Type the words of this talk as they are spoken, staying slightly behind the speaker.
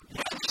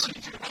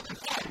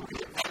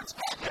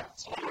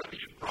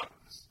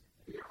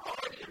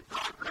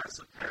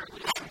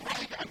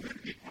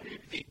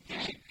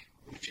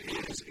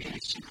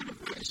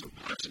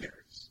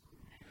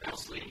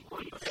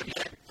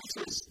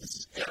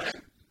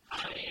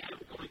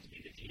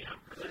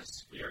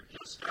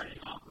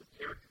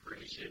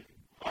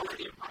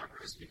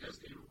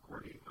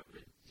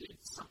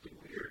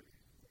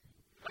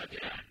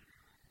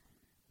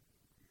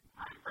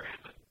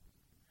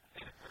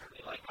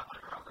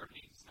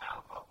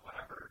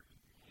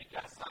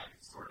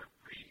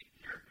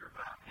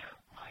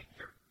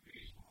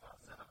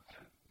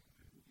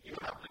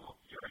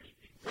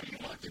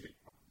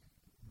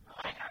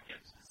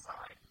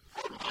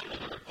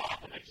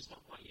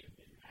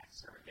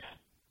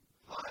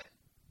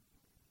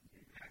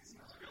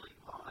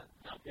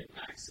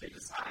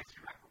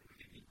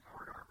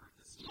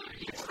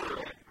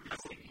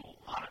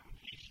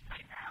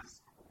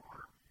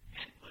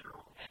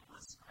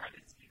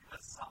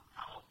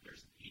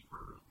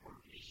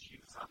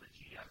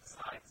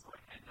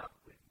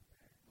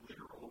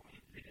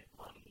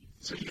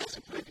So you guys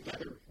have played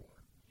together before?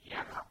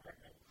 Yeah.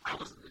 I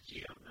wasn't the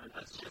GM, but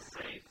let's just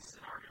say the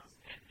scenarios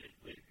ended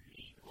with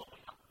me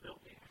blowing up the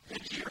building.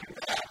 Did you hear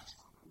that?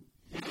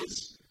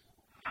 Yes.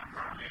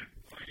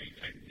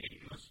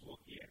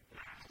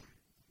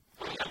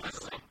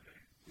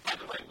 By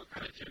the way, what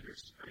kind of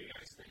genders are you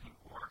guys thinking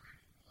for?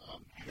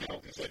 No,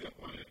 because I don't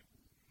want to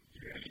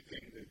do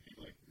anything that'd be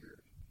like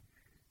weird.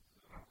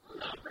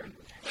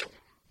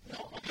 No,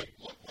 okay,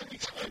 look, let me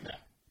explain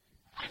that.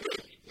 I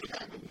really, if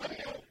I'm a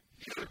male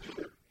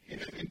character in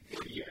an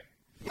idiot,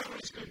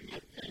 nobody's going to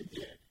get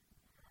offended.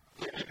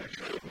 And I'm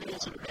portraying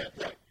rules in a bad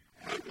way.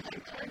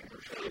 I'm trying to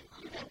portray a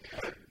cool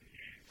character,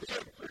 because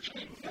I'm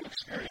portraying no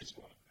experience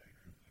one.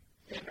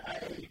 And I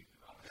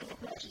come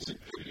across as an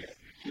idiot.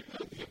 You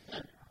will be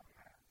offended.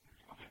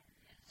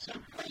 So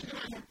I'm playing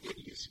around with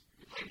idiots.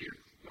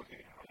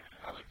 Okay,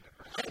 I like that.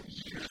 I have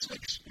years of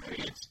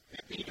experience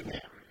at being a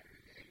man.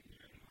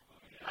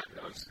 I have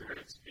no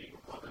experience being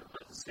a woman,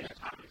 but at the same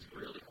time, it's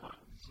really fun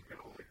to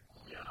go with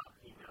the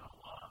female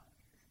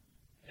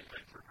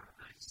adventure kind of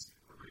nice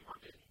for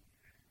everybody.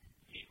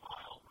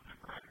 Meanwhile,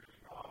 whenever I really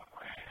go out,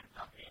 I end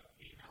up being a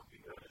female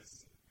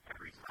because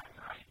every time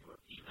that I do a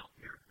female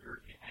character,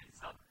 it ends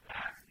up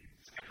that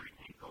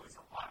everything goes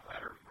a lot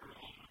better for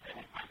me than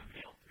if I'm a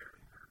male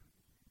character.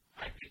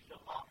 I get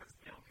killed off as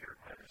male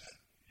characters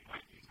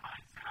quite a few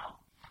times now,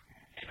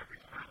 and every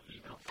time I'm a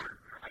female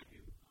character, I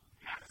do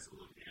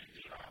absolutely anything.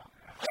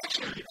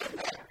 Actually,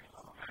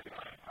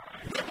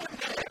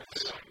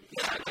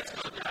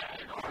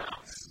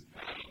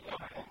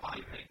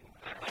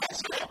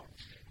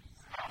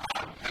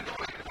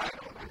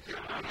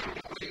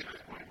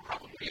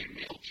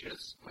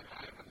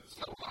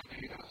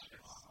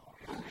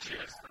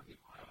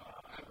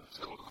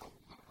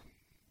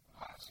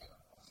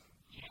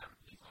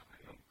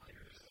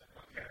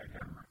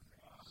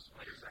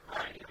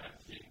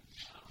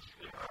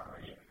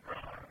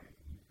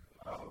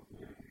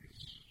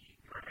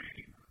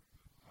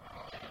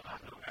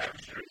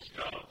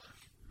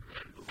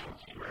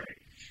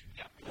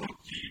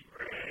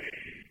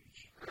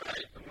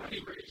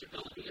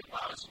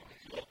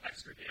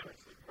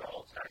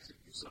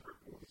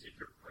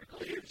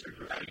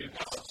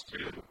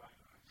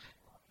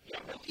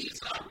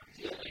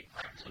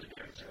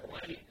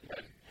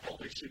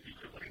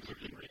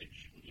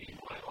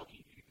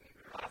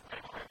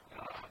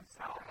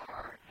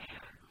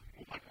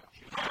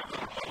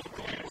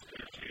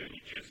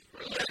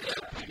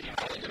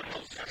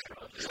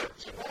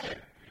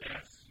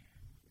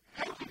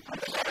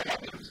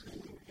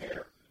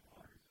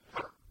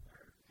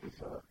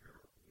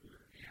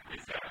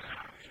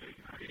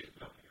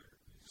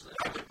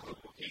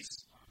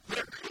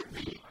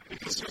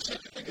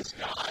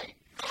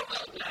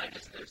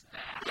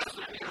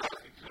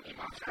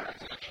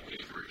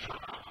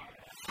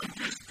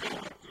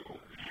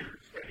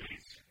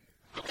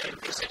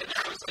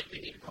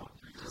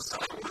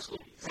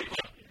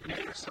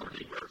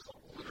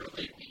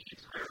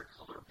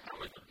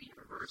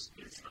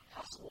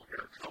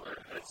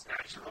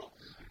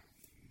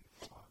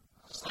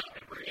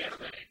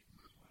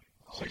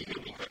 so you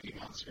can be Cookie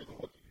Monster.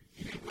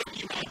 You can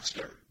Cookie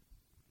Monster.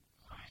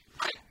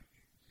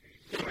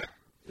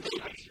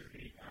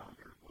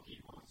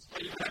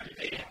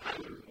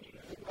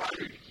 Why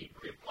do you keep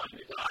replying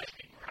to die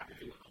and you have to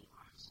do it all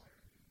times?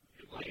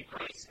 You play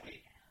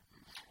crazy.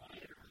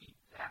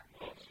 That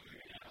book.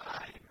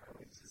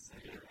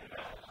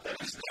 There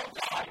is no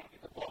die in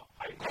the book.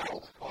 I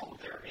know. Oh,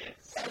 there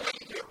is.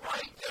 You're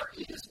right. There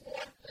is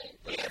one thing.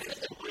 It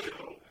is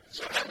blue.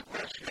 So I have a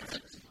question.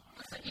 Is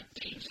it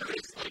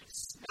dangerous? Like,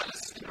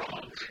 medicine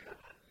wrong?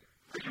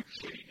 Are you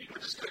kidding me?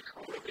 We're just going to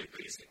call it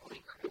basically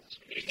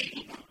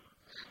cocaine.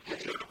 You're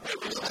going to play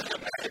with a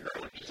bad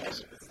girl.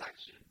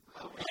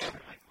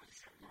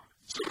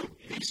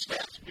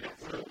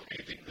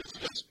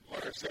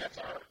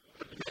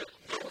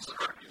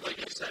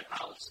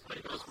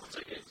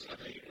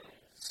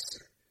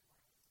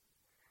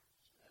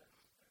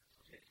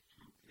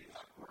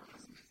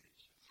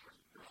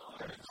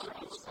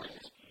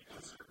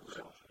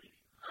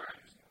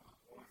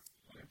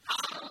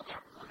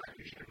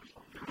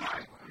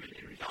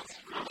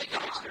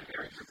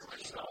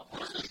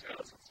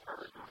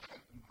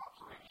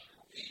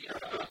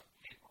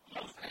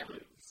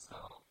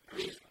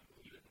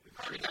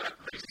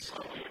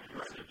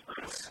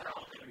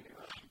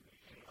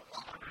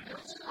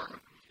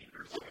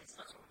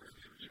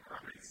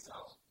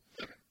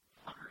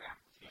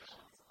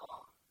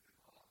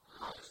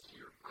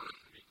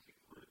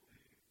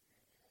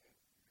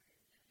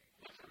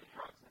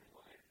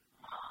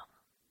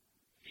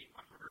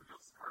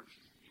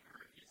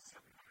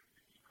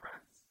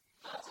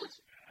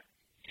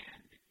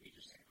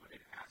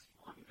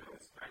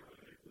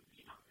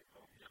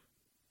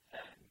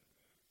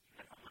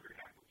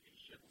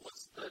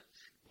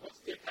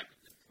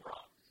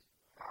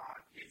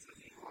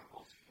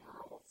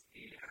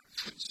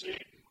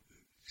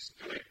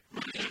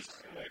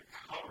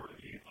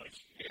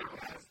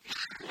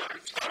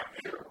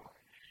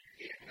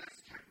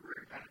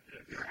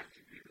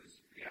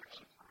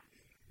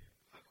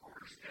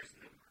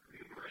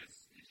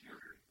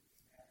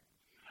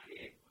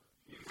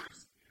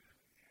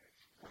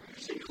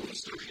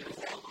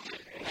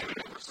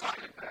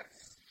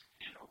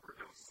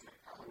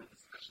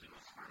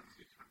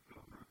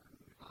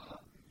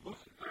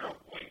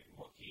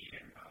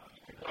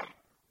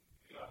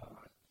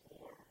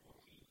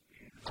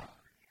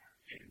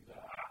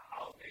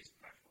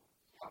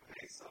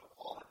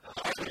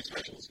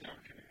 Specials now.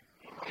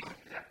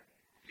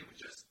 It was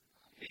just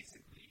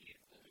basically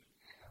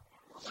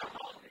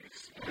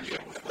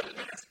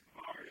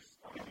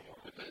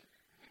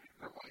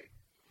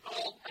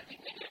I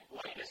think they get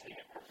white as they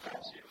get more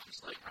fancy,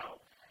 just like how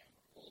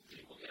old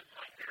people get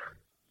white hair.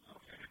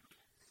 Okay.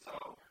 So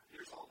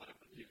there's all that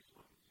abuse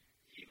when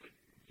he would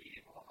be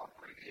able to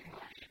operate in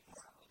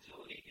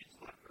agility into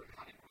like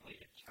robotic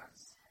related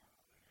chess.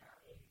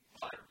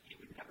 But he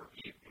would never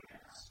be able to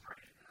get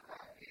straight.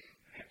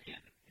 And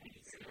again,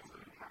 he's able to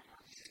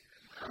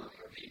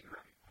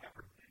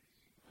everything.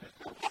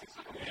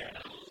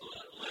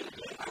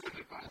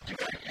 Do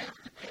I have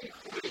to pay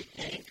for the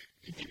tank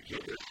to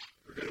get it?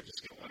 We're going to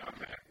just go on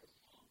back.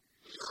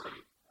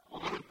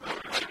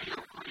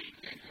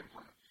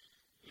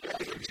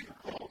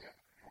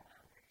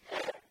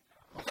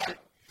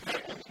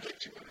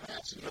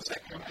 Does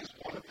that count as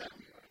one of them?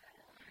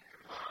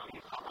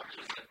 How much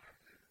is it?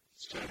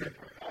 Standard.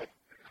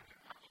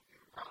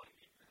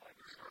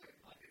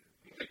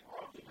 You could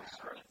probably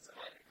start at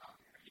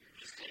you could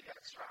just take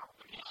extra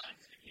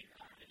applications and you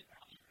know,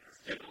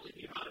 typically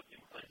the amount of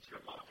implants you're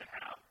about to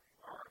have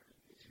are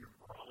your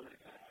own.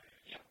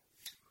 Yeah.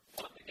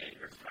 But again,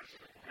 you're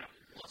especially to have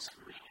plus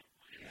 3.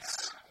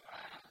 Yes.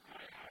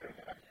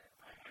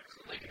 So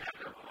they can have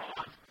their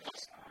own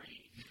plus 3.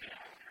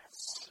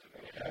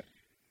 Okay.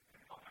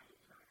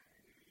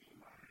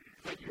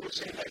 But you were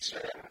saying I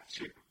started out with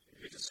 2.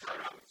 You just start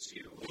out with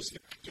 2.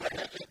 Do I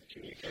have to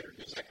communicate or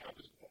does that count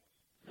as one?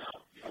 No,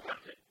 you don't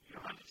have to. You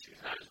don't have to choose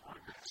that as one.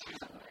 You choose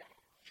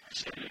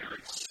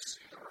generic.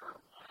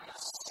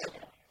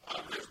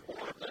 There's 4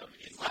 of them.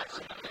 It's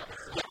actually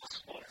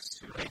plus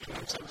 2.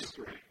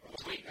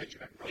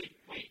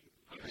 Wait.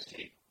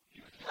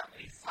 You could have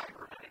a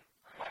cybernetic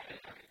weapon.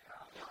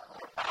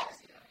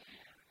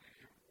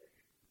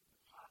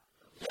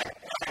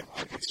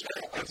 I could start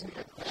out as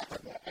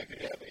I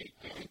could have a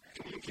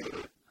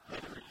communicator and a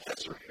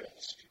professor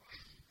fist.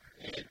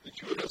 And the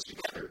two of those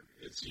together,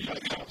 it's the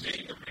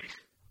information.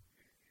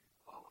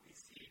 Oh, we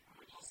see.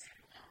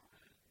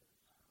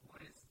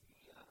 What is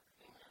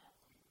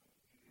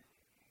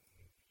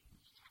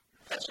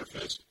Professor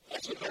fist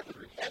also helped with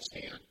recast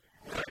hand,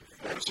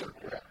 professor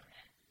grab.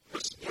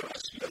 For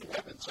us, you have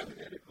weapons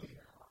cybernetically.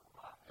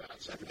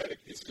 Cybernetic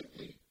is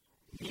simply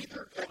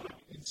neither covered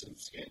in some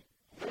skin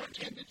nor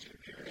intended to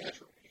appear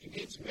natural. It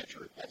contains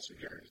metric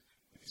perseverance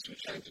with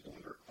switch time to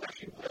deliver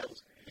crushing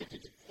blows and to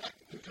deflect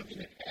incoming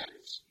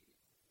attacks.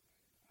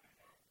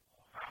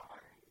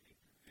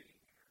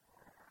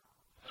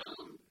 I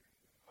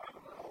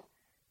don't know.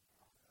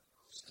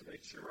 Just to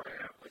make sure I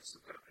have like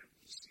some kind of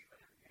NPC that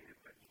I need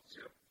if I need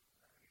to.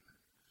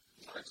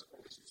 I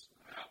suppose it's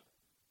not.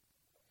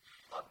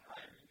 But I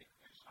am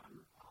because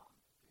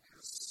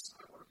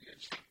I want to be a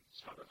chief.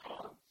 So I'm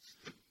calling.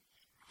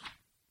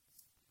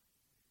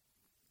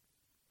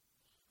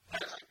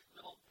 There's like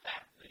little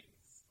fat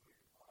things.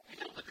 I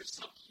know that they're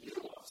so cute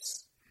to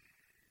us.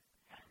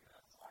 And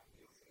that's why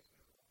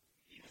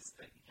he just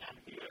think he can't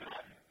do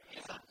it.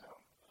 Is that so?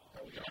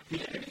 Oh, yeah.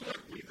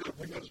 Leave the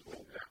windows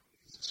rolled down.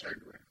 It's a side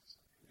grants.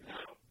 No.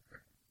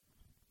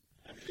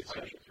 I mean, it's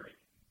actually great.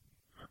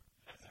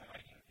 That's how I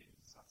can do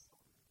stuff.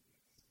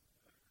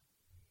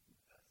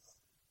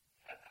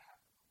 That's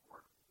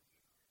work.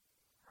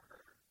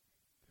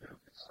 yeah.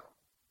 So,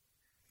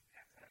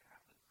 that's how it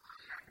happens.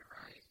 You're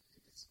right.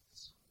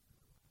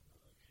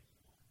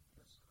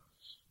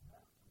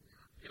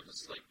 It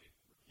was like,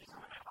 it's my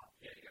house.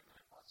 Yeah, you got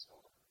my house.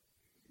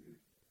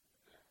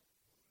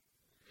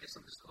 It's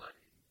something just like,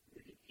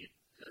 it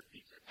does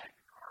need to attack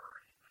the car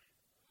or anything.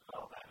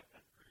 Oh,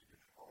 that's pretty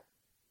difficult.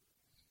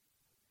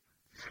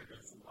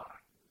 It's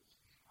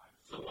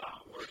a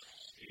lot worse to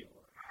steal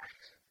an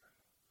accent.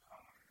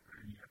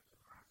 And you have to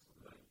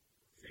constantly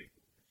think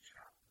the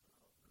shop.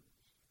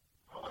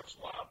 Oh, it's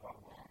a lot of long.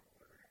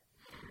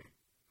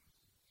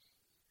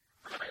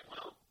 Alright,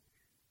 well,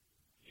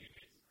 you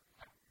guys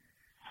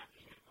have to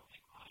get the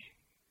link on your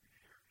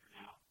character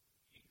now.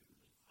 You can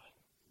live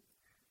silence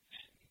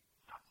and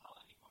not tell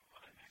anyone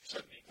what I'm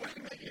actually making. What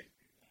can I get?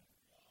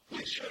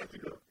 Please shut up the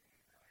door.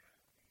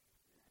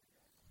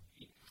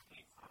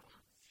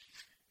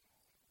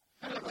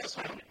 I don't know, that's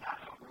fine.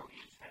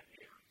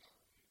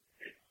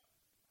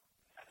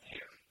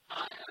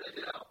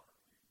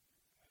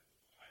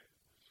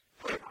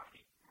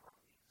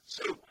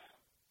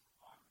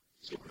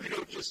 So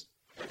Greedo just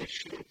had a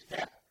shoot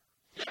attack.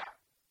 Yeah.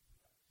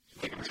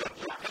 Make him jump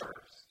up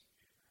first.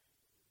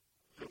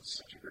 That was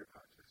such a great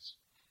podcast.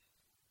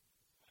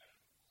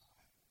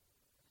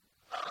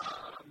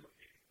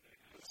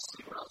 Let's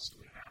see what else do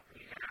we have.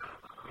 We have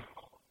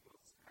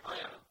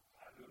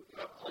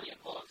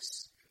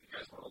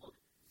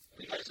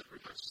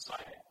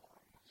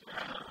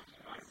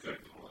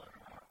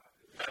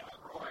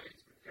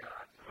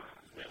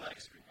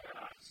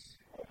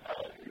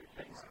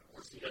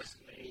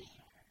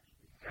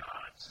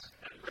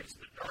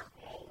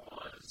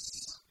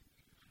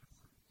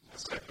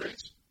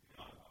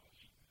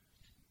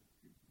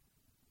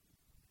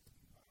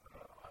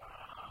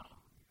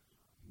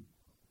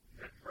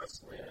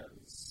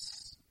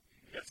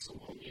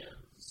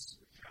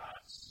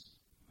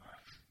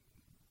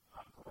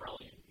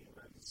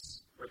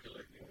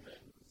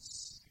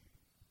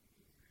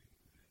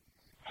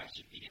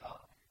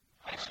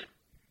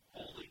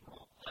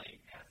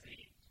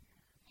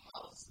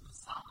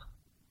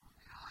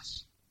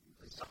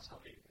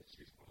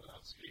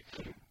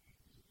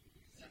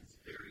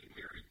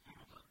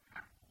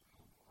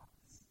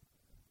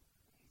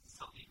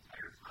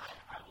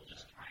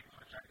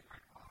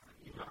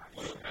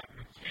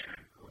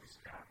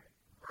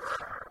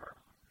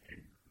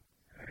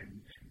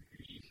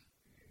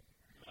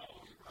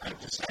I've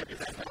decided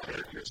that my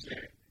character's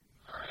name.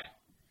 All right.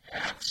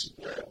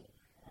 Axwell.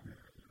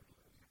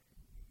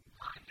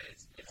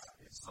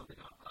 It's something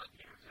on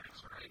game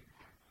attacks, right?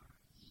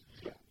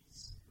 Yeah. I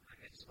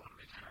just want to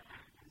make sure.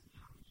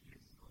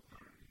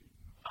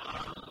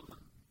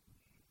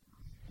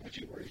 What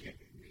you working?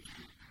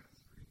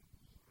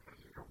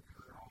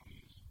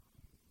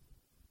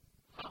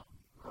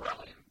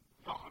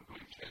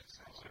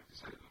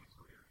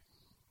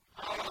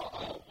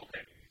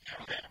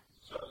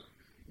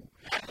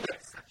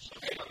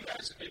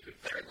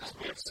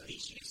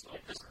 Species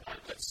like this one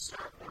that's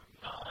start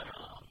working on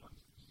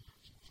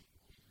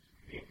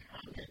being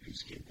content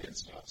who's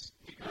convinced us.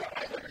 I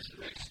think it's the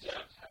next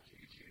step after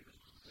you choose.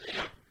 They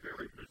have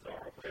very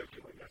bizarre way of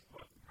doing this,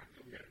 but I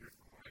think we got a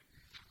different way.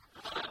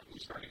 We're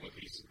starting with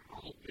these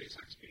old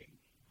basics being.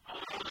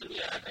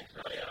 Yeah, I think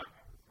so, yeah.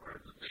 Or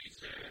the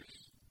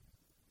basics.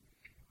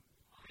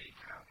 They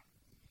have,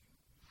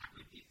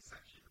 with the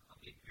exception of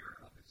a pair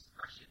of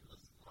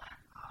expressionless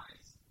black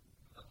eyes,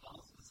 the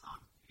pulse is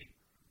on paper.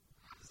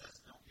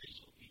 Possess no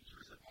facial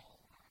features at all.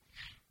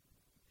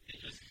 They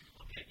just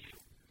look at you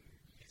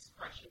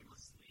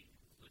expressionlessly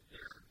with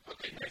their.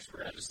 Okay, next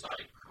we're going to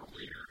decide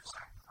careers.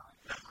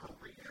 The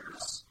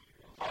careers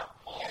are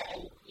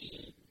all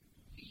in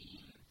the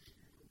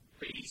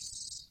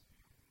base,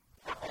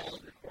 are all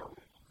in the core rule.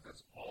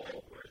 That's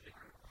all where they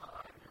can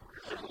find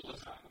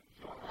careers.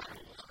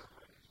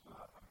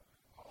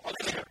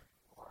 Okay.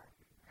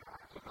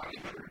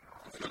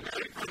 That's the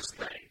very first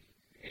thing.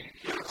 And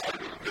here's how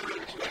you do it.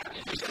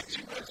 There's like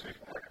two ways we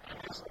work on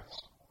this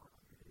list.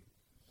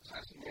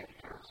 That's the way it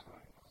works.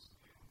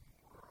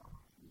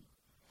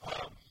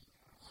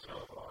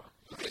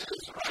 This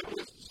is what I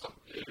was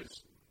is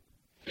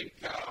think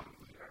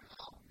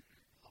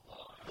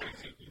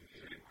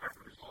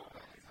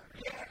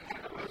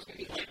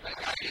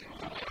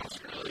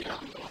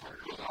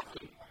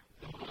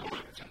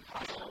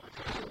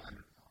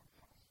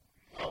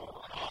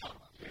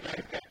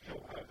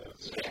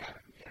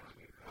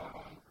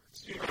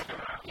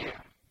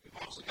we've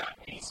also got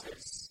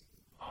aces.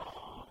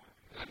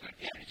 And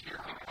again, here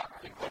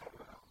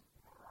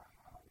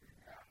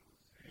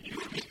you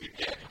would be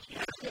dead. You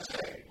have to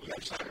say, we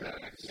have some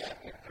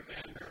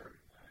commander.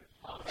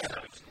 That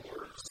has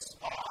words,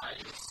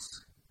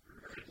 spies,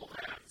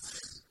 diplomats.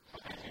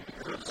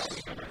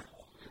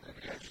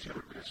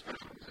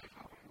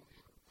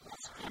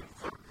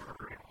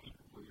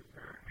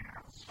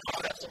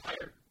 That's a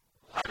higher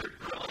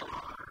drill,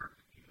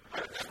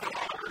 higher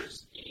marauders,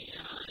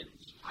 and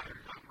higher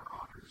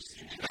marauders.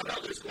 Now,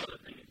 there's another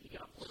thing if you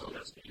got so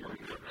that's the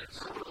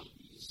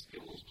these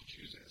skills to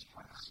choose as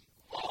class.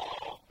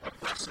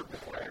 Aggressive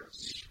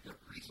players. The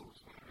resource,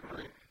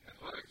 right?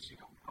 Athletics, you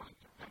don't want to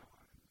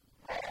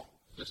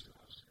this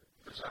goes.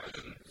 Besides,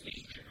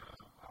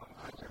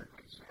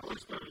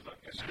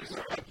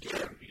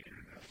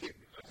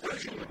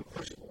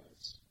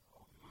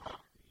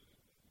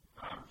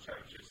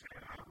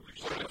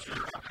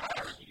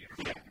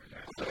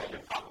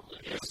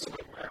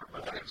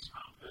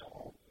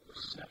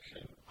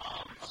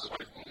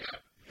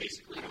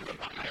 basically, we're going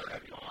to hire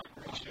everyone.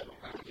 Those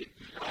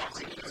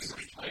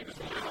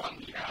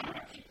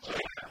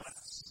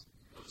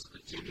are the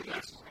two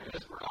dimensions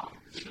that we're on.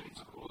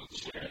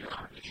 Share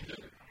your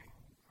initiative.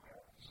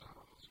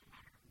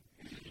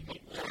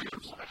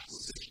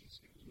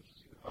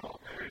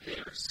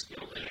 They're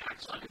skilled in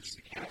acts on its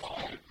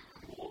all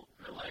cool,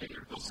 relying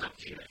their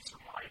perception and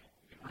survival.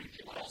 We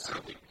can also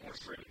be more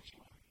strange.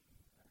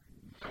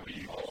 So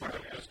we all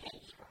have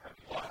pistols, have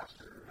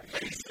blaster,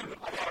 face in the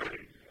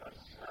party.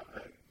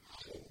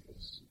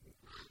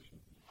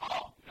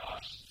 Oh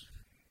gosh.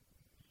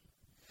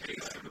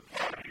 Face in the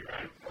party,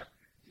 right?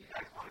 You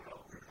guys want to go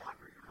over and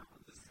wandering around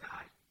with this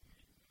guy?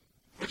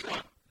 Which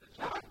one?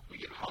 We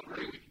get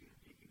hungry, we can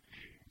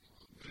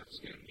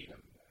just going to eat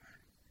him.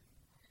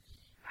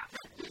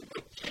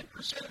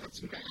 10% of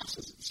its mass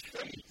is its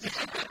fate.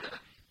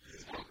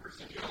 It's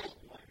 1% killed.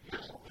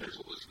 There's a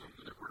list of them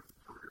that were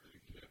career that you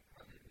get.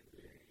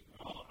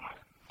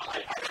 I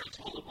already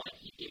told him, like,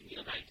 he gave me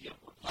an idea of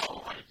what I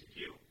wanted to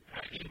do. And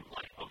I gave him,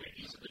 like, okay,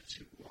 these are the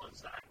two ones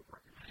that I would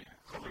recommend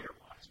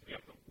career-wise. We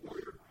have the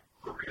warrior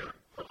career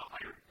or the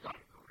higher gun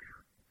career.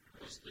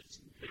 Those are the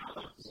two big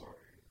ones. The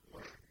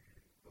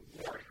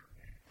warrior.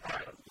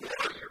 Alright, the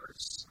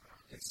warriors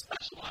can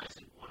specialize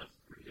in one of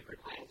three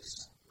different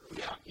things. We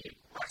have the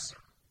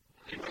aggressor.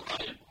 They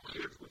rely on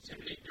players to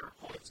intimidate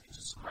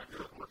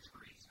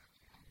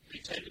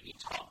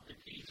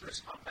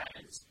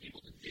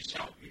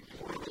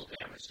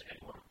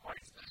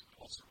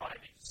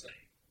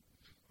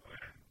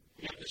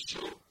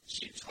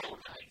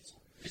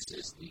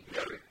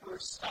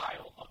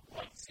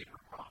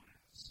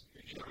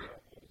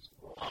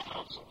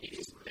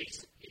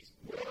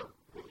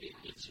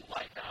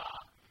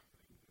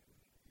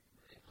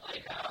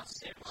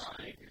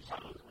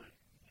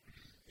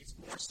It's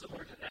more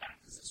similar to that,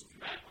 because this was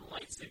back when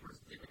lightsabers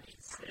didn't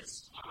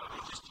exist. They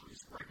just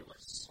used regular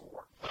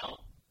sword.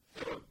 Well,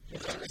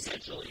 they're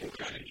essentially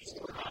Chinese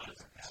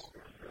gods.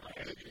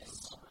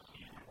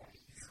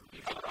 The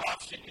other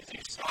option is a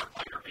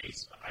starfighter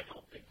base, but I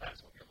don't think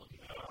that's what you're looking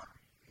for.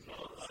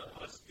 So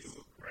let's do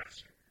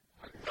aggressor.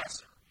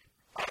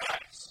 All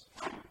right.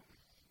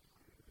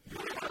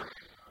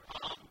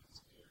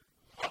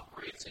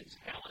 Upgrades and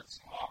talents.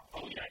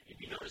 Oh yeah, if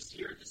you notice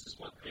here, this is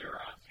what their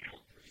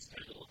talent trees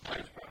kind of look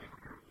like.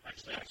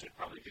 Actually, I should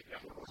probably get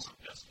that more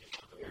suggested.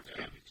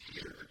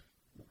 Here.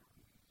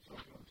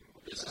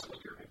 This is what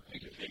your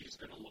page is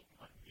going to look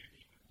like.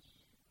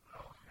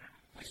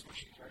 I wish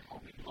you could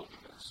help me look at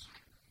this.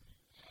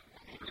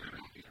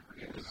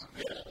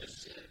 Yeah, this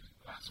is it.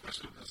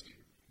 Especially this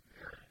game.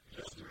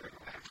 Just the right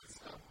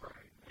stuff,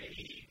 right?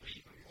 Maybe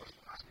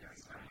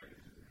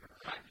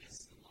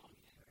practice along.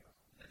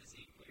 That is a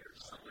clear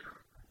somewhere.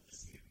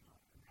 It's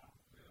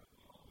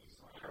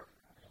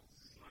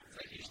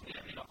like usually I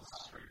mean, I'll just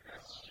straight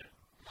question.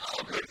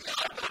 Oh, good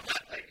God,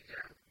 that thing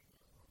here.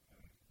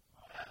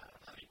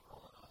 Let me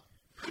pull it up.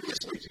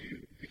 Previously to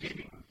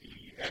beginning the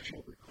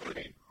actual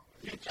recording,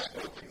 the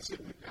technical things that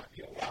would not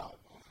be allowed.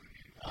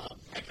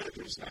 My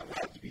character is not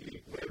allowed to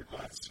be wear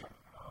glasses.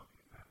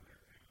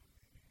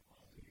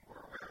 Or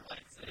wear a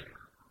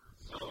lightsaber.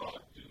 So do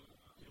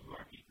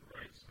I need to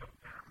write stuff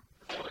down?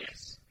 Oh,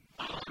 yes.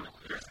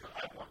 Here's what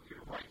I want you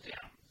to write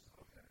down.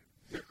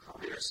 Your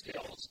career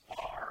skills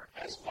are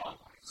as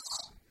follows.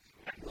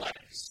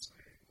 Athletics.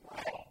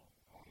 Raw.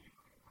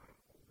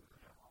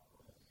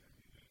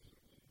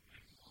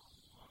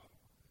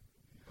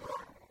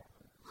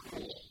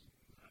 Cool.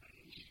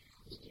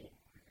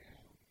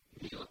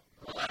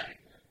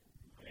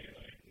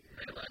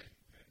 Melee.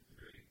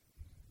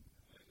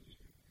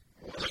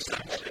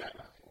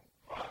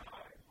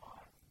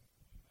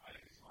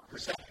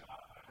 Perception.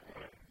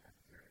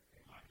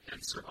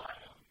 And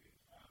survival.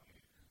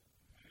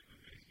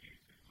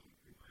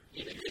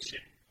 In addition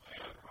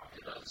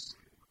to those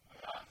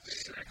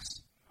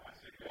six,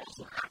 you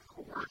also have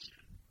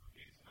coercion.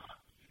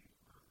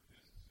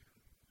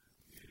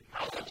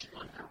 I'll let you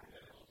under.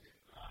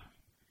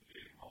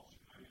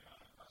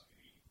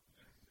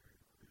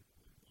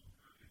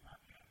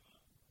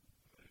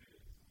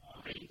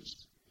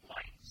 Ranged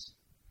lights.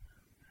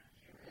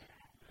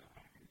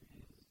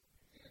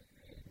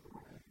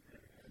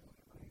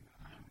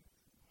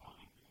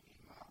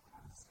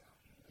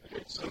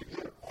 So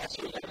you're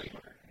also learning.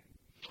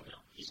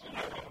 He's going to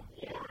have a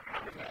war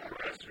out of that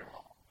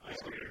restaurant.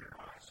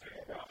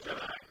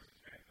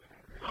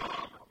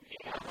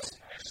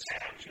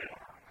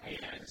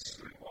 And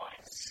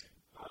streetwise.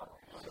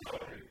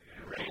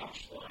 Range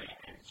light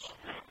and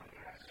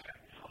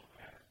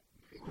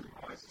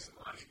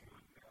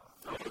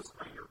those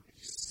are your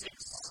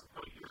 6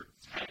 or your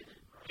 10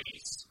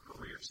 base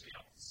career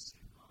skills.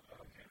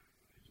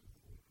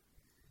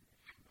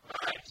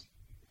 Alright.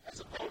 As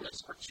a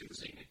bonus for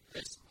choosing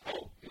this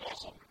hope, you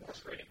also have a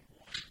force rating.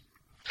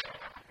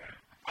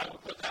 I will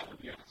put that one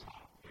here on the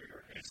top for your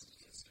advanced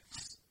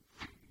statistics.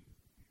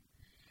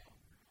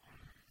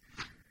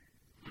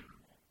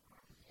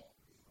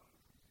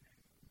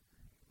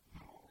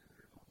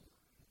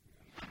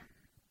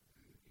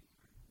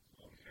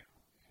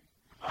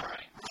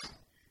 Alright.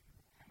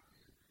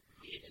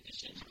 In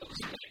addition to those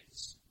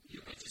things, you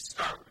get to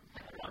start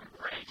with one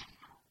rank.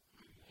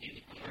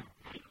 And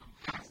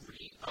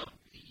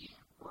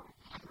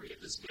three of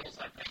the skills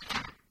I think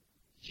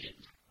Jin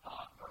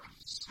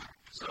earns.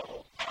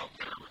 So I'll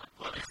get an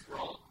athletics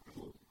roll.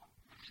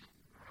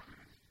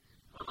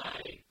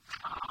 Melee,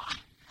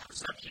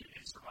 perception,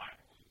 and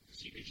survival.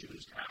 So you can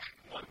choose to have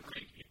one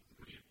rank in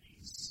 3 of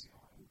these.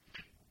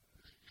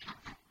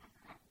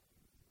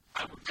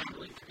 I would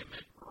generally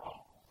recommend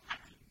brawl.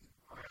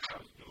 I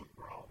was doing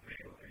brawl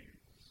melee.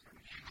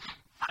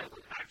 I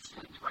would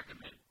actually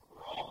recommend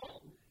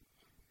brawl.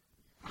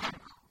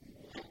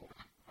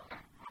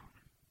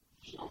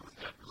 So would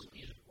definitely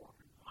be an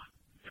important one.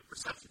 And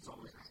perception's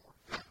always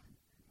important.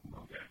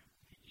 Okay.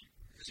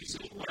 Because you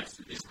see, what's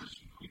the difference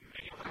between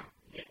melee?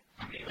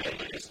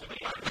 Melee is the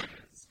melee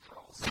is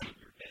brawl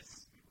senior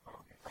is.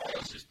 Brawl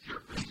is just pure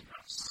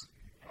fisticuffs.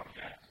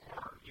 Okay.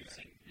 Or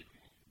using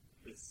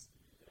this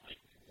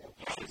like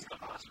uses the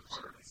positive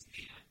service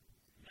and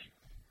like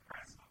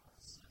press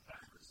buttons and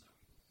that sort of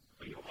stuff.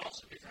 But you'll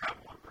also get to have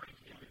one break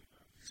in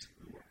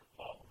who are the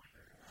following.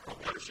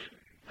 Coercion,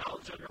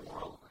 knowledge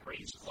underworld,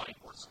 range flight,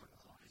 or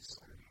supplies.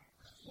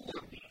 All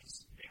of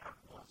these, they have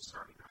one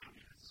starting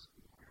ideas.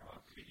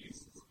 Could use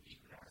this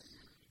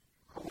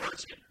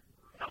coercion,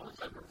 knowledge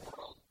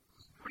underworld,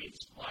 range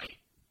flight,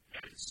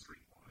 and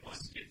street. One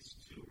gets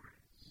 2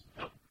 rings.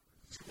 Nope.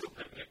 2 of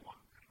them get 1.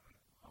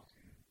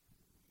 Okay.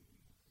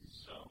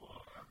 So,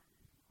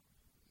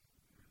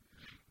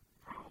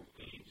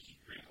 probably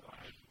street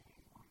light.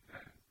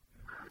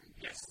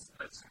 Yes,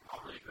 that's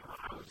probably a good one.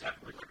 I would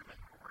definitely recommend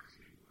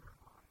coercion.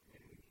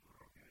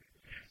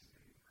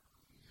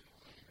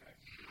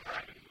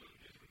 Alright.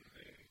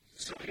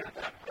 So we got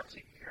that part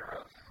taken care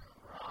of.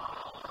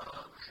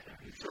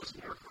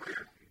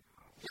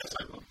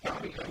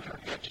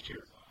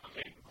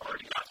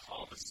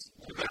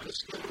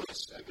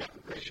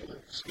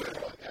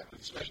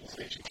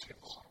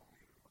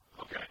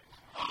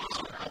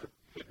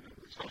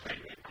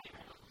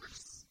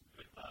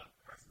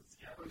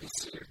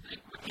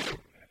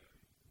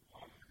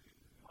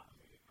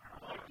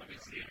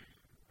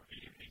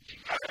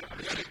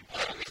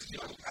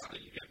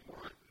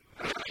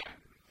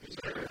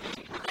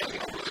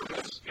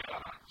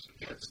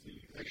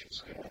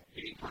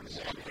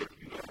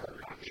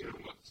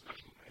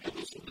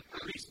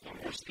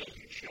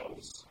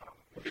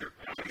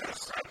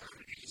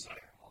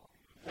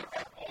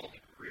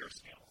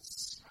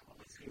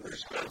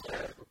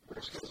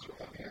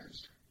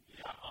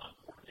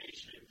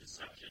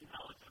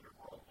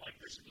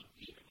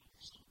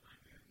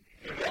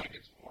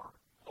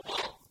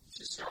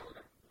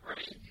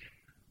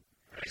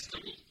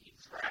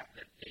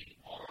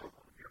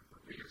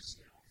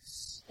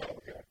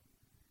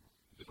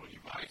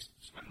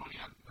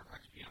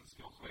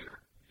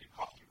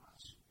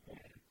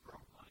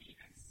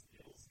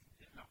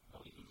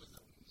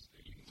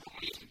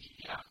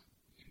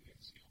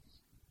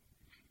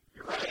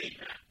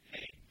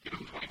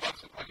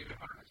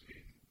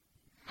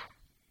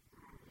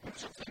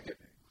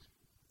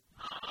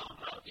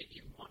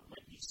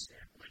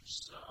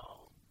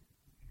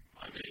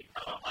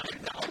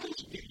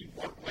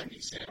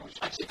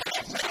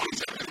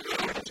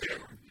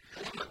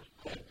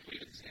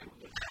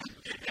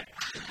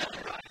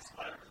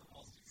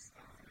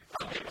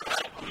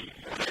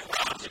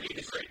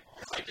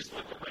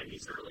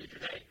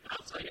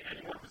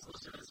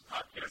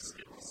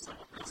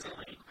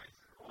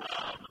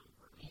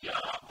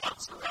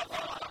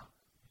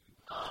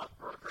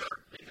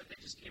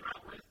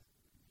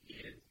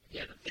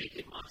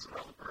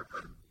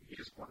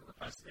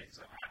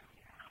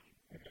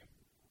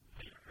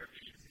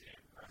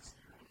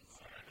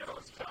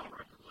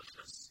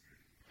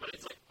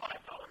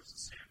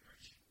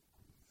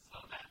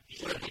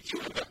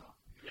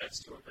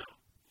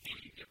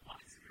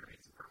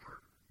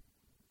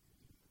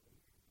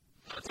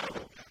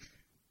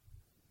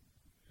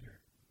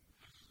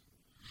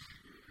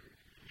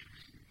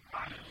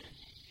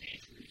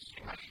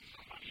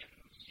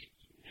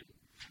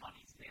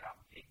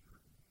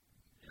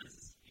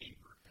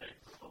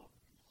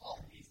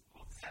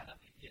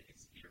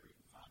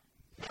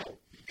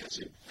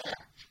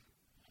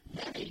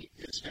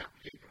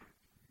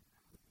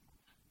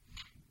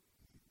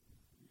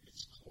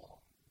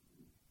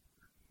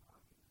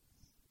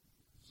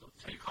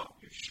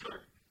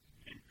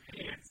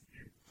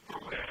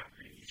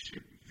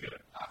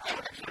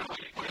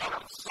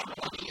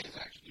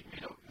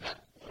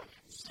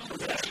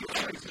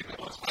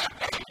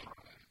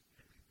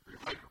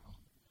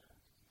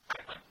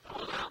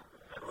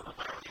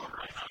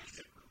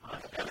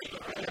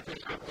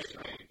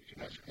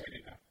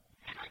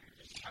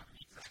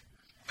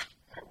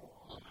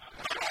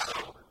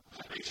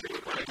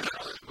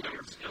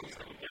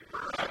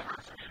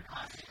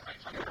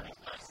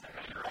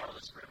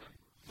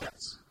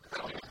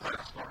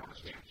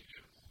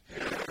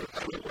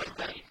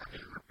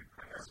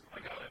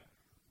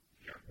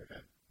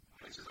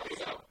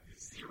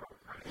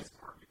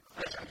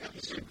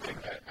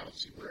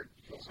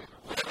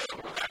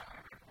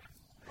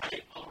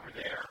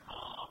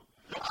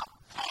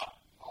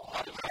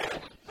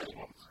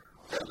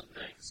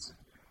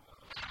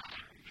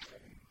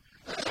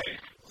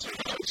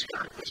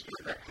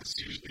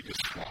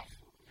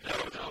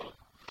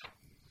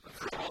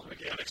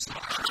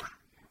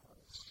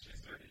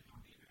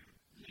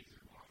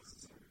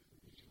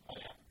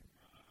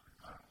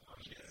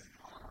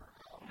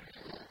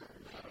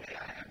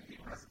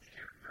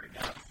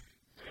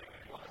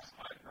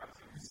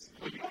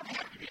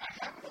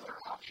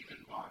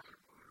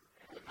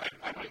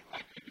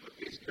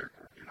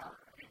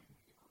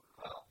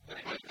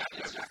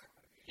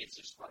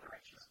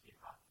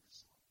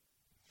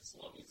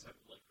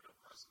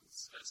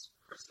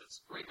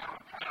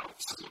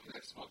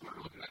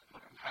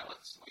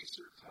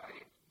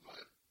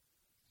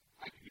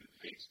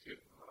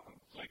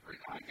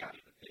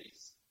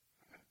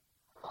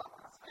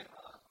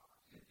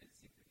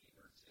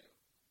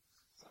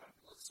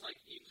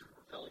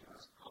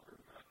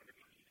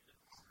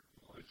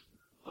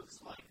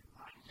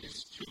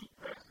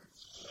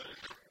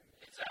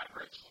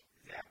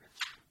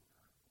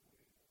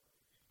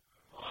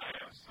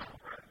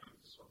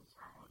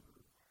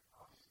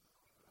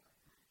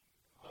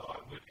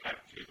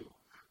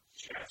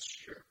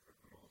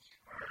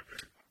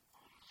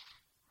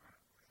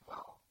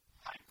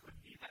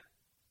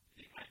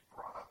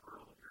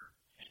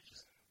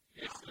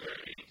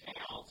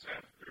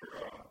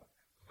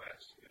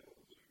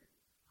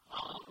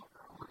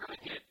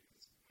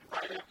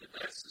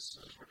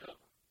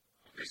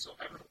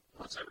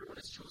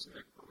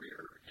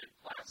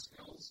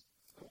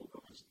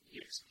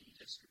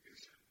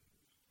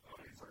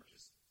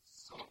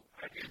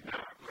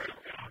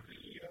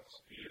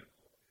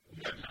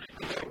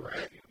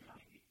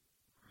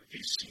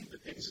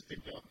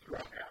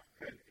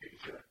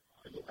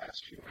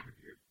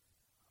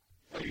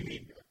 What do you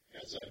mean?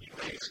 As a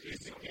race is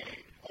the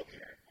game.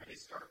 Okay. They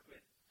start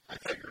with. I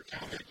thought you were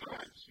counting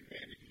on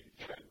humanity in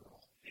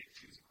general. They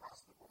choose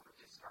across the board.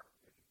 They start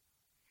with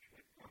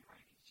one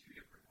ranking, two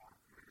different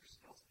career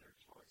skills of their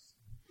choice,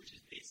 which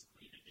is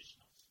basically an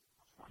additional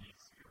 20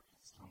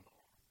 experience total.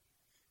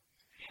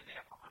 And they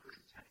have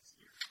 110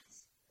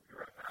 experience.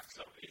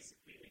 So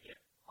basically, they get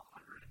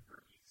 130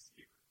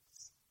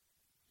 experience.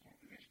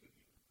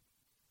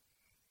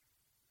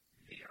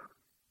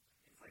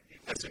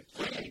 As a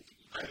kid,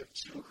 I have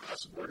two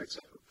cross-board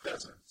except for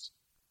presents.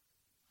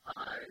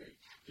 I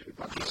did a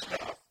bunch of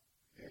stuff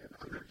and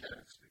 110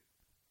 XP.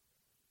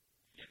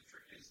 The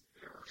answer is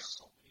there are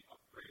so many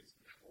upgrades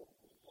before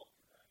we'll look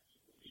at that. You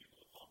will be able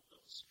to bump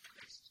those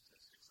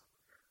statistics up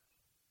there.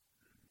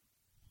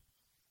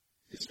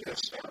 Is there a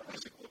Star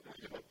Wars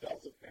equivalent of a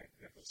Belt of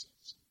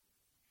Magnificence?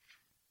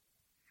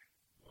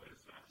 What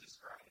does that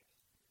describe?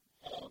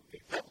 The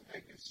Belt of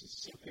Magnificence is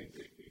something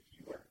that if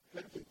you are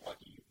incredibly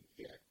lucky, you can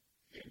get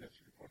in a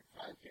 3.5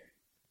 game.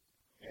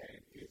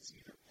 And it's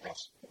either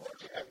plus 4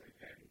 to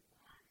everything,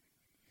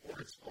 or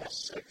it's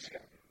plus 6 to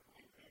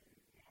everything.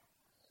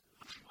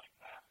 Something like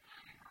that.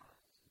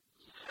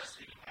 The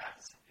city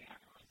has something I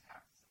always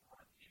have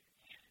someone in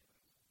hand.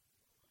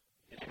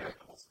 It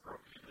enables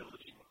broken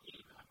ability in the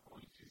game, and I'm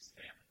going to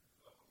spam it.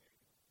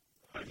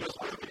 I guess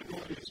what I'm going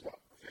to do is what?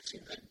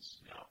 Fixing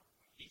things? No.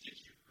 He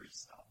gives you free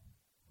stuff.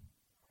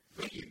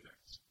 Making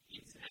things?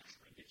 He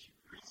intentionally gives you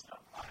free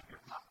stuff out of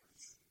your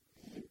pockets.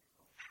 He's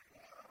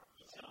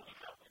telling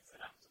how things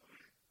that I'm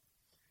doing.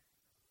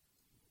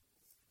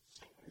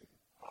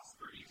 Plus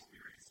 30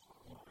 experience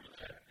over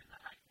that in the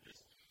high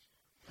business.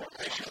 Well,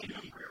 actually,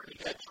 we already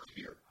had you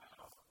here.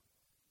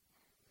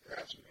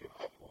 Perhaps we could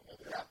help one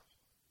another out.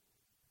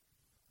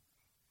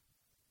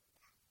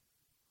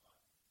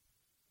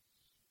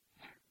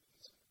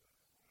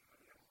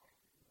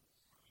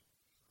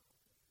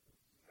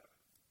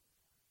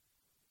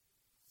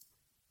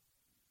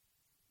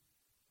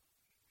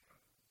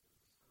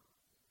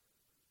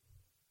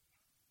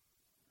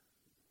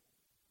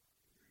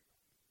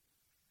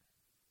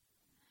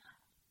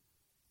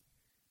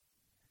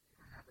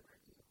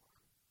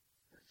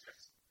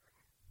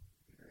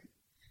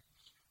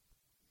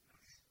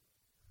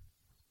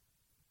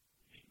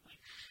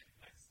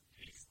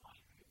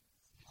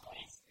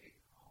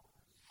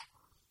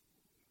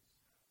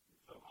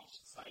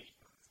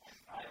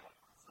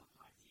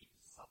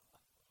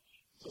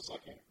 Just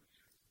like him.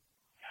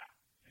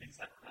 Yeah,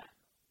 except that.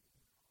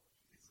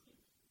 He's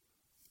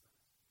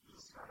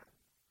from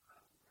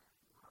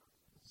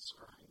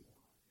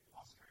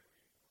Australia.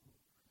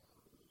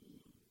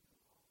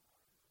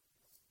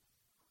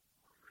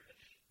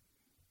 British.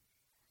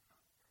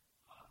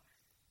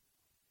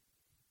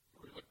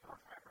 We look for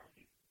a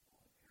writing.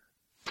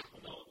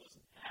 No, it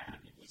wasn't that.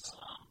 It was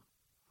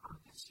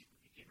super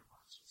beginner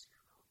monsters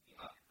here.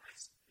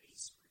 Nice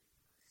base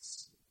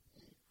nice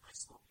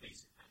little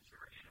base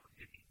adventure, and it would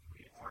hit me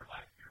 3 or 4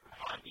 back here.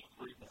 I need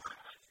 3 more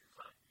adventures,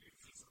 but you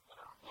see something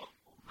out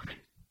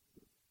overnight.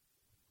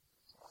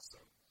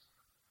 Awesome.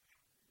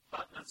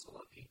 But that's a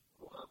lucky.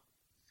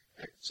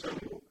 So,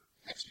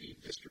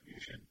 XP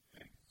distribution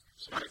thing.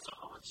 So how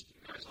much do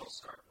you guys all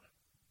start with?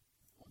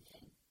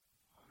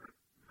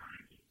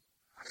 190.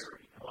 I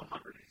already know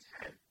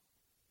 110.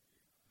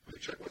 Let me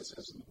check what it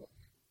says in the book.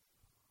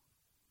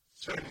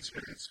 Starting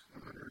experience,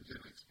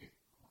 110 XP.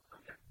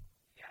 Okay.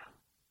 Yeah.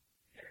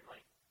 They're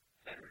like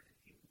better than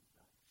you.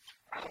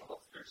 I don't know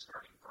if they're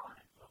starting brawn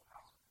and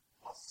willpower.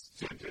 Plus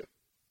 2.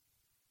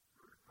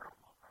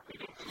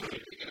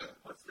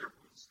 What's their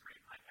boost rate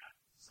like that?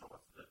 So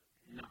what's the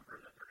number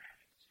that they're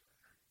adding to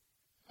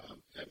it?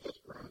 10 plus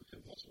brawn,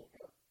 10 plus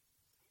willpower.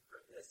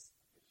 For this,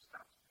 it's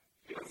not.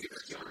 You don't get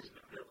starting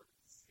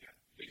abilities. Yeah.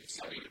 You get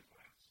starting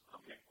points.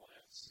 Okay, well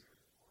that's.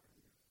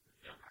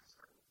 Yeah, that's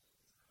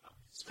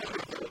Special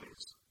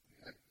abilities.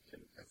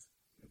 That's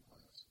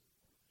implies.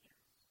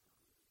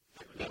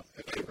 Now,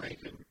 if they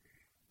rank in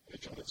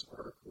vigilance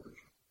or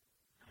coercion.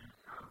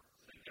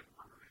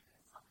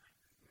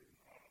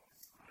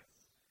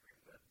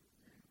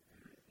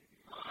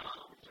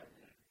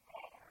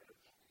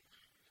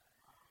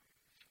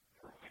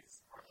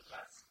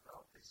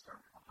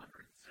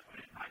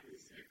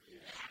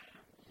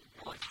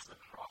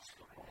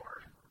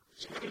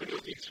 So what do we do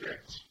with the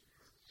experience?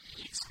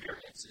 The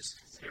experience is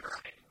considered a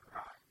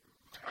crime.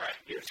 All right,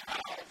 here's how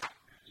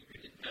you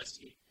can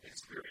investigate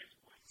experience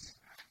points.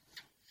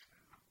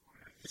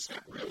 It's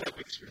not real life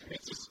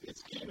experience,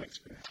 it's game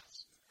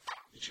experience.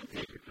 It should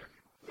be good.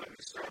 When you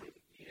start with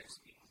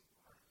EXP,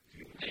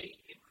 you may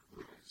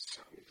improve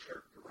certain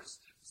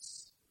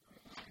characteristics.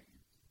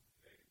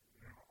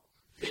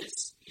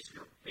 This is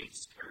your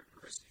base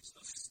characteristics.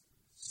 Those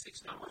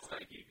 6 numbers that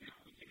I gave you at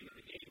the beginning of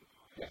the game.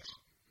 Yes.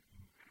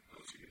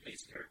 Those are your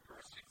base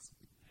characteristics.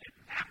 And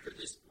after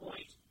this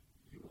point,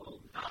 you will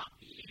not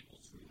be able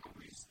to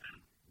increase them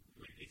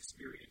with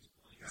experience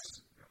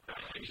points. By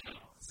any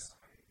means.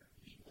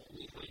 The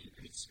only way you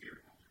can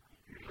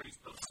increase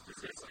those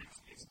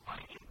statistics is by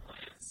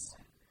implanting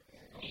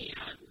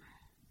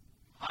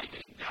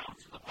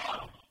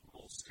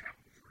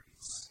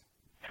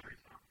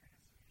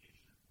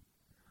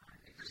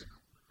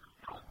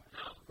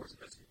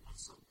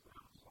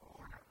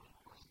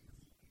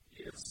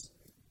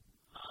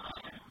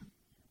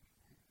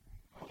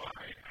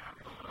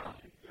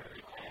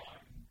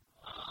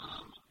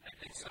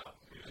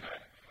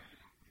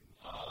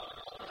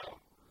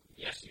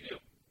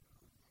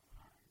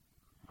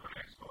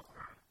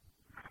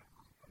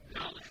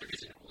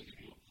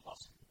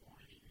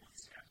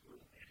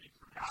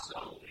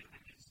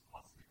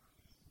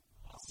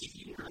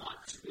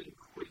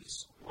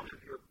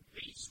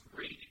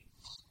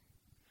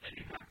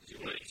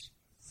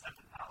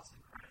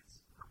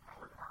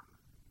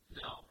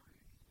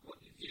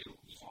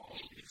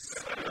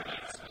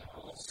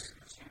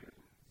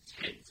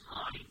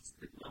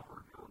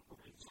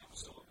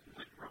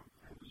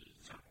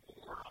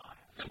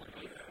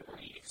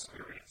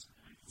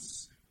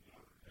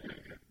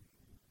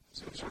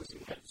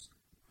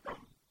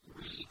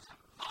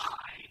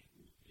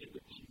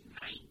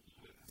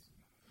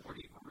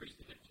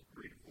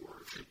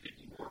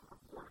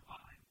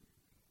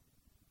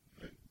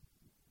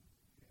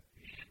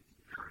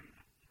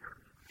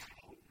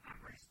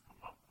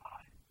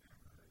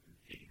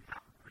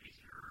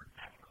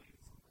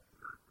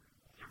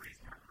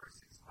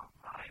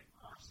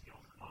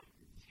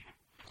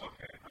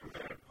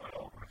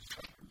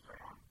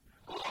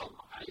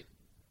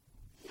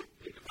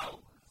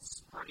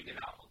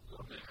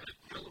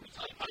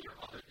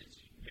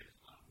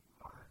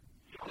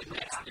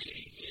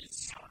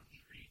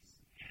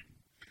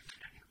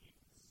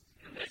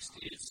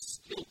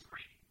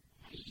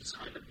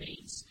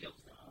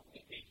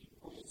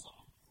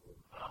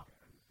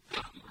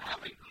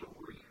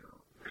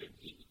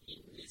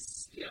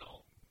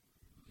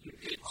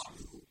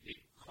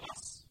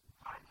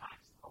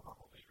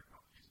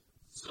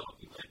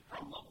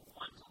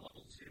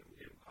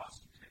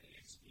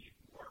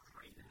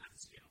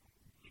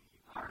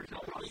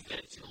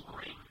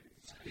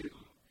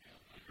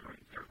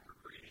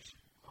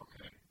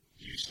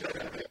start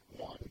out at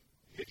 1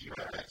 if you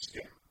have that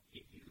skill.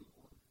 If you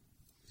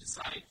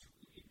decide to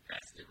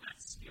invest in that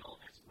skill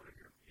as one of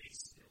your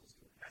base skills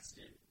to invest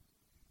in,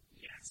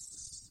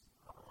 yes.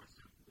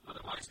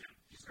 Otherwise, no.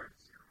 You start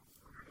at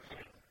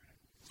 0.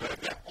 So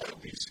I've got all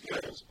these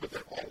skills, but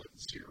they're all at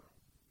 0.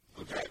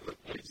 Okay, look,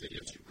 what is it?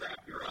 If you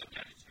grab your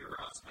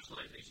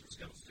specialization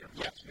skills too?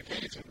 Yes,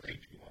 mechanics and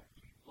range you want.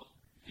 Well,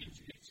 didn't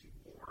you get 2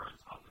 more on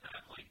top of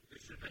that? Like, there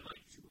should have been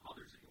like 2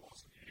 others that you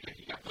also did. Yeah,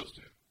 you got those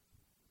 2.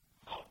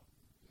 Oh.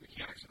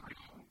 Mechanics and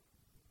range.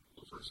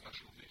 Those are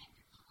specialization.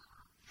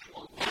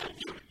 Well,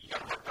 you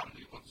got to work on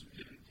the ones you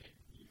didn't take.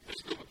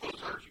 Let's go with those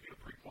others, you get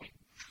a 3 point.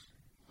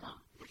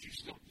 But you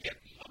still get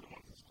the other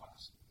ones as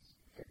class.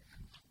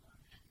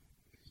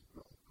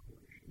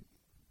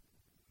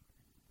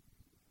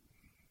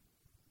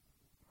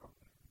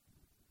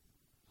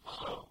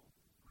 So,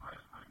 I'm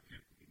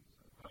confused.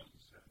 I thought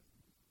you said,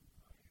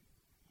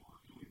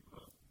 do we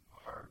put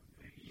our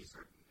maybe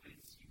certain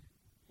things you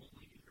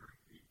only do during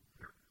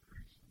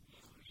verification?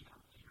 Usually not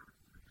later,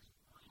 there's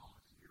final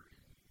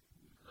experience.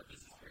 But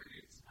this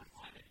experience, I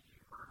find that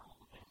you earn all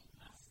the things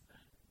less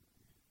than.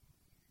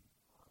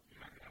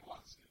 You're not going to have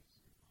lots of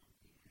skills.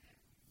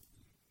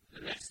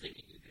 The next thing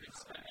you can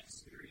expect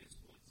experience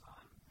points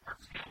on are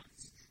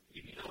talents.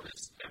 If you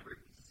notice, every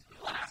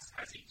class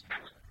has a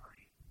talent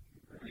tree.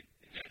 Right?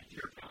 And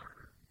your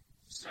counter.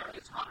 Start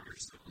the timer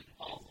simply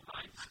all the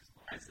time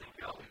as they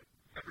go.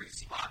 Every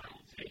spot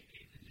will take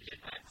and get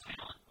that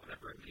talent,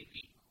 whatever it may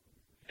be.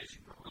 As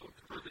you go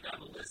further down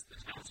the list, the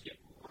talents get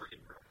more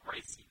and more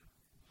pricey,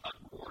 but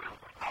more and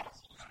more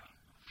powerful.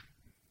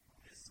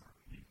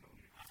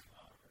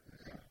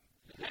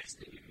 The next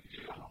thing you can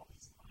do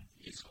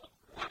is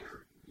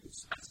acquire new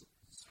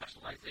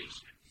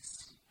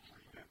specializations.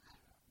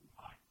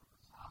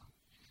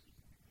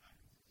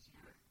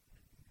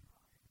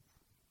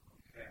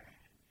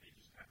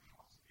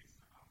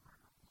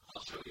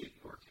 I'll show you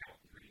your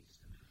talent trees.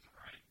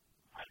 Right?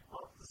 I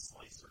love the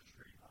slicer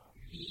tree.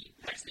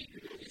 The next thing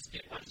you do is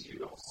get one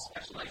new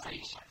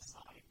specializations.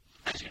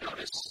 As you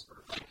notice,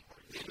 like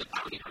in the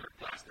bounty hunter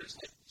class, there's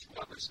like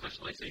 2 other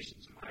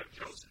specializations you might have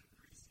chosen.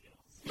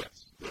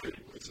 Yes,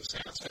 it's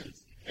assassin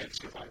and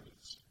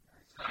survivors.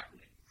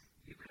 Exactly.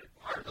 You can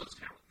acquire those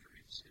talent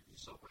trees if you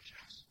so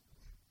wishes.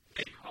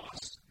 They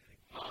cost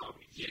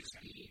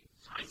EXP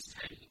times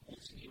 10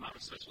 equals the amount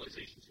of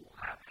specializations you will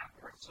have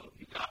afterwards. So if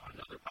you got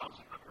another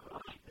bounty hunter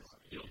line,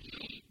 you'll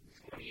need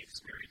 20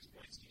 experience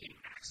points to gain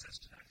access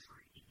to that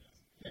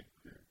tree.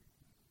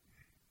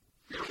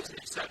 There is an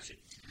exception.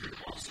 You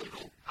can also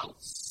go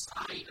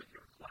outside of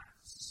your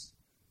class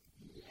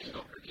and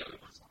go for the other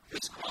ones.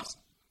 This costs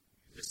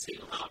the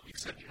same amount,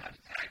 except you have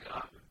to tag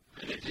up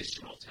an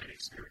additional 10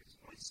 experience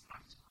points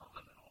on top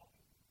of it all.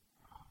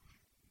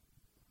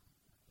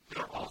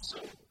 There are also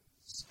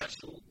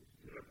special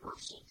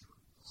universal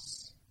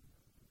trees.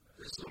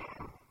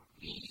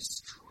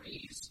 These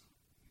trees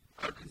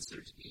are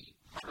considered to be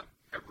part of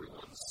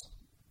everyone's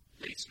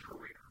base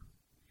career.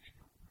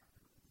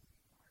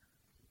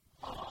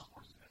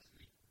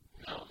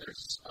 No,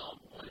 there's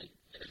one in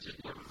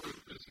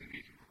recruit is an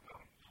agent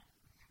rebellion.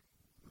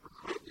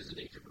 Recruit is an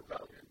agent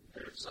rebellion.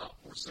 There's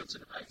Force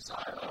in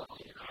exile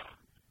in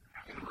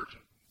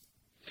emergent.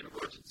 And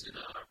emergence in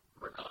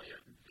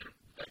rebellion. And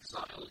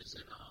exile is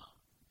in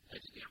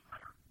Edge of the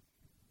Empire.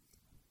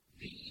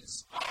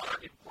 These are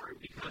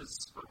important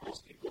because for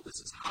most people, this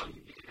is how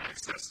you get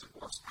access to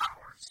force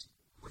powers,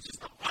 which is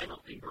the final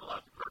thing you're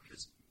allowed to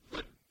purchase.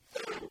 But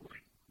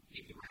only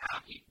if you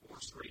have a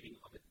force rating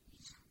of at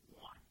least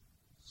 1.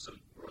 So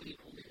you're the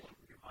only one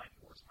who can buy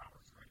force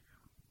powers right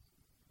now.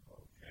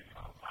 Okay.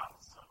 Wow.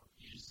 So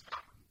you just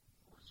got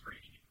force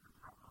rating from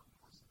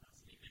force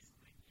necessity,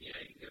 basically.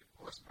 Yeah, you get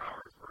force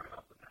powers right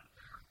off the bat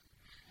there.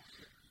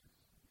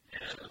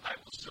 And I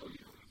will show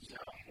you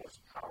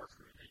force powers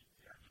rating.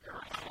 There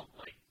are about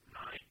like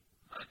 9.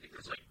 I think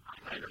there's like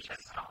 9 or 10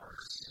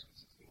 powers.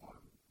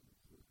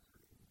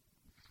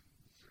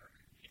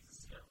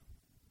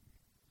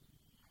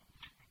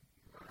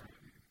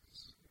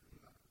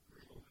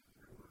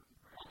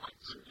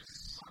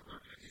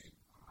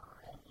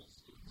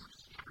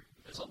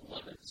 There's a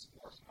limit to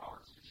force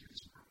powers to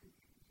choose from.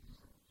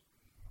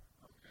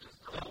 Just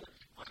tell me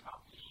what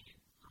about the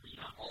 3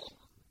 on all of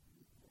them.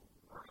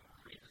 We're going to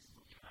create this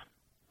looking at.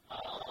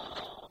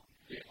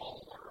 They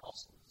all are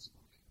also in this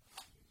book.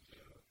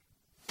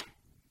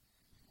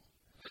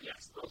 But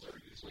yes, those are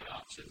usually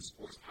options.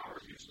 Force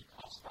powers usually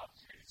cost about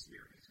 10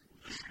 experience.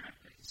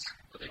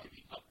 But they can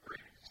be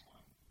upgraded as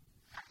well.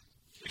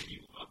 If you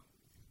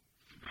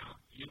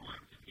you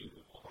want to do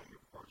all of your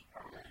force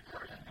powers,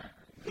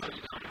 but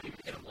you don't need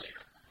to get them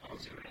later. I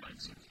was going to like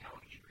some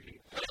talent tree.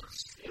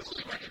 It's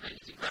only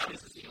recommended ground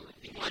is the only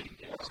thing like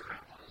it is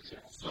around.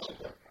 So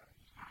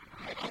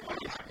I don't want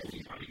to have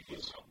anybody do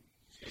some.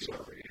 So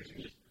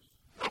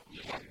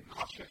you have to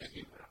cost you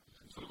anything.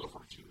 So go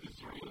from 2 to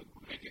 3 and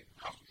make it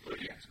cost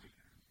 30 XP.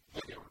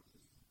 Like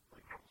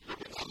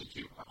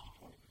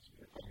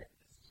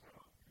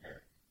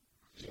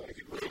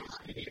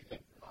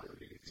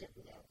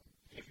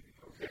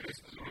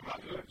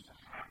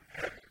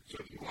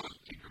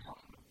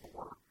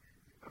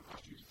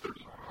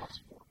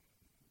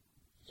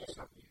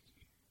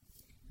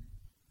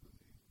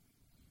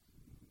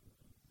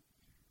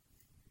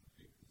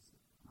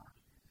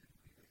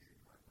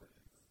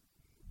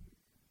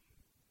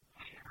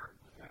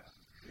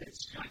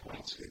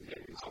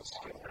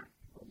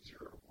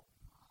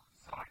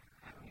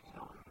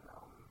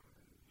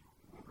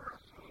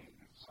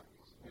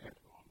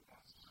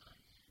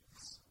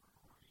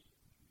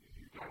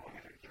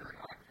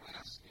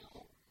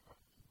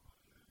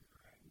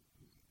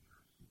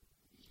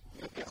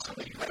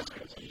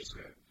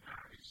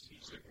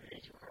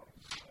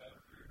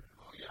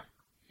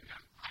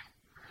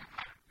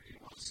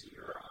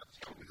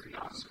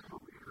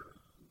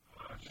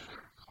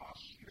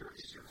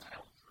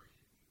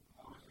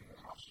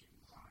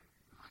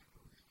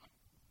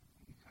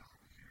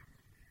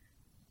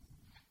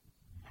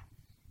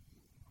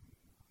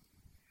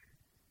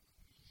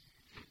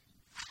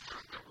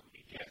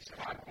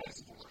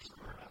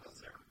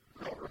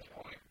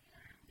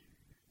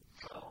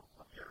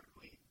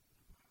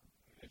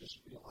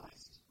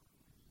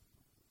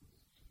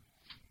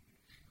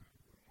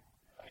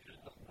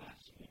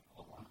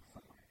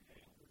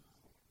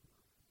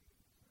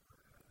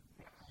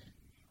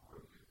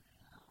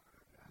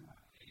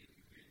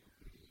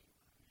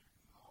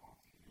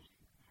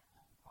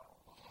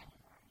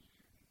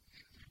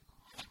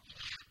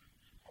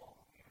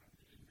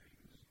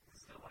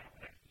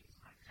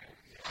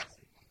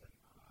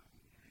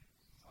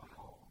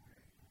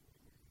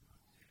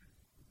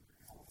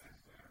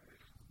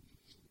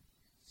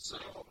So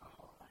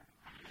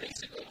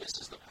basically, this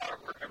is the part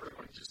where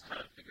everyone just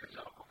kind of figures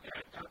out, okay,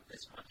 I've got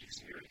this much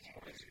experience.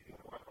 What makes me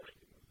more like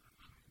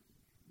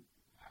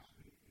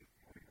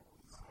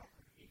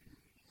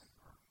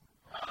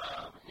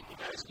if you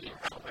guys need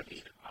help,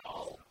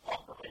 I'll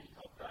offer any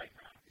help that I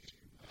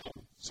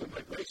can. So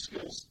my life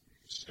skills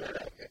start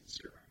out at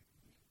zero.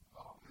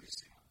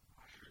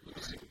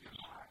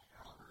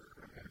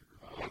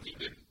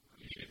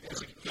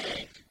 As a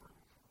gang,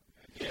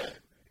 yeah.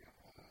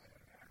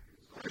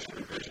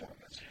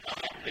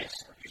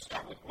 You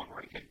start with one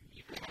where you can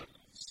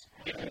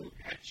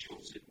had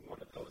chosen one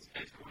of those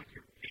as one of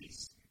your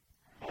base.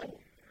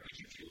 Did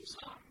you choose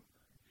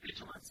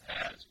vigilance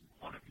as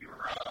one of your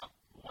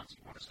ones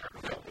you want to start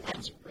with? No, the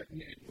ones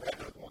written in red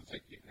are the ones I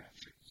did not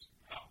choose.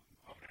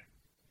 Oh, okay.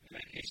 In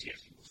that case, yes,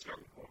 you will start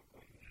with one of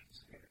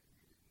those.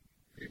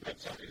 If you had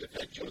something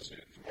that I chosen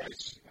it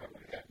twice, I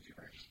would have had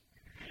experience.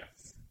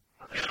 Yes.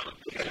 I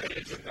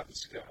didn't have the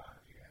skill.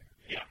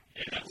 Yeah,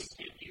 and that would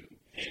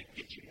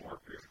get you more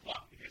of your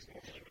luck because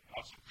normally it would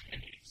cost you 10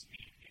 XP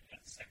to get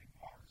that second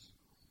part.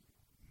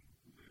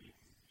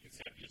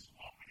 Instead of just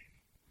walking.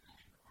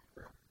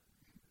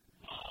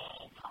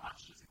 How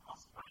much does it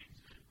cost to buy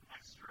into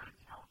extra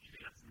intelligence?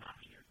 That's not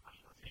in your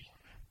specialization.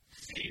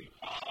 Same,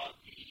 how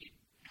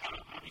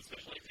many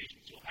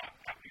specializations you'll have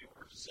after you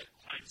purchase it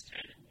times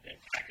 10 and then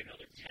tack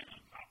another 10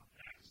 on top of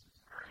that.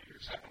 Alright, your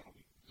second will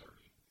be 30.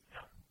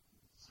 Yeah.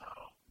 So,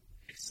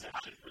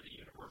 exception for the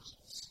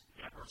universals.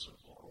 Universals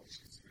will always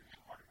consider it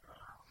part of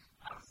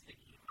I was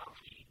thinking about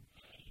being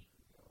a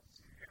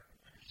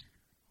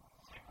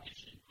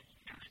technician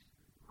mechanic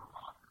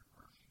marauder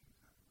version.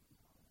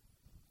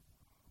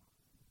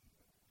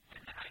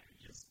 And then I could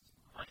just,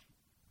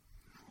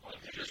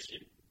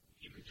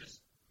 you could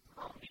just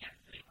throw me at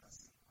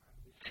things.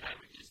 And I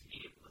would just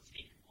be able to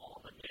take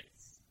all the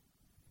hits.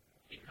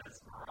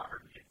 Because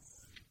marauder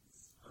hits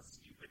a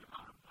stupid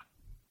amount of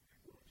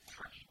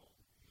threshold.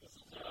 This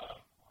is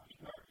a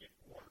target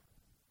for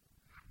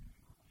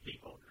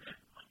people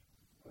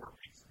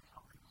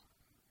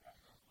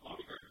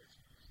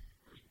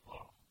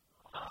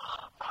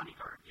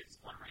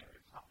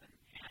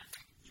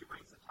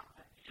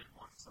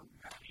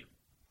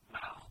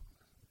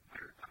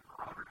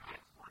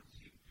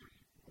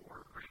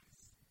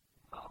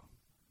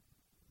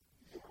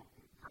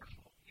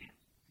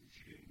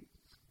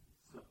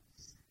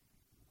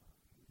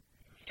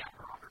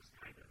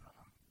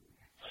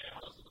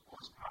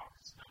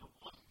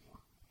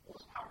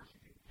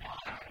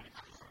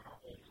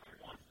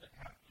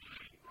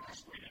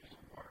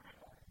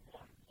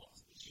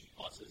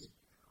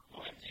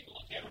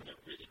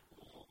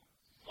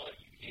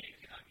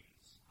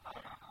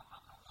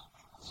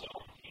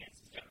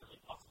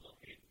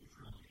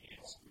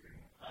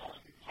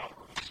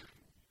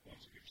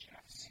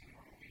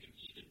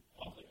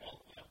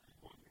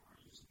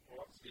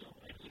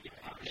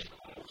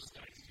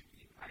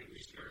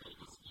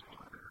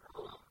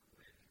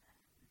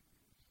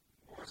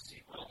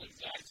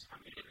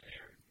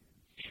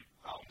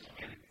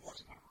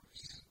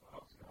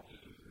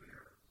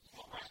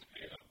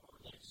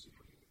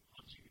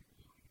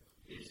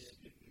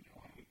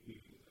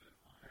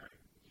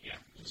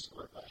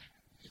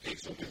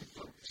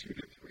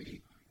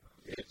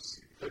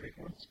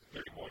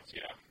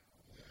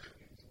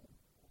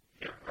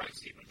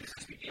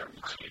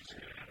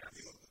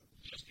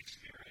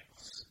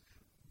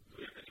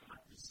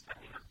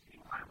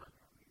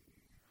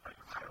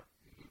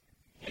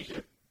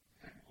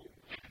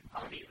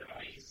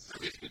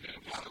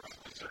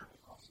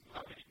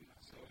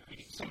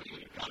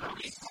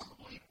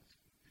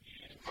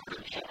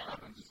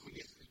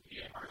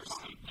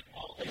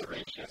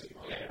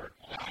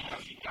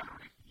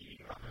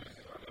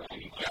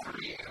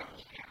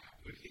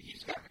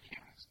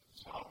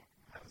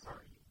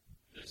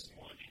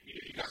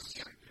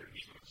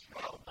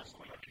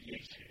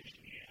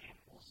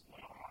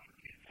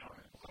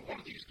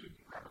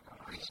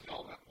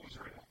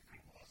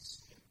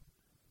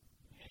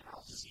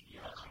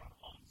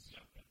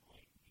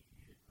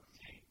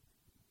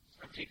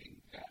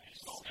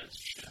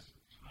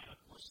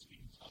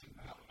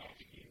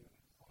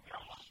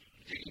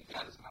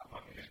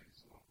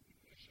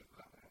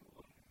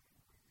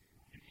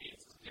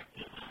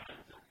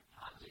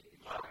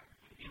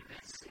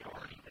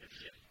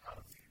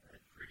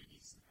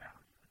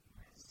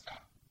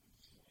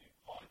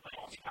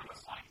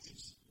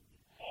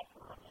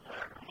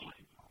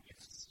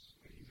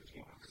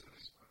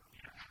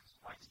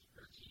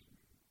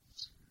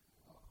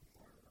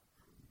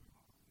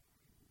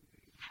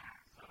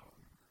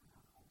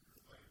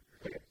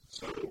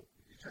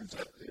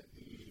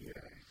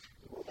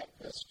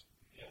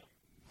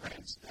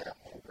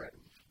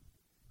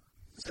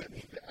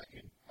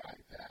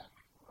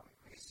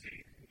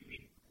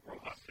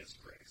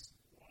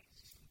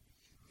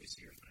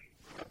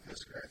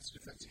Democrats'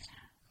 defensive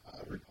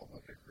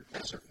Republican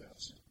Professor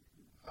Philson.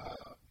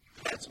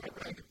 That's my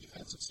rank of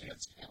defensive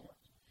stance talent.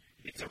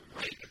 It's a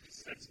rank of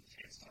defensive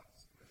stance talent.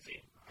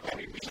 I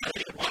mean, we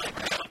really want to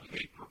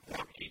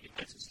perform a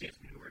defensive stance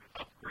maneuver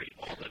to upgrade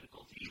all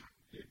difficulty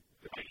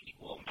by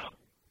equal amount.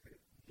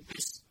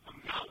 This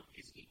amount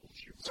is equal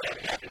to your. So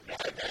I have to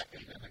buy that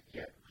and then I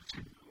get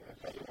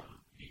another one.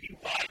 You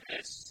buy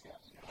this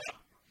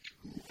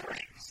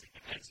ranks the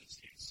defensive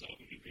stance, so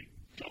you can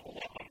double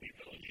up on the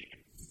ability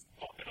and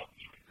bump it up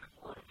even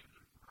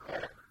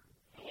further.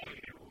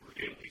 Allowing you to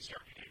really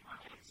start getting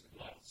points and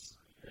less.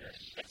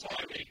 That's how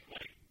I make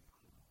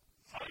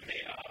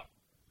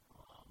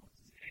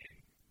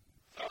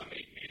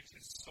Mage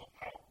is so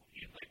powerful.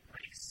 He had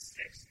rank 6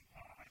 in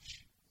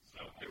Dodge. So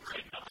they were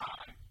in the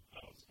high.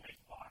 That was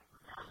 25.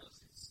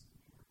 Regardless, it's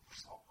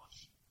so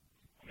much.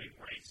 I mean,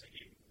 ranks that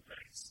you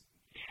face.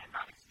 And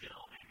I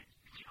still managed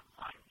to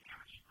apply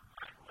damage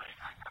right away.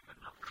 I have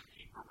another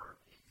paperwork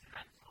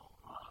incidental.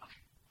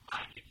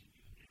 I get to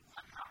do this.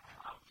 I'm not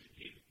allowed to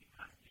do it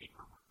because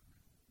paperwork.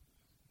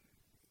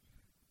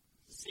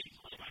 The same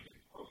time I can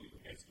throw you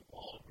against the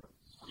wall or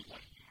you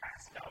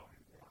passed out.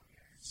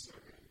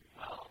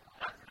 Well,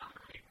 that's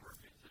another paperwork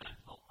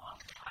incidental.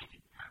 I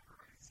didn't have the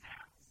right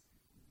stats.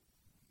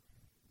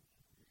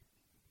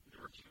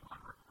 There were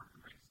 200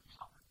 ranks of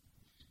something.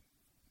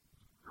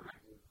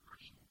 Remember the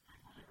question?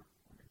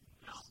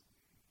 No.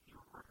 You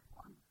were worth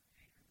 1.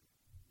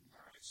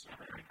 Alright, so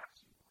there we have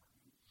 2.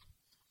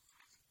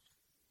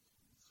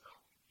 So,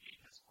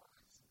 he has 1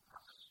 ranks of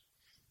process.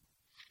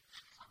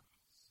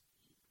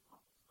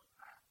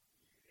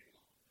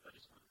 That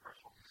is when the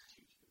threshold is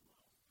 2 too low.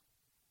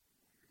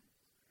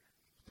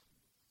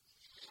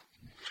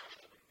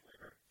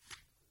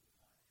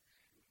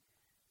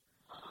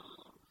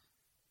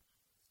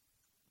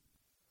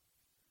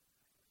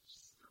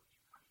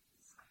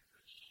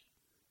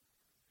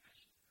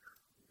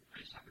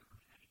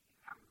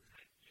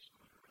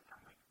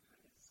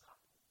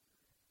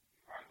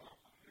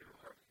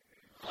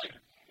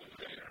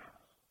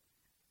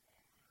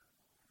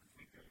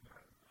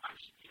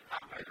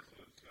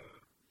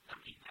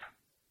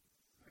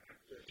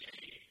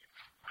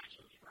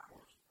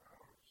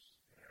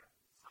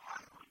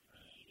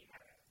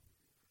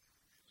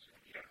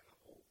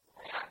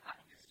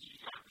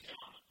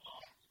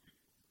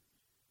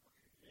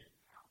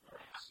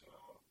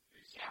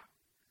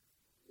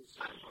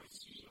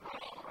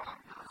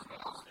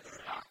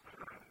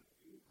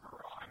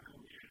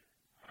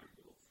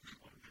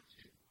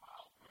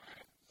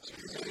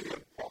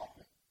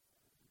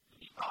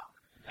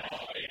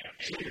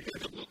 So you're going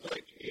to look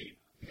like a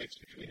mix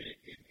between an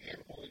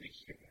animal and a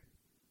human.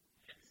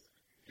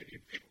 If you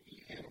pick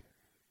the animal.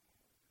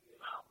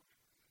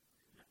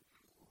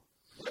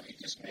 Let me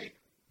just make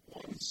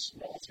one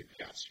small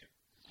suggestion.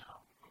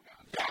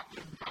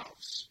 Dr.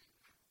 Mouse.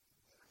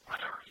 I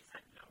already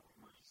said no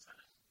when you said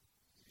it.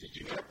 Did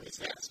you know it was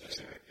that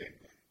specific thing?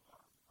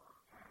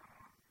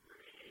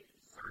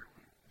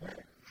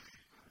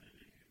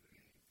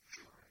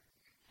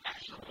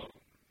 Actually,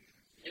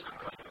 if I'm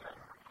going to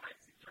I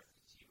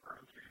suggested to you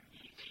earlier, you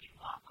need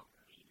a lock of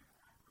leader.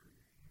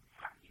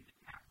 Having the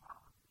tap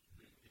on.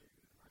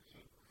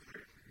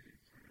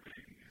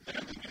 I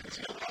don't think it's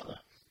going to allow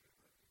that.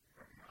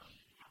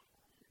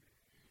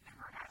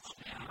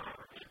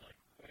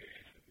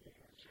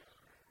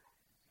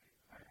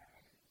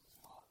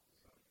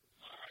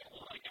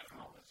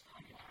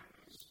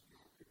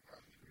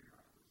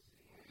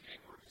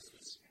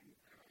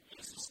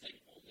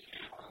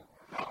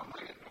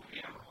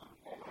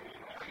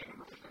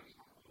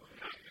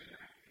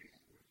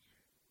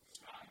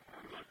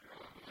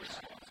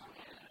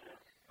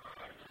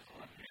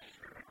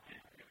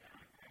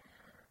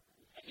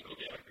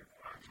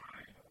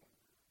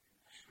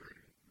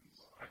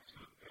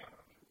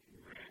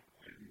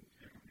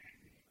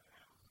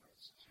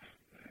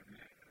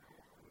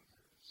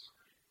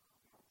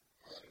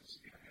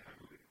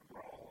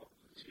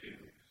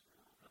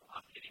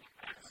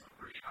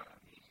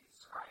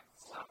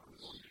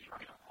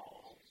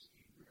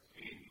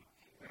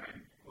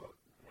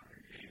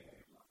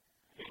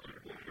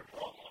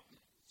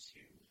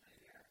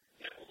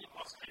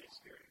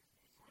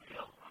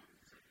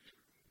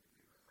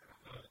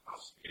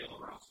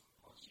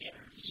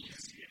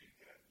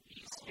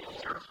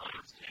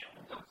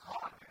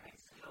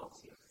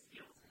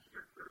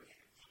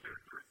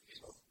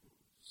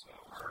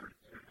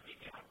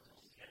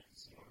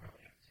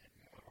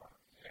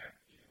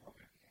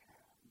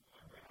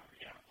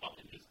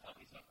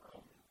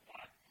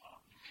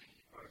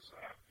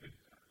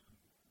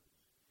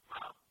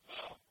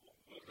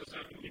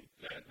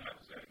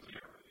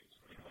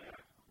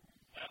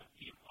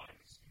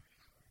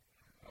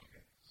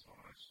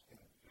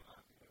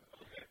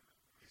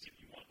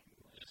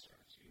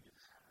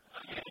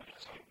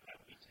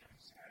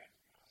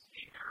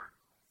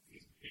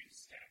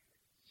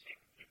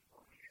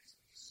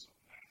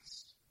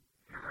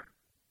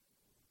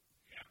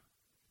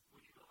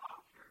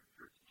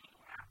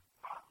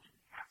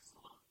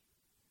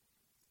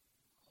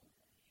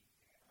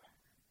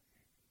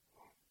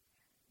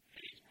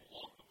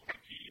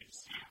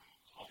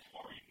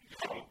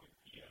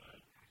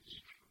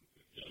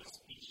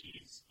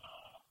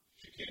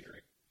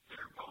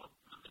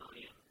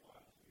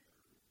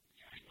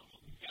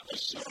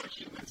 so are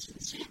humans and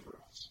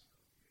zebras.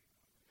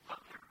 But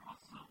they're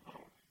also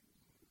both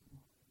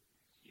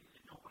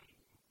humanoid.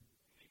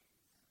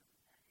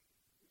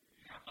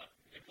 Yeah, but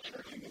if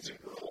they're humans and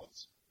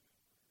gorillas.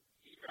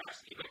 You're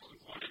asking if you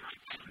want to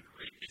kind of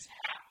grade this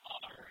half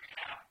otter,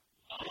 half.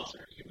 These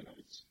are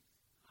humanoids.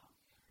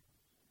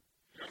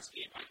 You're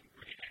asking if I can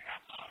grade a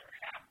half otter,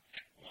 half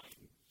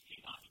equine,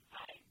 canine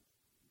type.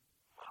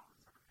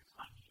 It's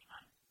not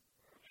canine.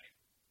 Okay.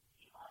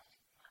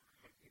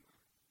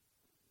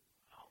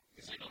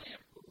 Because I know they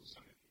have hooves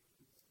on it.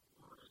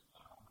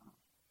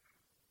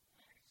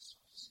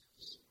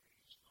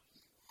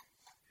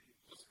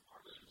 What's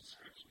part of the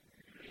description?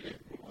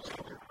 Hooves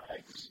on their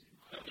legs.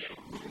 Okay,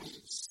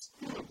 hooves.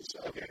 Hooves,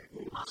 okay.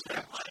 Hooves. On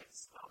their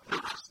legs.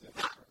 Hooves.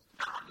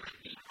 On their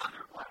feet, on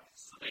their legs.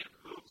 So they have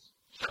hooves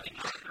jutting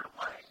out of their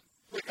legs.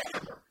 Like a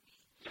hammer.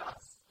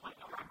 Yes, like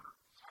a rubber.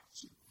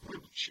 It's a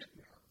good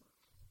chicken hammer.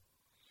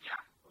 Yeah.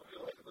 I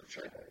feel like I'm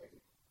trying to.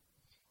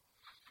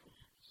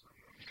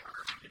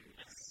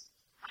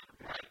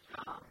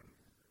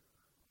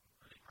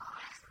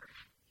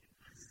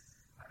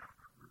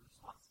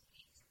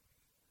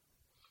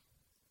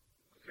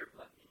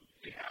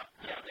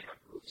 Yeah, they have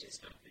groups and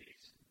stuff.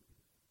 These.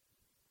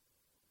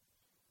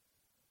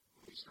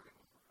 We started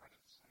with the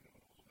credits. I know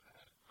a little bit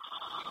ahead.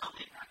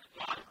 They had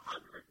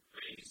 500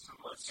 days, so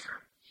let's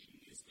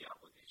use the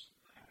application.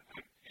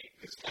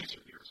 This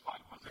laser here is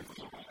 500.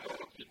 So I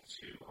don't get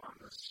to on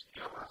the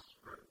scale.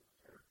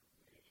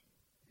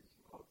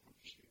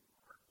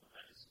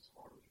 That is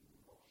totally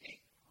low.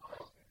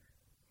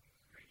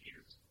 Right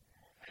here.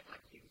 I'd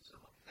like you to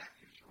look at that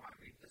picture while I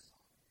read this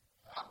one.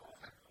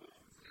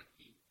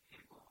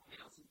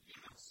 Males and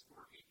females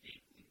sport a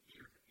dangling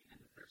ear at the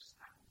end of their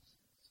snouts.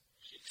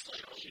 She's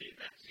like, oh, she did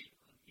that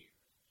dangling ear.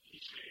 She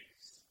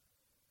shakes.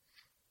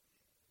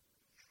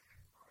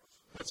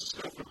 That's a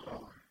stuff of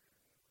power.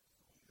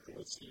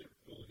 What's the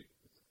ability?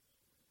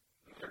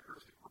 The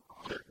characters.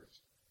 Characters.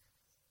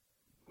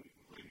 What do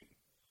you mean?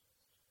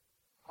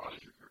 How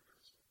is your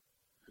characters?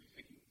 Are you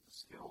thinking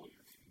skill? Are you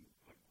thinking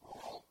like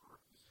brawl?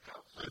 Or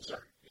I'm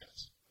sorry,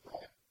 yes.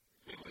 Brawl.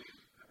 Melee is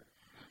better.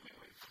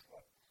 Melee is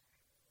what?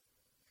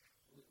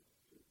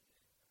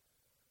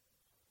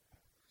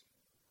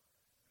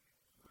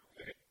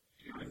 Okay.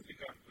 Do you think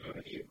I'm good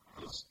at you?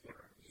 This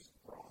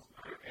brawl.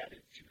 I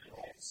added two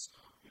balls.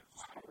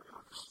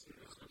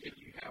 Okay,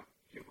 you have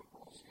a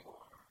brawl skill.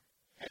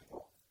 Head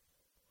brawl.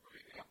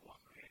 Okay, you have one.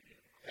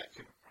 Head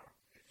two.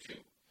 Two.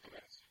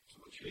 Okay. So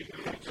what you need to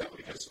do is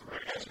because the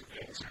right guys are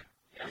things.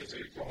 These are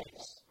your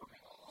balls.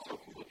 Okay. So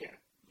if you look at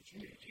what you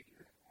need to do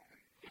here,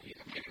 if you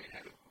have a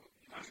head of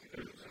not going to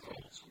do the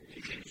results,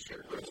 you can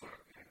share those.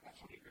 That's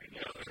what you're going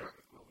to do.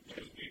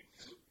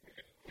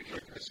 The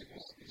characteristic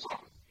is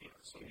off.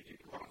 So you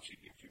take the wrong sheet,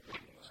 you give 2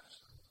 points.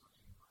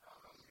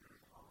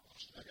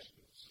 Okay.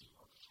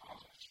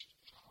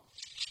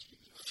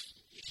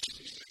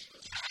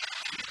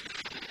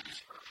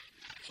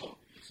 So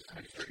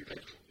it's very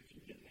visual. If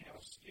you didn't have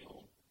a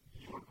skill,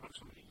 you would put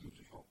somebody who's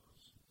a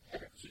focus.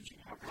 Since you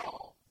have it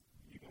all,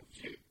 you go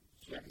 2.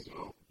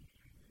 So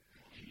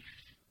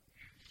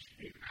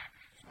you can go.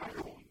 Now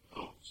you're rolling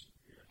those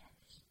for your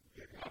attacks.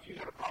 Now if you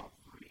had a problem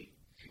with 3,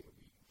 it would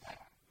be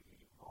that. You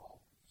could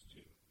roll 2.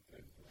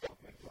 And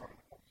throw it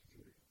up to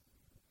 3.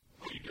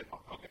 Oh, you did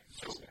one. Okay.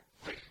 So,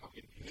 great.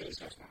 Okay. You did this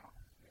now.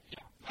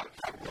 Yeah. Now,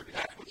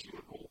 that's what you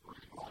would roll for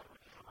your ball.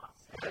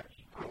 Okay.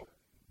 Cool.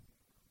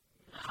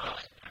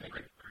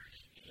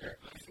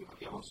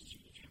 The else is you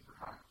can change your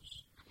house.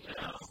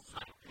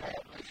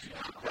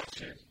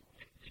 Question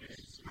is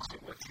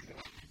what you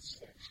know these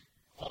things.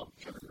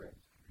 Sugar,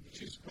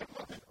 choose one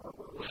weapon or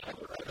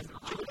whatever item you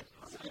do it.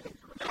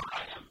 I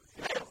am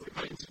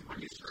doing some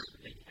research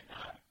that they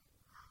cannot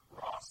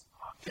cross.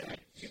 Can I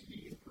give the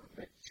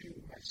improvement to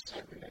my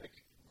cybernetic?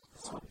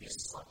 Some of these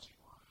sluts you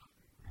want.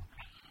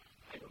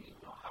 I don't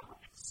even know how to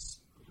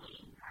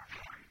explain that.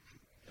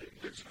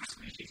 The two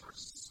species are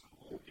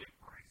so different.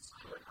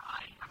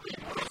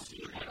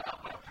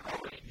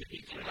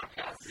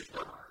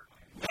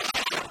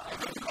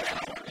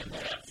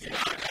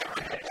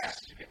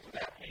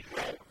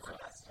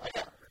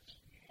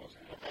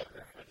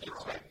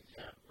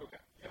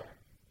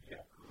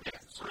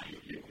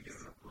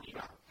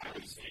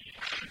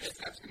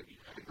 That's going to be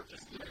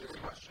just the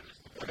question.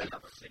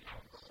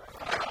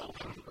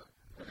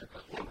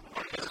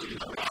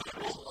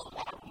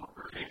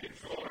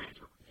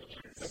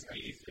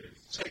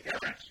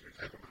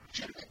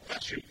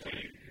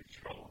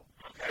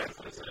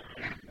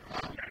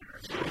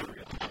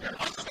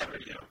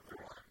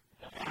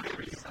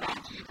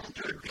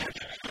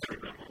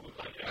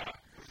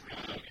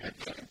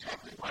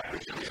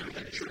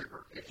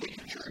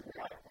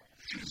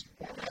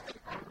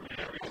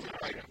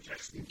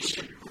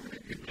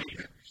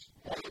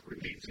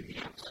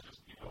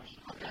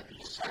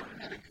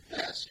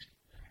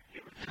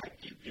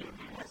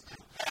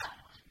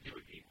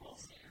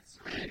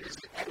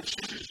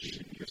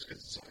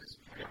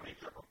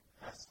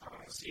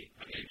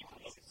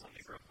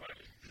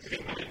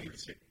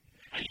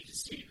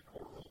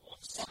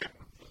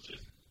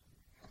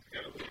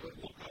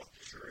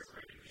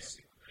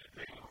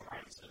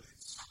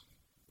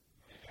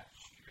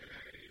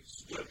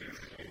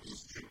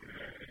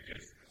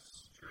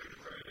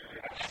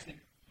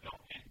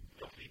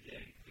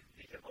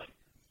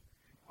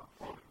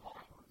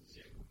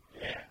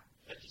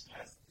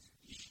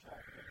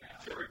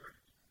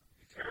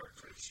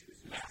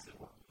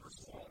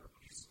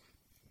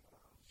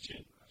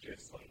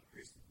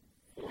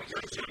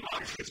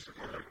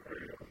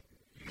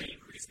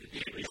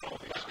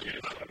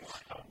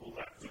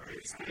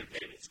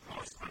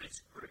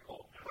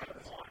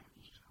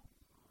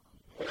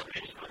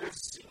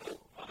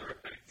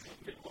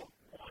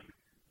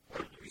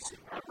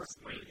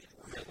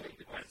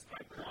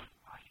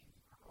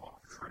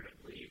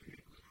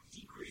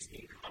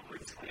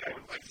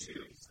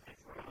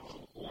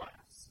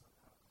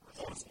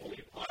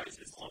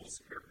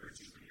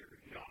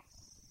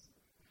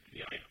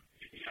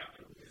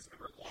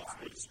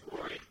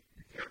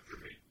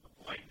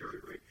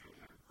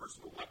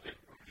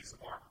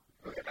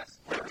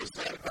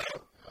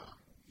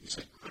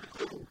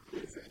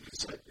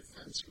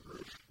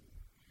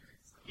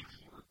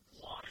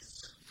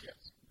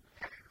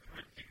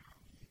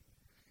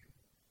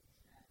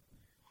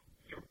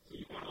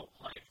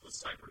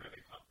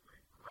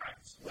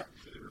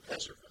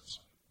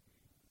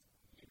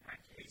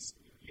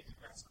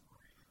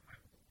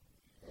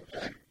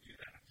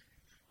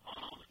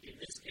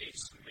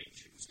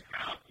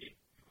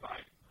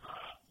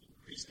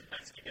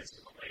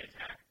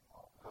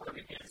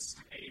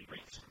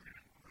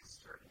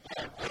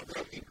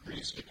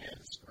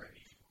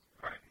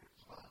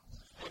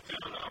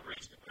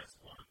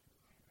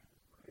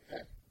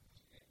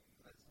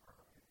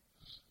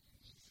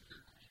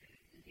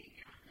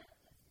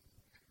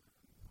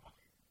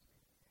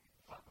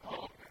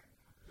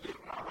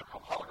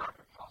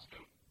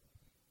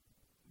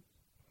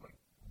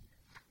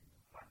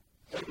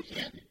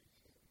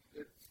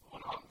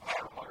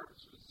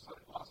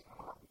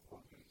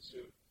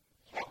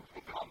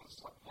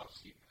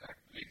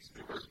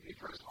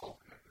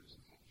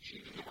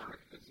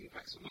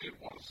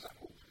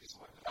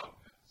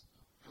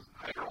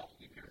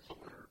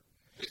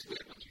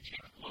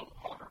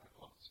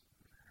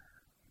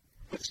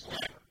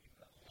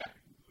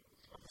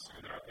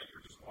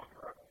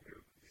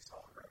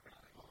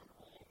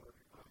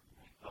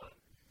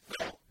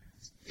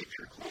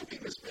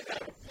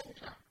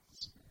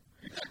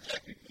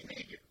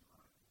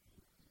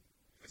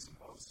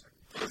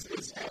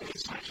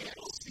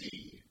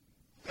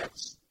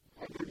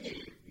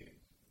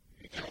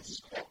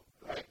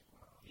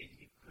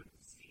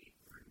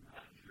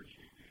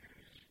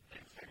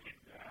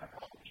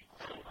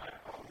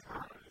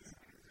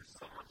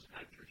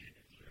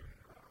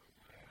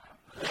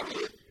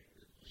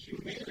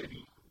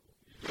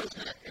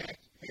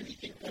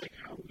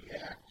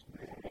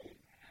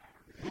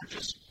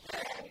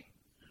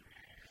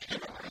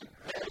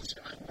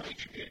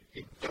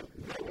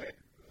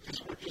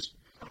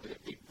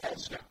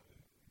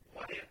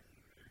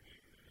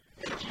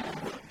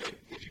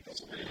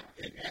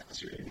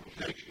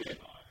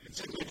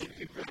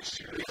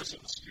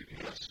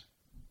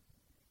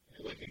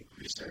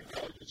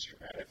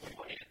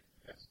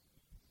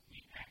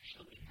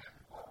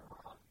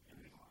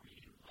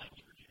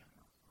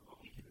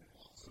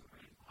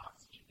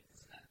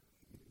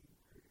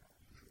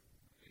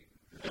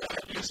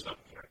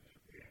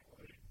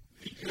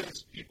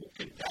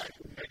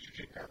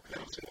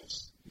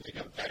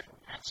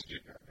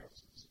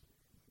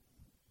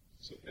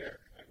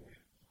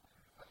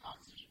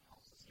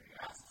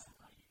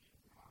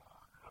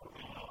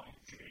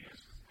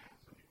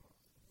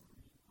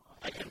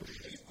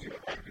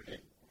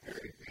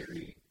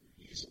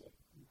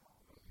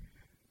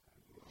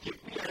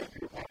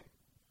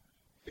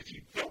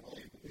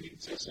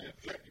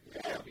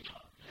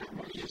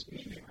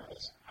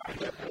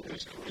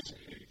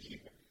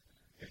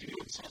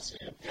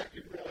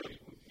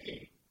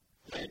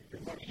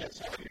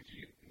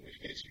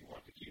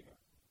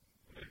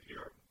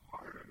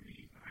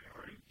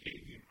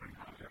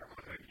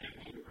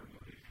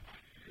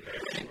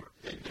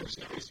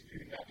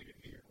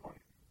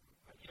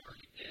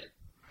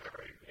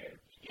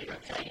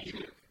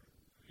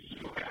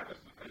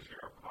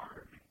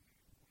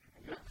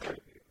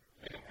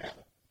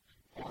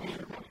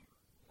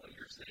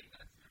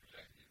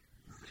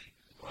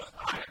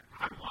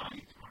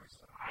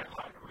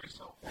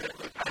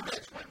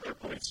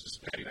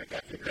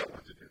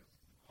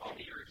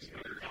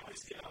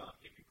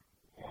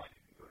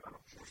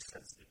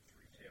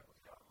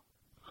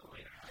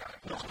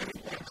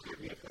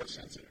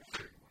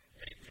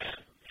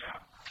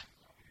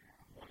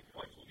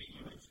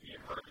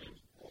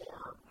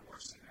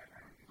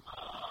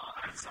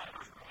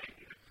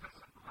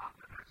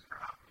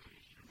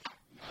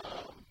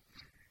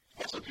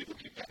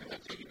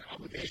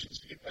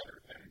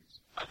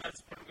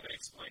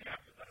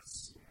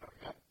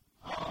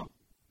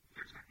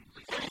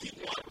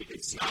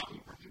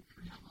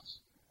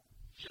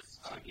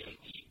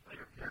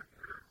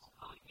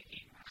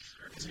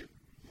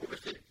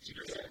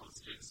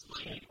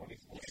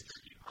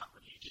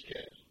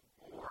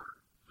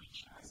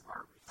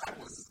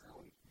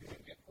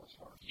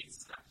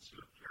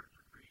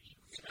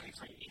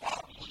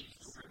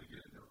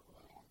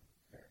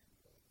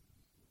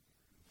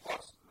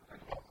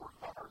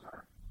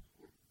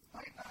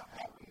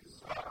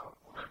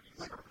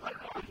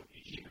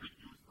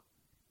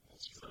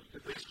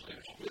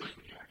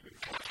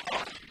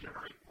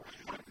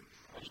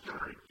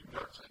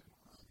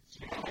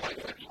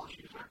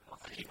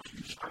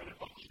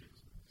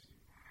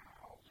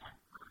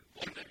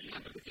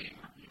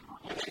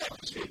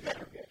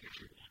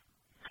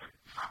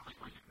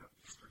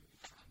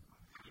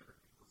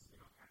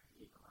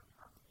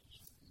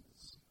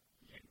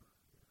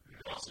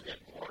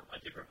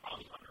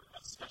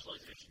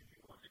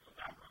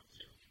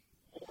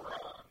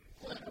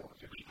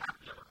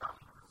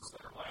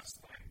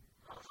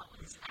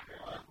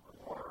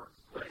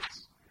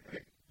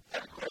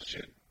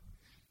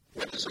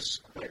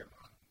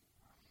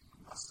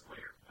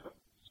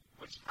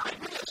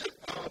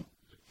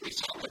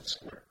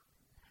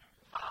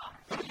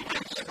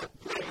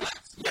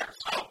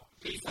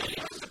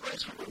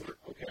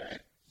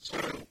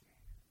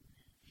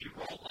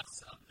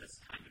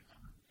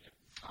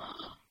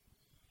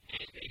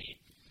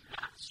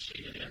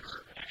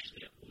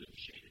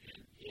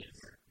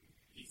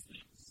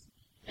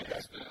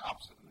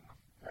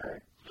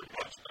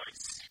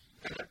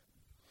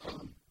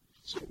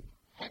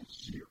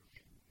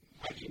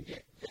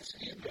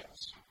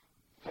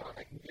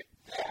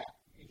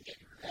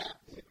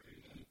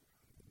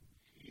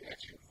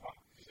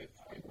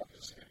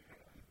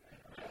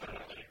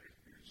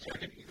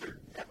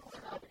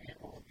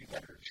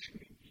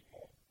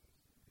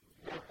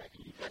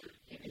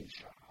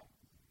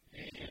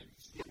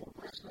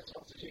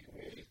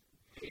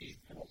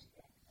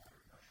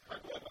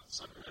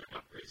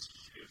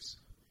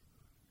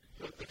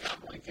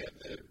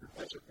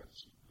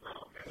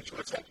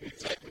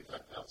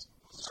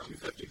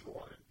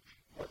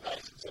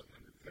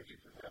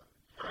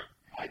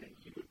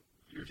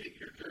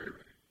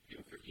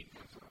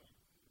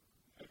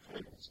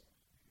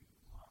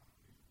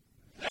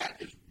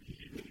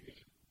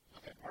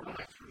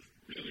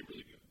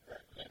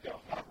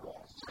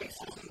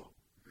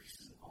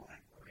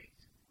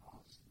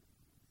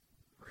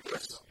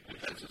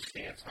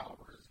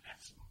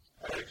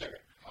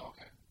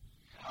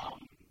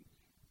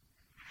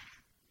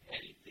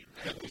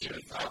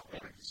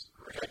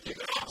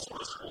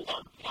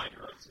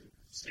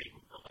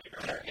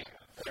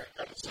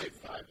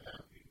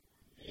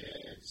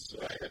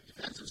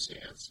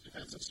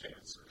 defensive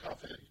stance,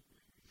 tough end,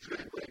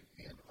 dribbling,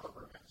 and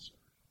armor master.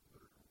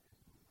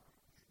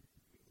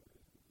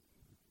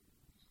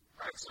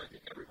 Right, so I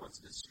think everyone's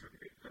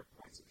distributed their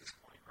points at this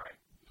point, right?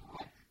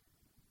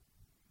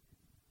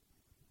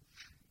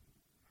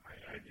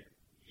 I did.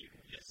 You can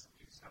get some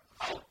new stuff.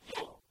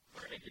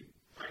 We're making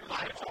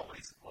live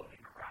always floating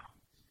around.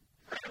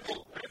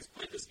 Let's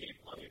play this game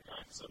plenty of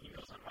times, so he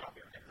knows I'm not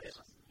here. Okay,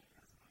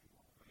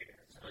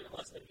 it's played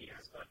less than he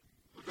has, but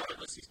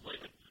regardless, he's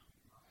played it.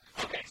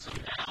 Okay, so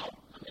now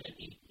I'm going to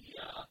need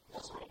the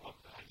also roll up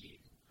that I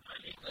need. I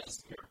need this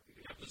here.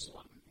 We have this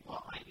one.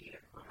 Well, I need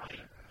it for my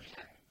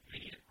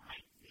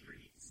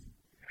theories.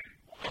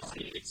 Also,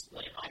 you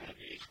explain how to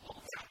engage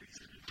all the factors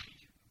in the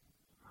page.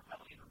 How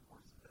many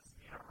reports of this?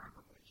 I don't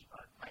remember which,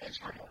 but I just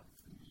remember.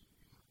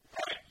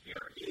 Alright,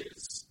 here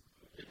is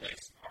the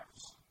next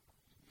parts.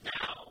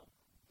 Now,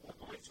 we're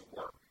going to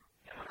work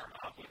on our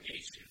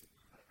obligation.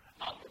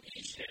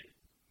 Obligation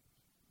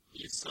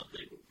is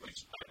something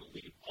which I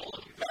believe all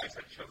of you guys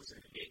have chosen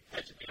in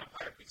Edge of the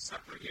Empire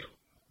except for you.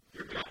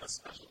 You're going to have a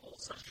special whole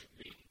session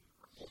meeting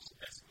for Pulse of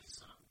Destiny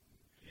Son.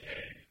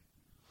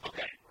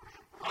 Okay.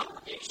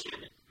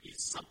 Obligation is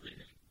something,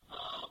 a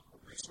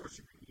resource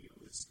you can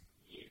use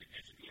in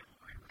Edge of the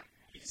Empire.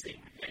 It's a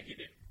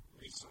negative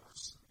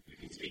resource. You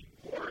can take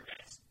more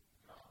as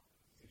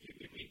if you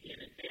give me an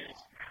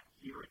advantage at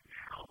here and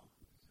now,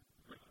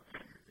 like the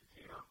factor that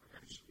came out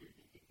eventually.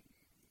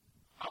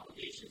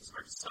 Obligations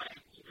are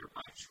decided either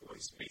by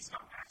choice based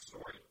on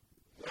backstory,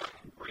 or I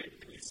can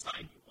randomly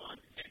assign you one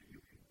and you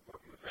can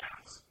work with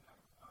that.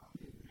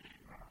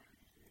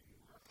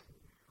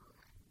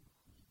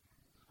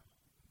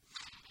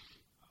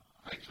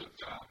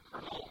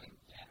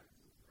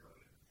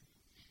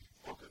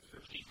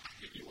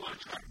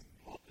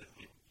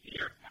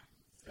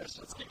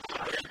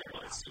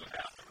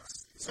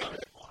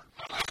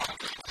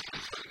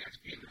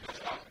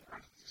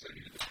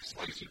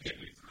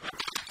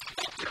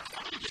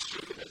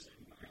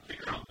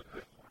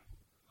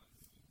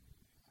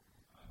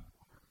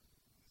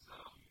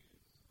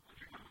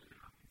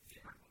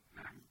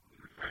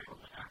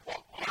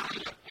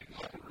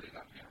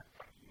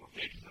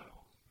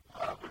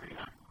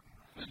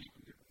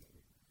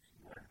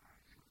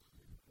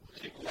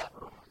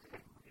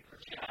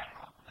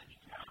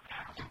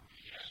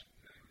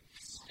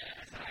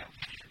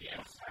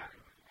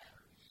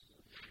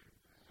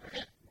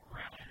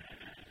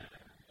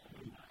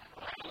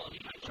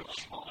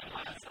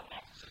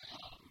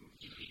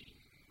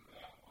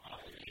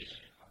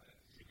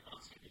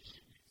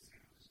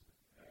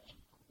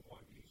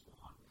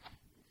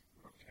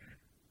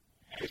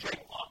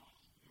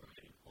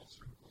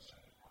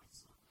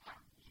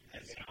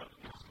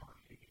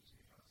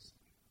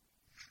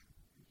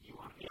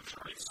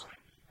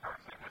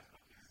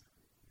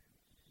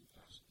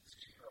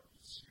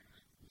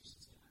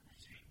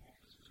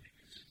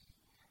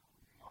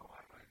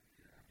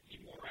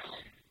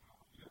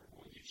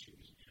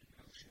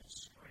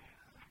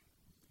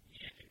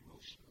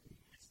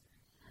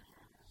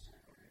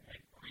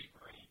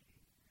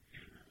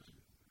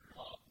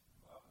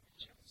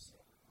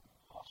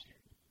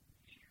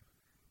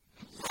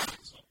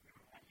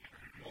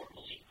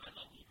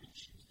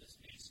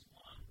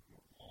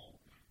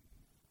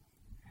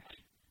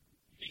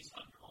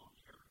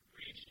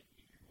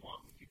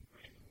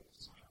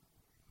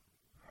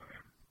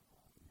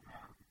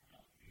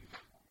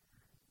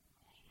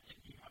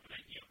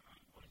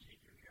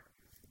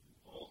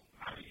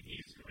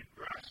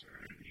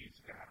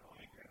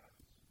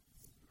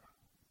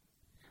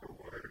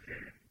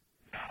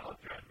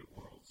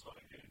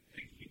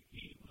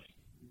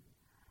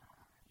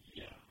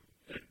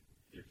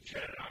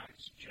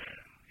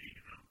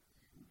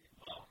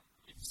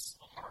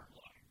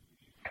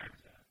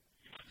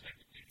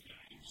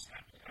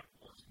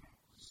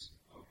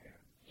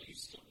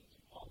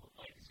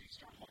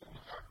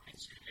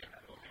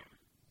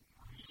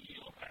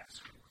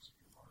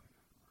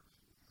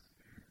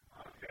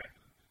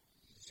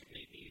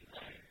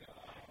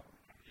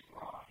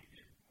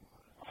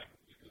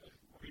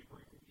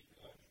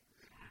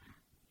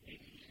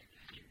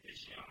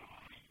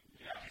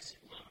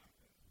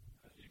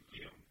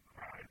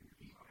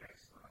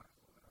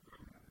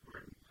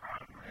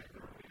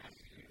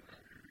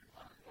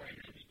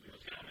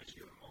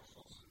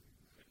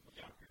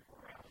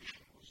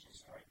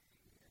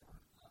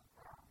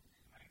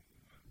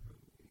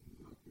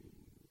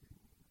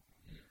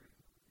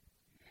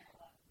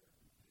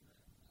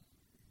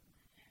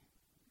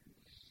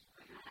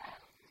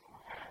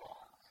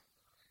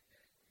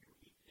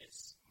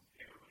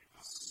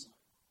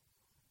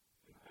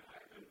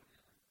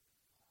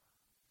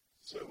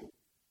 So,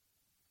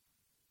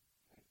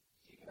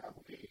 take an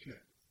obligation,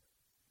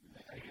 and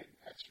then I get an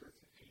extra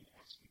 15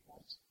 asking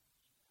points.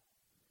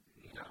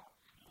 You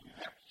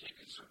have to take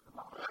a certain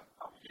amount of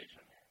obligation.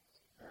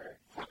 All right.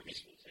 For the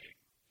people take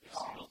the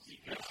CLT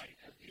guy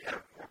at the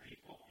airport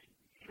people,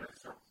 you're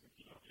from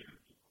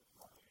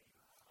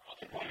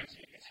otherwise,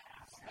 it gets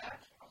half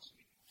that.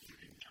 You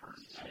can turn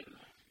it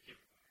into give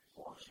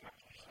force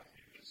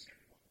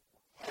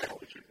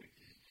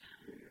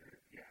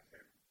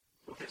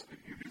because when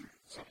you do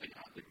something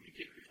on that you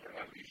get your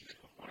obligation to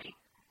the money,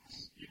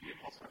 you get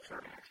also a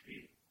certain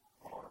XP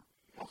or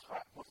plus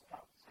 5 plus 5.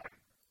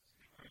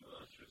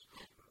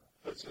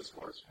 Let's just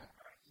course.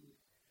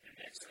 And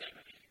next thing,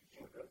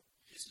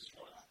 this is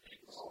one of the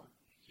things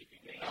keeping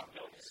me up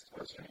notice.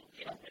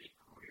 You have any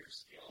career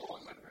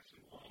skills and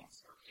actually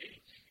wants or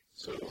anything.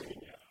 So, I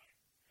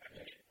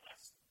think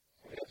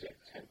that's a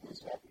 10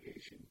 months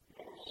obligation.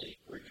 Normally,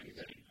 we're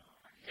using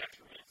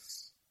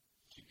detriments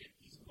to get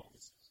these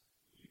bonuses.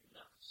 You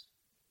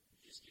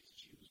just get to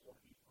choose one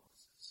of these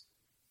bonuses.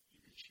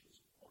 You can choose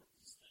one of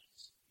these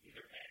things.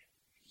 Either A,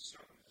 you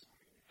start with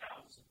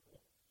 1,000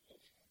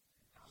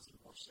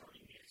 more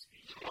starting XP.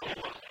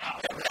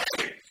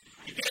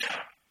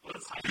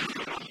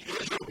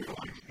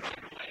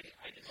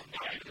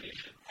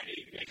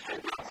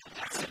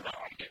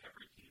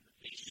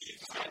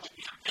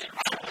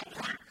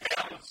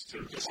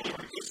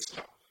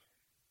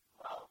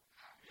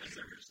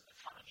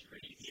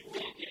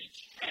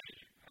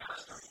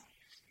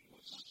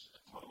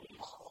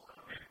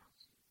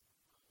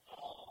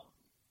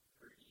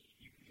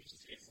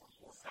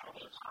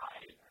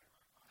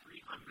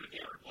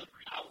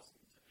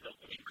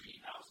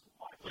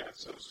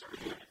 So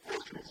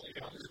fortunately,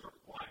 on this group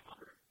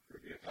 500,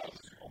 would be 1,000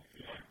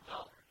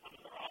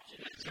 another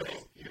option is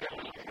you have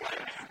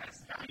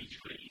has 30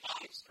 trades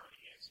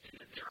starting it, and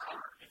then there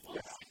are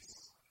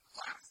classes.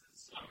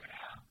 So the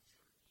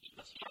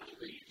other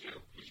thing you do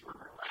is run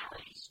a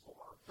rally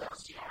score for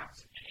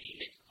stocks and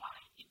aim it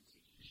high into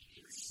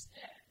each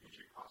instead,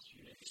 which would cost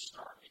you to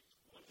start it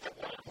with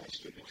the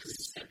stupid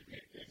trees and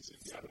make things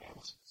in the other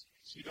ones.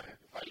 So you don't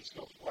have to fight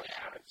yourself for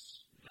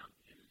habits.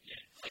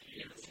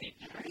 In the same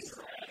time,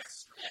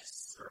 stress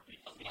or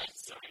a light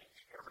side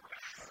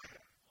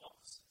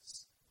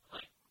bonuses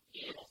like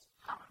Yale's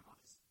common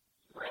ones,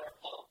 where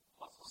all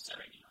muscle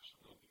setting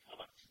will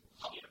become a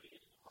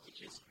motivated,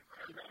 which is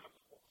incredible.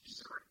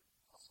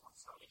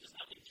 It does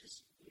not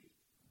intrinsically,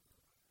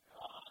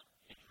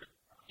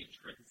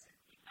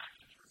 not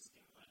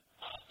interesting, but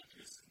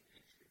interesting.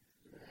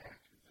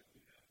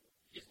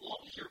 As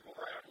long as your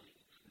morality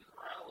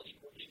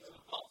is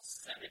above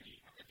 70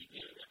 at the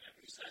beginning of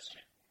every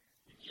session,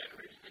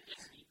 generating the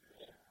Disney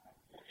pool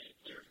or any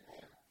player's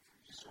pool,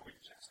 just so we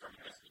can start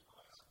Disney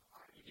pools.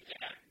 You can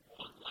add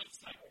one life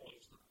cycle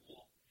into the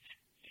pool and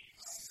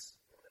base.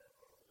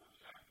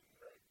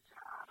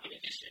 In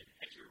addition,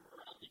 as your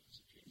morality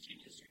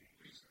continues to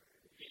increase,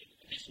 getting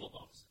additional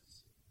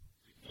bonuses.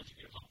 Once you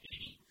get above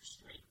any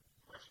restraint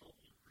threshold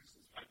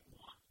increases by 1,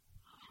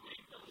 you may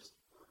notice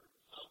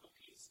the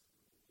piece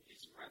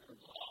is rather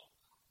low.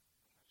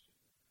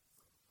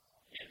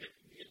 And if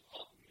you get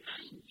above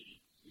 90,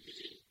 you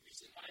can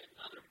increase it by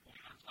another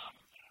point on top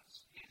of that.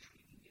 So you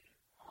can get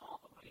all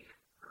the way to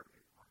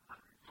perfect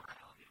 100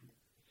 morality.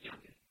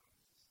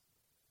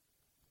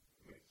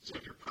 So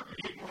if you're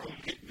perfectly moral,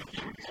 you get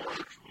nothing more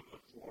with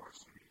the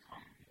force when you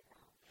come.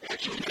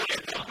 Actually,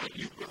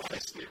 you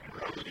realize that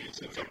morality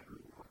is a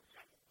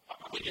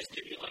we just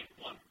give you like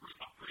one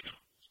upgrade on.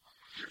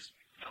 Here's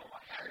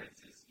what happens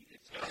is you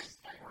get just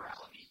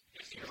morality.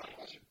 You're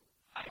like,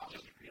 I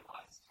just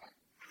realized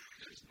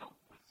there's no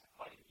point to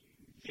fight.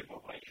 You give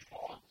away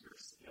all your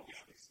skills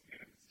and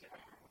experience to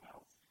everyone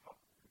else.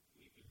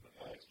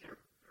 You're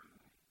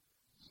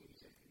so you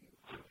take the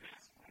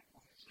advanced point,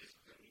 just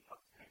really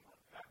up to him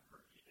like that for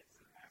he gets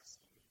an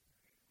asking.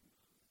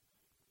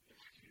 If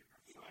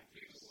you find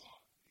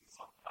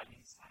some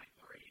fighting side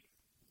grade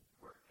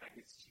where that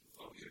gets too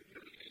low, you're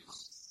really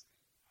is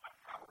a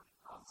power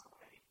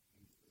constantly.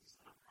 This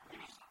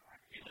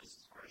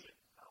is where it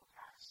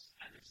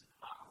and there's an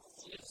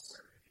opposite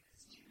where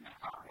it's too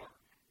power.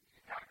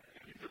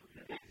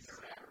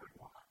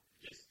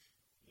 Just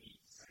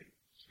needs to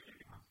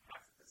become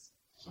practice.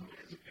 So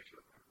there's a picture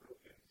of my real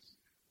things.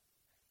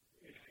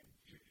 And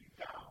you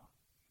down.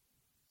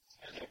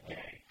 And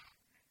okay,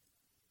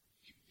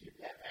 you give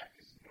that back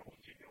because no one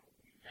can know what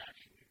you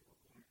actually were.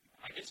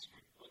 I guess you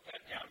could put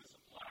that down as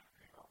a black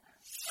belt. I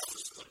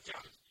would put it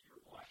down as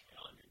pure black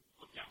belt and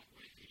put down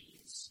what it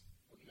means.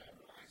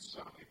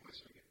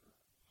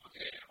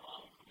 Okay,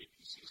 how many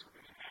PCs are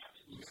going to have?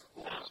 At least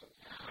 4.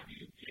 How do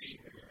you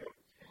gain your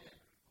 10?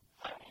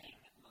 I mean,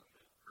 look at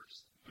the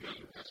person.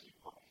 You have to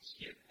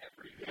get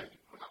every day you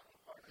put out the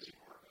fires.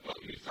 Well,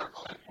 you start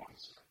calling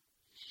points.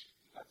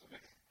 That's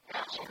amazing.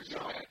 That's what you're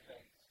doing.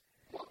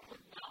 What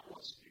would not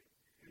want to do?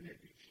 And then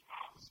do the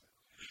opposite.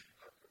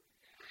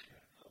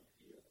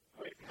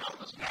 Wait, now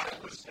let's not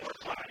list more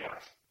fire.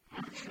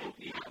 Neutral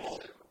evil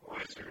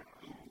wizard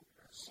who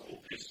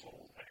sold his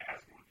soul to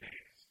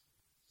Asmodeus.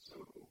 So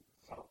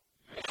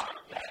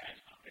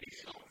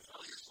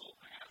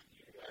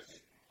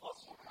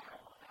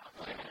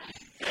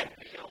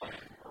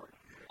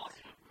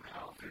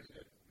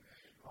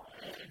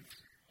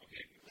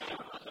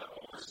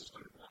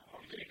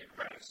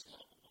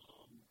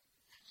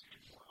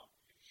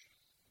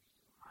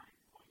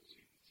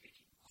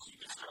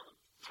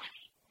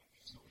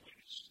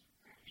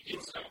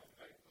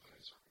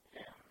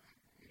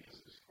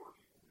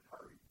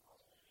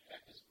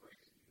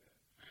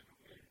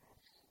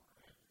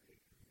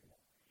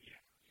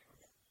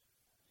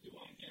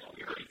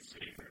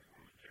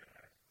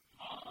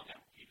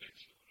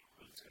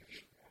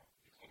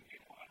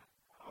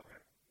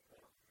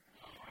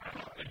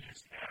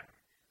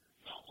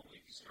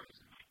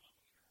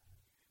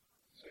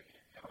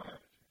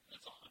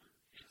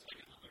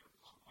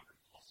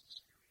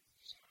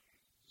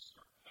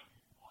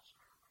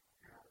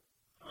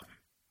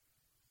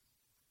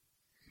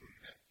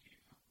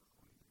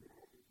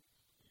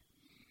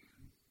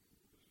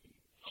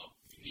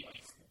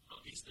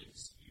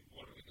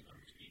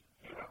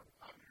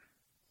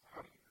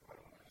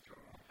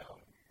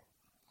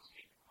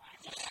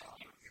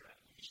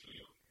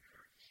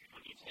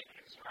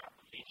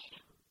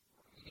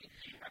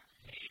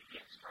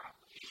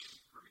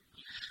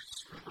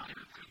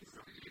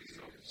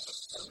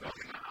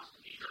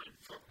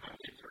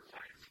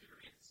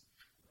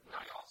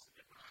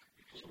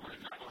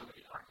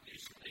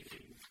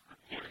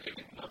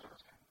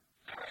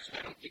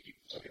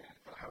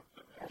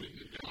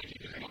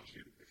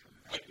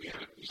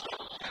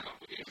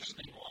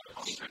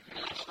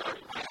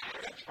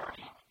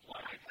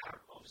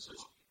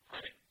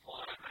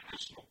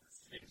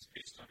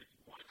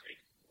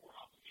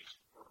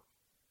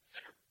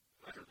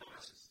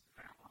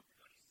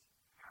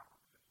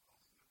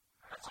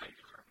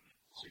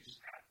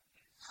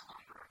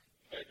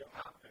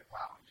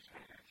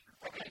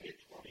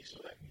so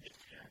that can get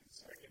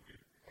tense. I can do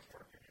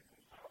before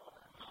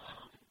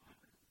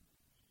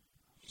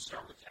you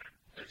start with 10.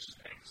 There's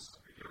things.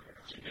 You're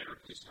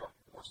generically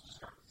forced to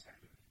start with 10.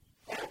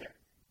 Okay.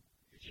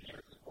 You're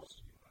generically forced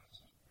to do that.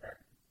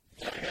 Right.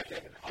 So I have to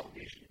have an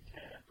obligation of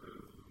 10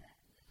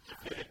 to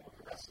fit in with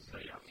the rest of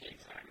the day. Okay,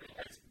 exactly.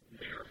 That's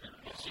there.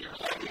 It's your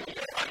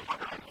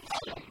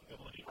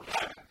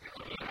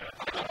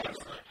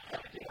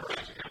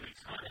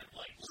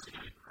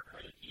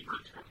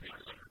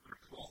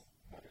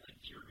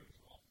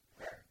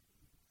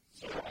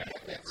So I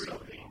have that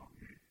something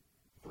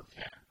for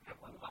 10.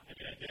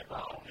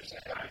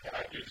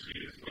 I just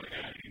use what I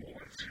have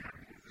anymore.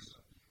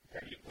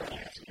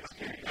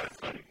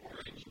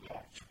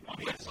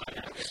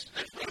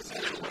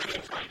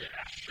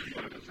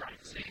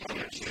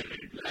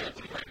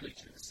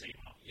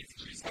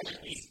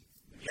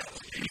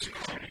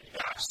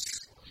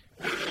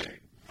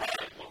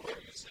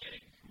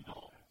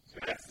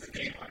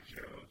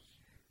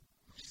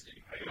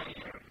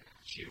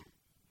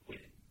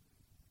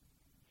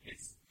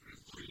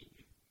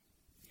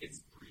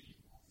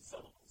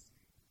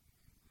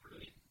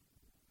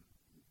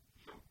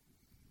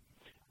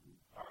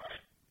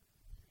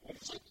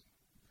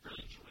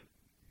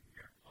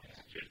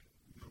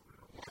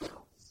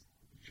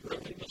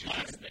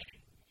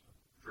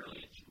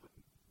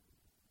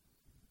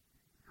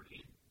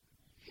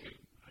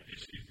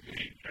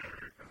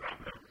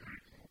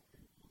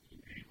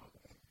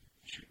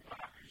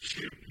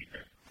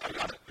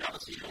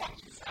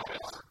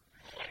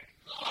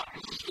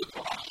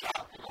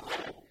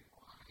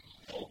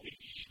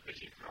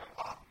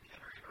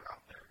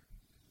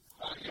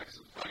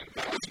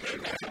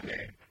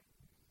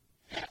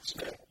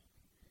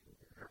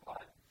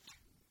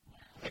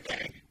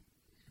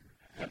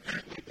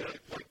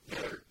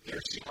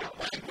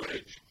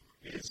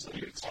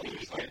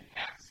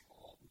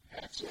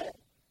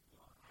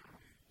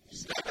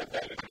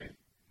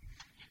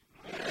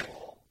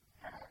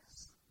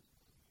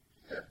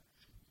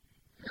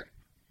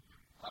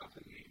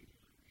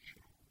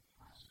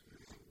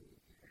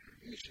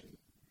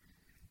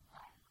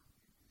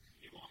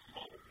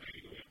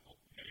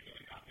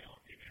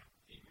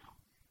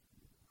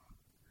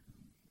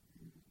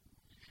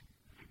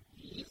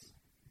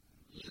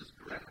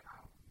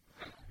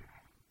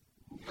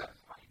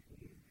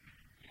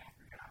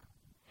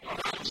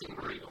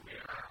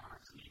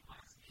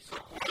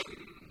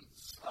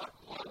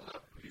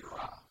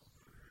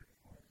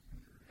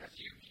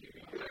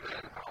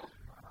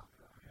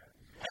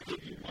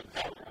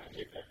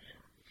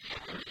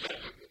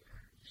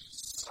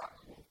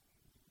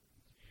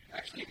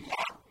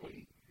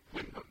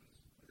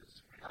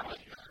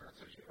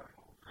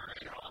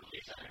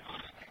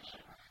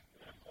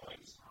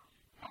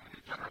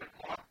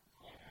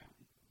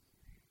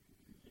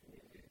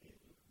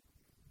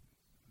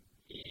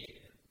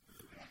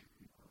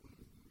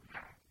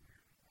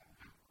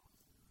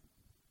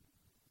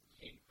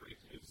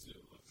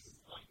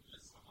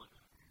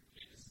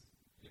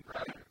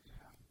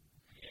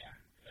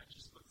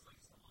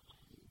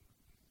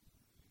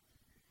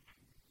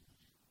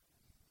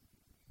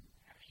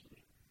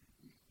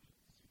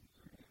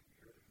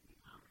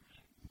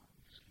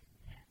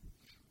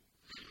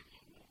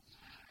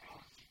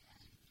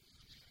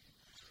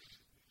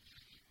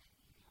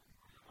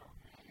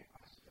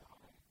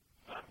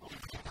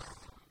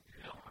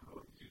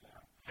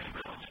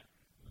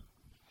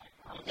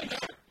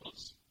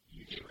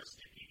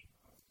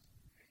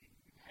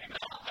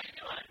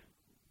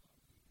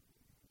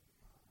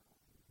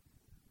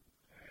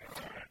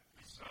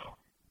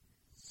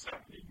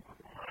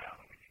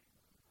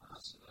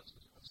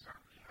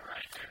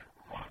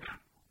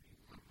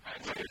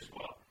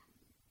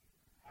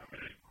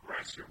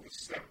 There was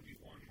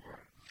 71 more.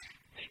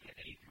 Make it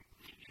a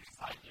complete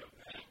inside joke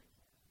thing.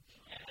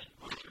 And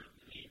butcher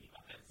the name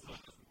of it so it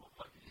doesn't look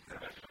like it's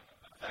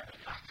affected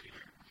not to.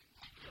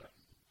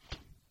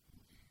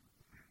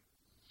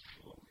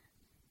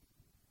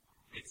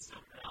 It's still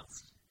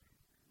pronounced.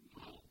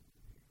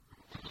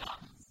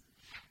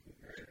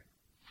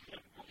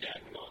 Yeah,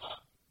 go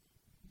up.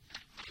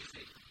 It's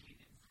a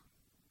convenience.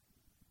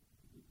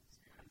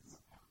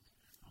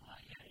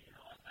 Yeah, you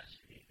know what? That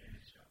should be a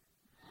finish up.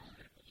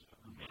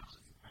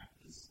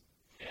 Practice.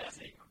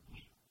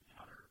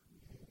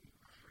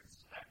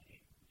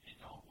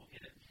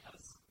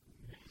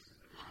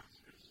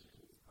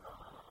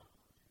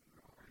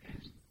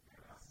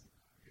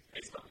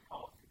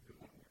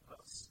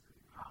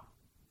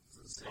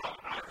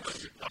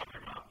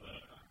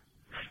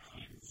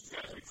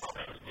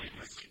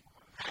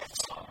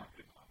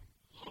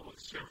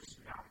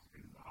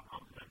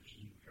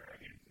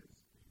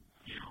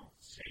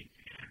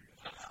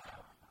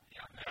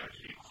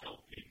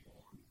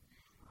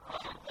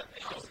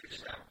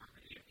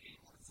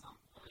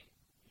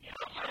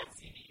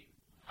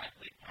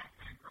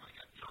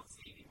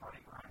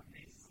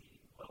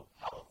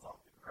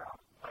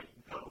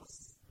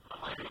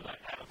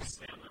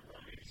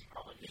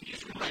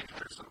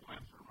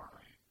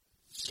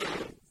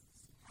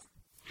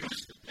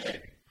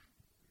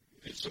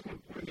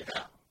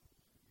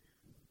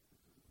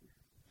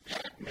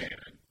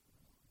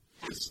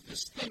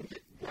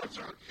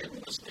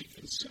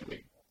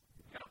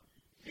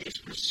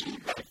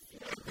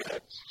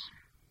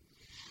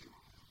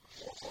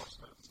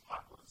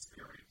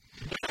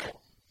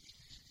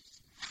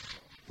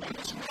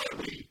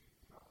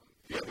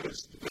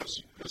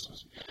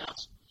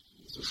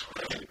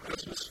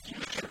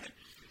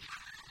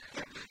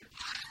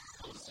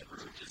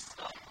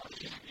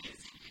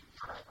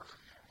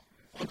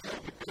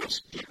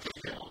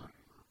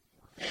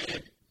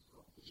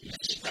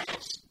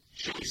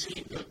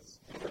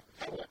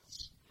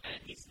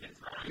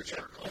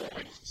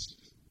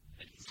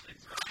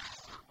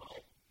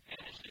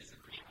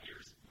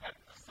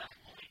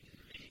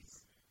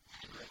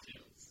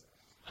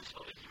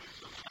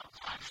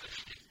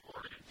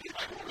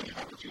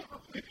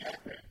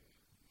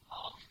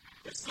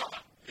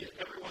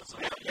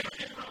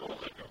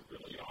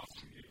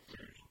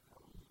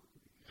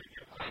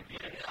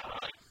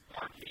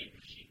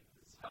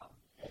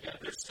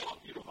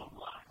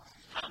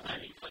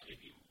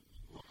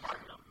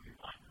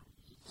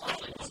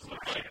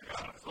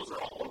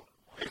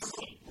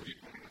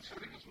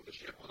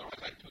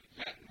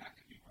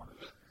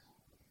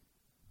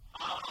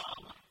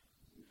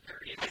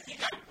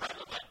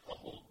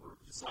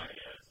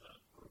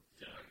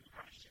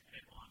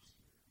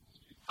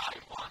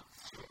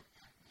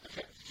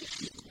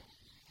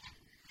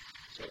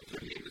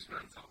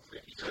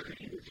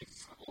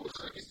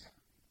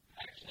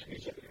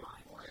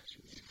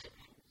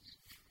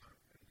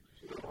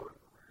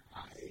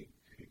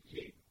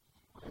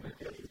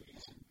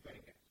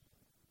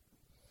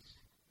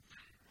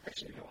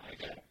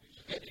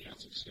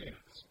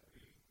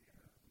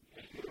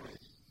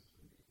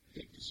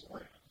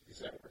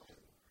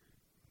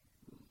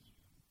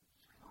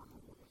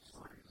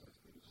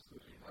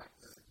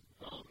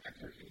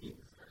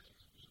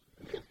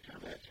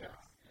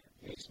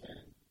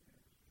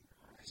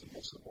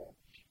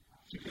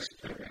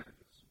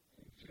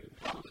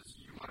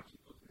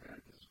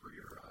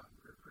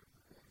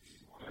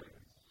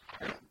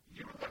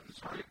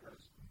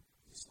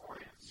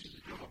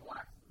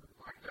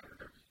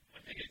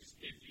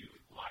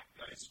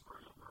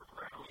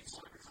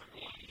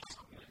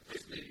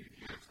 If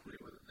you disagree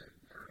with it,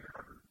 then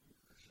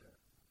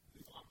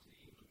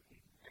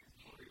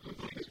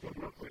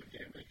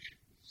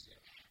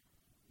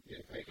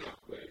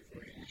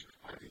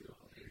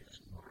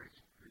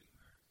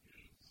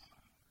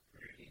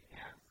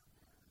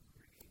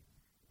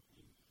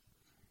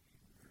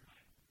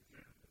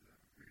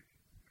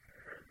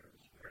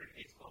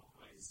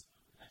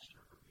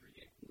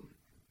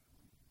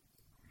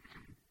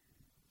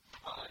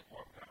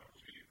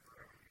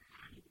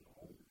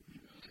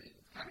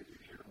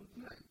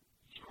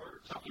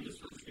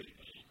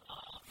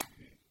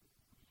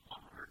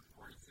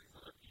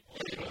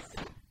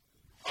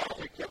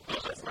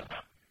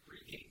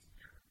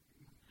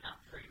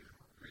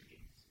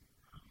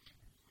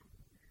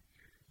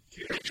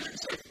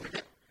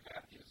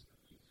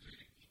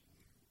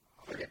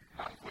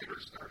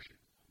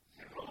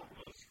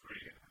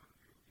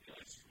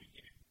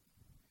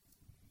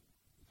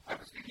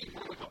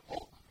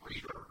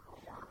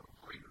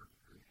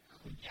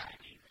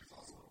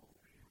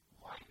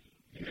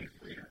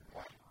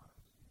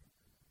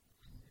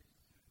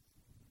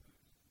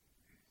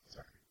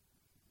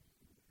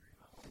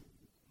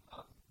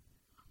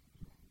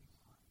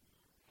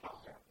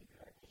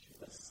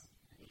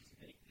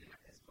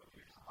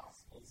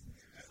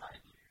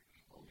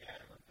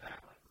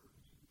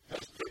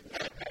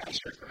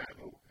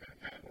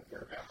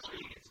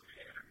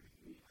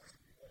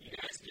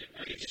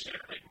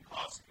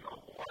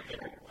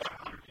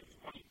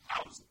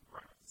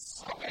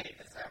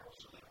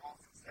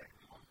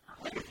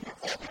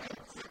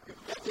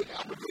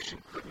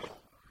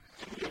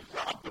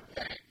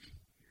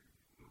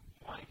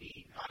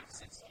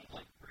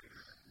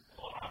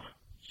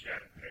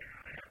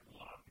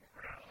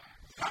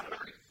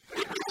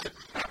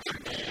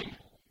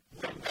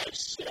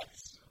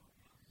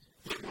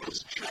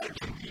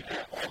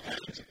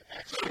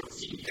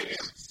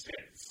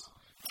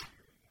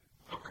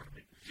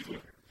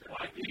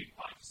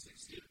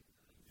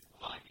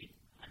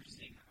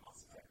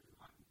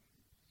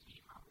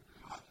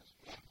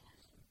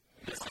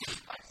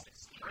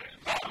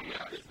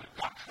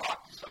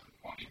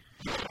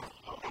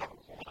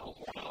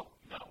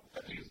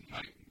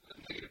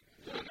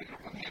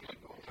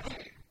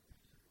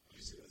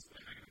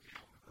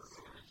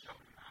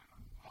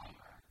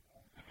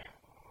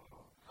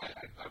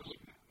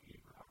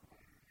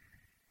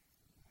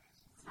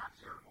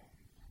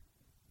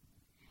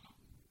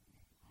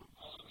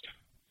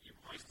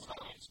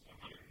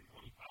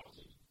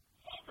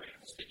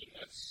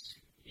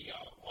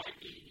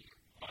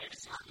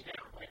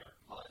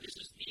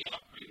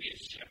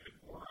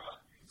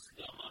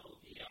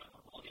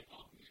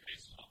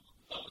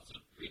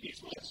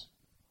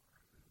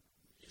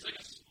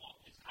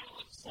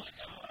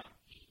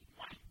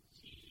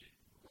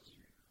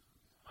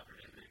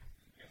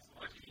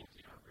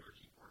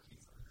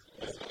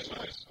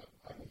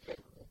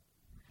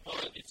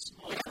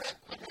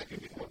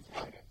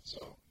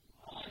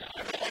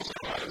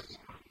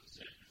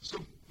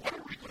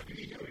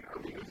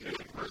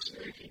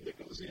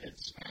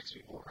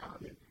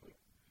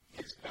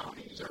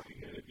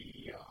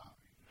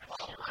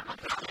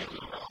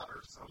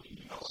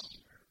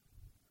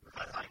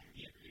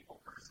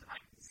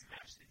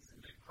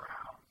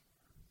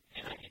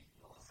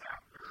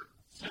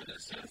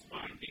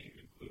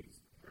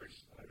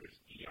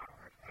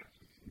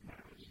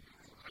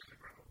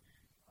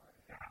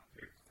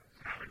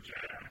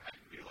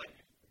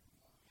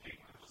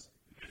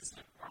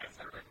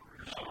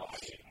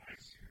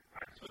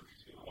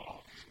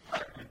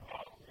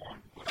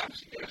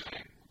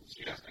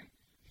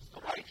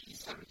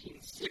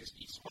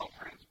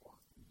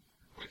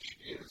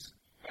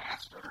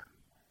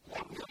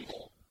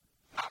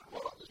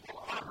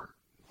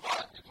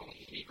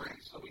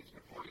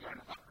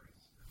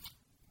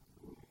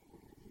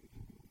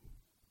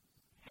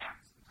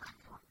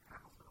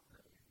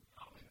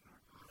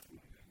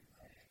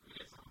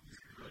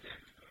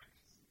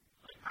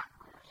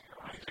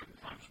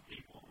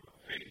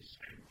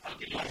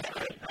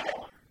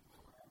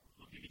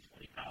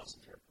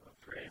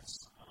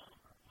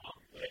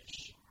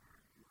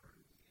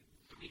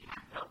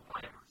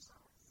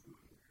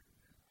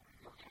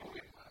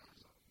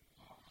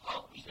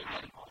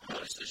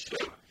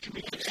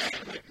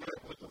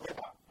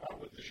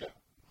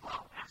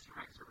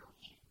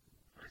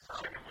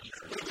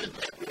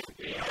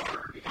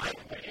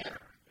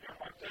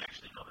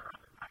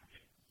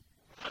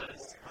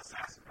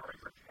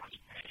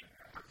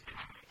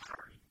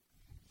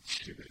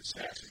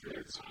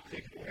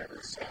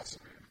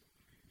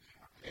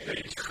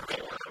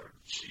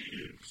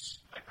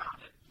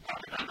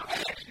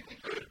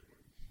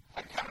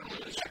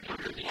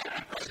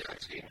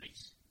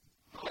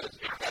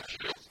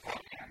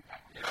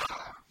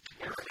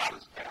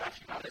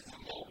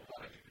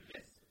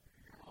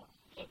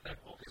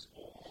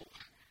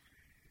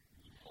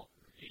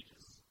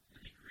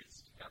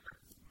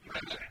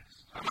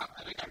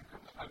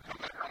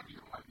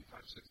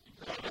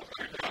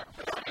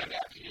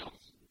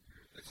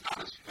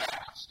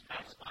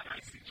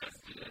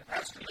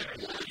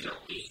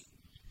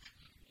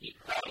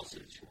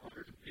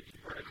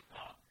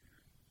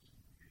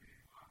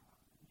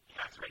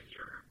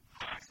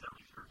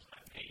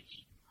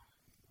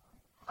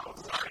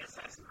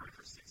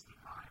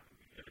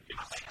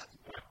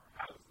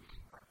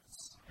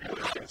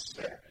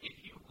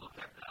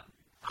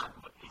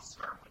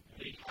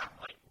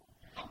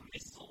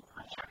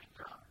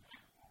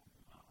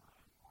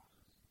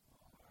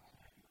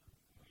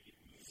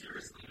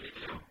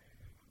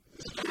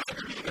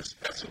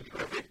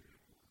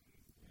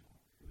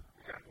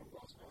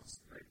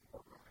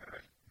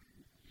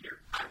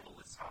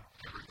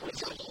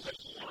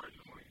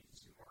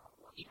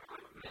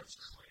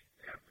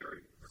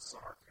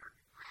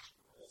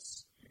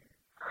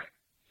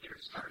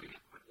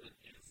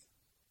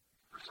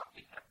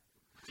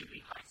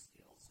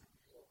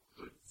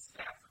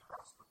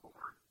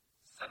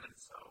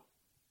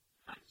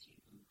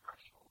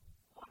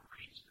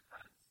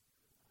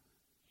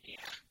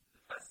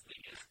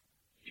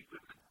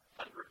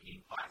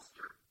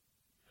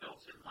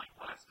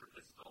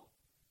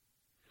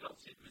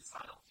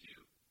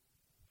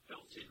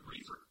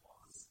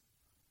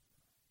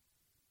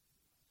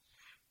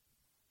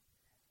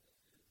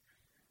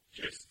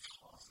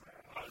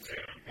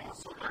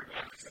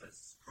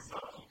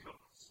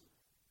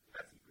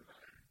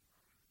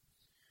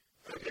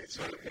Okay,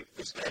 so if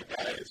this guy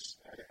dies,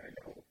 I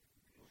know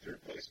what your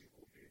replacement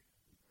will be.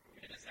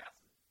 An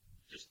assassin.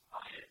 Just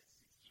buy it,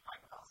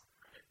 65,000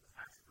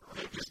 credits.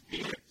 No, just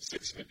be an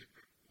 600.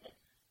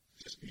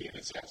 Just be an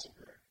assassin,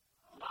 correct?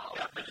 Well,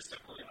 yeah, but it's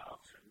definitely an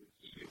option.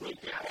 You will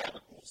get all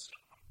the cool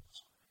stuff.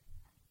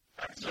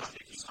 That's just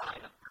if you sign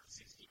up for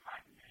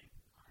 65K.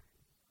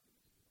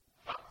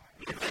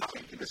 If I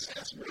take an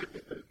assassin with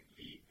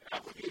the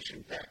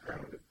application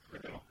background of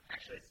criminal,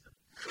 actually,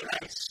 could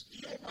I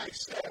steal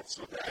myself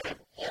so that I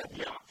have all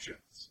the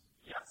options?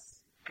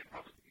 Yes, I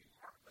probably do.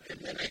 And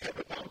then I have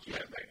a bounty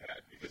on my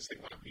head because they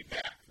want me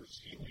back for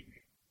stealing me.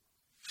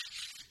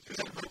 Because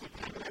I'm both a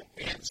criminal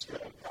and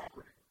stolen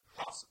property.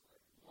 Possibly.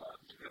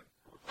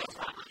 That's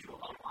why we do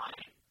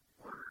online.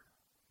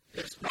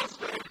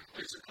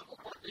 There's a couple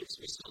more things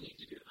we still need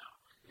to do now.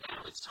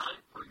 Now it's time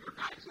for your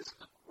guys'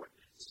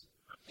 coordinates.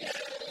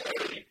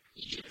 Yay!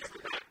 Each and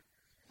every night.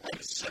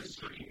 Like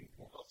sunscreen.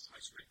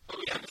 Oh,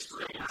 yeah, the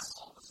screen has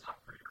all the stuff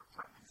for your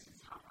friends.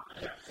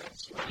 Yeah,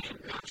 that's what I'm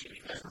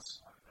mentioning.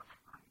 That's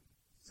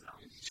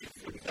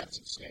two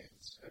defensive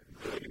stance. I have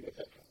no idea what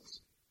that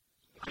does.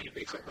 How many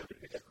things I heard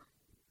it again?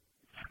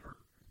 Never.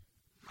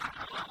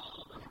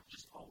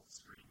 Just hold the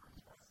screen.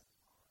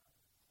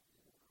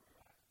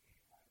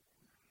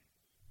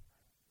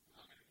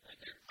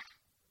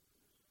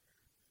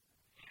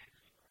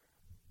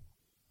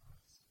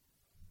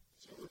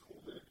 So we're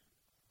cool.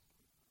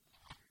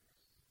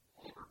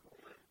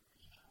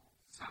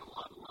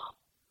 Level up.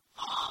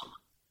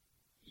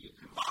 You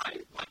can buy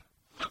like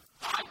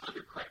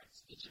 500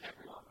 credits, each and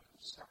every one of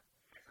them.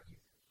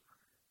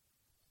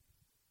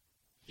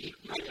 If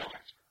you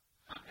don't,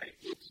 okay,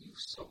 if you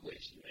so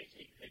wish, you may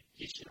take an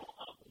additional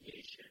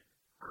obligation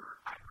for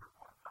hyper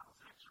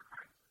 1,000 extra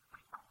credits.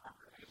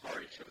 You've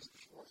already chosen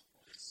the fourth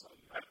place, so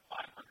you have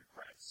 500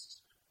 credits.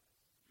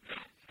 And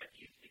have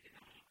you taken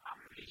any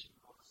obligation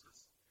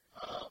bonuses?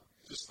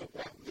 Just the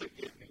one that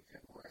gave me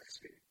 10 more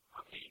XP.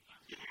 Okay,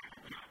 you can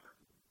remember.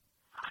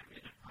 I'm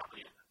going to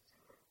probably end up.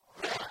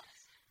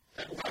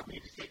 That allowed me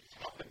to take it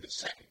off in the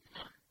second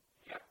time.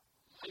 Yeah.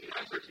 So you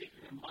guys are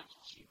taking a much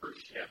cheaper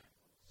ship.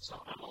 So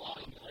I'm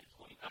allowing you like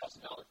 $20,000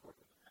 worth of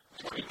it.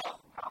 $20,000.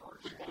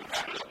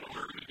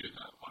 We're going to do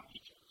that one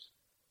each of us.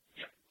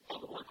 Yeah.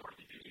 Well, the one going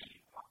to do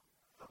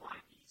the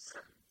line B7.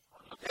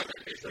 Okay.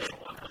 It's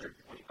 120,000.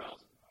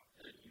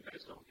 And you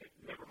guys don't get,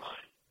 never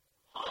mind.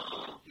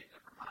 Okay,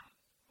 never mind.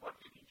 What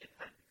did you get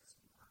then?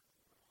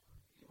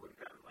 You would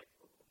have gotten like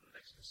a little bit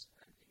extra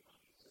spending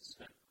money to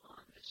spend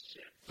on this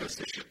ship.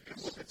 Plus, the ship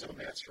comes with its own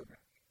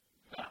instrument.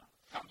 Yeah.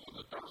 Comes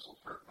with a dorsal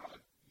perk on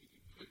it. You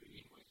can put it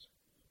anyways.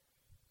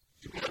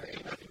 Do we have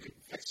anyone who can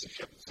fix the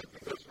ship if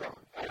something goes wrong?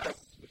 I have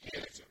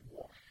mechanics in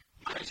war.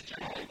 I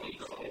generally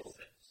go.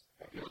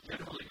 You'll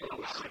generally go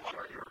with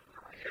your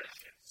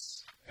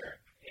airships.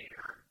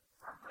 Air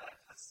from that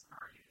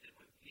customer you did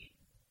with me.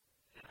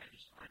 And I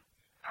just went,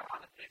 I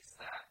want to fix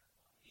that.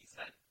 He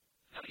said,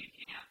 no, you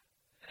can't.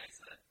 And I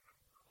said,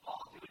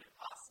 well, I'll do an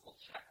impossible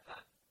check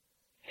then.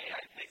 Hey,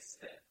 I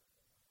fixed it.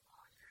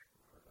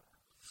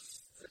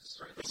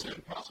 It's an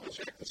impossible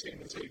check, the same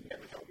as a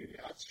never tell me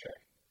the odds check.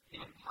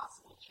 An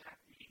impossible check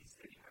means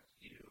that you have to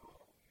do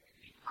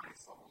a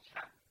nice level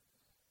check,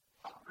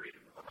 upgrade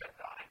it with a red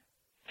die,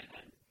 and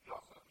then you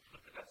also have to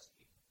put the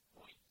destiny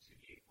point to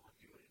be able to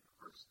do it in the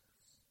first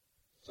place.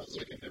 Sounds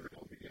like a never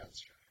tell me the odds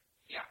check.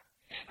 Yeah,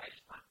 and I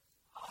just went,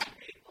 oh,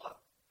 hey, look,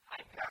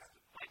 I passed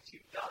with my 2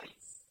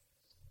 dice.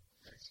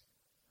 Nice.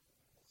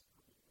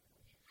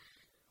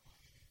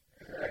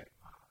 All right.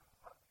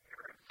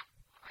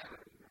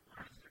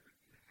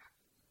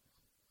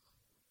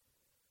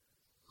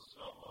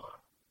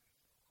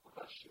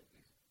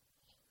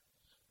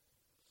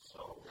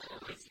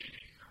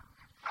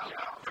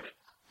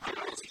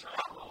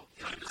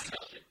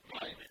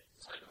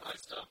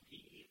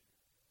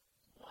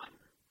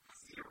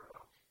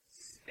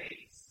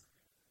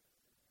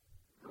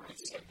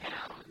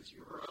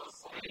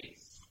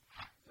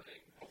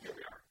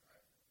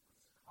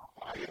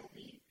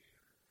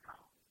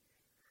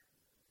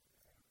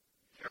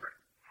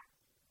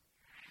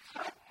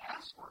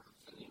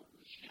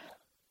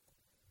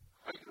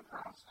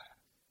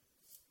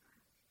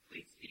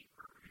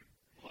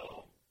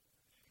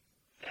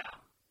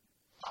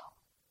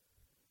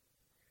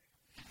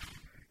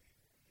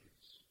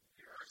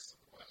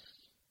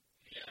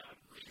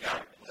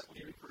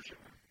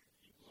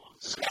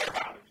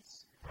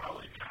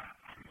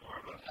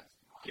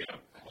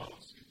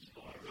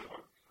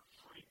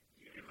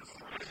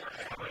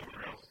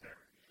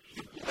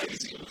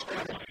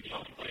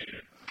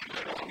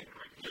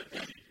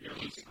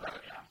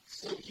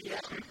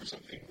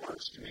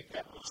 works to make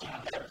that look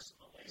sound better.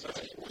 So I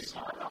think we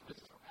start off with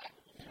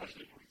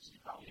especially when you see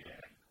how you did.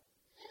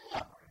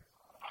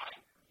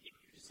 You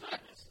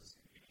decide this is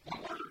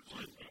one word or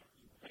two.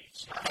 You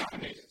start off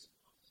and it's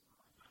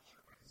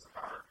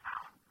hard.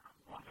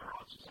 One they're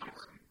all just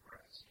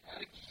impressed. I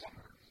think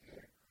summer is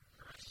good.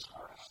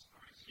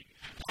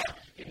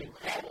 In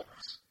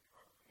incredibles,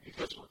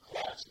 because we're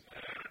classic.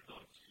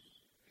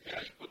 Yeah,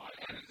 I put my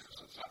hand in this,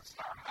 so it's not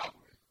starting out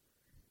with.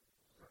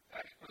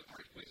 That's the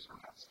first place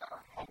we're not starting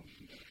out with.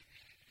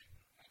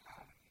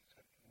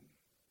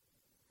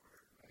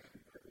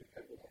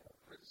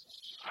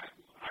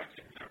 I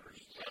can never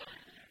start.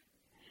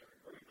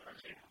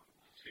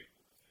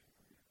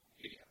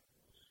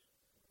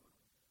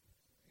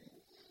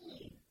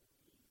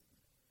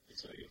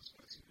 It's very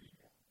expensive.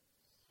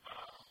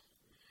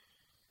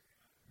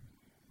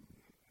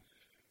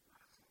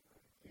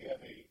 We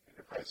have a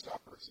enterprise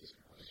software system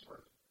where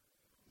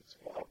it's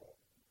horrible,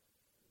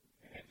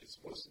 and it's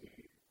supposed to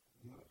be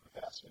a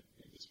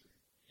fast-moving industry.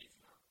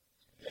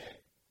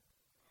 And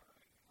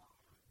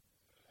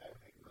I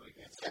really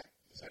can't say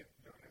because I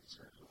don't have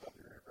experience with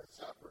other enterprise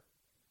software.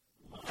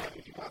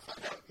 If you want to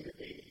find out if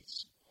a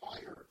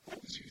supplier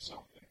owes you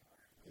something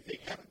that they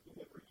haven't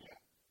delivered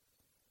yet,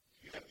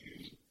 you have to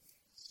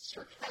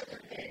search by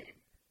their name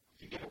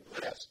to get a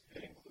list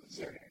that includes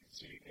their name,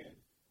 so you can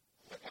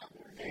click on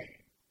their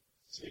name.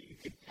 So you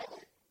can tell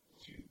it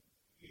to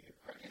either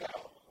print it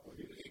out or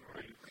do it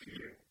ready for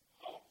you.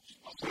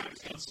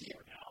 Sometimes you can see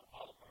it now.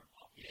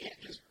 You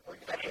can't just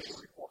bring it out as a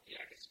report.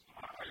 Yeah, it's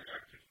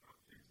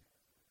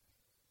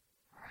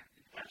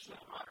that's not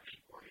a lot of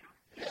people.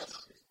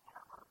 Yes.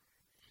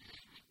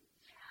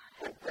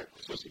 We're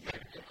supposed to get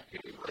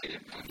it right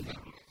in.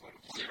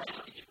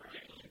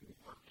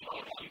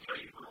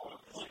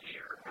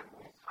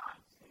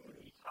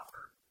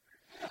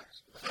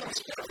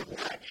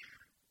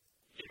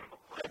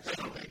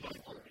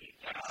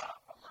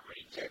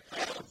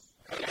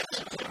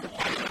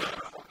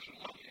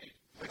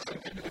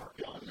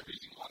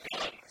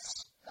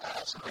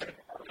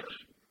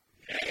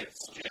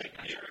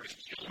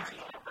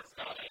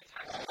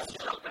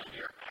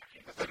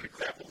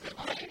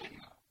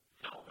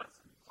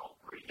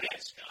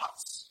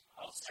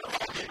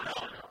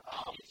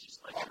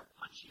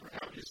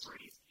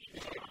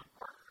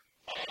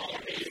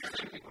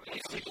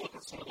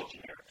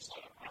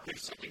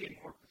 There's something in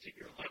more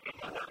particular, like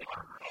a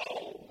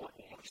or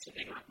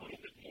something a little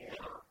bit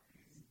more,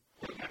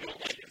 I don't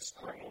like it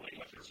scrolling,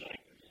 what you're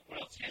saying.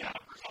 Well, it's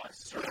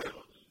advertised.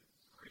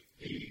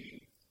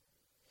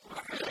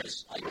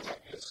 I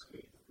like this.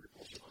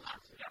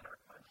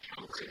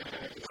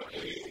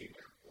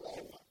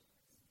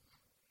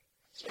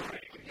 Sorry,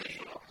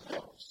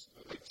 close.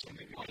 Like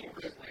something more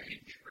that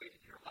range in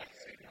your life.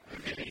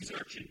 And these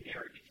are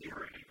generic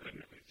theory, and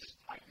just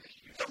type it.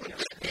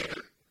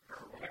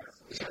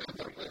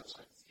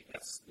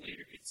 That's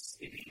later. It's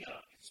the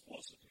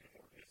explosive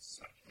it's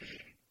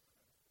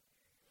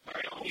all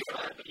right, only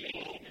have the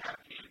main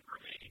Afghan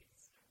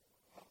grenades.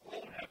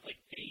 Won't have like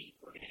 8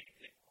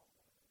 grenades.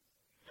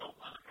 Don't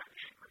want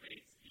Afghan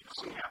grenades. You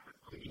don't have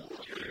the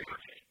military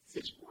grenades.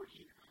 It's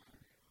working.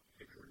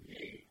 The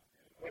grenade,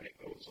 when it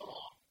goes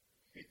off,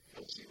 it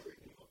fills the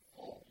ring with a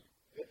foam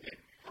that then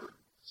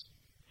hardens.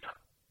 Yeah.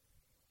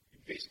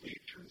 And basically,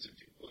 it turns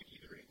into like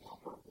either a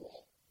lumber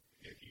wall.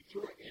 If you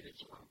throw it in,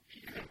 it's around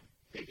people.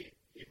 They get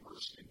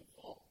immersed in the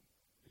foam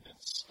and then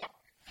stuck.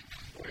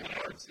 What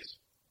happens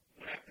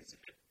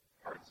if it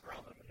hardens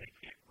around them and they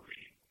can't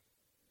breathe?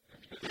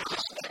 There's a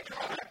slight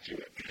drawback to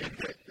it. And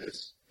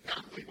this,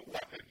 not only the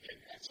weapon can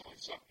actually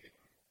suck it,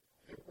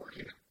 they're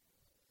working on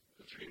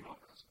the tree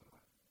models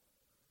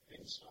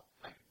and stuff.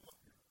 I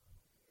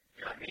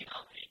mean,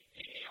 on the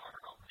AAR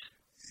and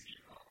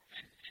CMO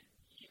and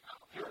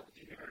you're able to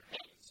do their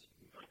things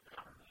and like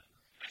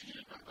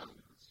government.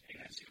 And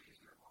that's who is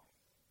their law.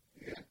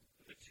 Yeah.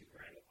 The 2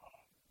 grand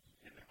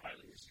and they're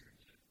highly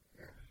restricted.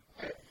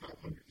 I have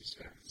 500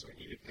 dispatches, so I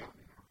need it down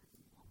now.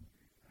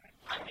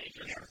 I made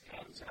just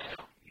guns and I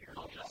don't hear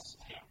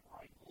just take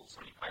rifles.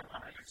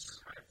 2,500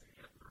 exercise to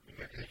get through.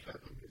 I have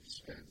 500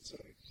 dispatches, so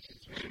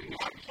it's maybe a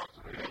lot of talk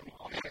to them.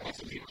 I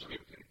also need to do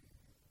it.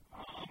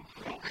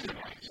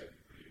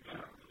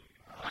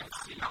 I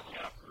see how we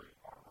have for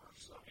armor,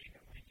 so we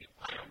can make it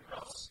iron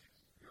cross.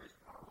 You're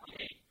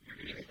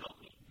going to help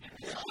me. And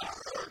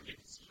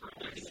it's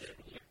related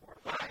to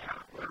but I have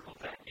a verbal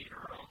technique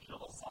or I'll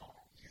kill us all.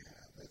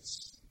 Yeah,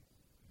 that's,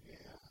 yeah.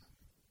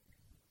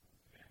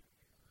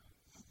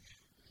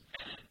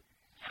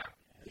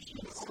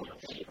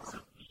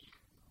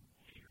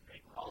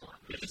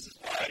 This is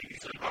why I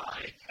usually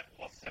buy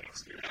that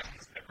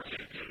experience. I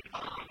really do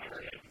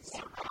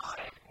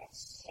survive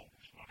so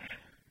much money.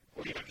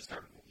 Or you have to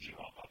start pushing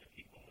off other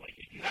people. Like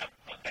if you have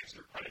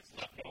extra credits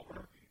left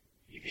over,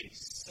 you can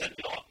send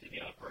it off to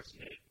the other person.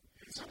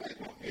 If somebody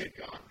won't pay a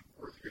gun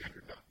for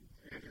 300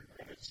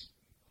 credits,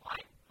 why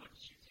would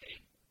you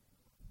take?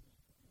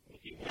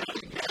 If you want to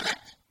get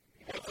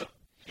what's a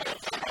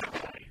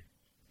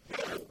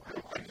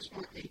I just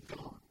want a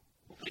gun.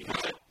 If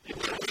you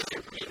want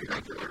to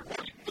regular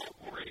one, you go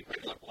for it.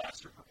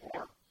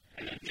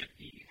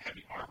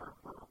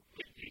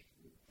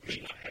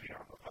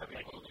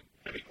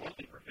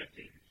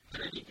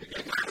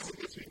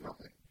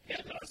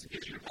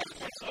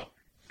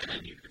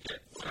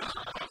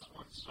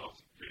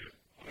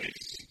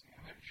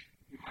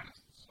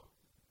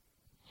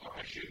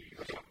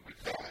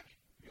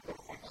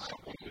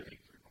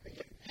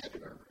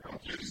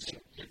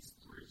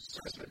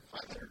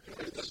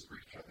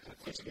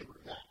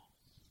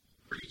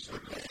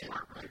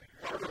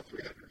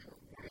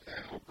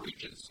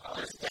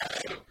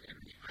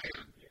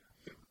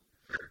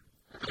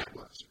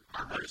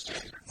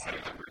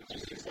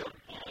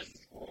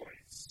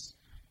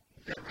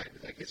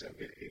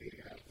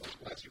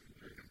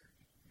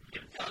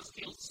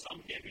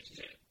 some damage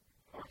to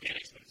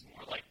organics, but it's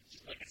more like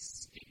just like a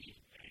sticky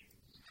thing.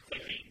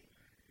 Clicking.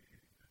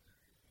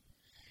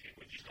 It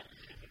would just don't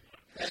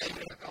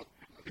do it. I'll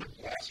get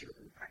plaster.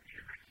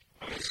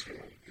 Also,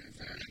 and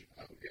then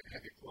I'll get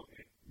heavy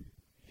clothing.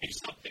 You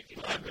stop thinking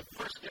I'm the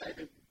first guy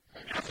that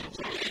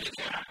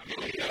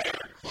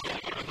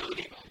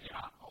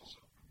also.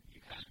 You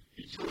can.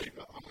 He's really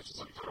about how much is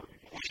like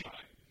 25.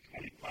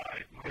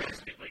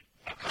 Like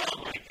a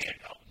column like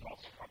handheld is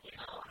also probably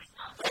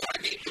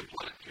I need to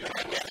put it.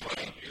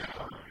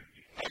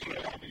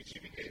 How many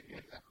TV gave me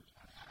that?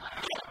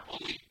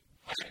 only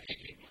I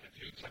think one or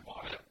two because I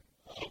bought it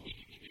so we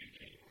can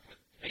communicate, but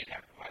they'd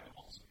have to buy them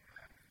also.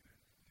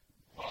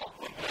 Well,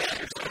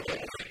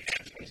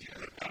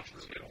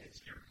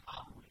 it's your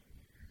common.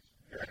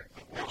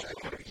 Which I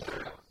could have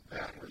cleared up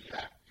that or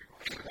that.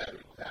 That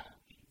or that.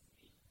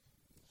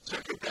 So I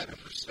put that in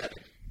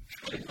perspective.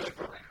 Thank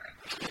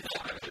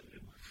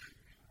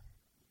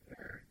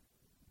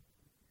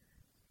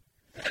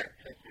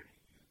you.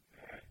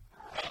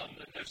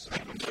 Then there's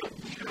some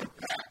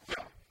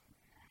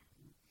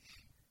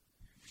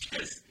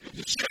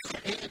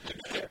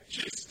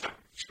just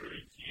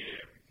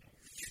yeah.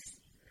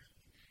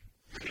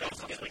 You can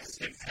also get like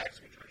six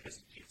packs, which are just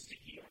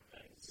sticky on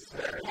things.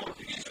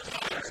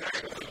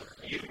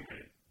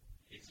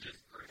 It's just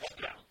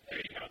yeah. There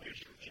you go.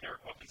 There's your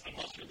generic weapons.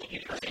 Unless you're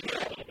looking for something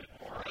a little bit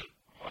more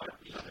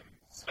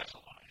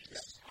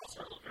specialized.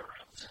 Also look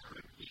around.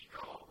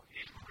 Ego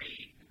and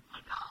rain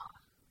and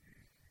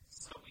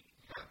so we can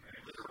have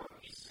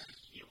literally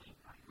healing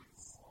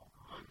items.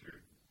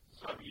 100.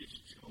 So I'm used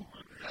to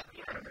 200 at the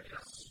end.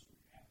 Yes.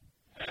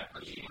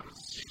 But you know,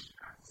 it's 6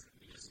 packs.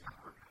 We just got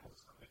rid of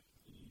some of it.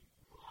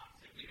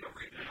 We don't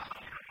read it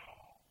out.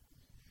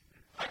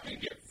 I can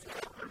get 4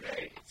 per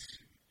day.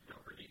 You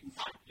don't need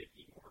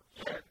 550 more.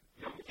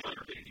 You don't need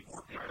 150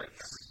 more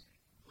packs.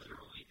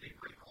 Literally, they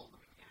break all the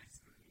mechanics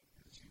that are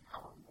too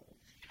powerful.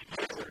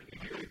 If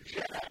you're a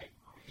Jedi,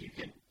 you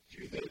can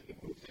do the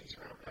move things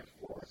around by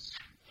force.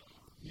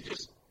 You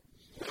just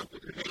flip the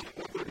grenade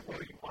over to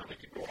where you want it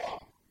to go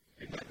off,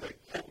 and then the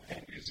whole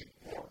thing using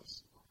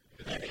force.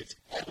 And then it's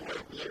all the way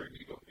over there, and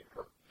you go get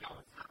hurt. No,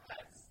 it's not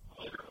that.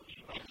 Literally,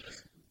 you can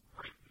just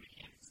break the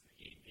mechanics of the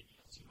game and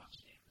deal too much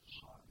damage.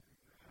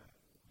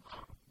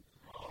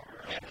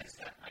 And that's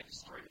that. I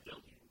destroyed a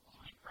building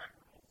behind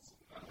practicals.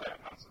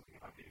 That's not something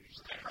I'm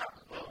interested in. I dropped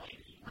the building,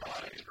 you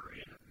brought it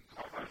in,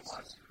 carbine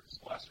blasters,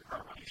 blaster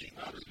carbine. It's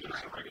not as good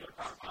as a regular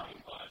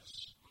carbine, but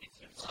it's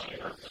inside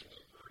of 30,000.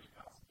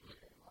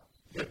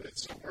 Yeah, but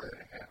it's somewhere that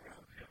I have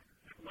around.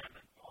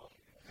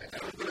 And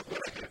I would look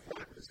what I can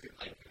afford is get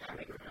like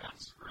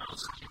rounds.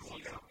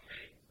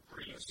 Okay.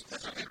 For use,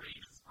 that's okay.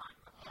 It's fine.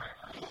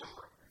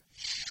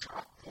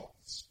 shot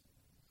bolts.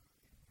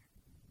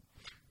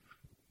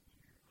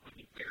 When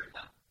you wear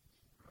them,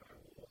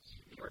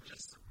 you are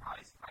just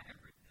surprised by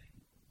everything.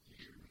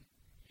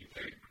 You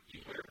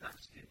wear them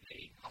to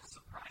convey how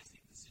surprising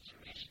the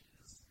situation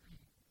is.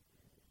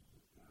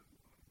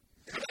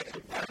 And I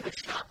can buy the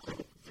shot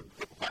bolt for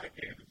 5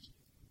 damage.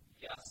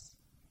 Yes.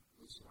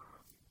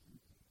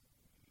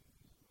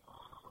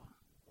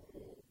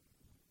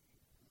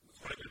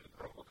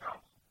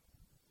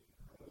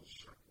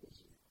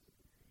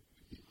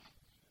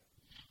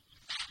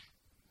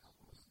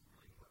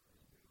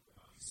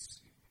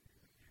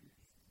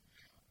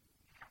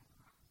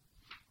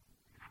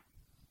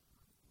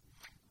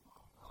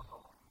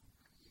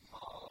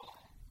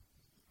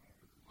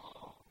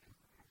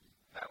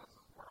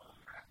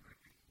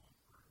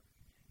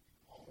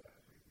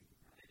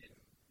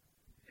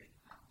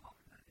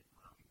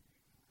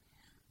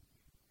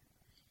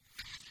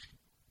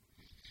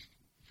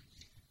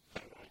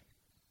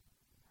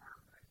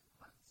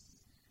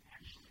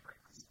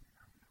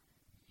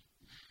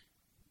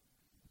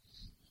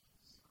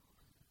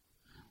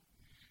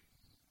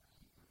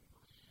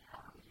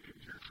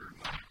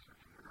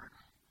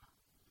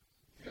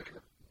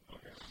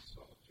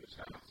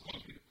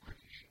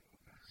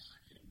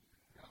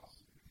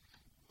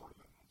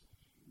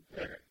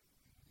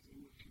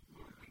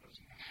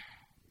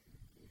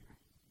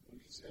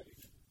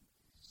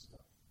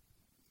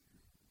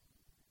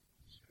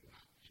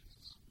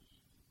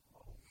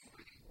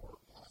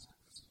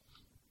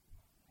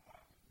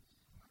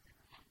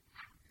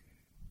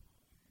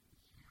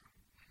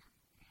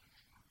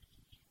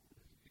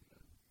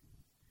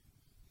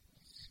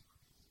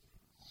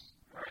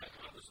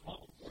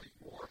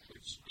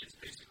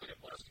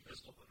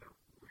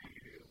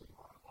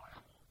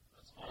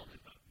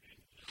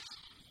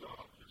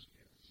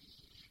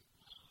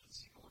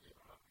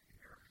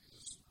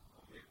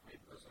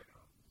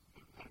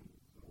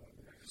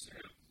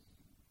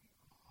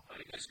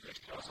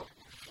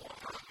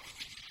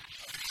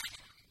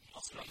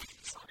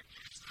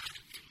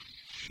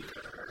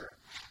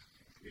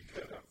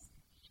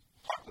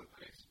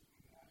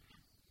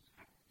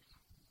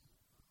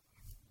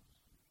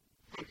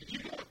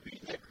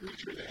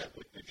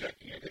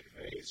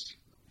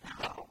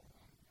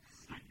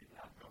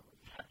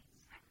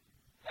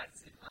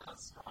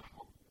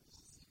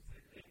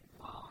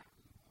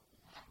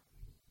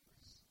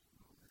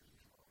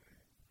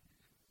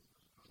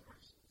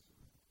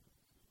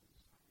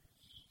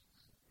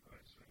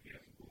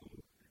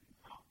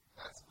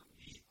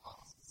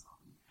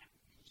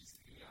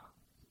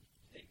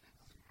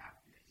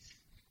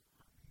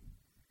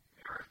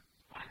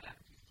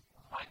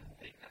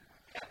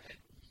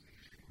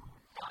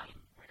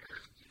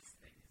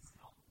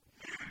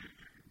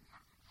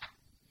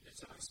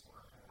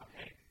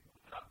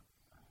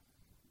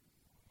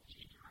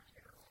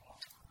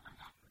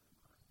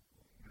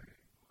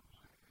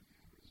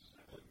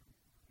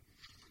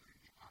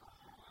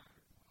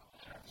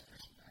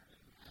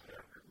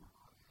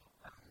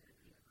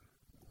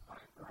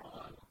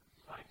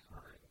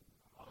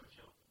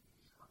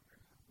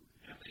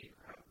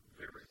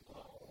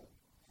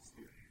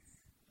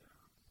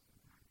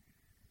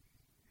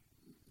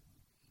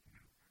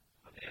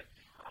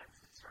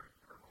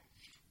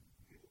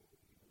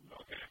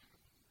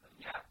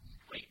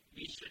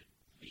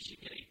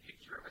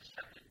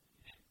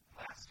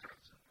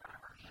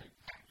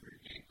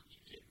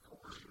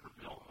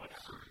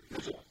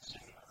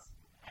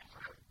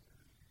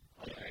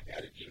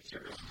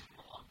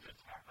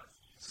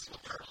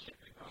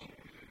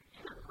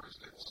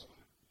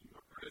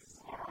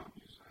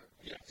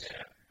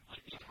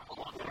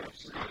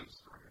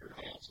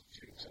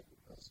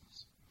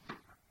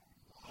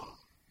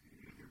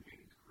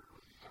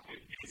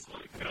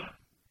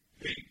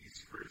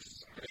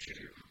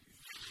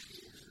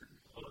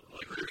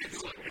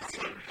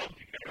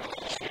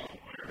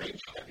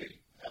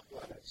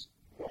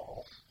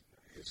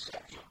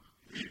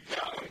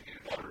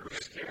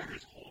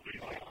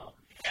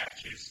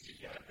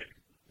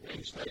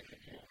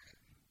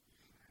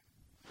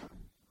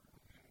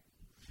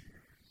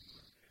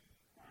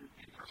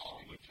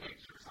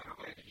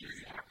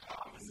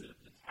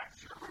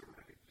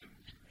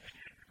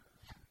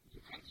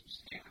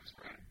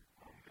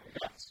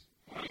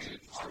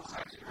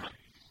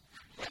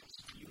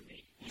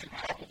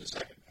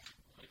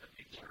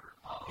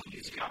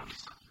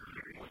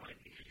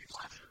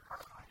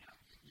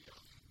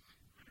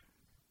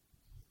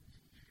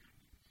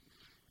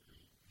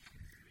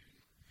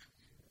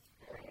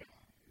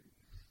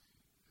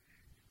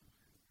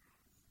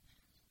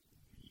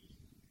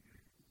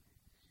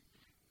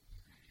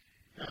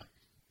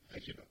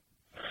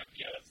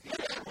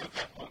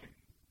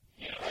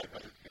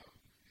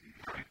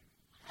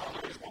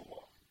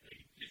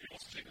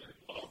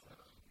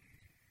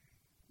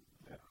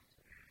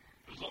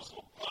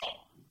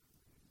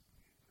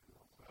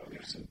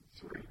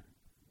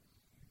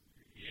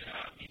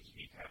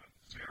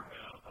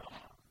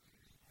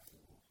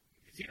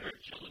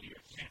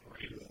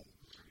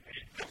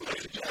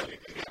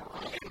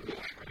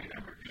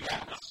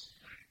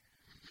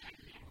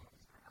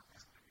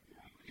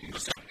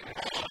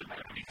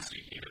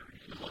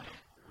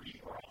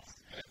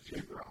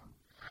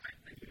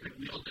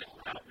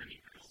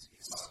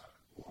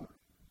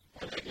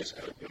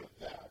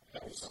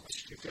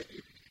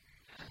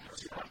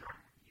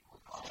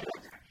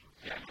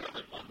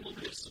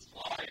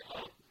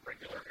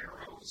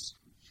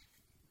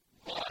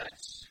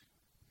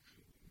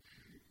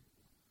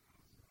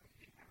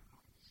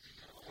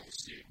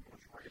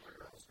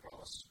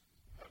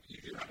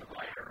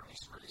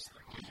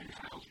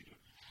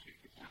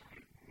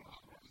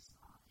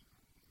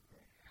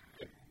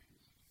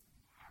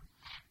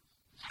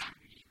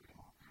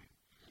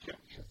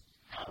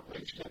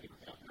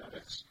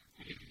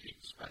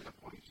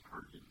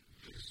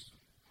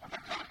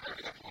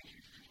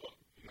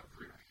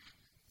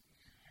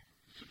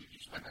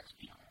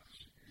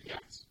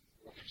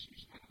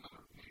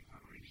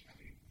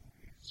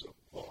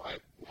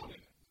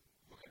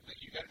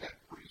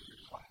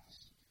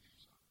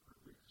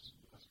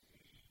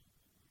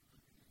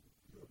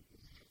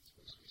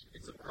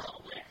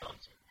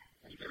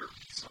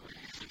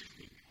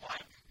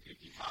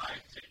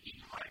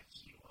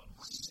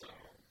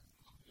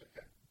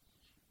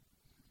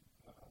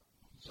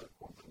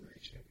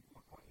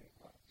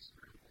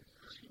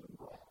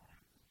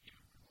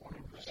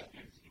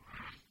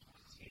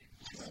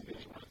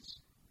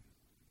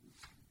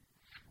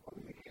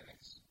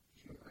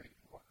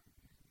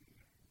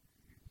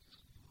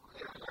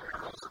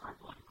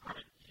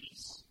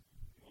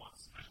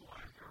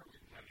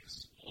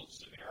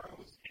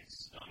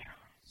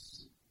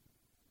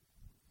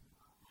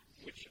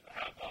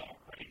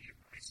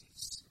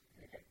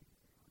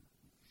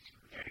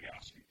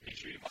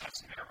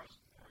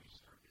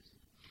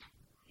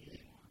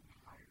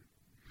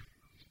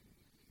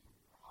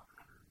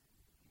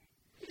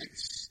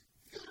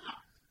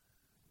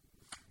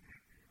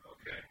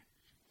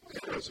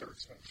 those are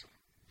expensive.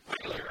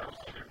 Zeros,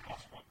 they're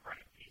cost one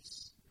credit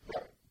piece.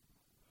 Right.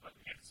 But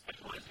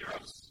especially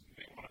zeros, you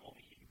may want to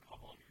only keep a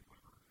couple of your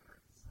equipment.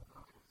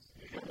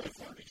 You can only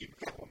afford to keep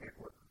a couple of your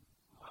equipment.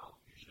 Well,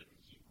 you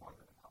shouldn't keep more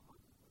than a couple of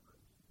your equipment.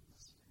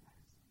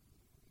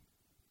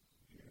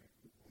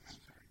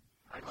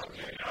 I'm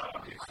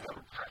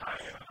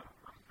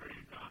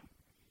pretty done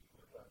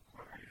with that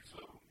query,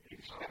 so you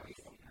can have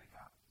something like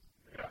that.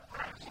 Yeah,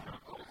 perhaps you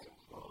don't go so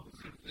close.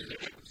 There's a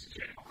difference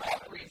between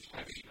batteries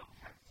and these.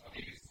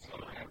 So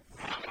I'm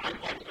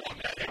like the one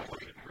that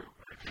equipment group,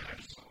 but I guess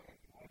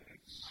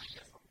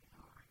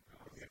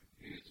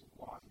it's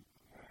one.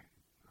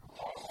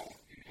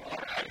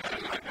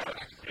 I got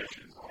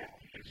expectations of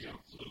you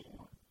flew,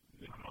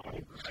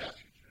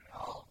 perception.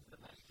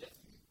 Yes.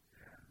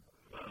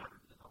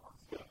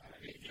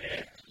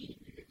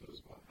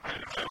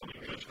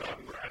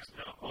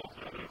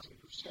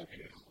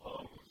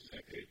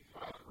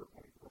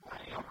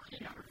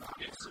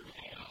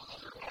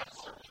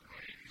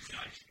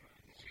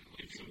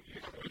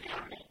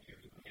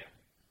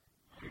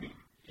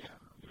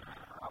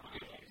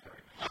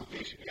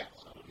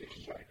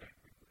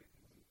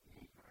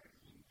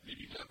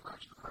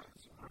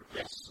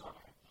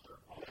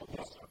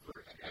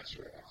 That's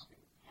right.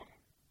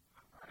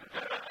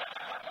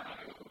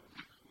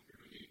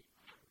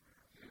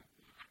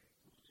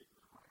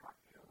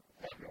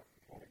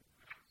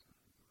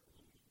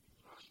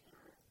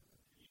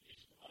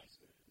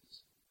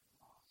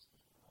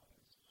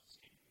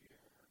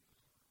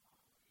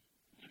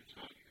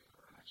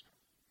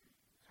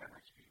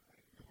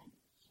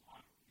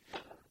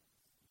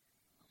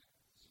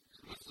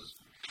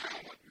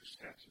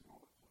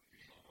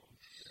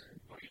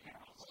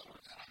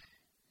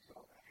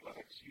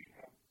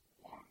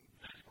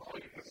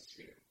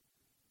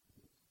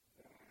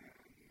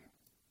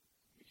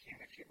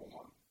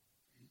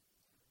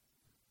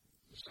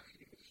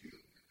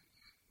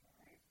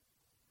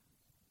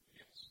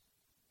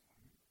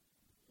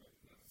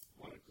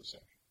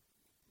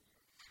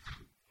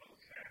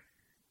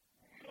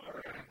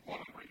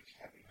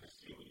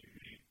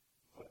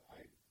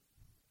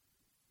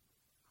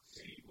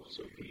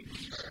 So being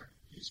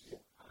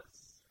useful.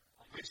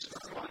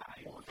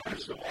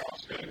 First of all,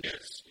 it's going to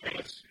get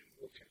space.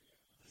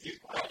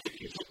 I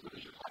think you look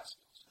at your class.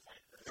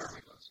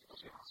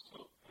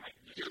 So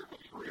your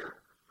career,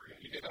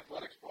 you did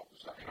athletics both the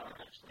second on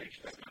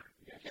education.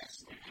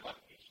 Yes,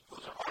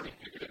 those are already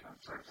figured in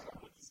on terms of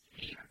what is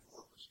paid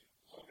for.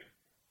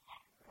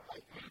 I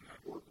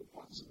work with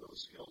ones of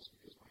those skills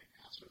because my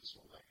answer is so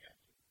that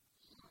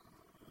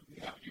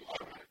you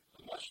automatically,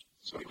 unless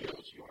somebody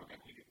else, you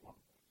automatically get one.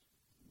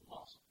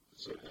 Awesome.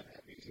 So then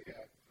that means you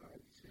got,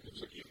 looks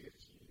like you get,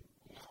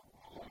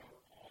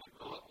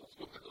 let's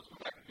go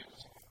back and do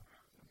this.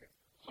 Okay.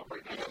 So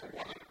right now, you have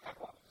one in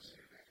athletics.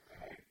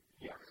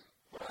 Yeah.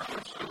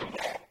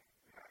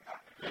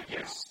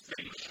 Yes,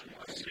 station,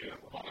 let's do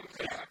one in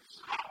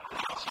physics.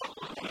 So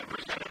whatever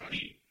is going to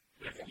be,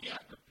 if you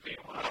have to pay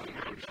a lot of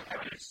your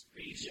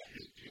space,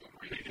 is doing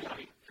really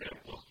like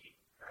looking.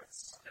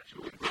 That's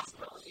your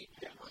responsibility.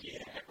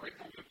 Yeah, right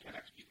now you can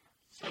actually.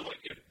 So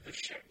like if the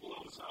ship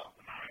blows up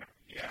and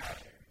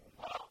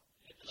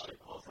if the ship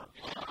blows up,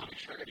 you want to make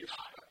sure that you're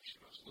high up.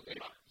 So they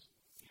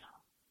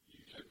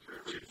you can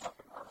really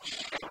fucking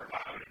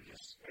out into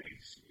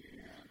space. Yeah,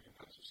 you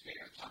put some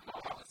standards on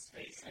all the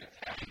space and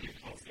attacking you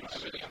close to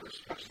everything other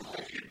special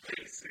life in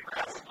basic.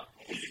 Yeah.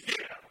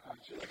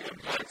 So like I'm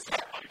like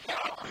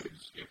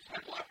you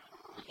can like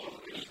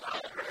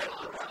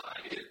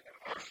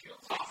our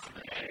shields off in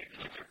the egg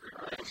and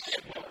every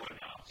ship blowing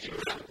up. So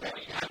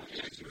everybody has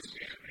to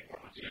stand.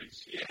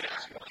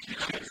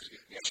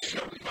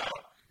 Show me about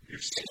your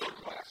single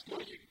class. No,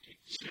 you can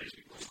take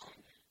seriously.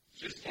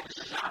 Just get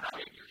your shot out of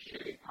your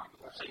shitty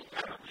complex. So you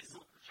got a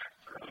missile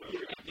projector.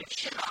 You're going to get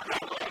shot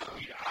out of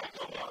the eye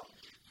go up.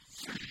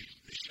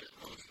 The shit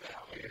goes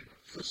that way.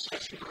 For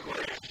such a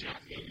correction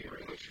in your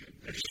relation,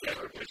 the shit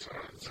is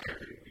on the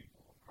scary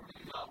people.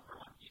 Number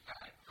one, you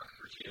got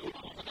for you.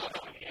 Not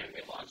on the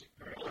anime logic.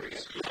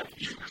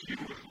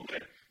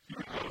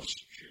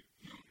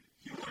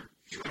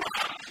 You would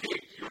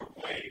take your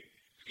way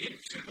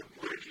into the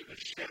bridge of the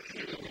ship.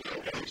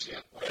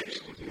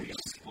 In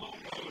slow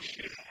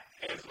motion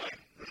as like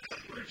the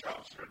bridge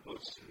officer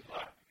looks to the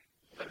left.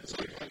 That's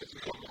like it's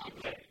going down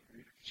the way.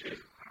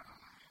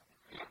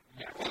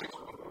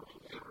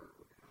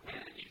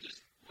 And you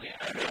just land.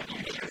 And then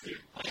you just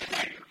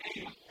land your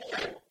aim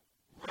hole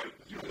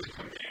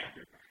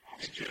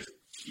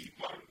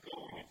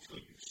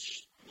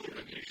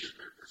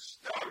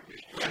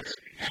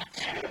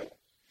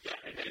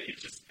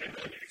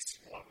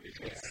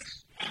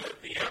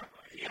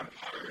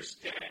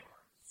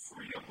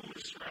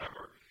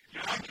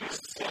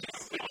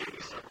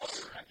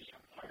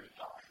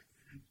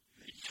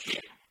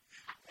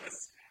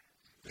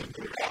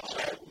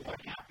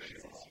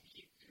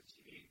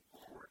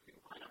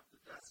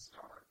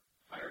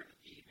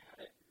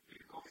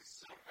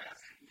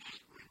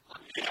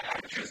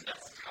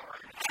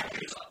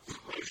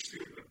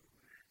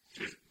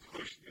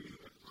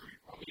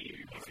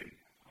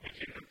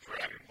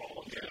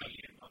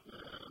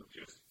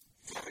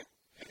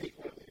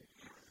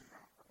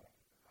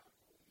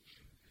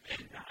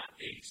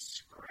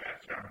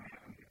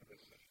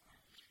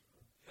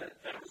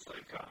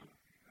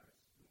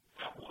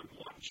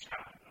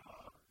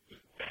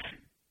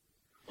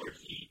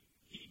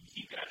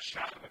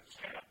shot of a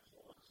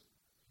catapult,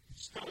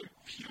 started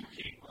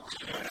puking.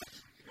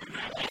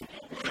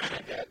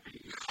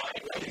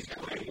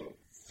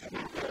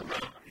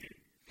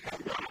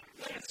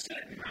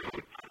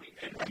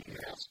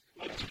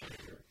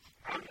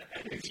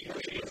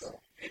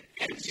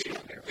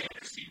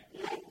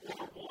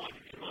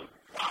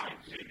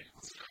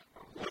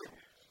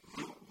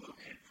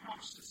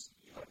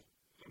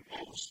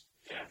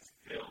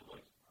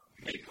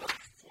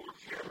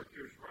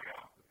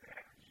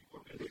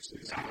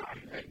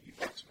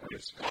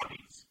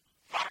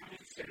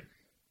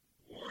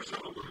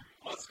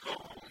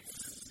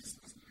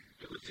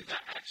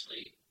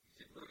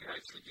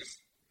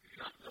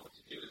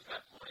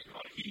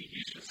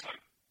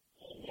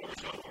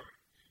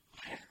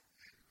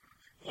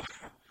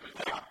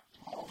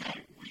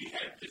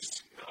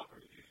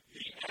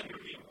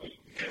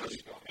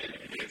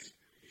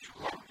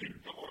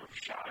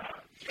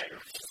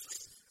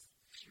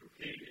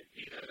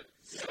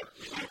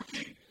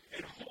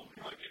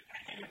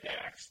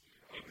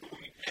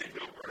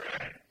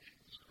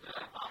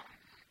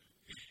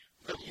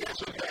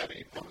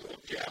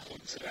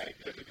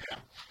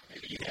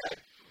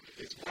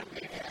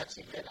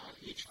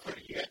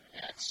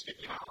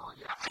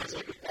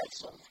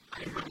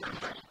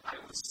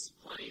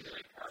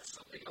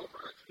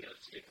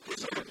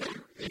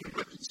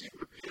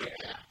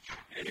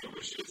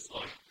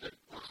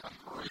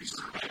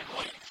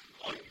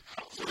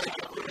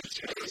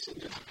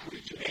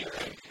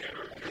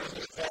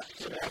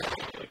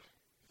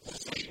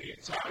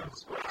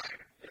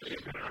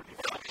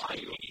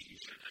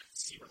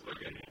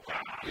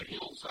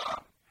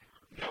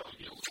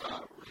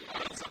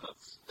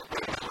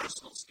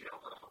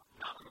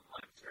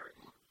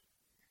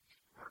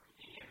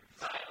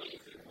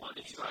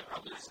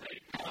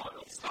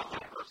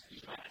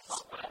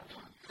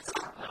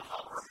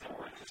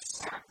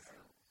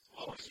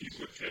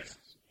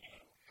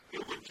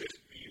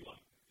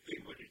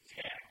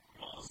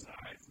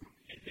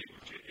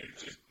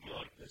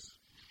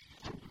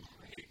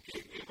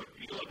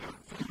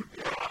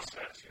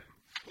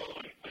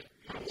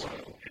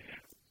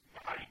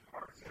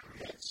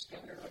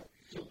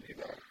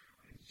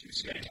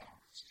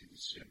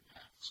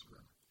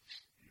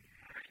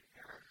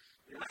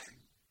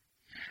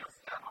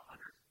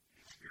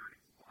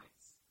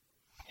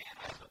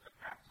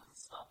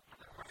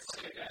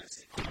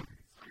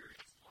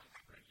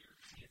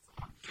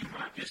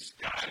 This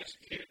guy's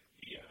kid,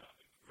 the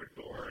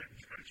fedora and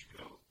trench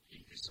coat,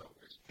 he just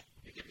always,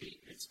 it can be,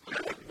 it's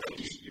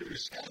like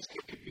years, guys,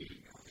 it can be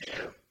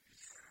fair.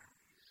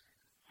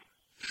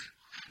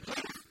 The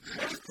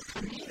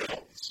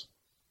Caminos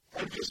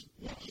are just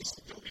monkeys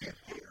that don't have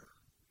hair.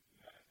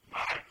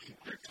 Mike,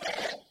 they're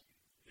tall.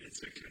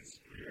 It's a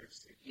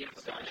conspiracy. Yeah,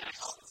 but that is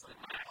like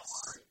my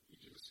heart. You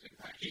just think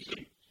that he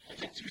can, I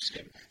think two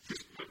skin,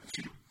 just put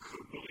two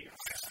googly eyes.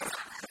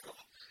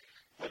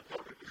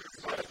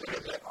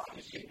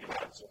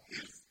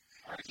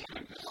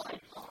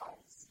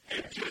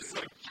 And just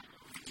like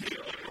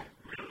feel like a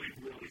really,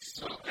 really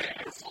so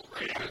bad. It's so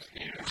great.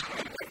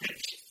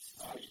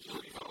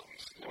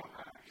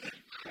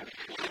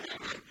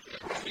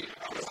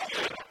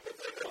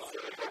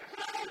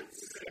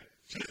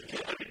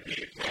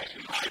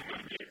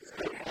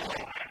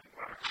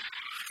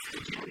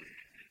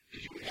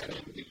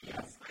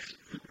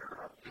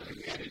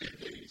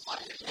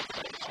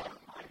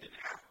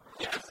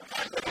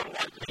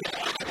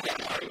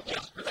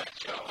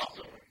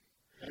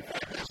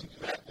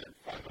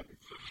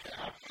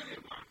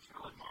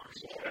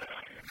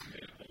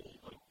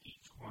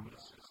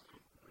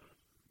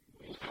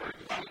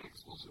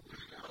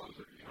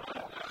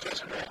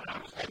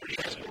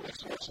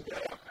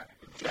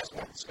 Just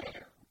one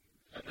scanner.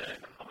 And then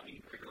how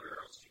many regular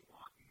arrows do you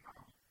want?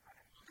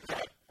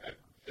 I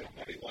don't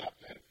have any left.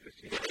 I have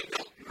 15.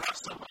 You have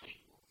some money.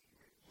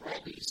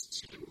 Roll these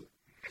two.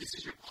 This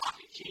is your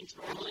pocket change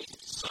normally.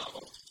 So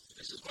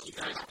this is what you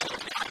guys do.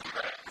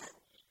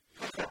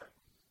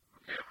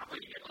 Okay, how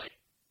about you get like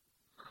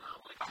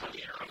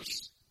 20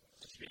 arrows?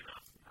 That should be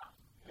enough.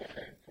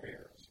 Okay, 3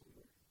 arrows.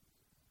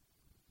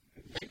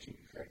 Thank you,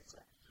 Craig. So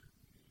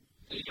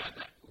you got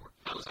that 4.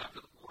 That was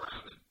after the 4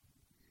 rounded.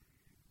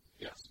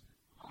 Yes.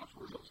 How much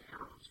were those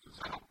arrows? Because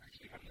I don't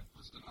actually have that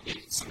listed on the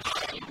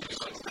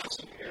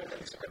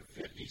arrows are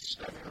 50,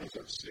 some arrows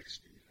are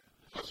 60.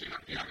 So you're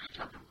not going to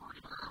target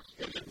regular arrows.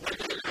 And then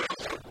regular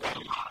arrows are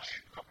 1 each.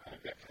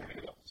 I've got 20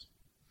 of those.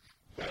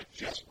 But I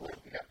just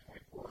rolled that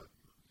 24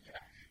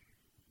 cash.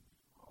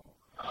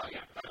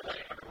 Yeah, by the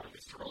way, everyone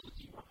gets to roll the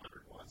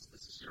D100 once.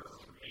 This is your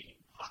remaining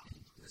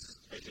pocket. This is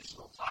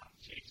additional pocket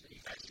change that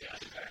you guys get.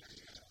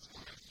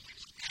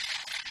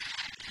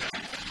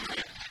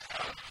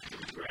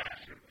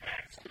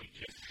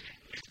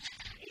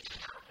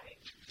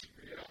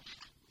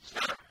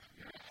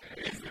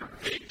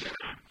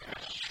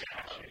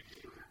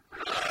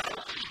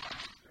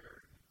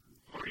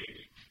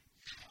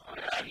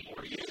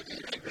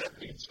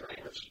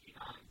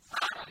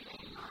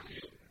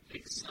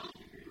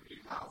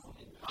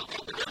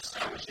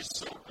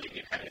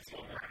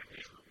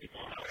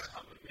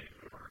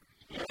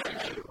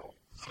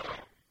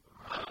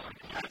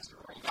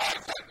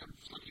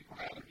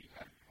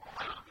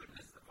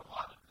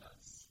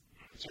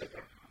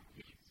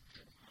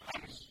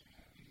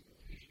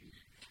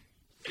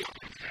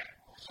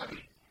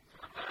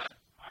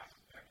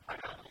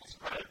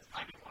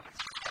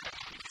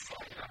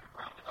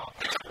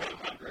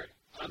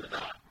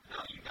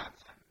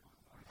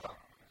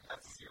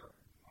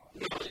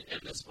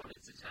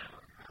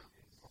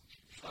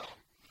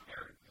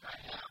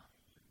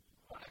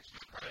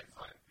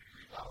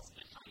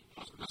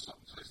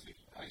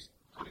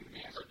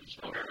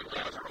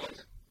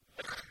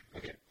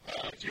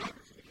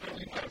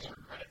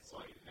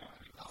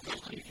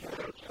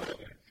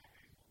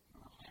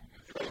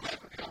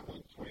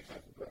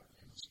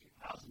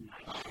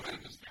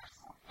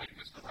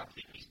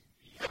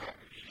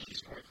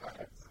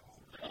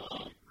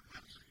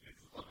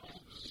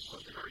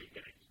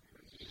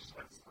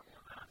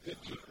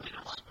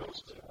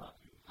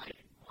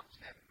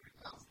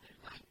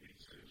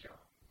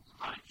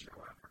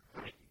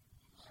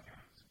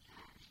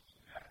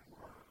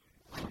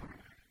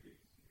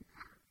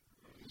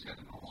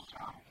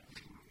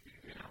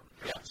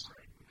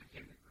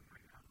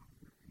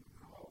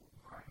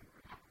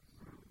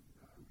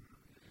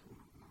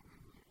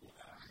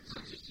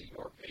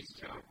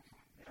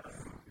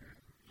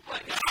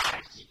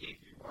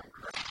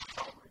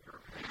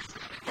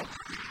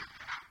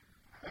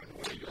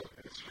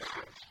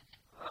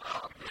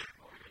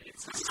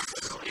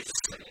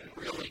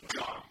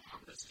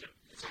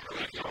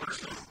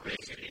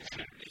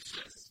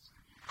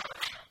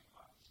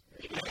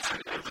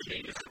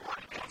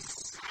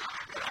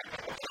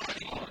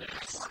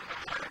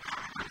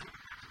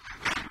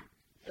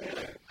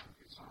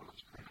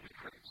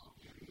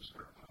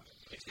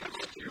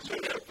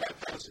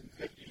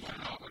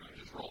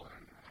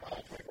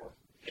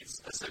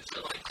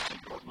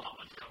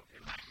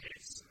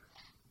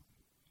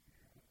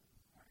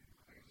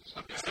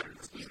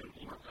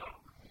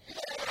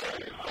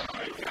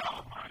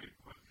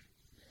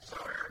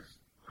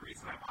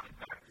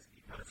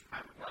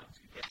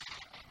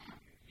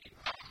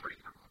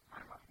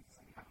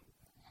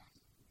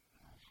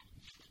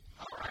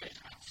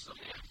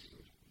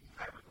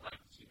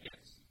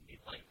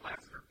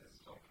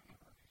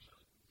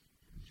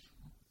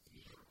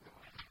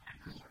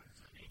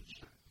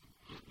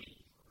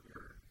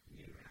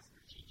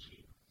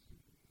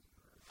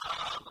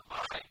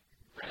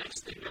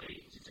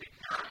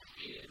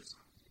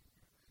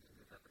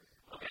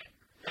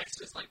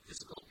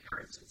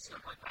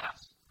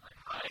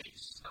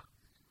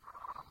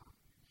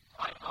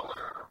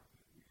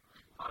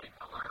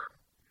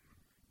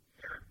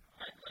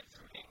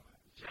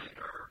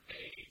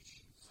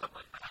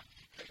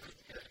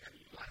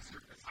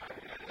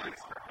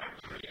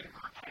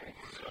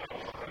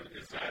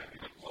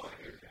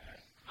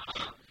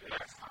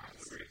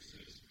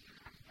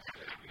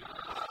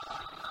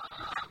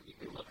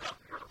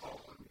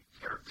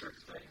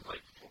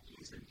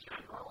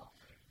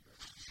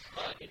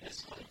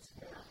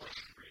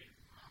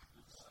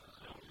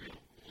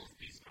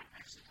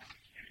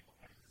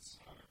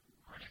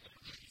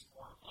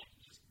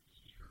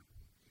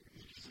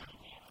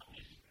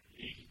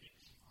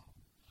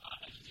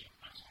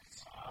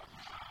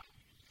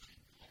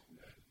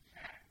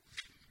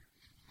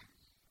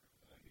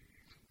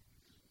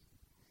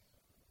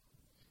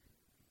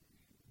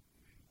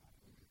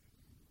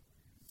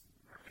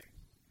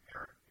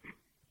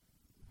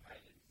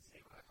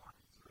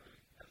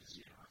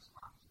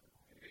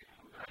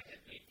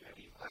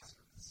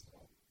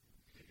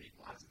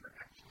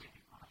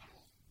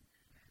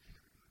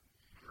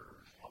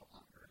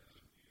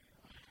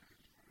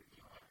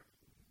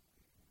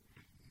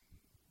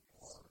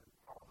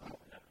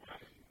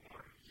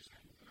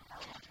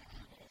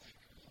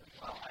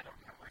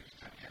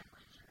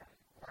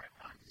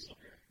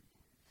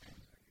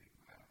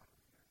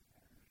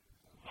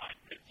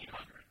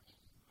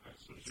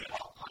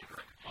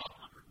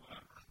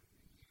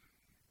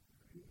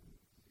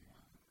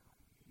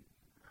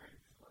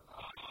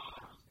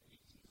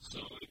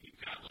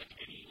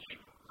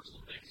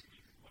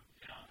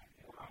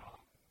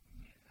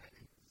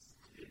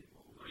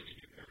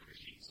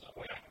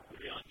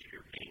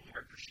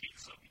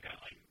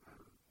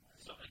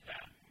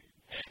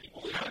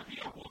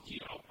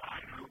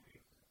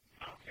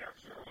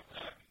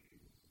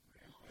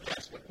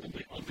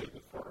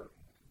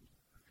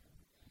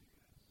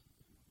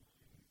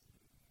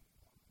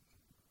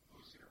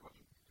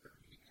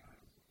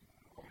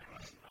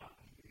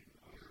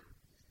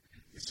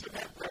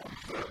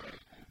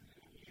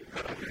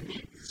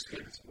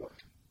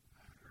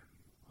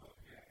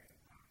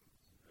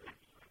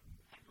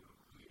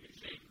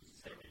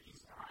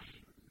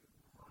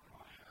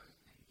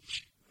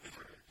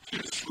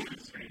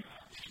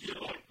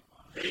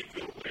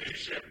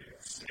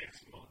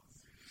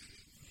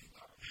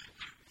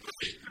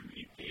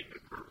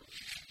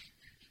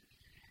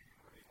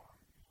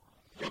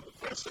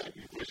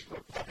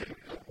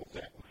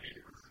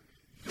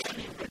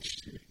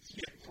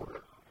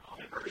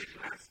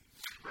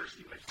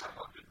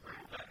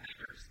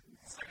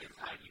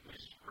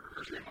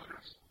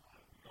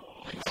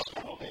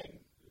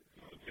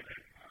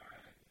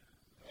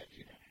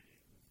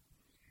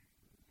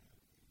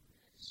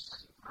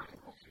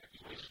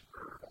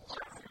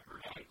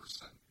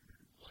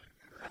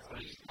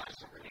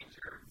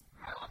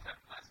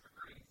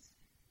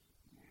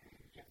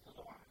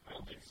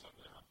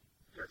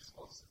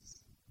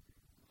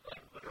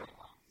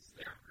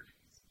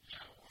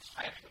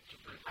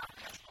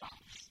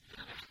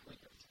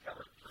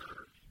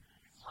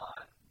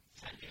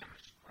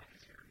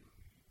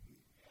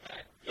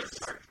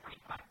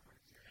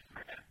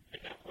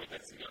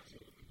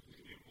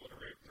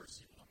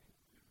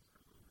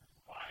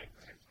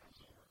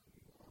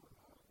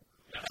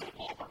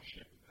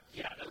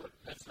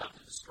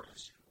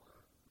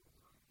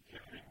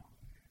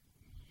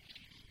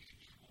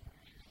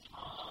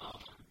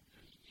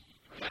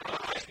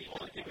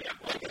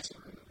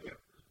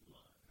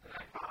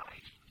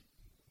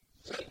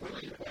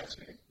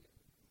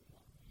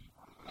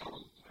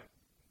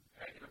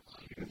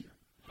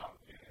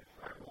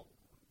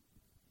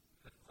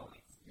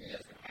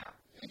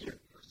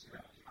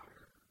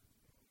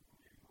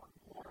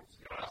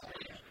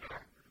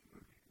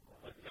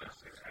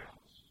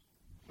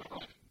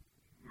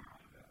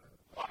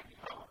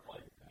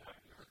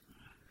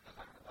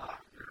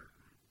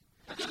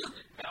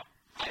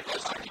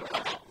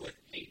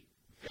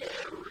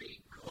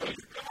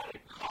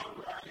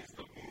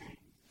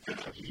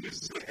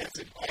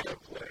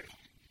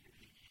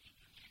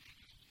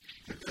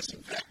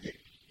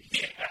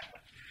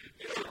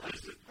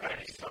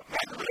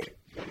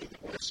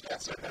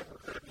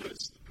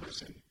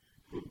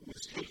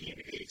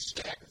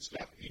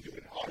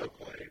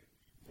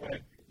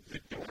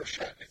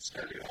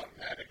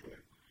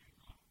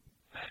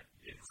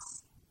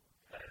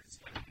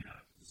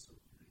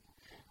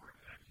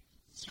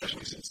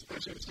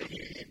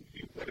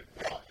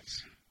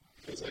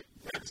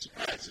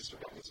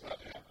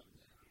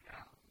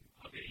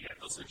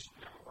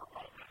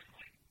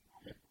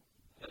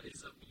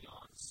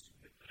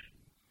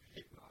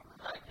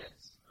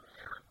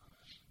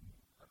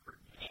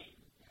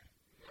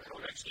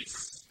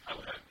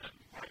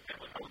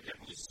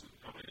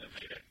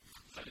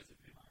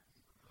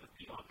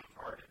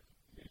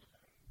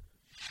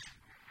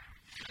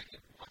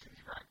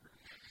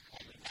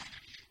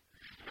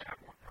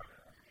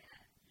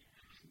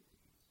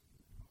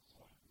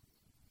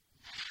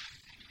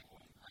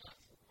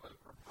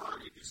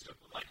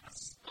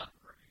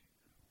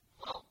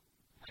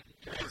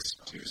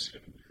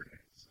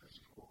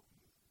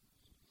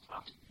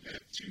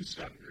 two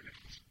stun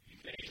grenades.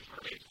 They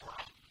relate for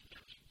them.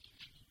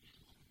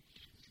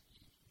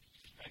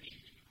 I mean,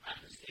 I'm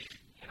just saying,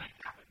 can I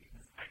have it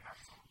because I have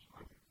so much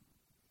money?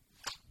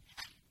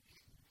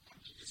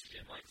 You just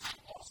get like some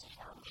awesome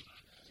armor.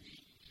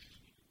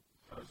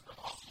 Because the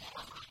awesome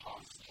armor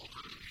costs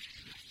over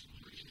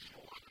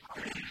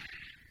 $3,400.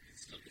 It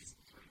still gets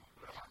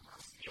 $300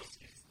 armor. Skills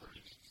gets $30.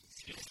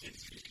 Skills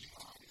gets $50.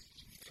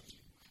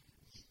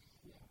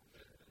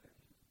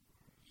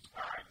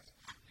 Alright.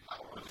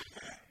 How was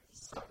that?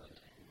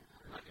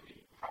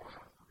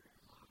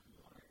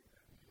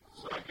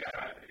 So I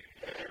got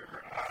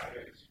hair,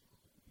 eyes,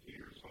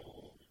 years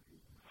old,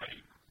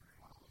 height,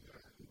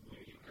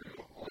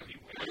 only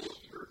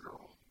waist, or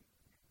girl.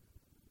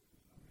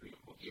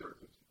 Beautiful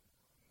service.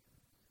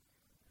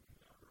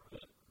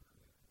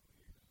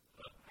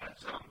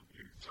 That's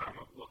your time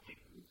of looking.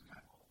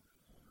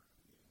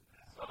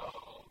 So,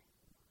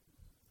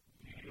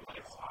 you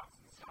like socks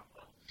and stuff.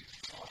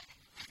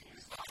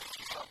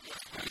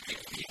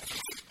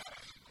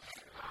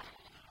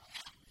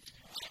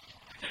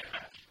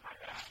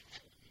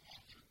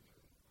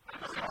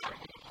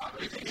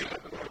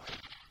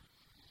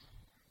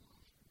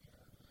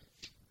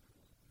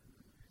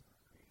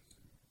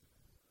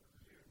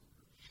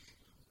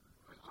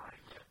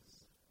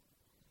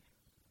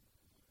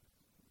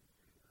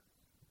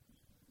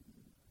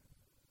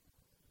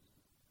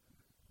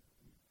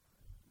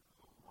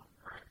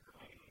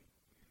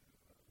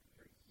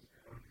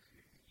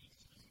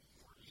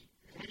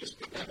 Can we just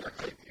put that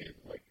like in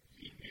like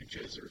feet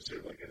inches, or is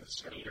there like a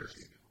standard?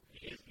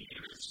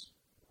 Meters.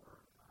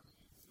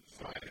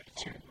 5 to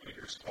 2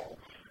 meters tall.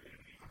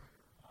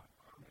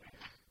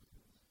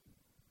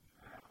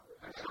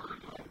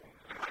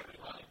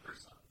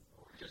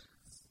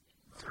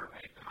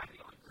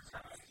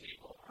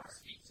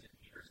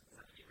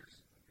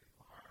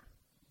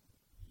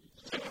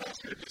 Someone else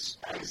could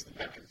despise the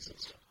metric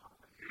system.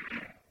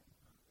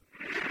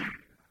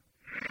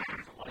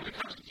 When it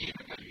comes to gaming,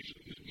 I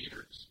usually use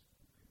meters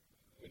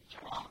with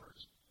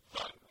kilometers.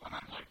 But when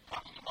I'm like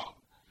talking about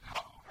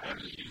how I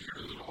just use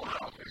your little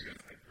world,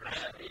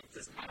 It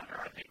doesn't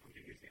matter. I think we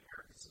can use the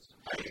American system.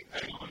 I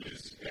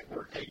use at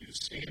work. I use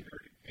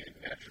standard and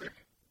metric,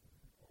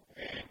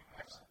 and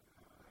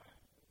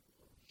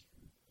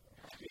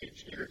the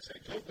engineers.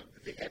 I told them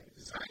that they had to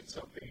design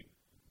something.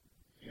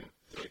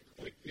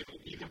 Like it'll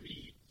either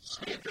be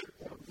standard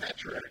or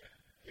metric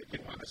if you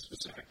want a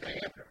specific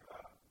diameter.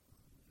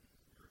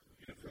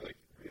 For like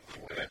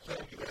when I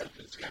told you that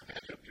it's got to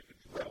match up to the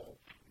drill,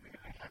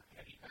 I have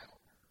any metal.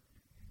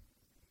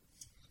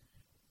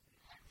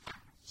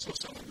 So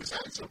someone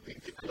designed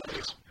something that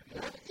goes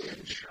 1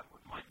 inch,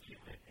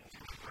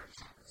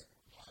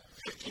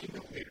 15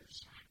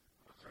 millimeters.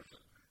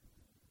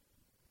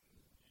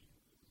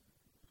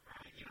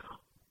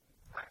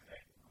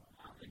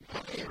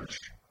 1 inch,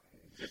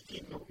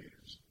 15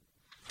 millimeters.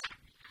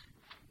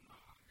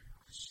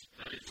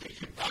 That is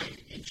taken by an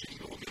inch and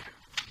millimeter.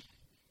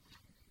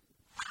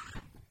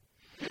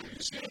 You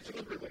just get it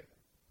deliberately.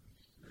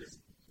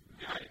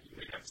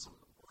 We have some of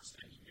the worst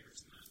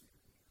engineers in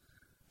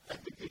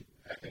that.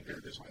 I think they're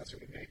dishonest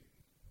with me.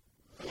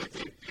 Like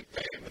they pick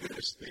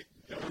diameters, they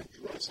know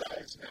drill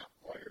size, not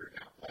wire,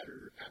 not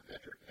letter, not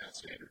metric, not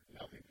standard,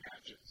 nothing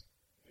matches.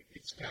 Like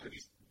it's got to be,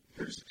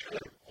 here's the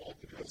chart of all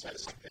the drill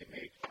sizes that they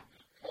make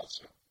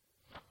custom.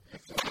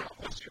 And fill out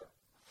this chart.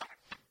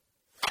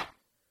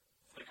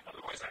 Like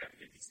otherwise I have to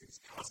get these things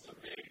custom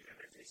made and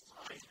it takes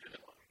time to do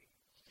them.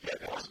 Yeah,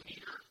 that was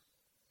meter.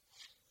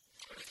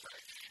 But it's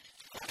like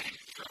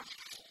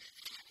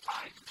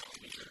 5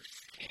 millimeters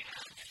and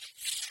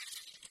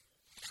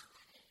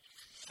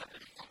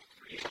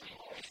 7.3 inches,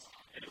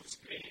 and it was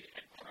made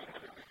at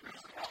 300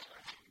 degrees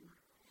Celsius.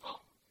 Well,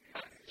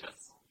 that's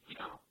just,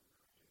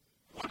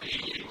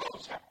 180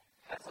 lows.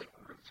 That's like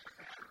room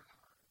temperature.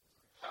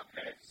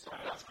 Okay, so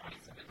that's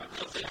 27. But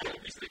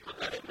they put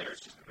that in there,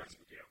 it's just the best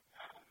we do.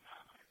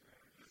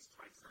 It's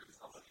 27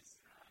 Celsius.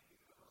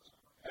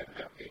 I'm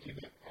not making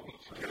it. I mean,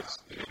 because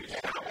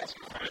Ask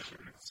your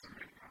measurements.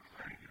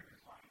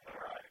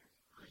 Alright.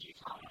 Could you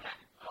tell me that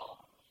in how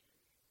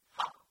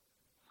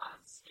on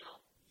a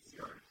scale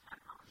 0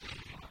 to 10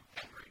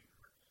 Henry?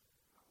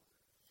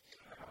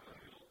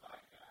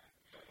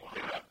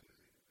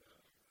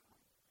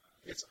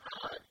 it's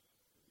odd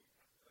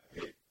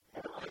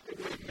that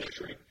the way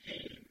measuring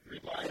pain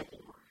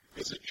reliable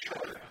is a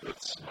chart with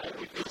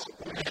smiley face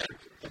of land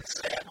and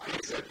sad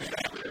face of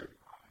feather,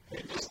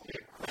 and just the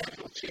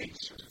gradual change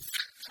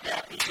from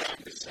happy down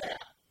to sad.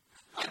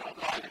 I don't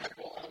know. I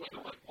go all the way to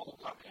like Polo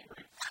Top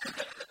Henry.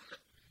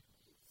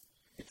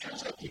 It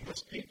turns out the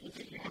most painful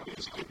thing you can do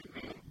as a human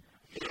being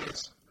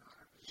is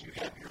you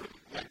have your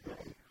leg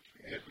bone,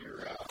 you have your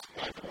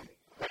leg bone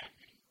crack.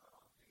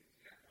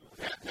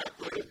 Not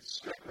the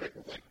straight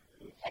right, like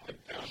up and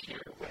down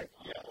here, right?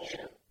 Yeah,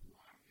 sure.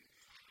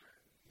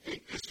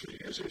 Because for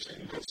years they're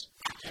saying this,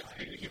 you can't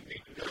pay a human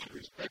being to go through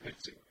his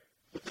pregnancy.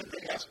 But then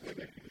they ask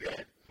women who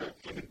had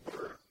both given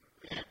birth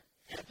and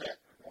had that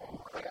long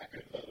crack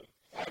in the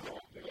thigh bone.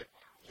 They're like,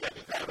 yeah,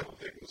 the thigh bone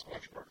thing was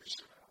much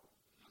worse.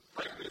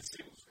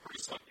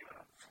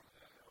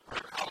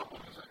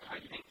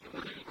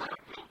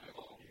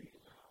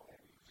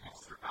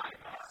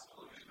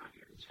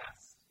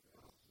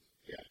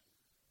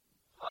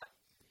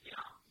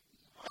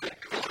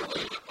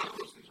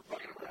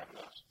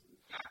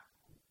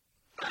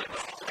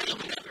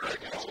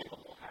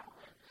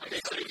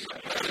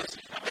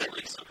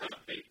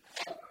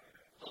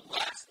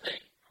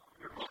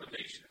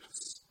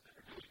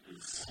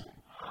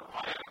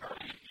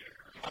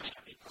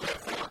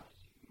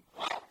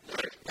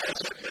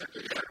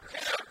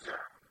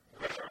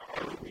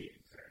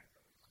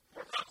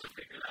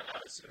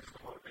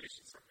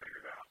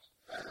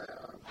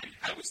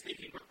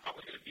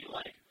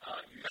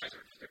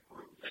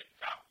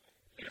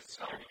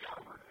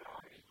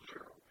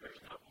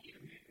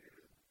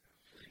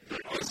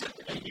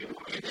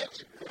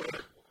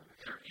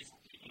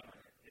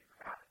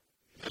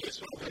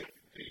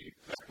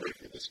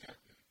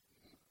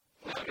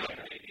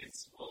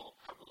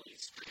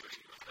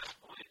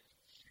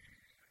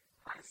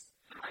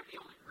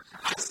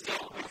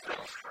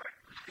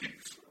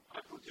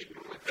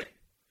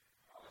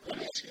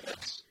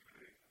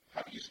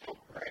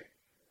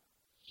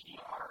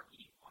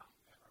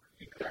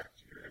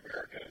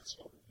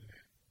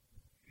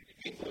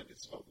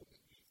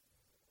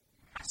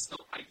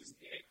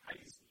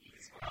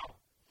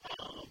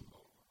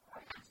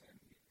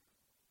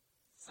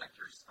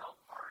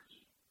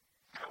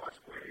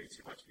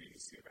 Too much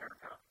BBC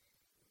America.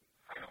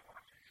 I don't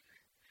watch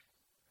anything.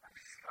 I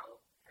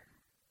smell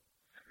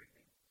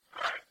everything.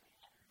 All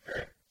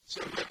right. So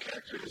the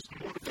character's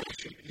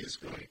motivation is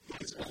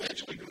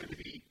eventually going to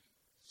be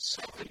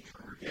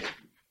self-improvement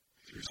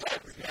through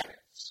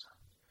cybernetics.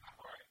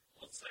 All right.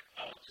 Let's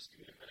just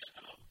give me a minute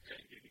and I'm going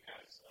to give you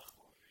guys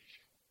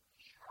motivation.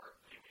 Sure.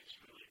 Maybe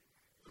it's really.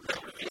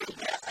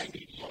 I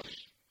need money.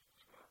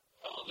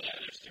 Oh,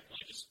 yeah, there's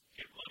definitely just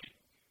give money.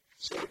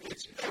 So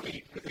it's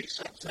money with a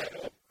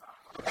subtitle.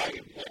 I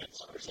am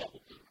plans or something.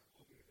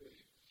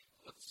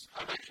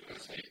 I'm actually going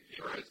to say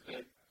there has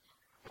been a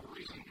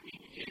reason to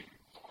be in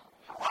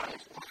Hawaii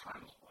for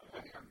friends.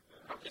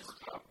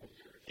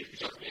 It's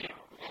just me.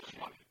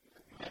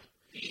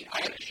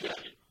 I had a show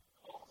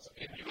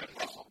and you had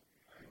Russell.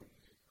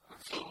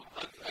 So I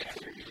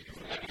figured you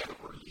could have the other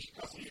for a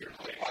couple of years.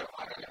 I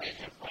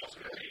have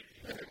Russell.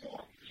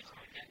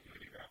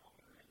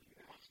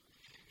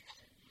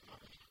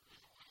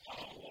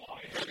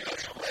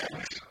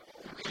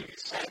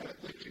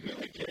 Silently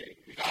communicate.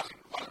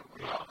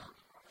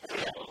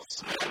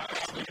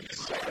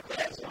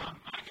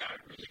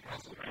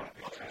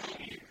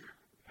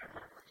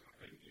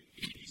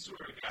 He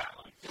sort of got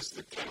like just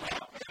the thing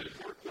out that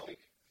it worked like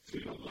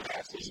through the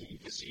glasses and you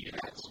can see it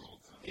has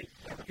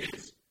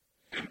his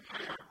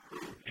empire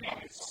proved and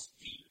it's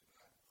steep.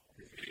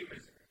 His name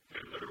is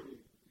literally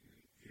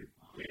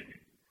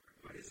winning,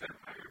 but his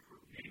empire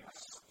proved name is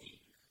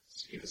steep.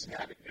 He doesn't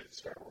have a good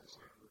Star Wars.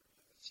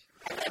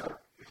 However,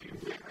 if you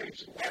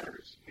rearrange the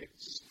letters,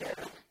 it's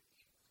better.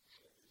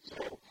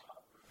 So,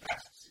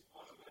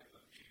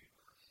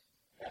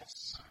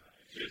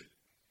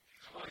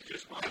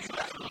 just one of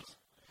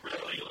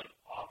really like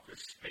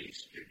office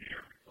space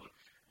generic.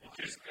 It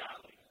just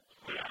got like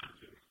put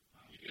onto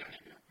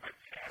my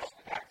past.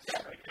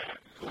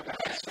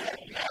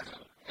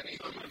 And he's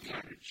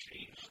trying to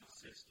change the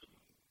system.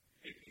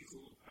 Make these a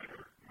little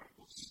better.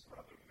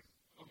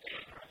 Okay,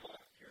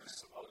 here's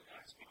some other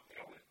guys we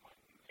go with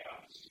like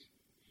guys.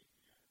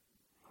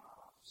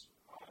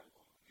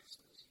 Survival,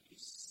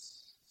 he's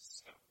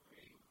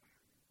separating.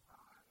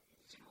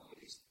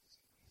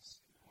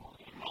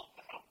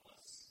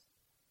 Helpless.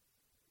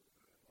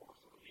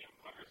 Also, the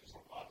empire is a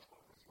lot of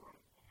what's wrong.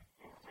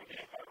 For the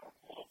empire,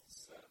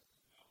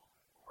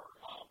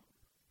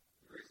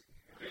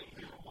 they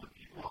don't want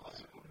people as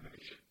a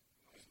motivation.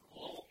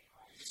 Well,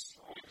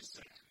 destroy the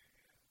city.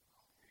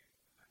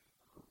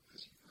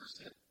 Because you first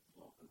said,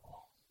 blow the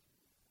wall.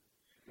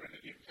 When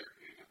did you care?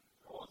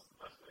 What's the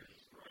best way to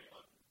destroy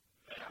it?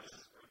 That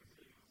is going to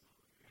be.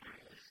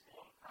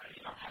 I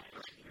don't have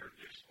to hear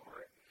this for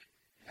it.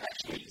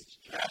 Actually, it's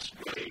the best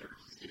way to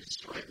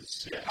destroy the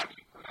city. How do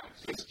you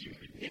pronounce this? You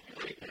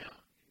manipulate them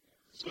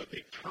so that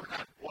they turn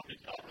on one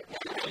another.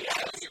 Well, yeah,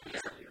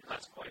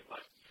 that's quite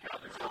like how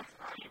there's no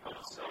people,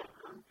 so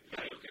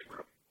yeah, you'll get rid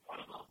of one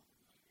of them.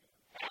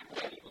 And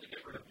then you'll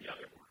get rid of the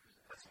other one.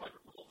 That's like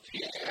a little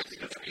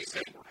because we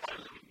said we're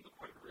finally getting to the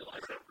point to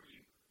realize that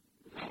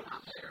we're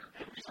not there.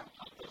 And we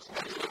sometimes those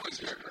always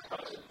there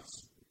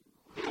because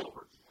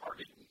we're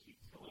targeting and keep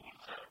killing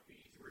each other.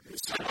 We reduce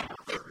the number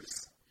of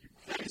birds.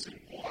 Poison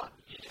one,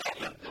 and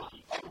then the other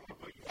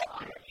one you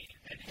are,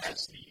 and it has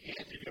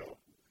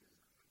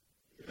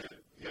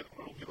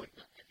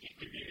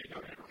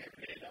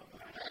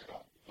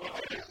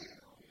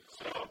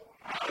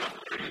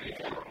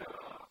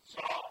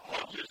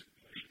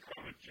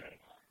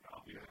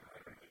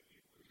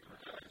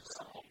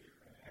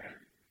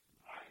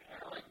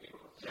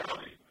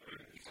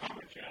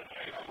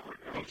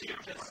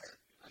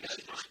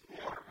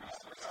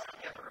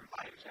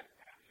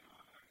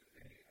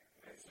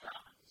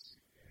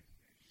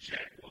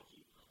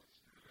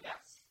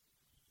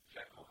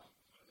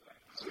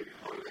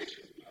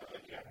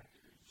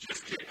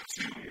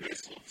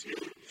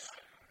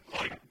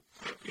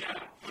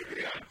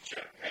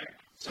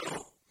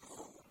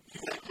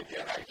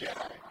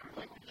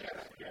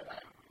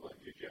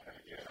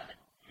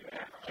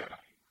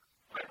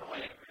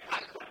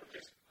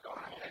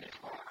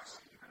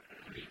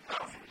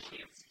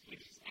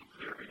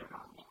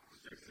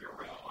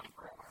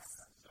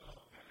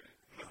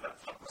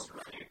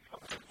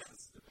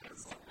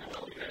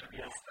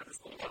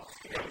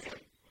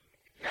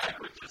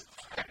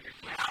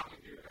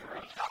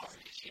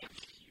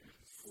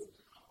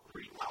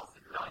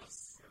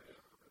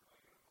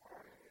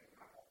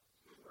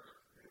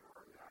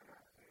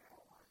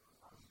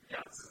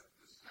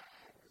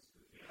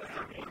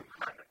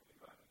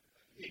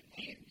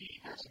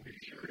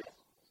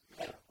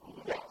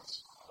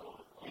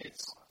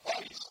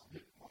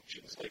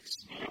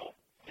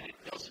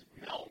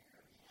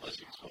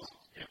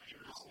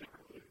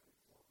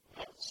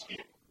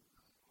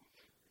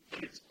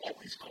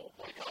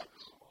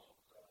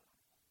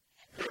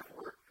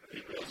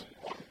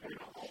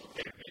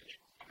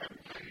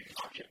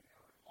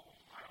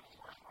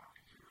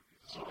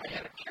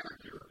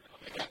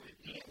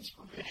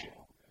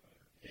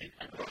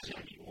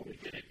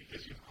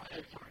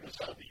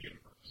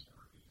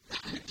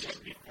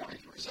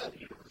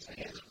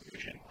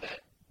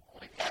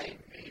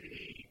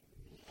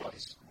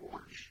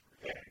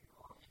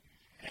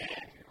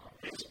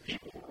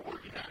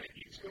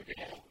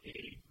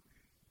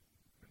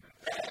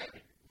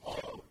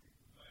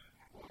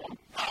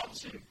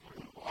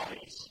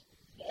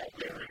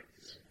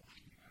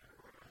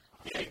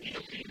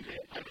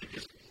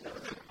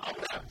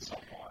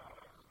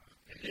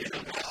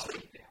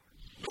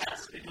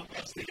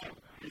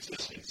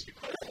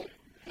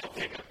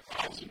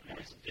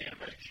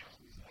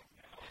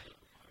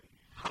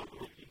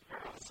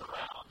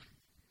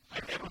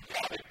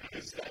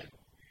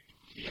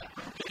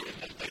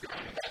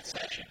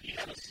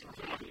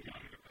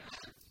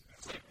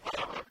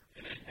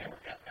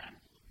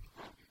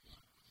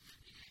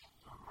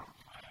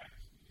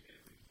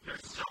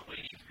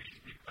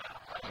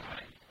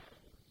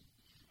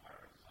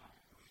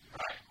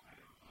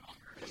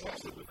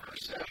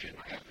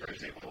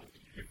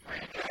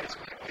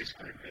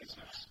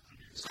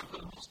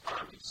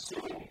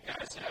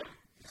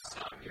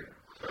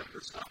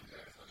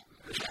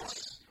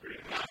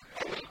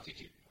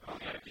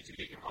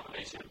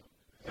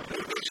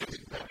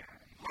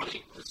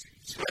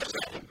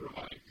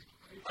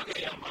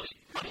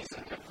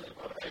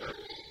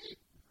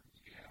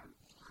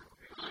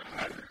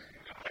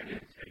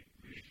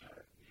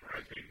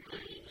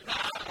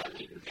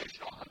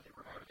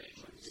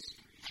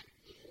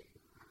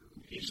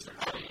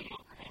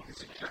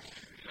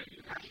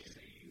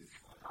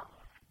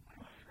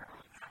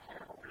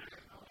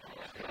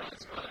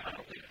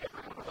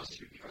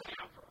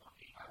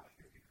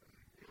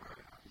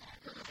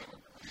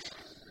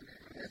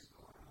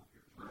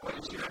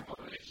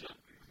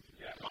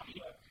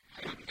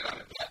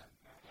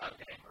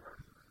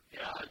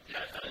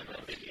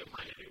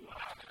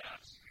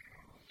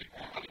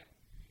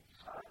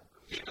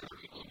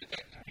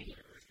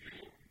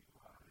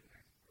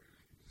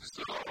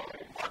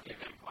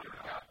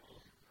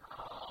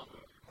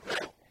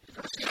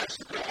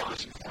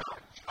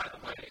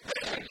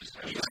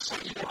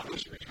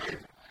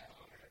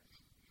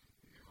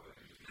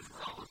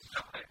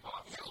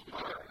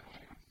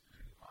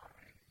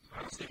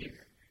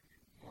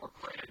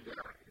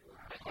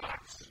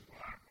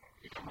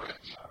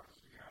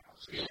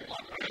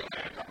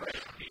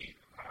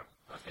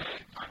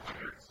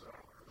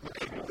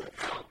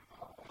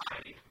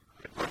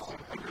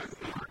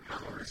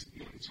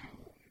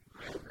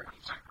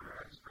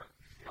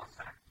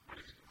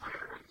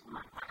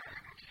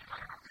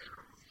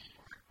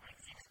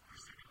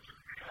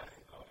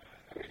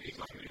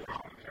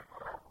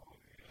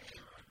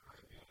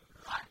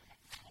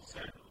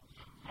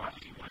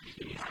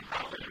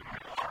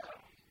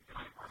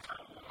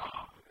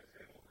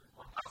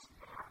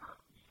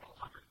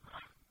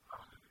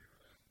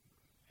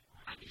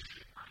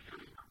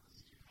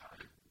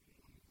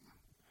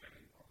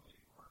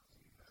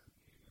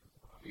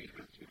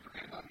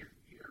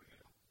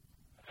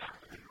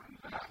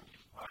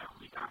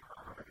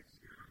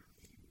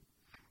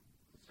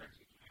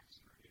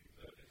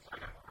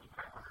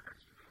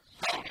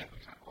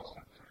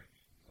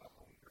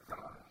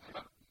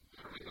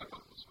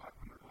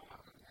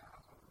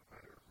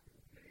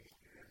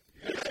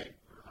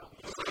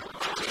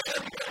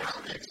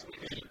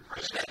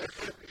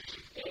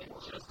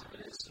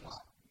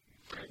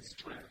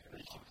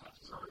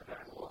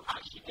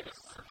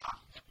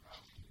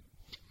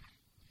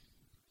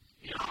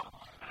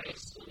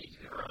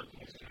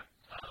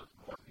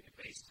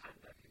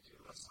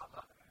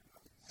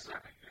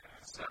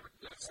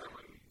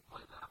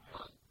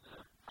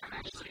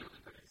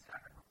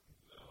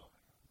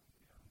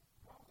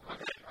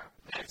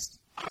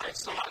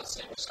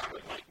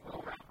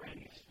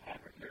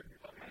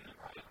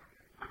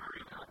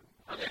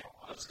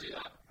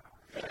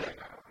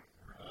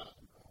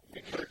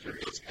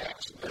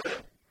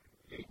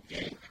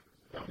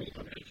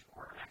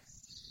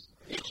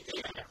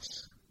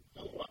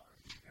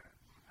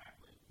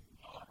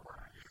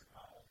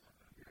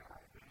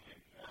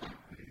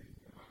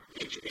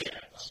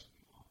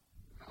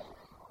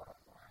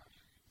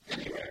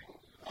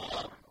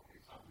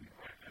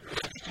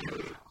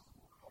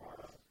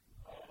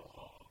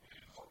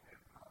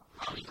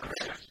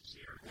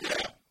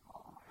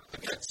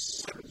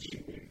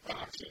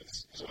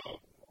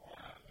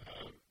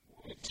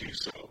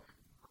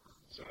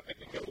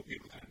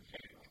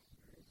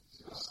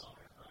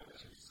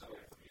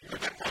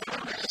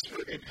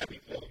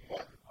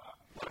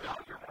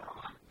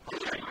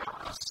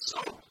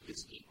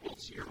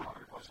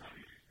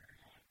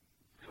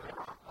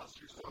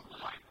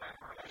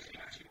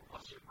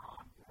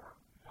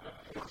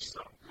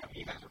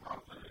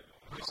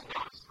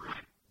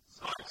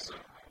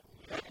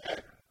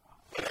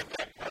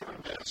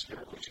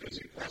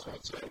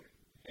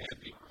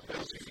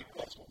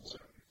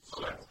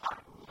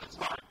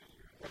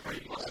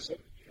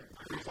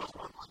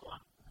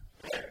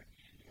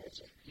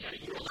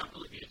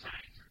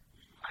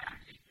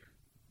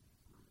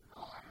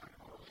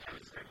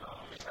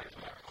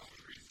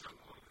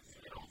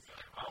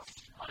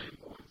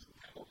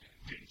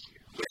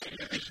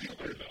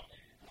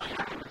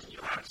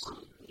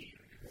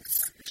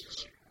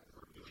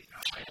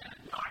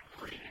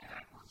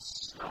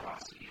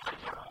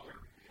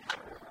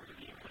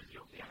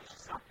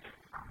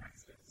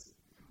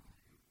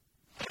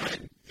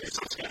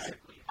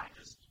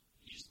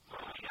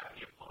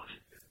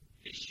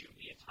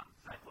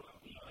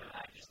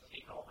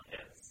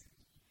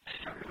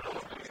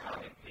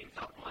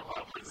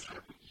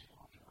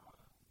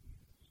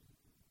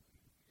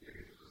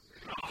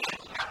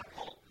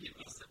Give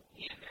me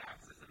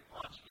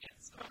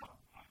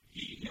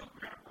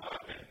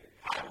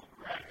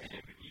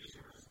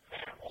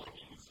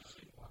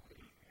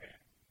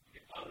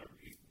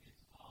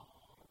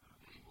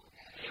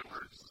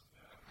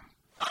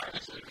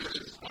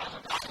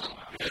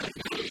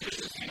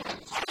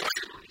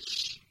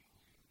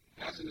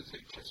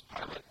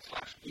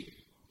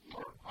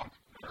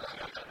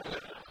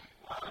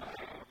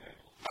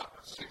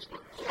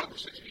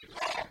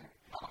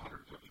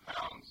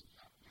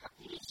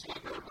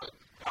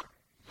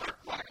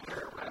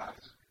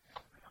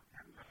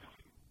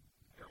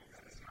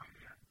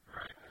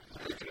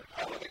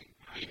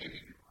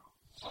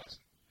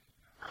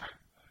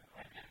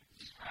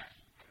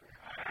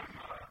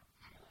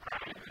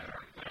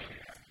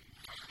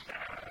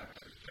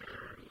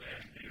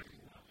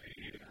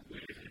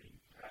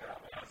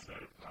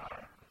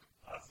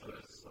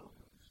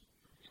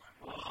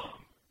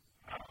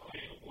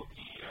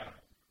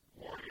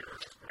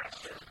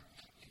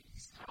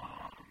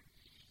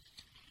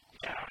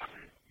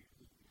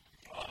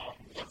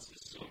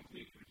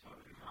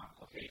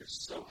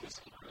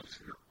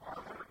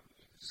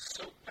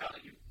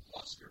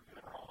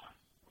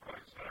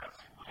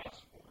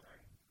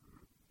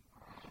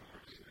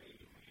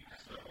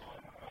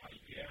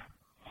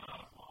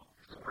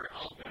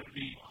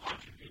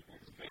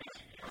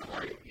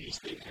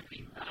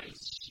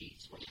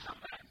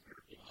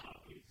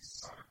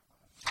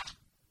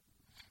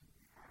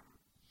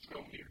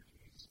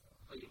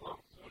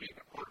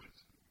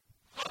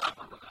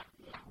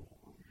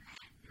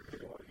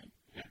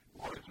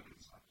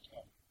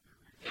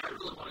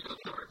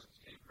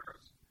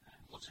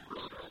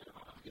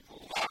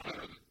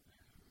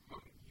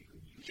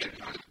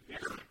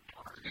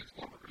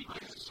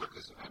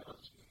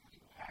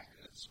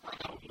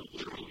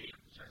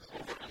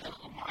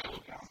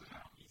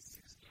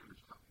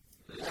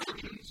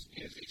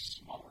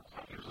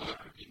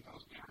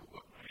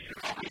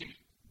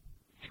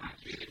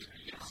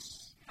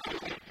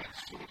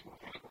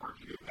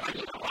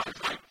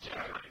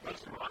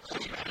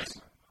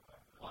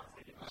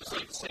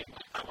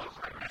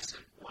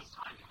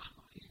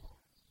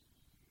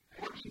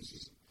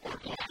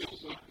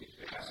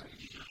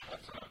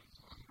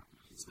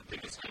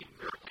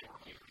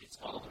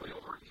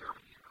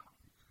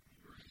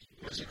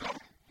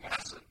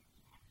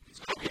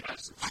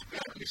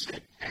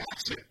said,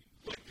 pass it.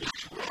 Like,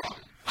 it's wrong.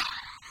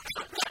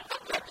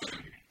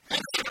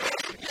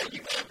 Yeah, you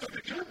got to put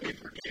the term in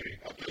for gaming.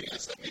 Okay,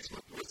 yes, that makes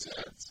more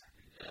sense.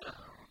 Yeah.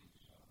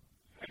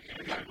 I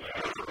can't get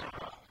whatever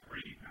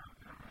reading now.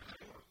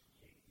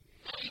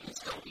 You can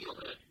still feel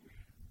it.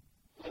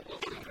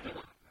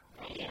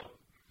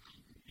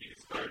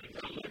 It's starting to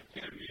look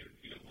heavy and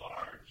feel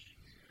large.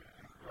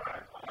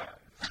 Right.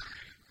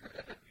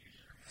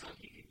 So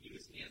you can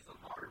use me as a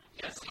large.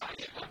 Yes, I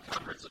am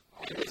hundreds of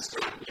it is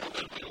certainly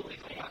the only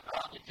thing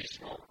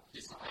additional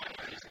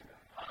disadvantages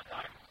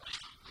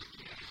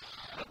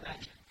but then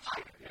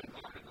I can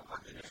look at the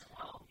market as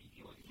well.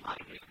 You would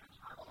find it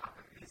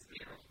these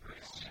vehicles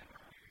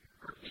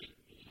for me.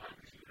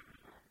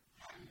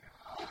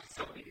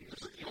 So it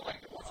just feel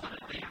like it's on a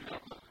day and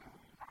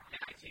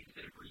I think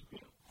they agree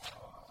with you.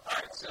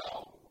 Alright, so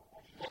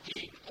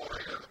looking for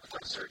your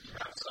search, you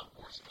have some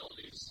force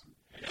abilities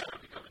and now you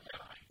become a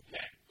Jedi.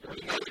 Okay.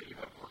 You know that you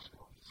have force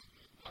abilities.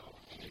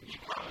 You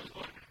probably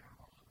would.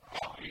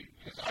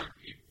 Because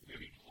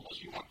maybe tools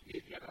you want to be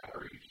a Jedi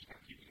or you just want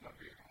to keep it up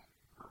here.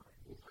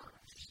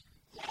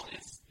 Well,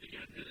 it's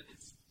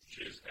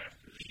just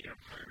after the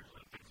Empire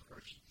Olympics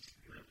first.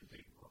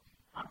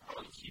 I'm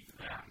probably keeping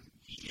that.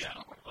 Yeah,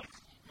 like,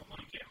 I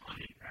want to get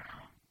money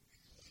down.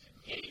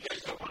 Yeah, you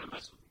guys don't want to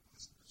mess with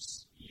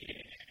this. Yeah,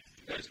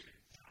 you guys do.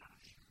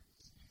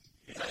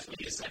 Because that's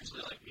what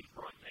essentially like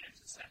before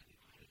advanced ascending.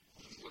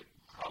 You would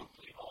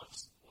probably all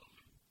explode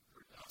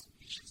 3,000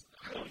 pieces.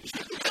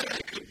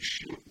 I could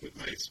shoot with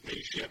my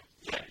spaceship.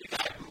 Yeah, the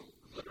guy who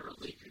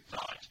literally could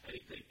dodge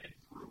anything and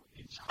threw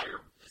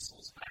entire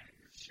missiles back at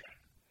your ship.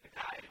 The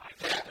guy, I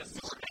think that's the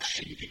sort of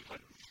cheating, but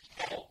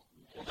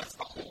well, that's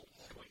the whole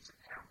point of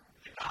camera.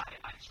 The guy,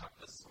 I chuck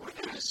this sword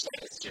in his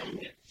head, it's doing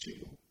it to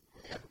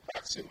have a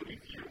proximity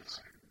fuse.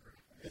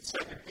 It's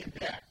like an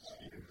impact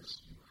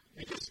fuse.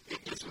 It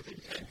gets within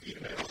 10 feet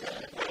of it.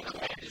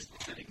 And is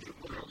intending to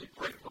literally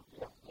break the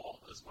fourth wall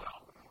as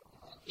well.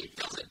 It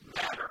doesn't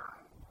matter.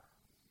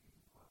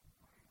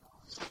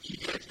 So you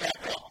get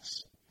attack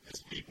offs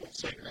as people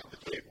sitting at the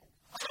table.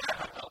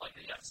 I felt like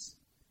a yes.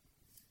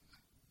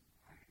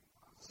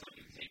 So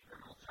you take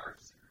criminal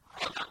charges.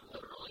 I'll not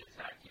literally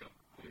attack you.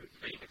 We would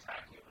fake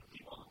attack you with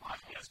people on the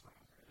podcast.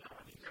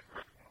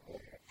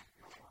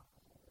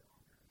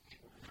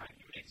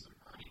 You make some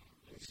money.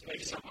 You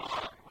make some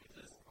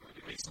noises.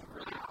 You make some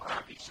really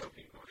crappy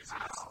choking noises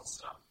and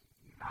stuff.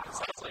 It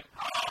sounds like,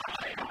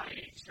 I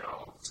hate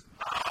jokes.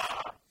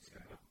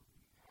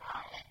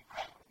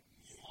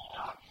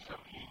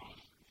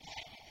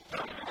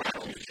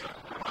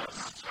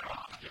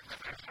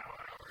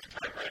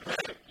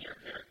 Your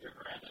character,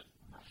 Brandon.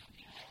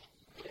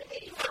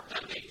 You are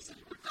amazing.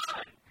 We're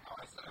done.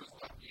 I said I was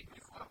looking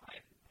at stuff. I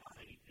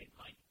anything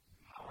like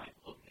how I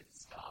look at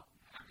stuff.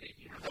 Okay,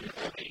 you have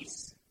a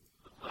face.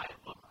 I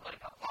look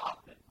like a Bob,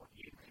 and what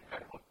do you think I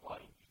look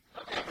like?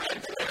 Okay, right.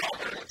 It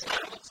looks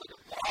like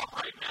a Bob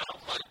right now,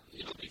 but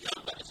it'll be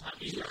done by the time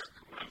you're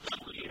when I'm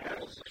done with the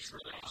rules and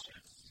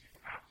relations.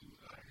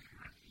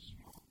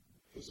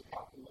 Who's a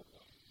popular?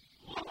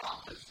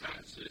 Well, the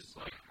sense is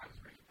like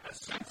a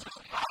sense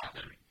of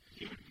happen.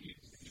 He would be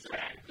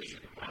exactly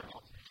in the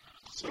middle.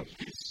 So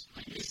he's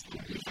the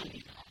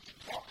lead.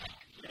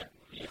 Yeah.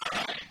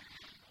 Right.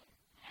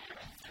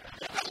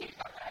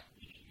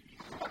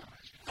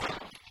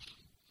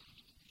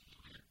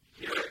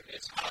 Here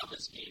is how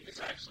this game is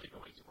actually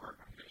going to work.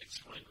 I'm going to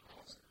explain the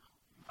rules.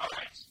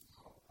 Alright.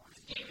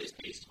 This game is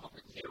based on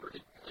the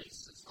narrative play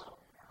system.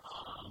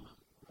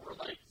 Or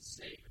like,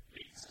 say, the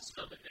base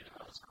system and then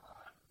how it's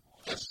called.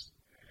 Yes.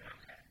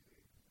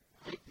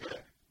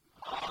 Okay.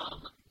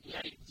 The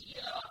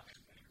idea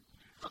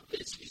of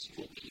this is you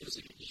will be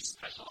using these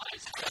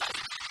specialized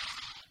guides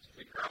to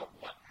figure out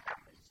what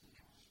happens.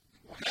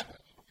 What happened?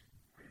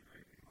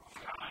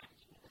 Guide.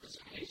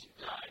 Participation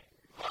guide.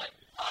 But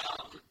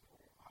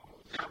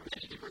there are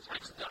many different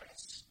types of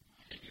dice.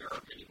 And there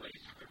are many ways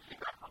you can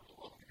figure out how to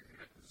look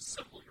and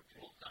assemble your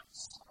pool of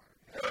dice.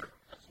 There are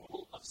a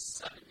total of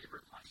 7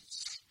 different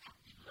types.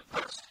 The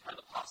first are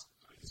the positive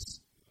dice.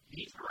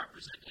 These are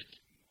represented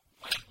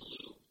by a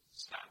blue,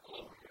 sky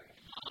blue,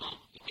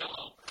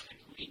 yellow, and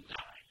green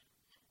die.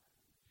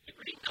 The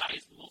green die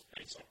is the most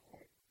basic.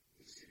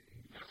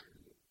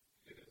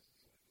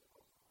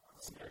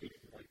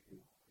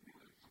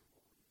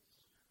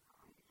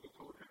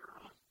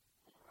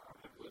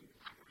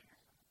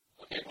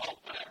 Okay, well,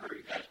 whatever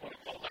you guys want to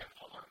call that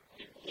color,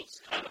 it looks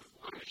kind of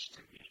bluish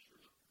to me.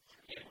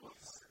 It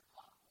looks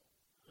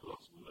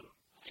blue.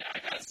 Yeah, I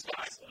got a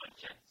sky, so I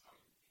can't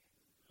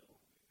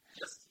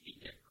just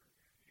eat it.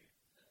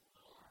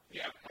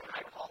 Yeah,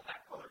 I call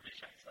that color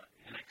magenta,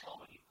 and I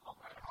call it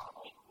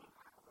blue.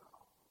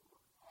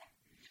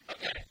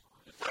 Okay,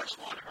 the first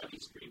one are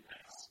these green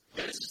dice.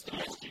 This is the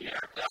most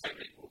generic die that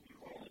you will be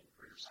rolling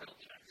for your skill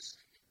checks.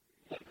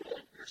 When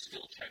rolling for your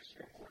skill checks,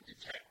 you're going to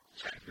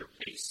check your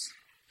base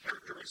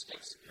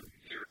characteristics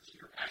compared to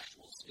your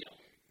actual skill.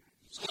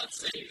 So let's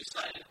say you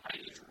decided I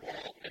need to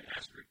roll an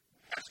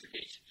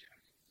astrogation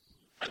check.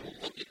 I will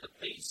look at the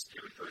base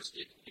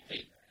characteristic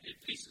it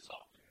faces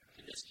off.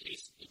 In this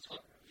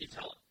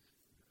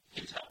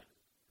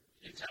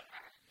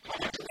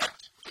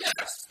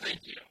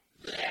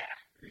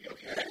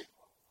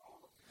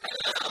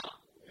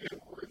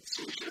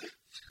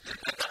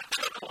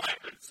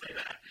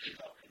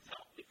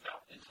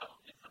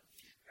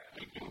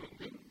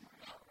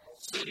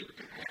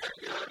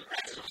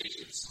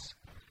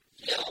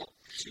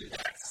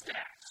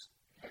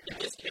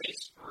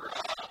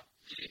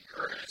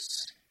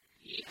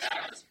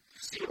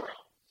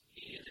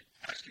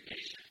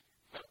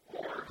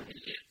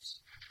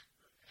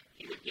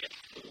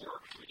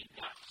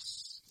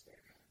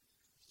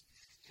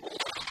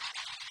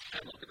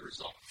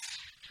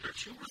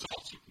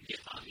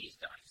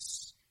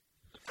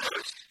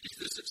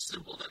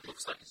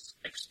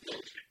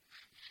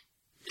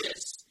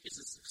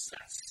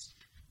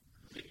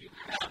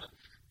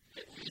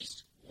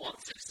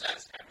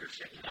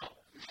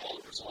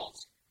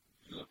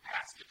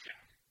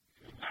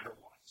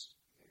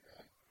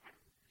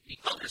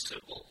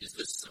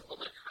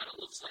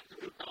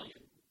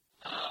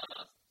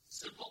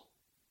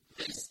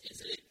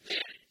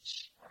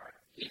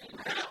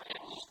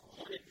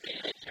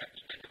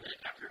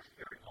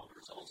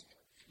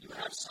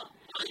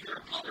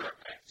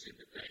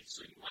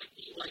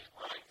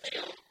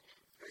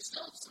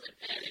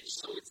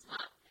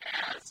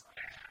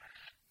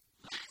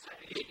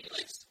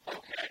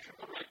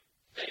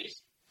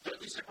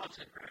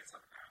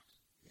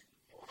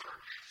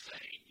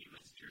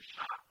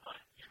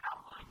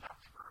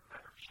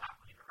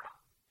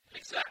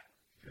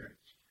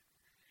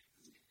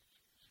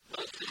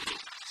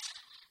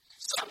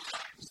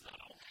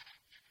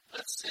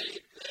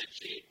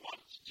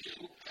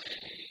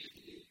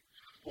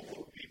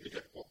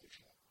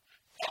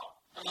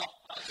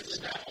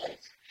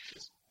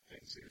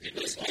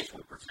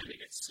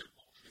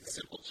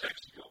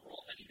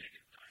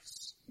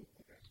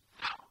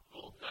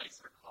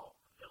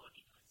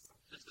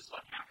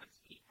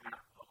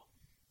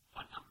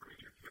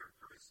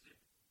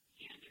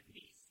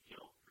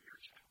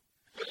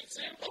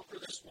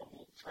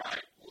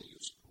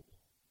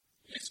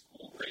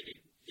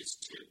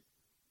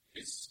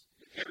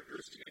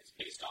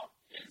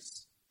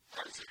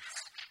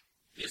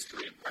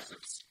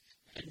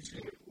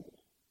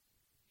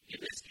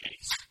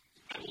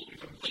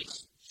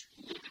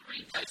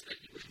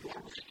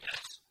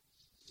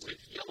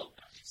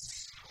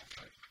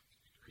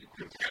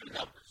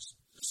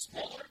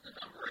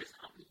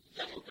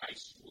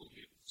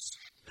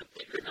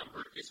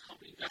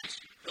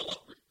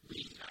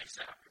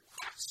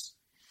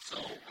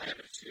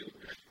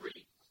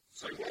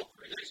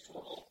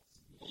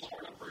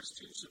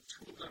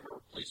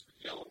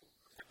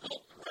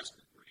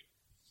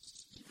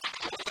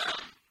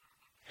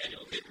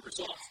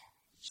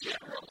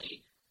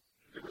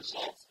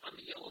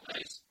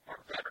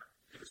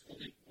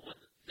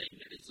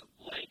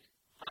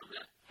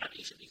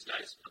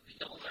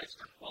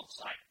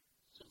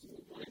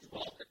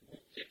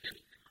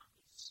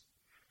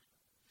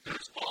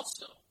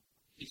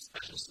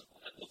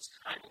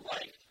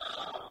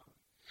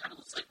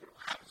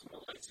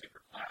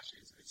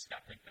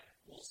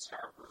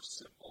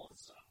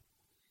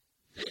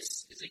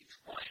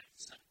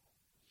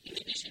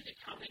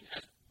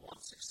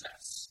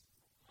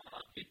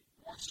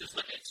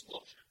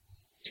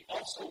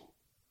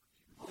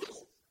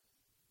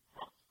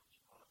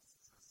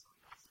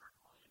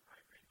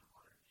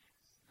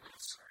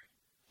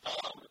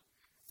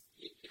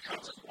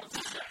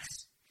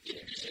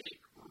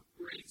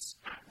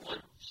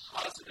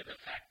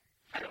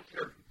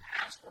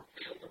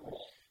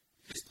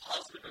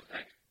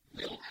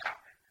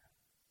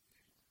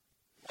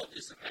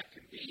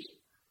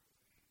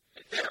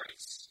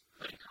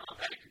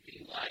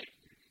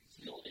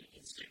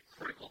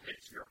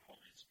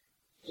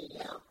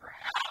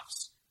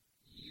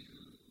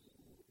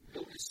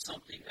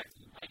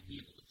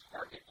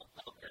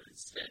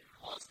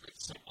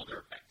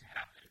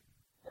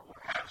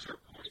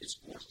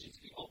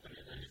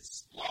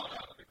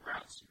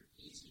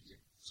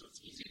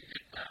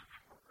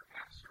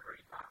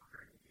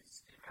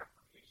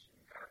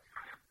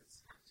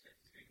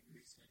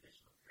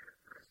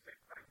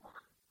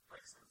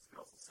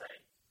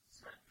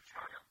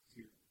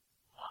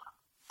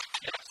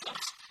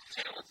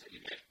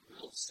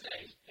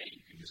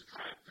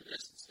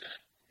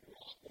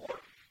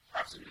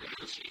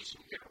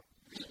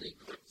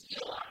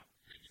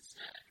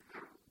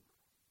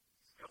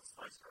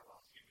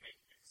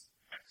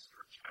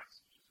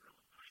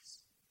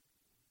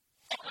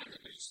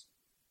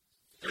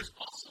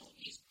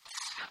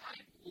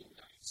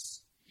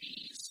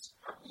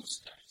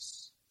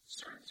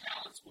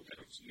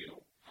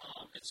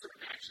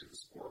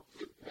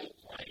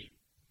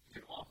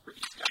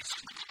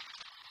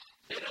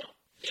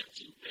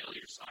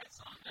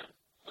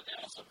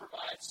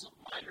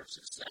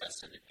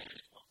success and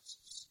advantage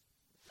bonuses.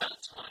 At a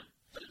time,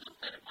 but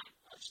enough that it might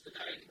punch the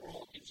dice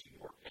roll into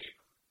your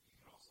favor.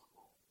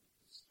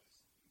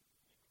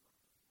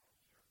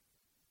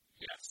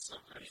 Yes,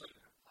 sometimes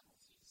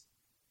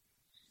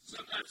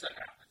that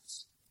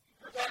happens.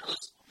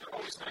 Regardless, they're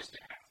always nice to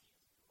have.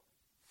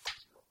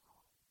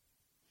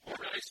 More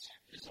dice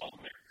is all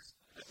there is.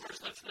 Of course,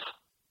 that's not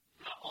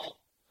all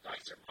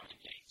dice are money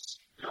games.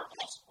 There are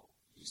also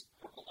these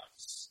purple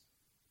dice.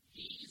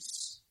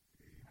 These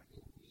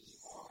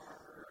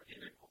are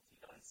difficulty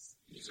dice.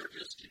 These are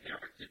just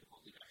generic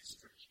difficulty dice.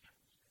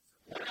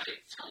 When I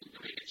tell you to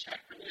make a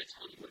check, I'm going to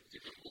tell you what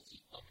difficulty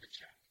of the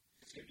check.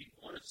 It's going to be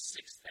one of 6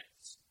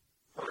 things.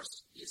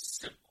 First is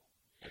simple.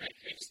 In that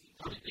case, the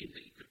only thing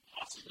that you could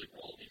possibly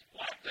roll is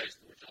black dice,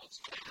 which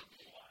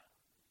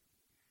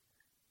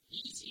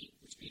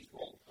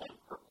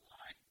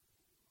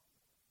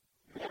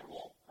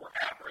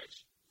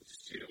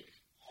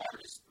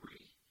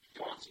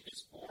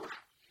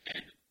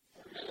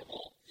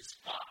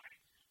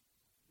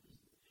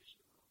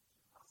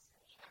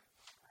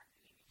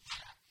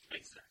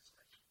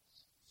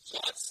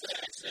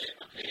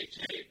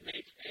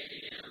make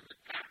an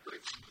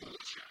average pool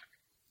check.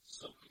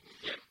 So people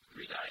get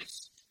 3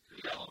 dice,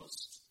 3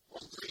 yellows,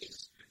 1 green,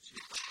 and 2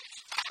 purples.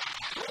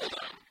 Roll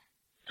them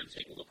and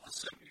take a look at the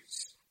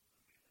symbols.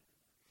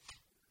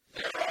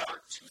 There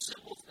are 2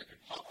 symbols that can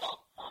pop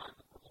up on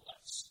the purple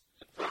dice.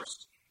 The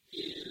first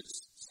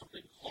is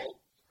something called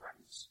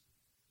threats.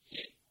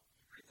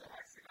 It's a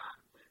hexagon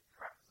with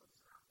threats.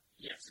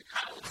 Yes, it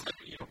kind of looks like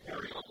the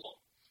imperial logo.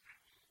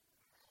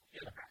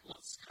 It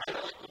looks kind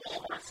of like the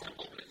Walmart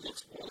symbol, but it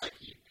looks more like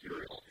the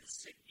imperial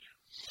insignia.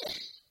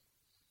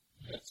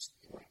 That's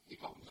the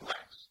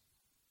threats.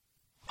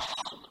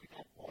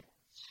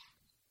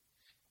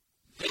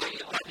 They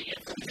are the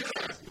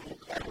engineers who will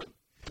call it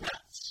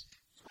threats.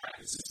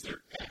 This is their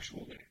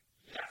actual name.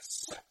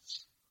 Yes.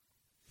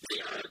 They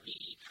are the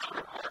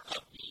counterpart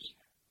of the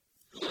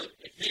good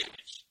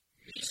advantage.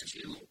 These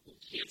 2 will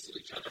cancel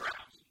each other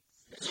out.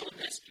 So in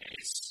this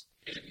case,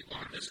 if you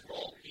learn this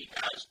role, he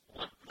has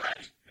 1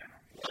 threat and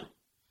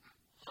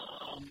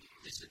 1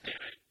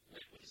 disadvantage.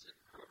 What is it?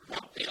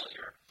 1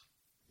 failure,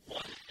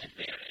 1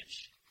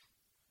 advantage,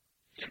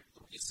 and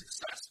 3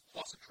 success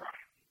plus a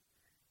triumph.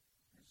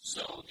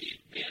 So the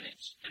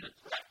advantage and the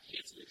threat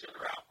cancel each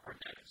other out for -0.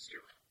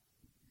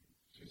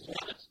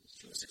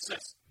 2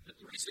 success. The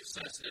 3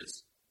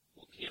 successes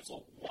will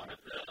cancel 1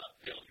 of the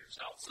failures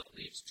out, so it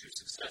leaves 2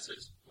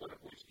 successes, 1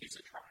 of which is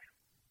a triumph.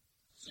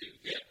 So you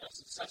get a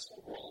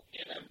successful roll,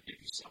 and it'll give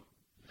you some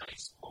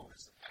nice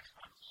bonus effect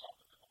on top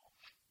of it all.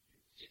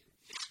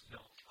 It's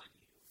built when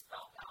you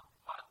fell down the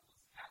bottom of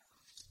the chasm.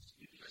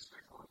 You just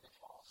record the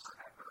fall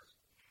forever.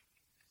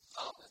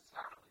 Oh, that's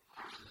not really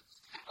cool.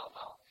 Oh,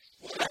 well.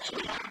 What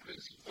actually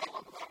happens, he fell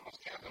on the bottom of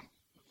the chasm,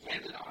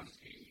 landed on his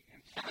knee,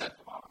 and fell at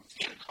the bottom,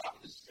 and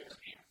caught his bare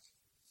hands.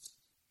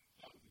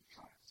 That would be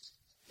triumphs.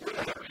 For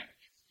another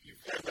advantage, you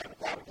fell down the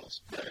bottom of this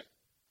planet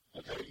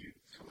until you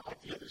come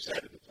out the other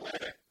side of the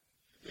planet,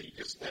 and then you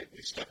just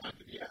lightly step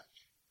onto the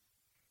edge.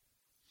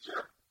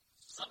 Sure.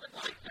 Something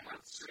like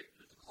that straight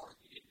to the core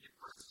you didn't get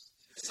first.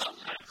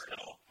 Sometimes,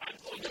 though, I'm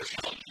going to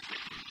tell you that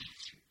you need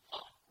to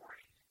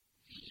upgrade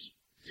the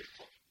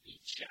difficulty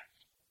check.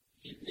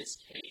 In this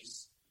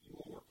case, you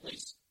will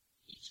replace,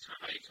 each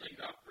time I tell you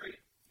to upgrade,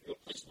 you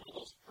replace one of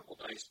those purple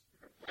dice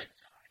with a red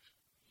die.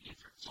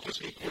 So this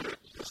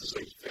is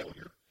a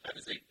failure. That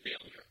is a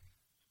failure.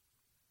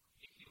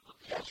 If you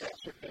look at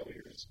Contrast for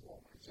failure is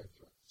Walmart's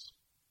threats.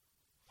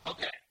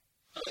 Okay.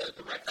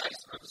 The red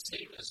dice are the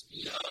same as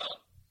the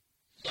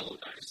yellow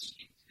dice.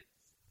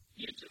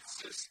 The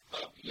antithesis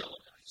of the yellow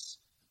dice.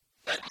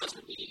 That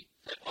also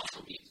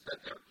means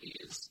that there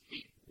is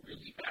a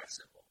really bad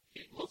symbol.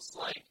 It looks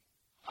like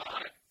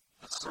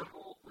a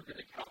circle within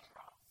a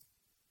caltrop.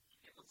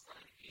 It looks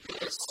like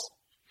a whistle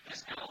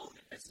as known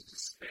as a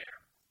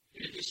despair.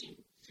 In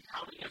addition to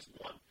counting as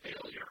 1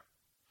 failure,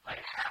 I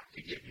have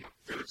to give you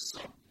there's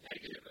some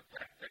negative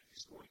effect that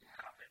is going to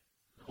happen.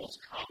 The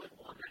most common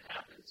one that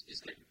happens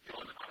is that you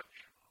run out of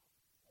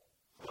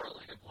ammo or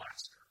like a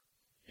blaster.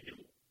 And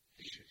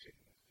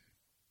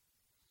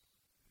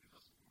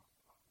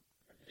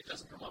it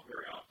doesn't come up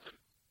very often.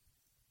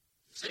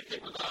 Same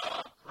thing with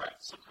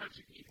threats. Sometimes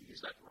you can even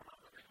use that to run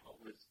out of ammo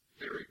with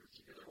very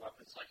particular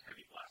weapons like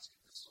heavy blasting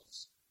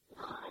pistols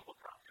or a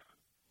Robocop gun.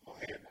 Well,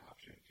 I had the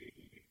option of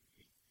taking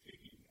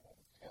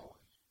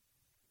talent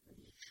from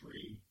the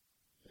tree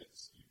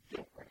that's you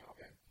don't run out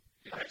of.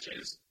 The catch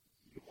is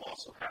you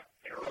also have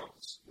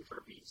arrows, which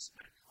are being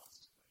spent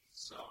constantly.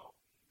 So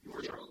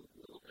yours are a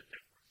little bit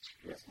different.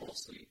 It's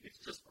mostly, it's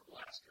just for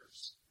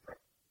blasters. Right.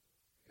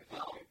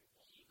 Well,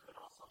 you could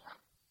also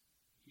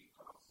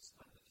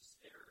spend the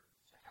despair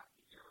to have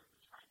the arrow to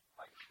try and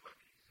fight with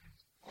it.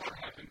 Or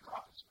have him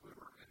drop his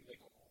quiver and make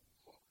a whole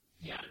cloak.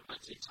 Yeah, it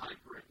might take time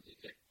for him to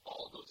get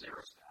all those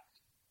arrows back.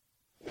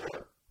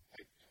 Or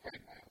I find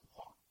my own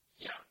pawn.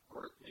 Yeah,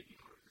 or maybe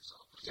hurt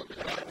yourself. So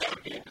that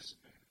would be a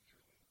disadvantage.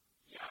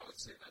 Yeah, I would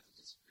say that's a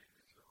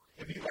disadvantage.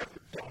 Have you ever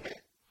done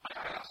it? I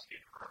ask,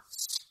 it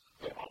hurts.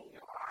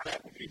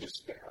 That would be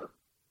despair.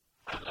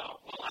 I know.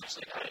 Well,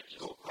 actually, I had to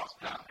go across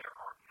down there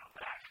or come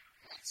back.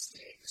 That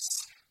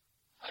stinks.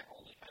 I've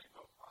only had to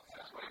go across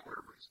that way.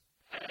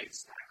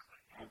 Exactly.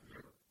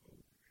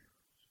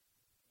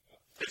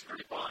 It's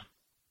pretty fun.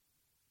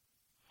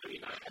 I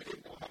mean, I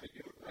didn't know how to do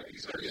it right.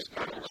 So it's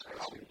kind of like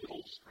how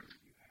little strength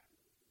you have.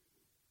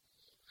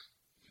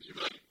 You'd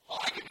be like, oh,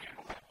 I can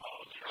handle that.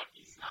 Oh, you're like,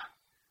 he's not.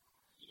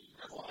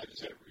 Well, I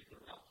just had a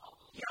recurve.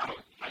 Yeah,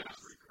 I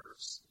have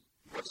recurves.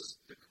 What's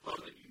the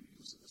component you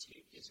use in this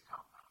game is a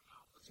compound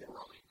now. It's a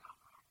rolling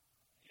compound.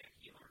 And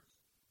he learned,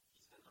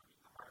 he's been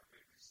learning the hard way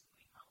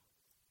recently how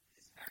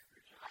his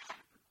package is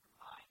different from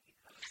mine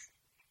because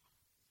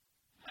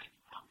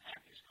 90-pound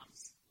package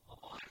comes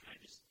along and I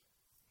just,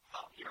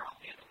 oh, here, I'll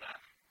handle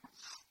that.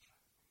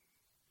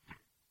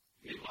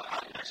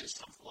 Meanwhile, it actually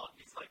comes along.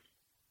 He's like,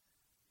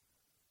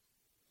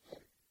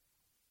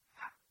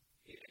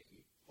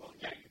 well,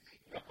 yeah, you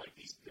pick up like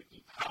these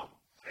 50-pound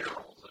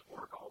barrels at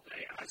work all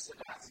day. And I said,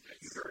 that's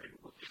because you're able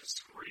to look at a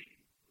screen.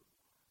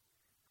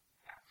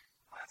 Yeah,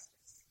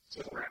 plastics.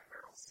 So rat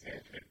barrels.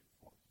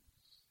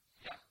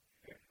 Yeah.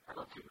 I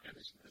don't do it.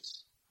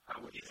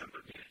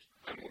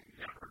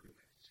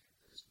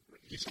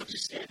 So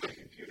just stand at the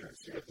computer and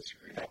stare at the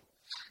screen.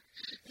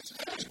 It's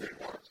not as good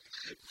work.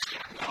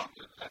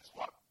 That's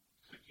what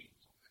could be.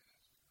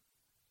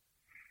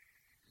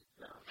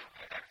 No,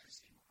 I've actually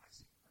seen what I've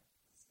seen.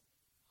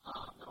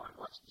 No, I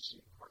watched the shoot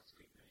for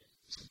 3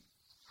 minutes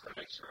to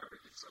make sure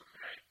everything's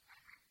okay.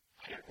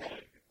 I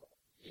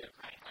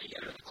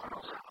get it. It's one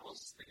of the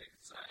closest thing I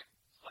can say.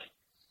 Like,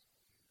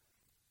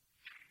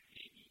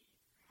 maybe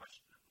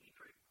questionably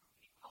very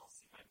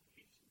policy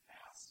modification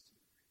passed.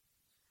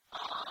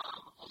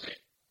 Okay,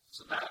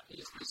 so that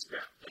is this guy.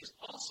 There's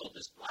also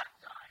this black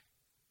guy.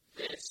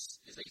 This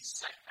is a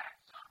setback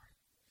guy.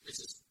 This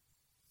is.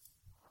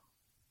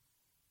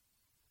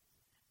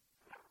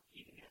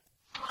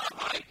 Oh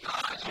my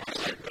gosh,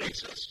 you're like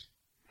racist.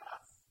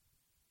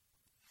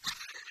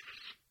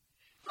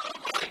 Oh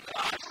my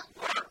gosh,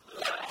 what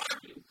are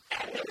you?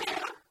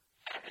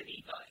 And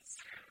he does.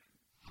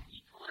 He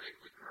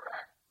politically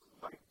correct. Oh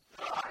my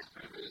gosh,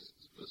 this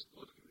was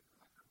politically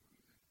correct.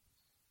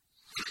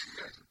 You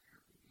guys are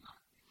apparently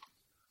not.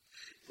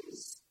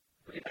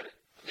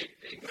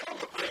 They know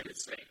what I would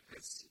say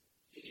because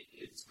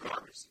it's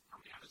garbage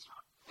coming out of his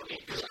mouth. Okay,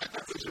 because I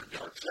thought those are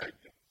dark side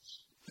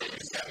notes.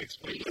 That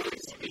explains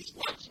he's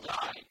one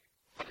guy,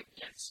 but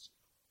against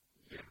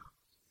him.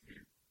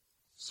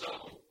 So,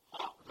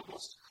 the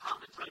most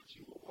common type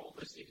you will roll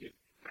is they do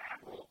bad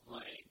role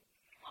playing.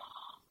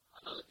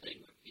 Another thing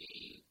would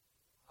be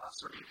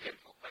certain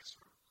chemical effects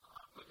from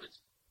equipment,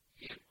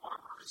 and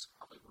armor is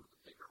probably one of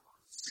the bigger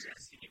ones.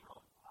 Yes, you can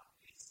roll a lot of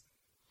these.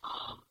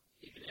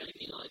 Even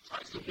anything like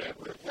tries to get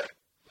rid of it.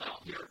 Well,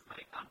 here's my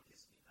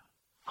kiss me now.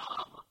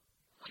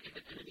 Like if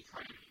an enemy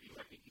tries to hit you,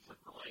 I think you put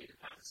melee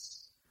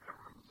defense.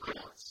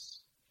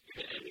 Yes.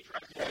 If an enemy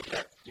tries to hit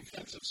that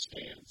defensive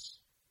stance.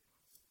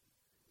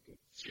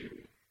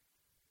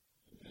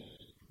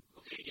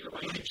 Okay, you know,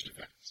 range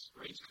defense.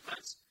 Range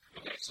defense.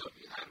 Okay, so if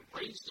you have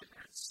range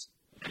defense,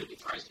 and enemy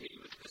tries to hit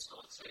you with a pistol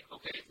and say,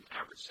 okay, it's an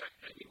average check,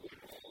 enemy will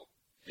roll.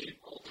 They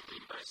roll the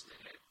 3 dice in the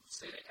head.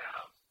 Say they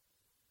have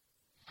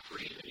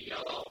green and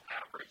yellow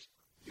average.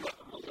 You have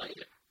a melee,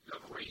 you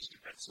have a range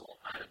defense, so we'll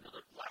add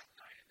another black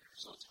guy in there,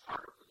 so it's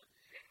harder for them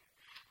to hit.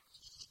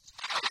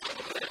 So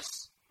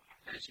this,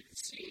 as you can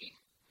see,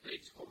 they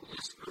totally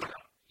screwed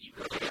up.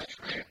 Even though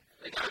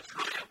they got a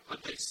triumph, but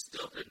they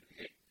still didn't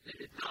hit. They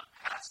did not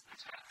pass the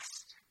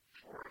test.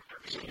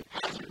 So the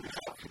positive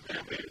outcome from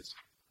them is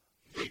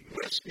they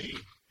risk me,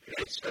 and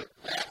I start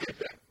laughing at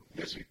them.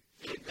 Risk me,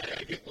 and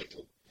I get like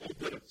a little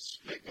bit of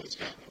spit goes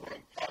down the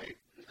wrong pipe.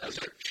 I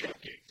start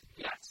choking.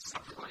 Yes,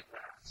 something like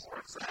that. Or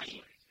it's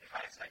actually, if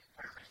I say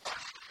environment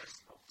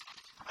pistol,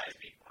 I have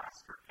a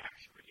blaster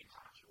actuating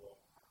module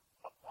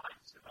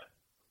applied to it,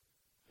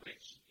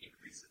 which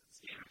increases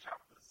damage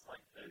output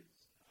slightly,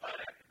 but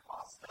it can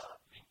cost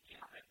make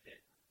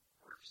it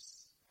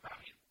worse. I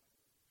mean,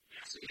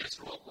 yeah, so he has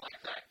to roll like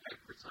that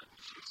every time he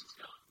shoots his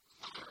gun,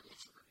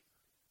 regardless of anything.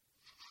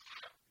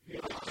 You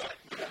know what?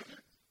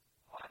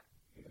 What?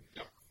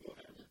 No,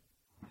 whatever.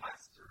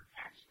 Blaster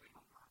actuating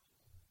module.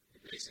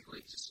 It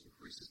basically just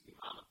increases the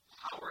amount of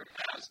power it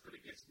has, but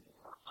it gets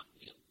more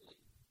unwieldy.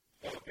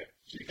 Okay,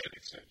 so you got an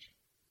extension.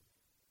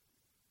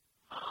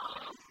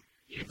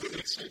 You put an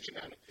extension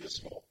on a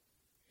pistol,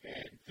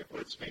 and the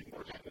bullets make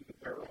more time in the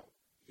barrel,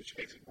 which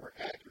makes it more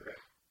accurate.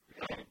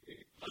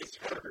 But it's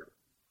harder.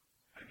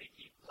 I make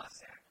it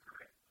less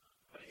accurate.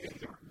 But In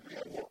the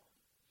real world.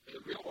 in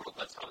the real world,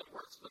 that's how it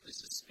works, but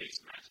this is space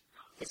magic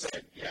guns. But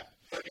then, yeah,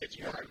 but it's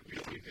more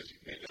unreal because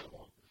you've made it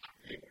longer.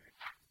 Anyway.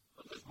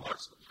 But there's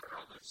parts of the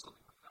barrel, there's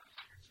something like that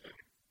here too.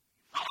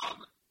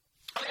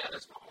 Oh yeah,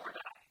 there's one more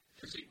die.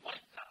 There's a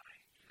white die.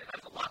 It has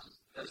a lot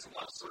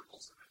of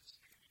circles in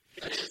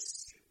it.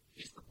 This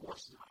is the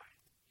force die.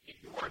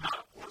 If you are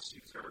not a force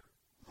user,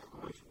 we're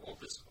going to roll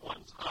this one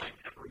time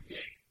every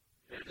game.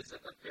 And it is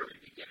at the very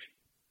beginning.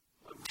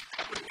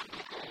 Everyone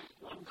will roll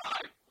one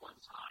die one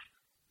time.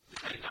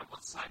 Depending on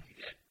what side you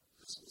get,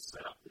 this will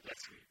set up the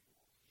destiny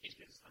pool. It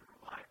gives them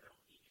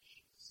reliability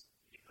issues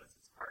because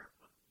it's part of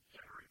what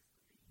generates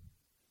the beat.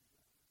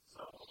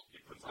 So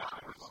it puts a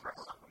higher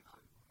stress on them.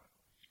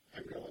 I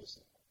realize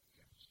that.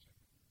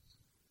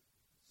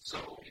 So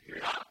if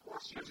you're not a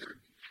force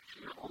user,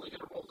 you're only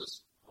going to roll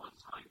this one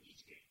time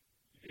each game.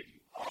 If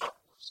you are a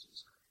force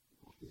user, you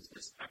will use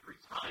this every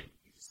time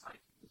you decide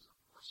to use a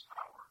force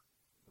power.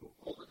 You'll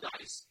roll the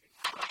dice and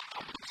count out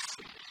how many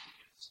signals you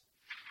get.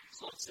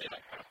 So let's say I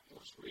have a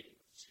force rating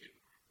of 2,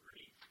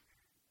 3.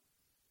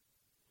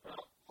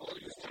 Well, I'll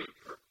use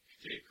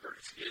Jay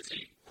Curtis. He has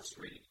a force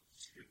rating of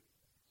 2 to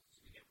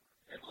begin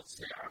with. And let's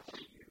say I want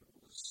to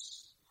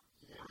use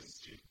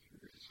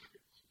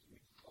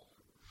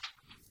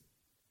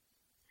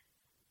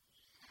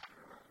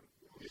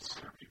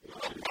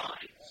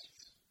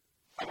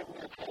I will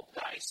roll both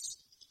dice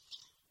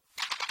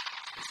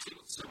and see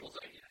what symbols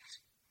I get.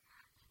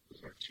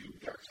 Those are 2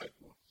 dark side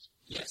ones.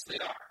 Yes, they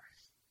are.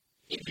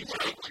 If you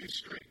Take 2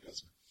 straight,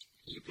 doesn't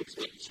it? you can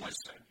take each one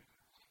side.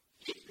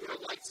 If you're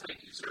a light side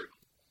user,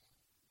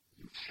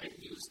 you can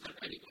use them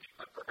anyway,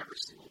 but for every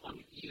single one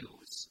you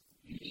use,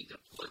 you need to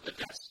put the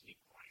destiny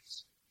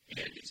points.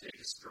 And you take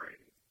a string,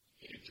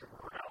 and your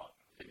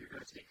morality, then you're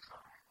going to take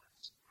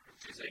compromise,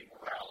 which is a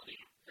morality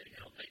that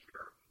you'll make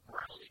your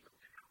morality go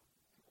down.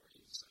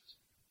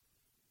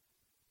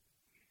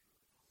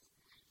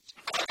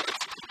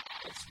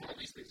 It's one of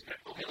these things.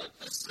 Okay,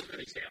 this is a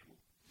good example.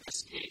 In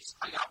this case,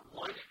 I got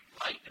one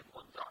light and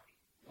one dark.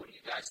 What do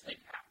you guys think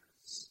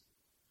happens?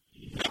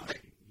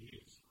 Nothing.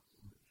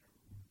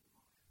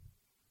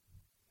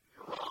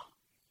 You're wrong.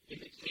 In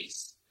the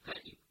case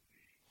that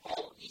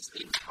all of these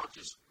things are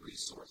just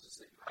resources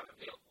that you have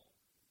available,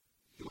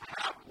 you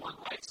have one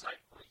light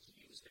side point to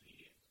use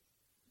immediately.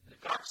 The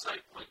dark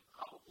side point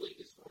probably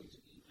is going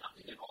to be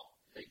nothing at all.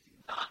 They do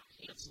not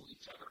cancel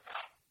each other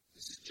out.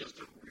 This is just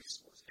a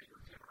resource that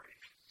you're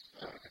generating.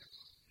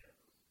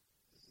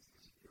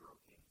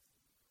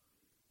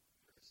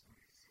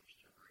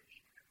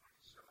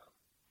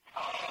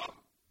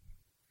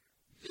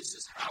 This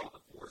is how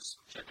the force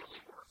generally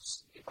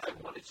works. If I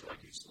wanted to,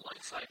 I'd use the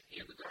light side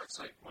and the dark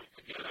side point.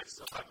 Again, I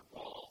still have to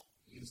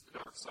use the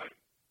dark side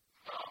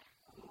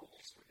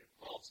rules, which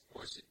involves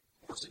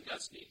forcing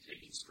destiny,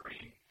 taking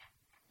strain,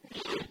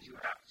 and you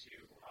have to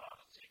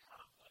take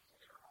conflict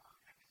later on.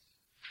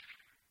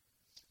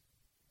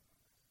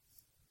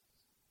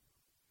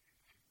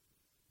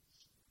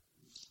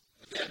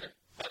 Again,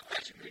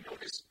 as you may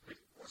notice, with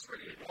force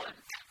rating 1,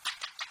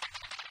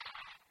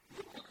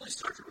 you quickly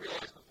start to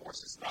realize the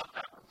force is not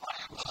that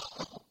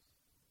reliable.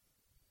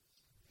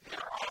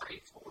 There are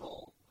a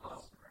total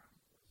of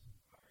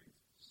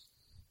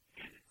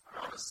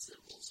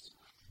symbols to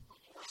the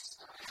force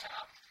that I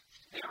have.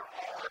 There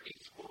are a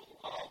total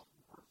of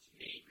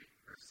 48%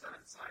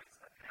 sides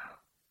that have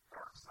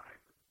dark side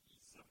with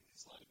each of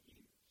these like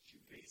being 2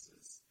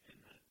 bases, and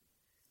then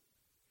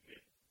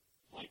with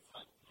light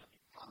side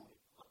having 5,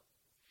 but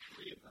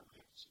 3 of them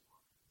have 2.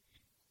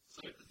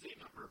 So I have the same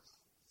number of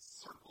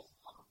circles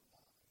on them.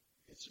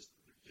 It's just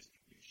that their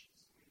distribution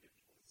is the way it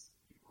is.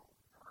 You roll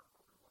dark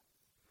or light.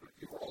 But if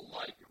you roll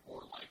light, you're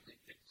more likely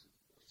to get to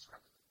the voice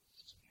rather than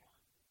just 1.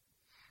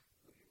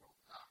 When you roll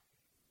up,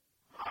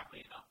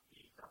 oddly enough,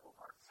 the double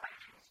dark side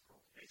must roll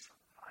based on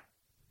the time.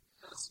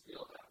 It does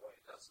feel that way,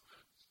 doesn't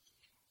it?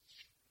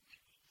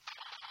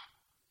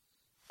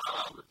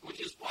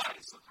 Which is why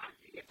sometimes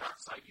being a dark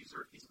side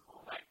user isn't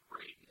all that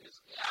great, because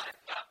if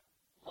that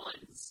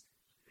ones,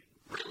 you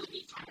really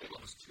need to roll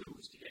those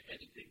 2s to get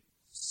anything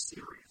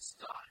serious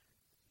done.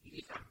 You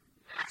need to have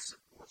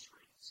massive force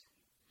rates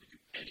to do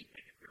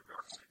anything if you're a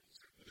dark side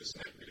user. Does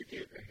that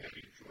mitigate the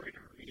heavy droid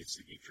armies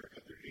that each are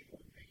other equal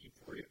and making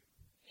for you?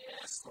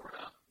 Yeah, sort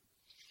of.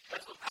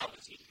 That's what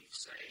Palpatine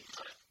keeps saying,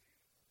 but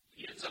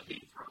he ends up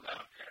being thrown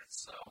down a pit,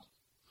 so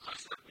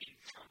that's not being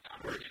thrown down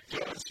a pit.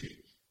 Where does he?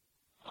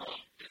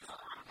 It's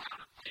thrown down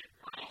a pit.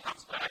 When he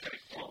comes back in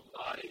a clone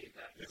body,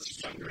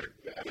 it's younger and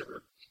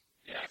better.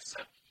 Yeah,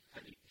 except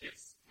that he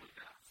gets like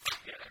that.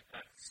 Yeah,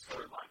 that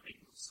storyline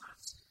makes no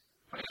sense.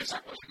 But it's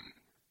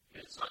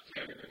not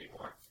canon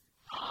anymore.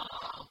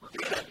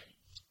 Good.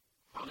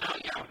 Well, now,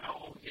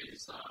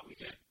 we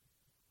get.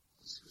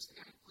 Who's the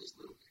guy who plays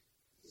Luke?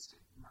 He's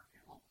Mark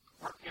Hamill.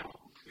 Mark Hamill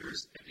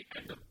appears at the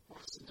end of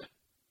Force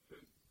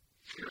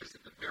appears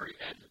at the very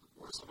end of The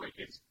Force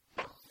Awakens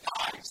for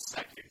 5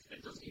 seconds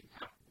and doesn't even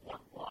have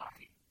one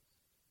line.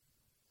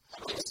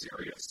 I'm like,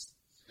 serious.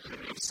 It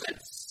makes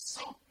sense.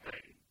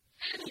 Something.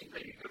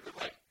 Anything. You could be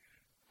like,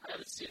 I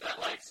haven't seen that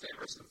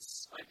lightsaber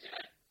since my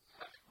dad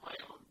had my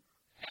own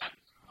hand.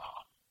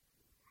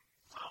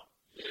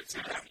 It's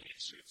having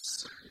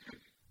issues.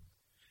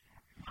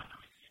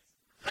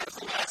 That's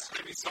the last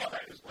time he saw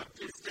that, is when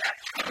his dad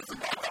comes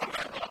along.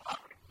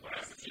 What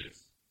happens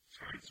is,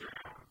 turns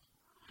around,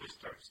 he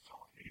starts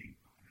talking.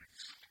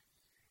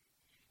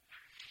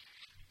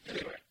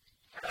 Anyway,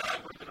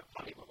 we're going to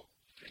funny little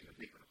thing that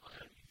we could have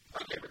planned.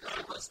 Okay,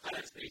 regardless, that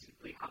is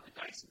basically how the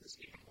dice in this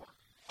game work.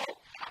 Oh,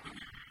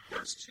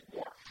 there's 2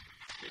 more.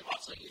 We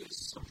also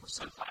use some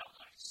percentile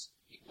dice.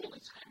 The only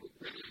time we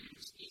really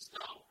use these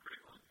now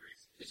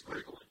is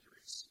critical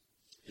injuries.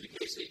 In the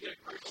case that you get a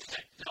critical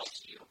hit dealt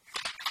to you,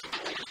 you're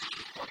rolling a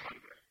 400.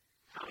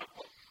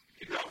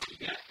 Figure out what you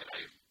get, and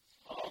I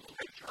have the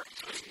big chart to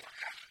tell you what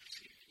happens.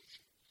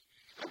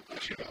 I'll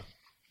push it up.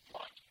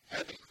 What? I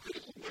have a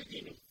critical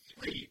rating of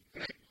 3,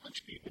 but I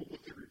punch people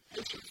with their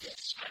repulsor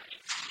vest. I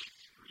need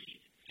 3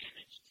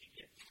 advantage to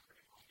get the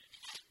critical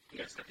hit.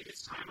 Yes, I think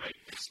it's time I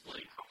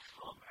explain how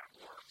combat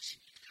works.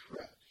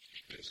 Correct.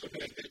 So if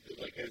I hit the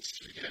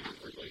edge again,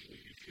 we're likely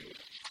to do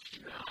it.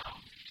 No.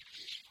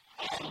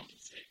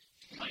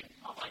 Like,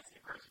 a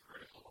lightsaber is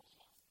critical,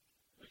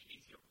 which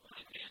means you have 1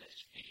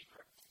 advantage any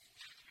critical.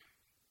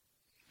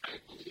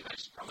 I believe I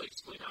should probably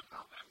explain how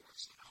combat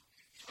works now.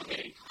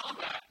 Okay, in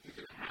combat,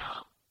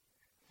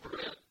 we're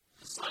going to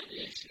assign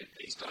the initiative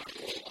based on a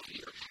roll of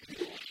either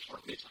fuel or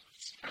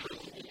vigilance.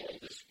 Everyone will roll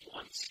this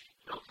once,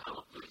 they'll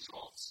count up the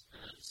results, and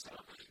then set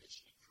up an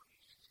initiative tree.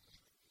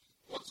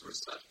 Once we're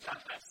set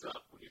that's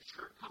up, when your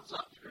turn comes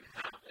up, you're going to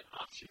have an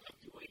option of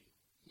doing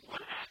 1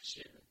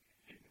 action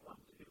and 1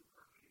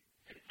 maneuver.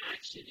 An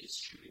action is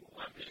shooting a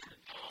weapon.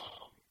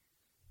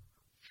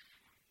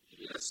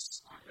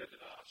 Yes, I read it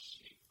off.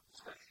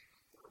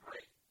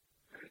 Right.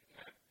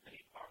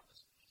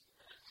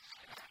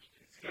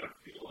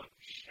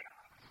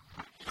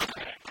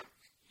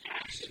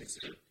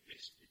 expensive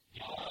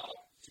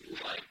to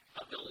like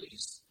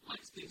abilities,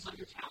 like things on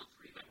your talent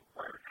tree that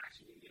require an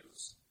action to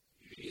use.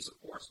 You can use a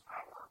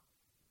horsepower,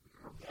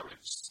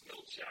 performance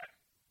skill check,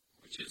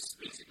 which is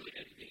basically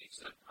anything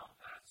except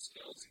combat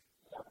skills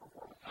or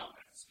perform a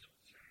combat skill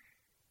check.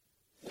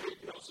 Or you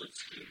can also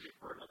exchange it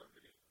for another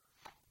video.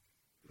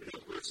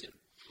 Maneuvers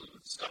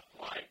include stuff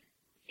like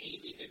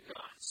aiming a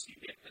gun, so you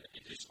get an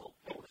additional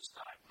bonus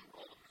die when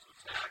rolling to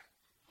attack.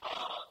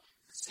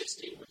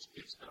 Assisting, which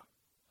gives them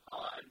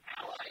an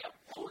ally a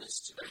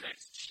bonus to their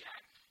next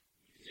check.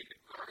 You can take a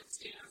guard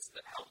stance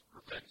that helps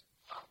prevent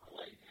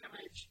melee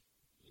damage.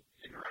 You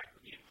can interact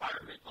with the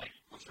environment, like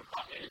push a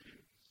button,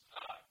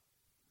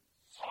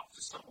 talk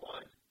to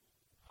someone.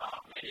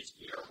 Manage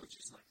gear, which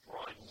is like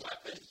drawing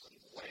weapons,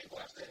 weighing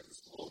weapons,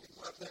 loading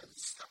weapons,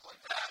 stuff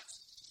like that.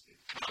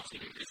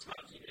 Mounting and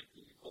dismounting at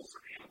vehicles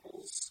or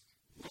animals,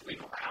 moving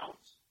around,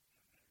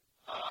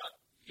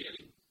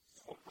 getting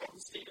from prone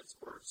stance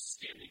or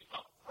standing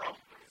up from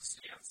prone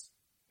stance,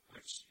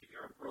 which if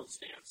you're in prone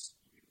stance,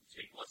 you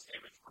take less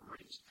damage from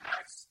ranged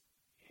attacks,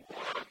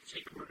 or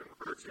take a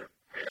maneuver to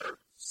repair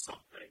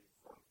something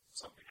from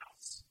something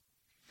else.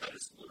 That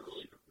is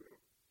literally the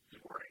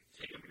wording.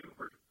 Take a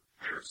maneuver to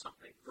prepare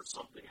something for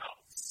something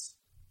else.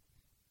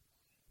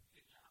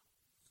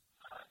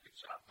 Good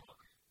job,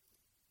 book.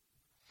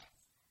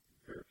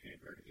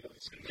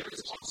 And there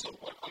is also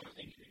one other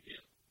thing you can do.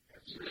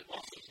 You can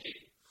also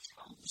take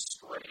some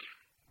strain.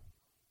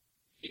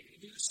 If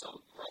you do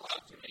so, you're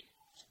allowed to make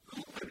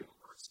 2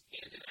 maneuvers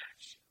and an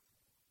action.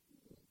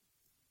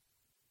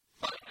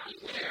 But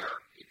anywhere,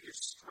 if your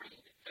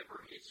strain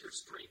ever hits your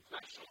strain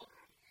threshold,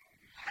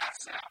 you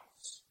pass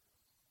out.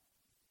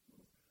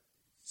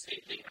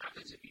 Same thing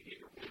happens if you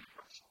hit your wound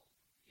threshold.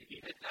 If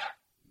you hit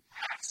that, you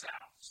pass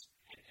out.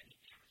 And any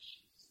damage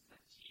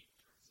that team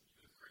turns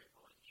into a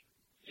critical injury.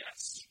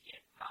 Yes, you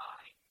can't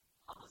die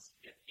unless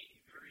you get a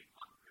very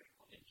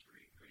uncritical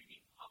injury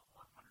rating of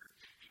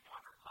 151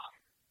 or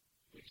higher,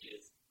 which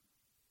is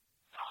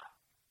not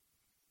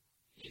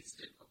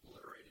instant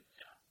obliterated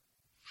death.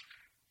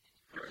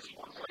 There is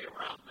one way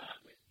around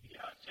that with the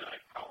Jedi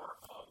power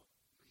of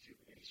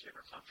rejuvenation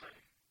or something,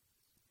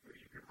 where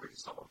you can bring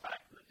someone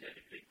back from the dead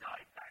if they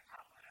died back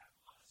how that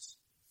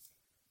was.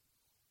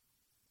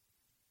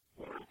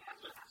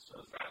 So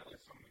is that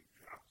like someone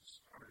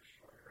drops or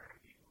destroyer out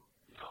of you?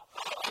 No.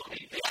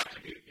 They have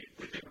to do it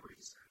within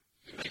reason.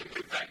 You can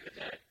bring back the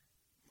dead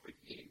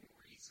within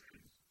reason.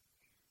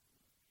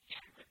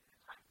 And within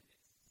 5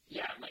 minutes.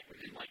 Yeah, like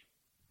within 3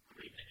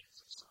 minutes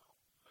or so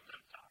of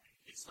them dying.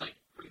 It's like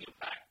bringing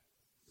back,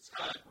 it's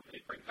kind of like when they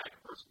bring back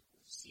a person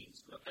who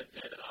seems to have been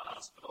dead in a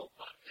hospital,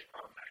 but they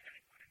brought him back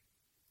anyway.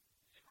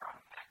 They brought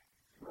him back.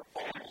 They were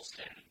almost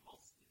dead and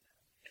mostly dead.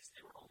 Yes,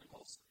 they were only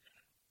mostly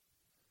dead.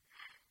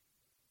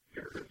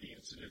 You heard the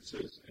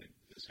incidences, and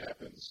this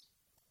happens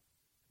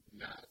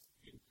not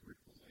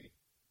infrequently.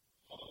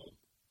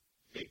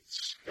 They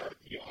start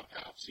the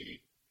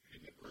autopsy,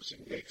 and the person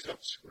wakes up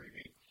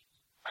screaming.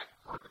 I've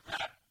heard of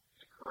that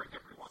occurring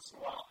every once in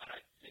a while, and I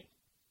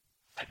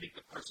think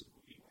the person who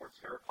would be more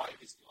terrified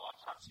is the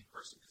autopsy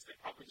person, because they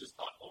probably just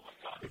thought, oh my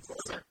God, it's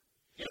over.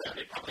 Yeah,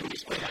 they probably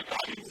just, oh my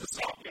God, it's a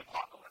zombie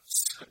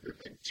apocalypse. There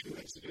have been 2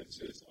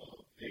 incidences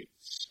of they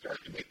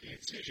start to make the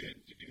incision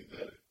to do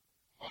the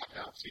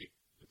autopsy.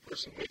 The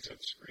person wakes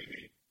up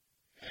screaming,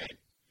 and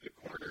the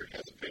coroner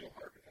has a fatal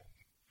heart attack.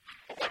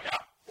 Oh my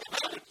God, well,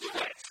 how did you do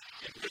it?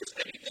 If there's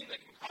anything that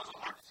can cause a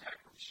heart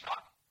attack from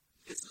shock,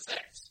 this is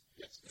it.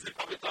 Yes. Because they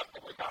probably thought,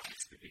 oh my God,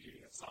 it's the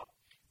beginning of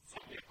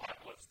zombie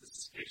apocalypse. This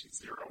is patient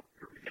 0.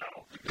 Here we go.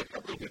 They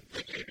probably didn't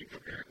think anything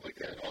coherent like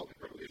that at all. They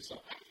probably just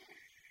thought,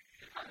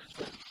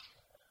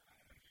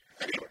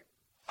 anyway.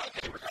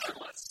 Okay,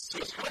 regardless.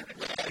 So it's hard to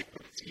die,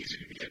 but it's easy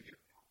to be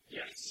injured.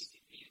 Yes. It's easy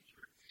to be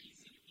injured. It's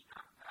easy to be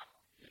knocked out.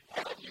 If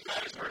all of you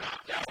guys are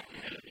knocked out, the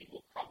enemy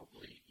will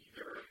probably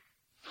either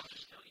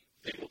just kill you.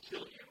 They will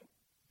kill you.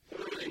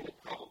 Or they will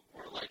probably,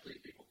 more likely,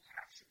 they will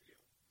capture you.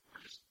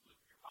 Or just loot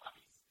your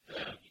bodies. You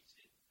need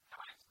to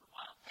die for a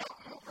while.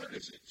 How hard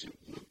is it to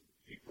loot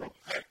a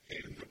broken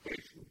in the way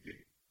from the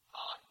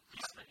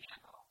Use the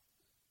handle.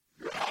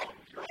 You're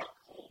out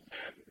cold,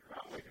 man. You're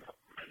not waking up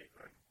from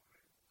anything.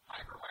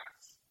 I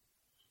relax.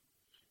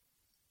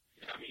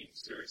 Yeah, I mean,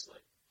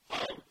 seriously.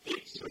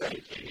 It's a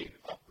dedicated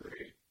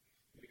upgrade.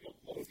 We don't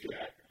load you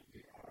back on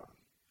the arm.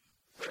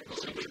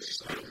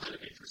 It's kind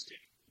of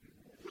interesting. You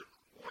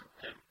report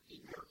them in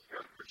your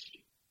character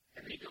sheet,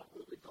 and they don't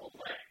really go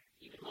away.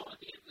 Even though at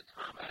the end of the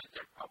combat,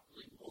 they're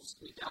probably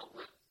mostly dealt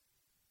with.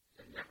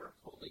 They're never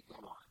fully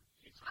gone.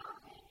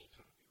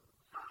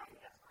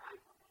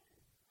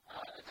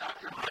 A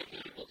doctor might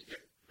be able to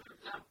get rid of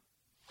them,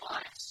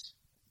 but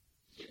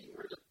getting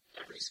rid of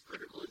every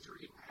critical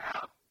injury you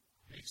have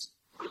makes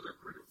further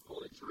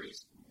critical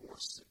injuries more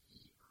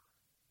severe.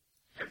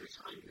 Every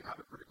time you have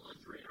a critical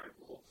injury, and I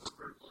roll for a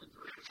critical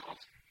injury result,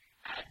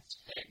 add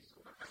 10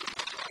 to whatever you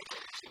have.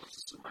 So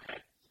let's assume I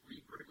had 3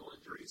 critical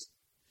injuries.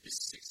 This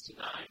 69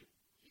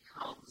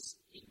 becomes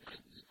a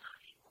 99.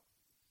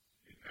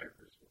 In higher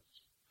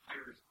response.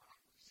 Higher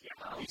response.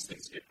 Yeah. these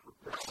things get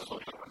progressively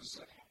worse.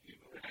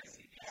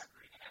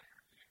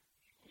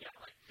 Yeah,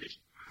 like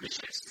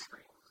vicious.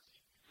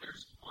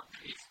 There's one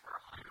case where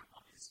a higher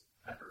one is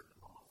better than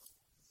all.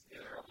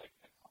 There are like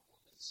a couple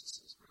of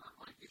instances where that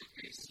might be the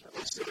case.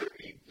 Is there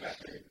a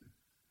weapon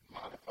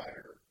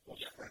modifier or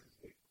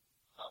friendly?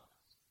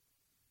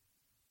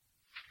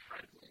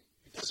 Friendly.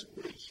 It doesn't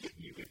really hit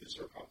you with the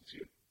Zircon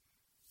 2.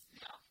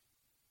 No.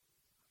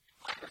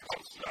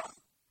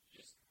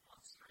 Just on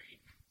screen.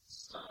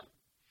 Stun.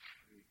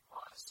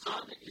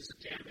 Stun is a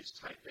damage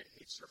type that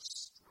hits your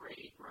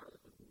straight rather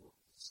than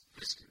wounds.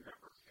 This can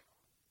never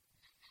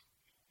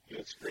kill.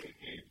 It's great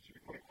in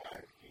 3.5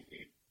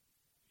 game.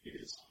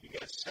 You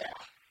get a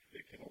sap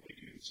that can only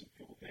do some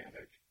full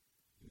damage.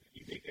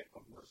 You make it a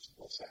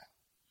merciful sap.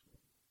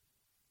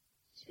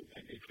 So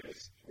then it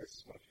does twice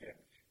as much damage.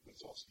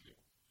 That's also good.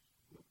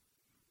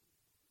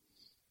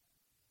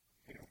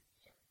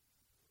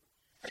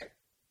 Okay.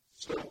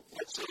 So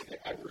let's say that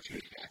I were to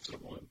attack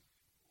someone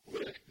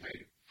with my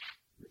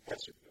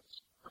repressor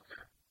ghost.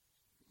 Okay.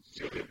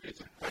 So if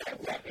it's a bad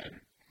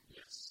weapon,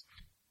 yes.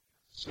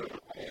 So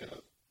I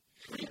have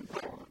 3 in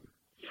brawn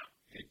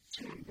and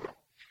 2 in brawn.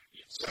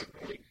 Yes. So I'm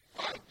rolling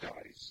 5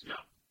 dice.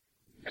 Yeah.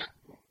 Not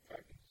rolling 5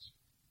 dice.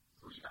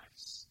 3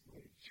 dice.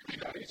 3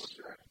 dice.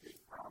 You're active.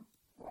 Brawn.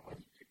 Roll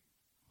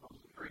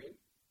the green.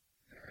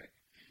 All right.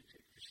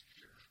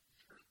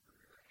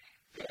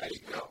 There you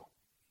go.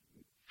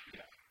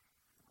 Yeah.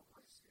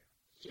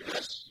 So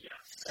yes.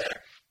 Yes.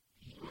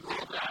 You would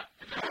roll that,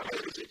 and then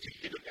what is it to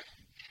hit it?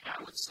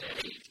 I would say,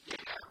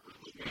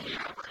 really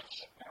average.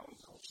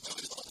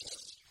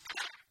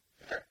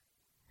 Okay.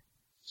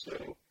 So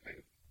I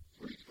have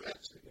 3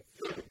 threats and a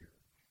failure.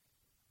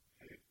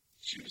 I have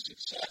 2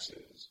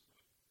 successes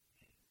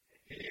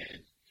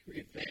and 3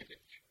 advantage.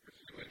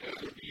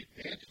 The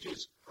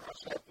advantages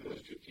cross out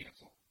those 2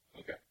 cancel.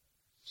 Okay.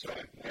 So I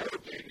have no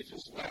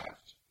advantages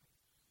left.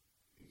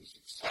 The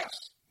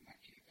success.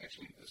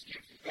 Actually, this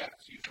game's too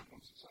fast. You have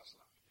 1 success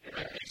left. And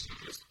that makes you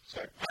just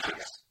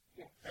pass.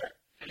 Yeah. All right.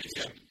 And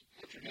again,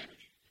 what's your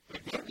damage? My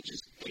damage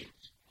is 8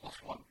 plus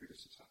 1 for your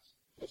success.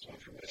 Plus 1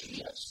 for my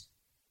success.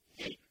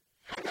 8.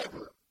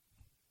 However,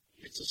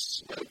 it's a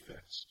slow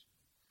fest.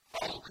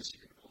 Oh, because you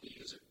can only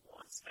use it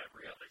once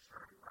every other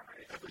turn,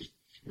 right? Every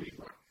 3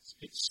 rounds.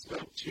 It's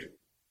slow too.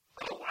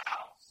 Oh,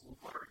 wow. Slow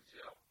flurry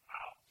too.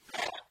 Wow.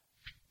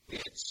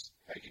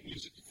 I can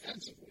use it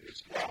defensively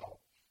as well.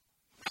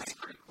 That's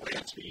pretty cool. It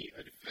grants me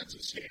a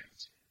defensive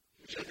stance,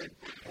 which I then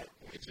put more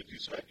points into,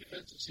 so I have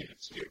defensive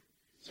stance too.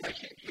 So I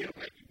can't heal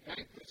my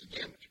 9 points of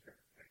damage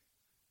apparently.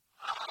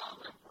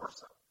 And more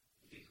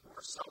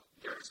so,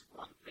 there's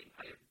one thing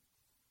I have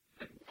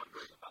been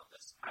wondering about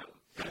this.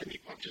 Enemy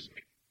punches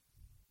me.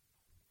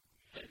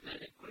 And then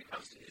when it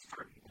comes to his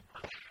turn, he will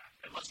punch you back.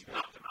 Unless you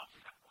knock him out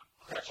for that one.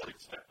 Actually,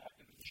 step back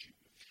into the shoot.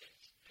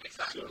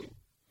 Exactly.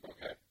 So,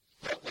 okay.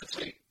 Well, let's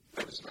say,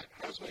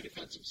 how's my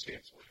defensive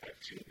stance work? I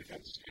have 2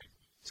 defensive stance.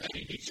 So I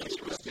need to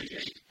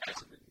investigate as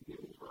a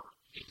maneuver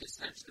a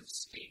defensive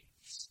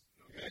stance.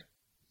 Okay.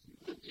 You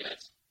will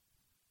get,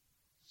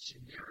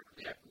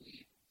 generically, I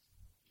believe,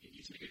 if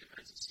you take a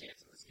defensive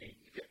stance in this game,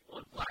 you get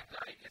 1 black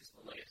die against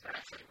melee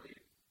attacks, I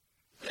believe.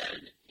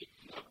 Then, if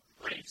you have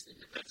ranks in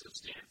defensive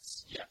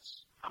stance,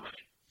 yes. How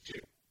many? 2.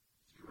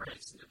 2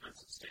 ranks in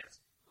defensive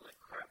stance. Like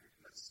crap, your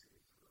defensive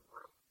stance through the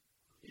world.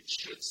 It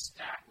should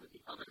stack with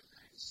the other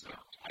things. So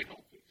I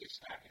don't think they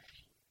stack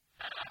actually.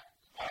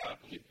 I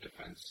believe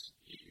defense,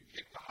 you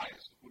get the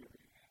highest of whatever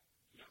you have.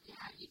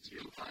 Yeah, you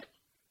do, but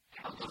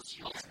how those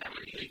heals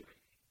never need me.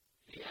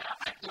 Yeah,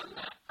 I've done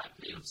that. I've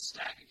made them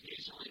stack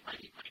occasionally if I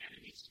need my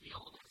enemies to be a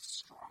little bit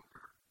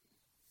stronger.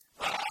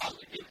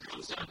 It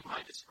goes down to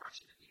my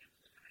discretion at the end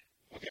of the day.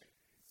 Okay.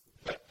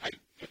 But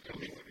tell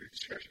me what your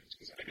discretion is,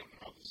 because I don't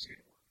know how this is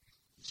going to work.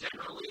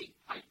 Generally,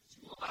 I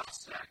do allow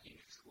stacking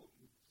of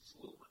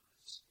tool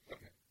weapons.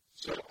 Okay.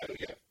 So I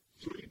would have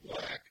 3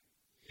 black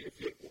if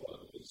it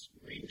was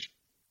ranged,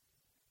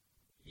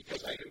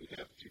 because I would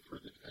have 2 for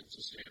the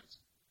defensive stance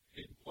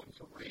and 1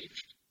 for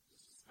ranged.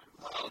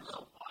 Well,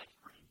 no, like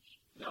range.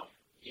 No.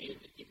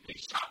 If they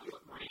shot you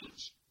at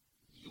range,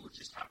 you would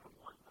just have a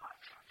 1 black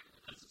die. The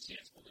defensive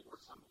stance only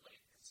works on the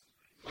lane.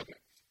 Okay.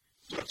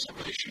 So if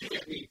somebody's shooting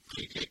at me,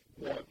 they take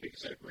 1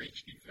 because I have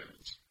range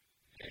defense.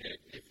 And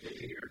if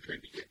they are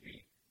trying to get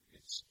me,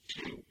 it's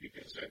 2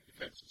 because I have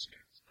defensive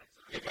stance.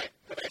 But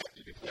I have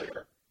to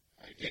declare,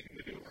 I take a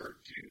maneuver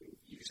to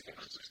use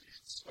defensive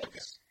stance. Okay.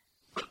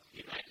 But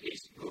in that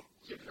case, you have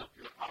given up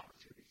your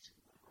opportunity to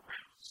move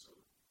around, so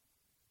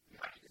you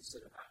have to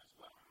consider that as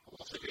well.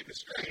 Once I take a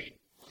strain,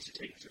 once you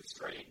take a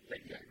strain, then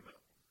you can move.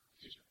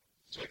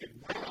 So I can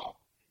now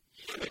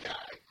hit a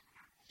guy,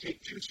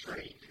 take 2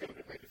 strain to go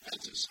to my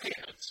defensive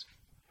stance,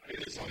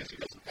 and as long as he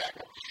doesn't back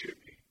up to shoot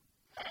me,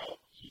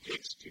 he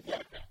takes 2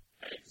 black now.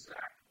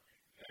 Exactly.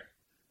 There.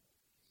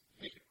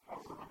 Thank you.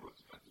 I'll remember what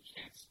defensive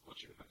stance.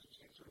 What's your defensive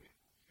stance right now?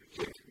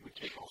 You would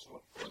take also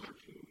a further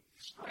 2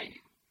 strain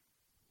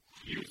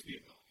to use the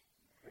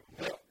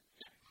ability.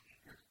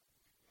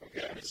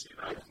 Okay. I haven't seen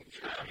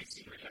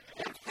it yet.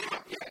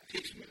 Yeah, it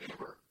takes a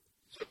maneuver.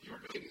 So if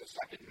you're doing the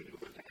second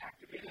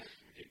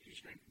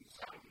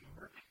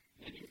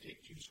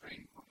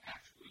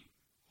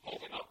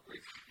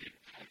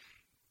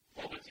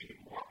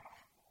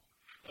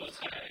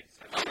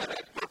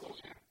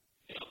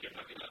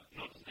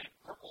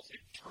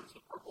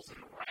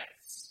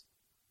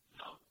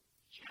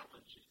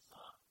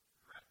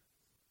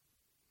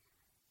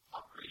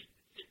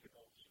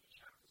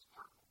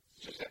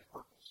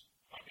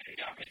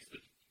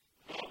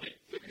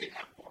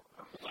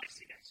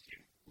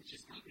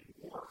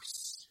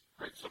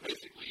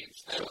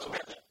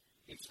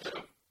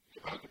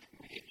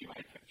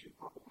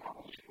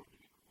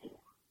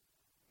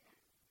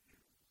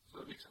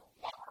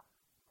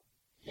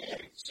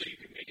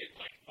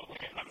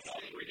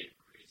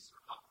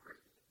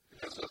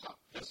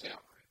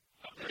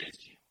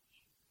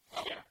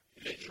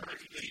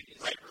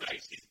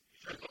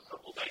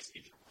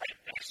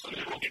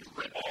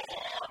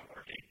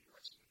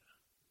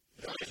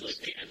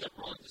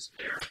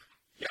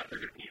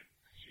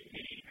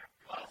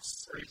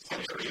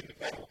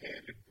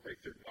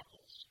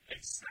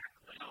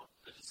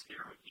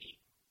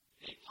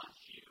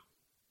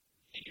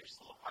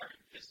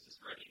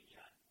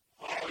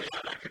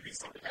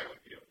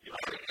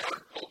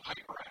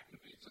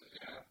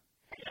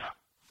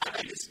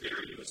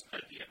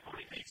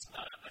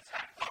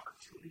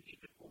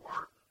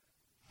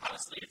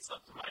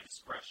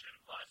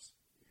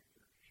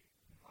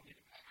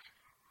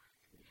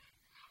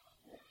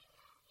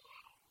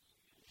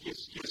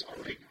He's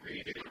already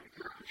created a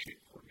character sheet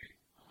for me.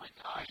 Oh my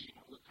gosh,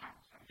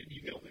 and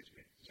emailed it to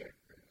me.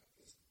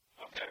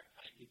 Okay.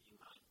 I give you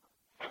mine.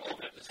 I will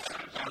have this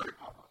very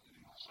popular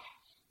in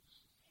myself.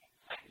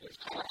 It's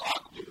called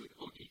Hog Dude,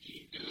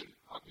 OGG Dude,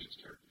 Hog Dude's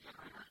character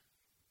generator.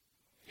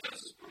 Yeah,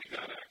 this is pretty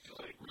good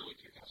actually. Really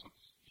kick ass.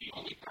 The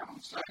only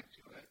downside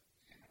to it,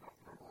 and I don't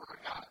remember where I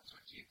got it, so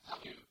I can't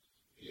tell you,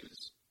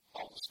 is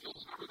all the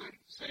skills and everything.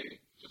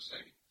 Just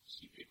say,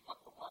 CP,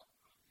 what the what,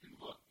 and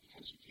look,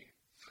 because you can't.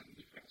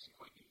 The fantasy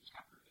point games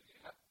after the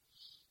data.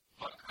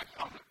 But I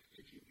found that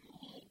if you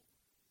Google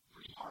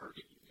pretty hard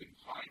and you can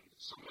find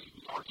somebody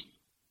who's already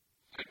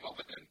typed all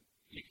that in,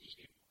 you can just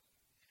get it.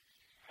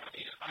 I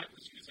mean, I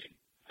was using,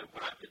 and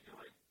what I've been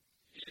doing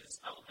is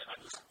I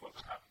just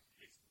photocopy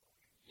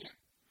basically. Yeah.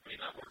 I mean,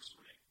 that works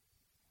for me.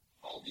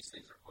 All these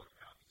things are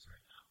photocopies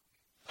right now.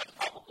 That's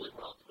probably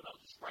what I'll do, and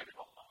I'll just write it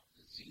all out.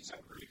 Z's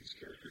outrageous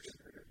character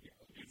generator. Yeah,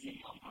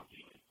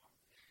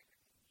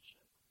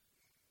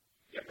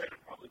 they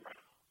would probably write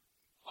it.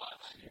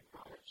 I didn't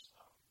college,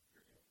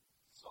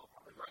 so I'll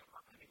probably write them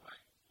up anyway.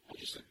 I'll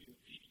just send you a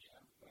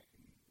PDF.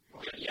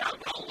 Yeah,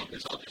 I'll look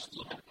this. I'll just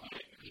look at the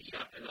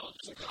PDF and I'll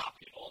just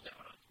copy it all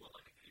down onto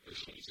like a paper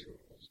sheet.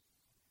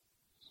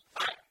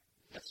 Alright,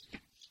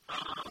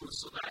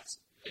 so that's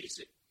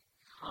basic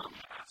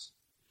combat.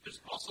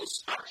 There's also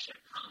Starship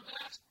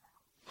combat,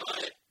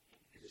 but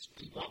if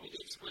you want me to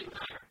explain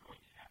that, I'm going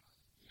to have it.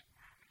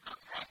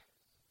 Okay.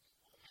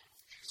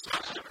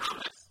 Starship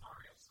combat.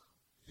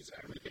 Is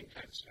everything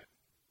times 10?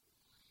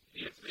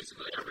 Yeah, it's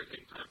basically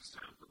everything times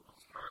 10 for the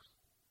most part.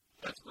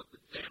 That's what the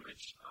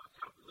damage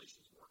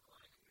calculations work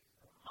like.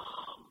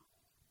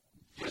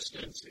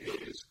 Distance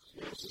is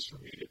closest for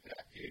me to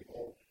that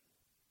table.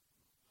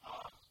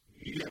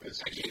 Medium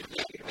is actually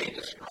they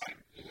describe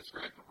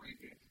the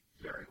ranging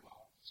very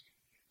well.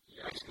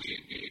 Basically,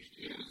 engaged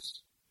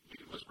is you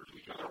can whisper to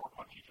each other or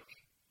punch each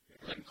other.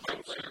 And then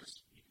close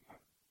is you can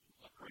have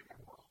like right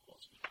more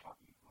close to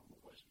talking from the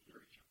voice to hear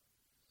each other.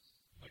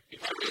 Like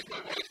if I raise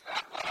my voice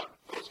that loud,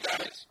 those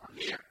guys are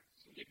near,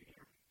 so they can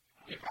hear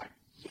me. If I'm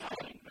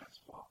yelling, that's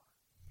far.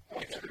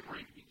 Like every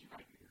range means you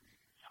might hear me.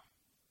 Yeah.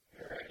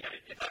 Right.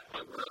 Yeah, at that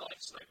point, we're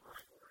like sniper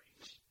rifle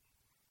range.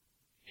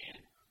 And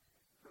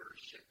for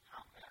ship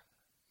combat,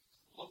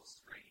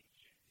 close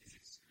range is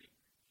extreme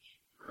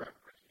range. Correct.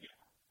 Yeah.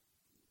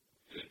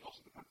 And it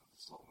also depends on the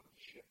slow of the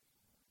ship.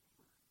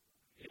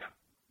 Yeah.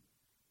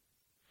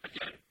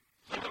 Again,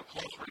 like a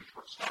close range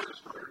for starters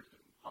for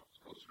everything,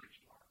 close range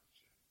for our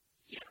ship.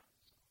 Yeah.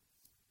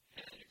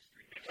 And then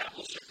extreme.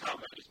 Capital ship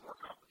combat is more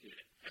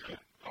complicated.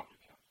 Yeah.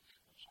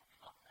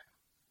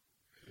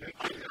 I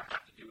either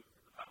have to do it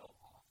for the battle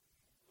hall.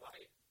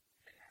 Like,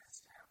 it has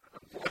to happen.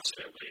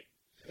 Unfortunately.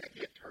 And I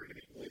get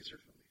targeting laser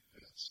from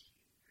the fist.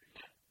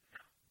 Yeah.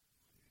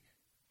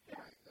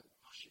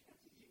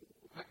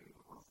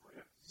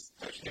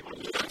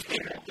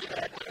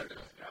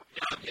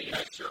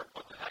 Yeah, sure.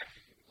 What the heck?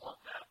 You can want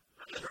that.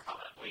 I'm not sure how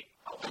that wait.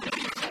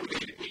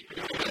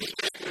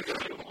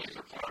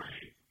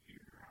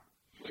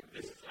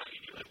 This is how you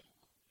do it.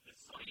 This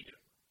is how you do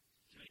it.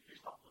 To make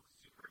yourself look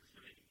super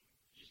intimidating,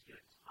 you just get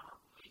a ton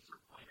of laser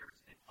pointers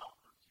and pop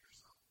them to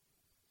yourself.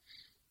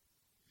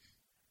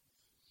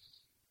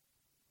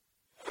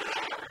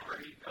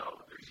 Where you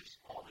go, there's just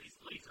all these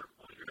laser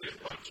pointers. There's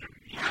a bunch of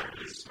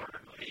mirrors, sort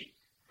of like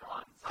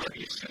guns. Have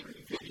you seen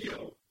the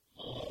video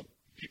of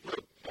people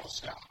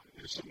bust out?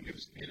 There's someone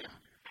who's in on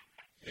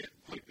it. And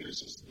like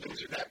there's this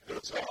laser that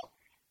goes up.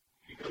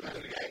 You go down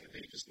to the guy and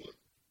they just look.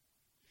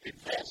 It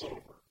falls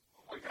over.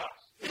 Oh my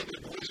gosh. And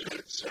then the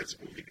laser starts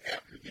moving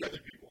after the other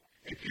people.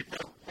 And people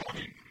are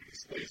running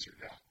this laser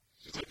down.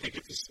 Because I think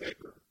it's a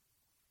sniper.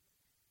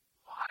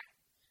 Why?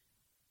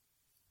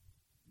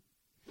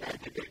 Why do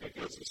you think it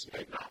goes a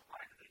sniper?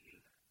 Why do they do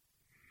that?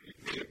 It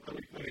made a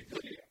really funny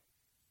video.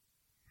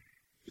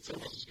 It's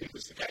almost as good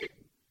as the guy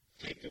who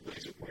take the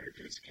laser pointer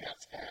to his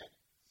cat's head.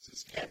 So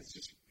his cat is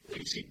just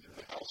racing through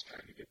the house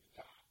trying to get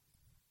the dog.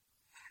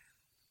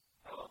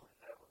 I love it.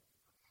 That one.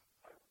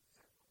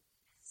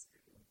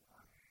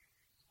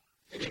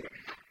 Anyway,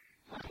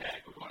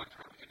 okay, we want to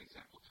try to get an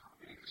example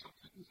targeting or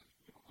something. We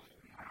don't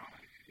really know how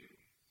to do.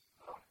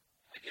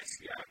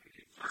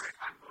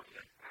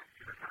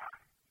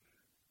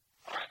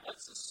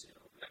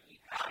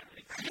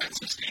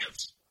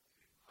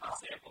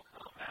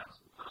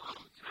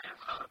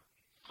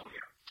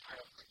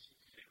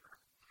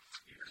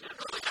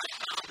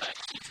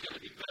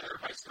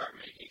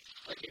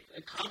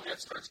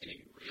 starts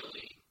getting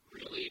really,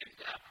 really in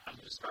depth, I'm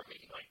going to start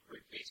making like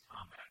grid-based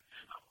combat,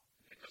 and I'll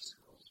pick up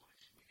some rules when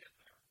we get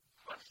there.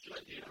 But should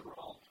I do the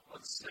roll?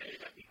 Let's say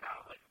that we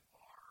have like a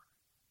bar.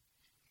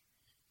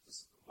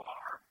 This is the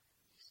bar.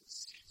 This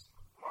is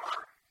the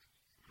bar.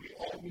 We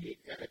all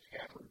meet at a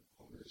tavern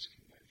owners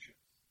convention.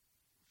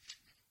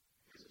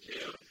 Here's a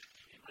cube.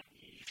 It might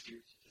be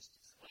easier to just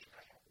explain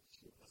that.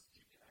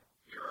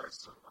 Here are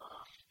some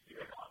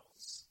beer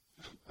bottles.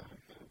 It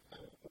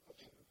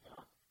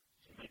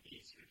might be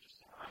easier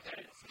just to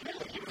okay.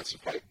 Give us a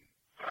fight.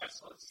 All right,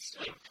 so let's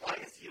explain. Why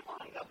is he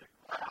lying on the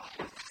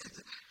ground?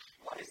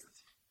 Why is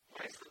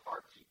the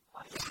barkeep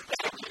lying on the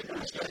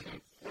ground? There's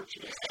an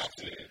unfortunate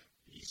accident.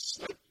 He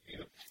slipped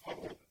in a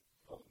puddle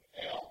of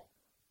ale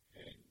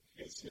and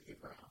hits hit the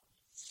ground.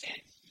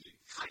 And he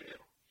kind of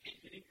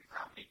hitting the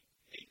ground made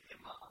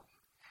him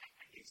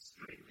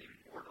extremely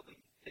mortally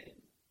thin.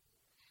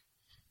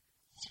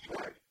 That's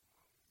right.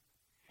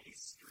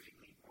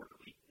 Extremely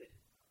mortally thin.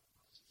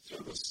 So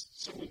the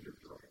cylinder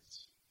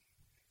droids.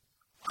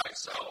 Alright,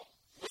 so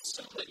let's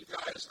assume that you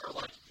guys are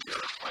like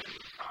you're fighting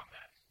in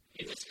combat.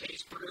 In this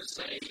case, we're going to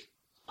say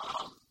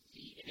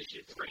the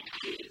initiative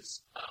range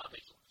is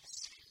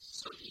vigilance.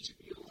 So each of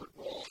you would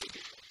roll a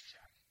vigilance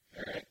check.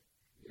 Alright.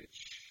 Which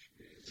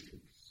is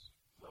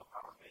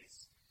Willpower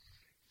based.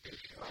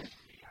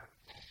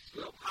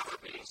 Willpower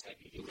based, and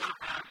you do not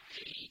have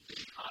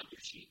anything on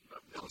your sheet. You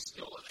have no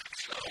skill in it.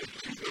 So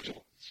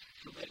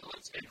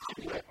vigilance and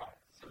willpower.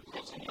 So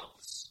closing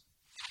notes.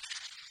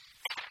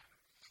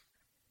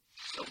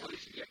 So what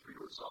did you get for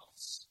your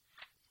results?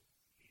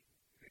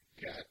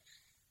 got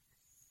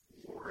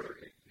 4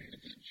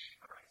 advantage.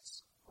 Alright,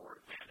 so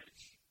 4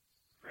 advantage.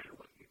 Brandon,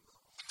 what do you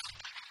roll?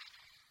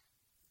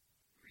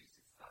 3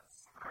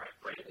 success. Alright,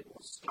 Brandon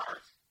will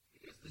start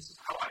because this is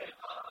how I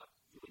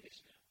do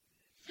initiative.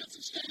 That's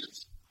a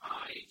stance.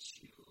 I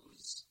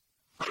choose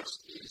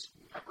first is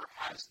whoever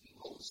has the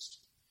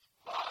most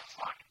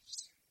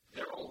triumphs.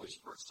 They're always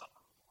first up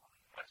on the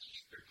line. That's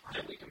just their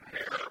triumph. Then we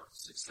compare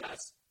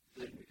success,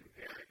 then we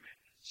compare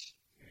advantage.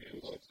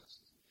 And what's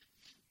this?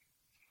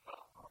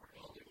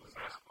 Well, it was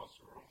not supposed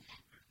to roll.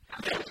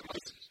 That was my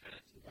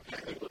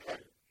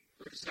advantage.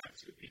 We're just having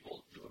 2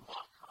 people doing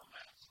mock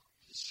combat.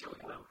 Just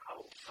showing them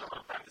how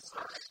I'm trying to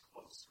start at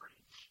close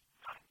range,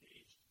 not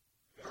engaged.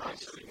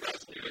 So you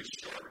guys do a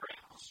short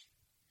range.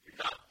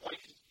 You're not quite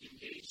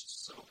engaged,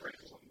 so break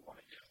what you want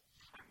to do.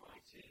 I'm going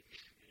to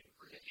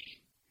for the aim.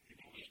 You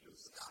can aim to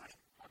the sky.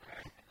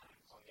 Okay. And then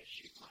I'm going to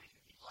shoot my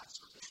 50 blast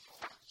for this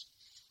goal.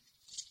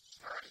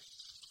 Alright.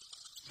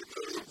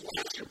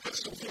 Your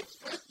pistol looks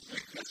like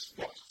this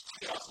one.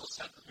 They also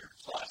sent them their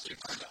flash to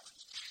find out.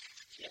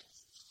 Yes.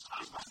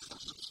 I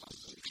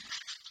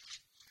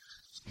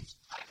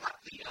got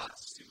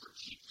the super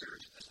cheap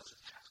version that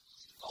doesn't have.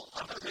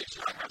 I'm going to make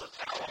sure I have a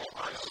towel.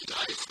 I know you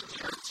guys from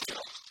here too.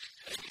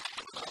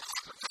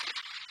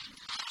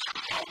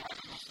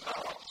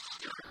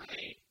 You're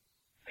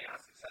a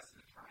success in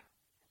a triumph.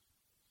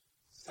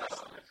 Success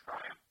in a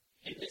triumph.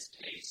 In this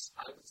case,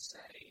 I would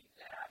say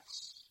that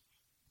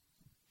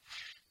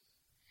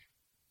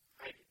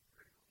I did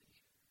pretty well.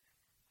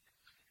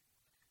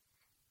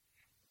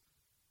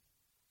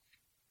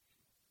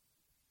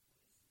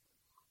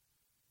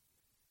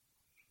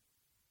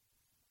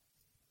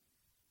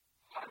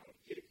 I would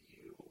give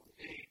you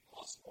a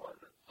 +1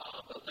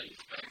 ability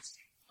defense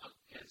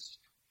against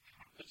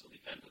until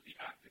the end of the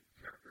active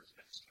character's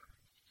next turn.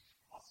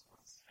 +1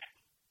 snack.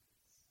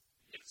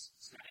 It's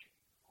snack,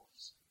 of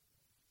course.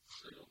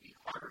 So it'll be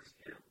harder to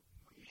hit him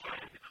when you try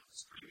to hit him.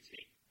 So you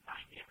take 9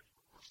 damage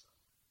before so.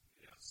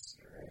 Yes.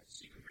 Alright. So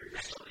you can very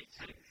easily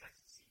 10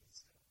 attacks to see it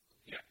still.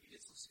 Yeah, you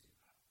get some see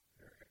that.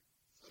 Alright.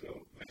 So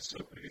my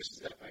silver is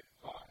that by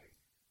 5.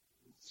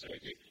 So I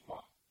take 5.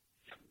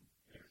 Yep.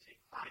 You're going to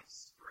take 5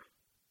 straight.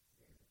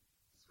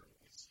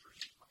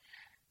 Straight.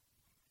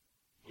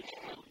 Which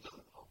really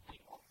doesn't help me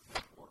all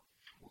more.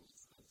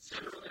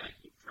 Generally, I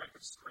keep track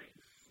of strain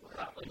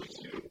without letting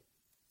you.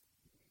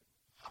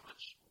 How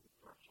much will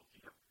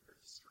you have for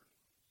the strain?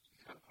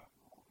 5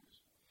 more.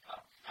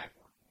 5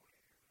 more.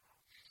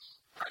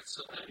 Alright,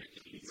 so then it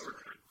can be your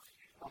turn.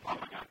 Oh my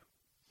god.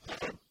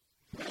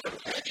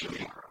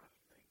 Actually,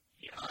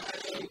 Yeah.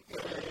 I'm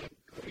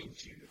going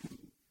to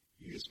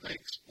use my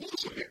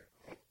explosive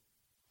arrow.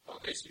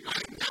 Okay, so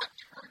I'm not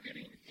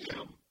targeting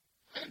him.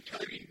 I'm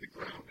targeting the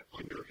ground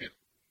under him.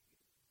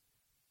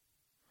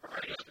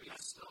 Alright,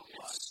 it's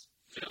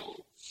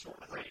still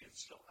short range,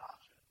 still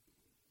option.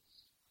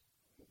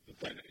 But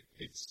then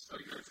it's So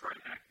you're trying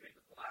to activate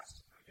the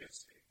blast, I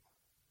guess.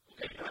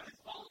 Okay, you have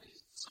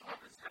qualities. Some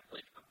weapons have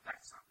like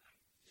effects on them.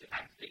 To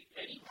activate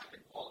any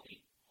weapon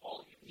quality,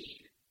 all you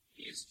need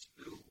is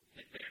 2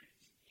 advantage.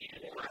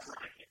 And less than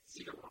I hit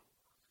 0.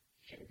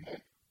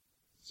 okay.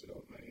 So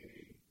my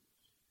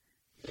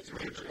that's a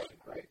range one,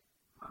 right?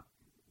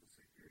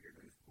 You're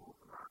going to pull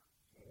the rock.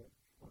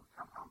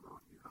 Compound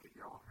mode, you have a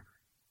yellow hammer.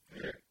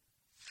 Alright.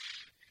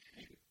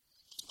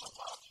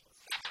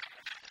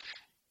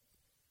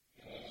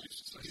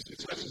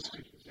 Successes to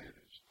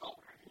advantage. Oh,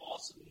 you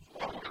also need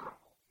 1 miracle.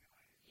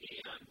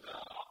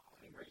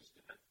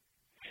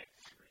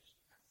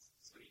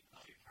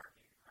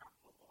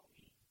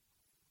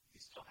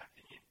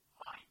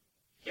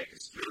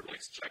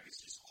 next check is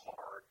just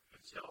hard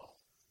until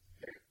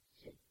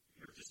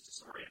you're just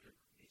disoriented.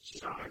 It's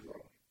just not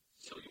rolling.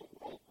 So you'll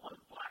roll one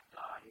black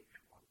die and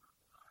one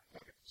purple die.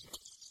 Okay, so.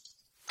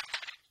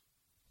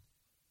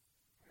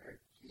 All right,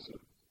 so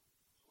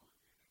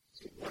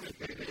one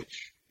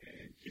advantage,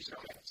 and use that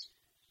last.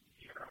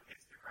 The arrow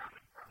hits the ground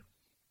in front of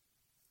me,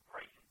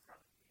 right in front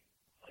of me,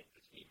 like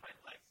between my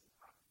legs in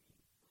front of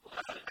me. Well,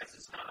 that's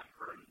just not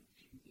hurting.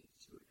 You need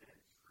to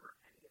advantage for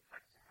any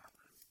effect to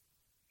happen.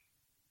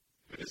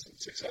 But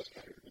isn't success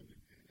better than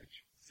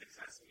advantage?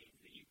 Success means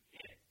that you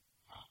hit,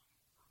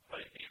 but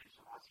advantage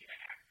allows you to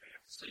act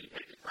fast. So you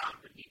hit the ground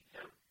beneath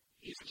him.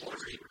 He's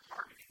already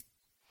targeting.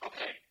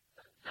 Okay,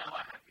 now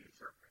I have to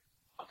interpret.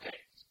 Okay,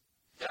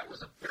 that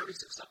was a very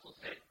successful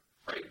hit.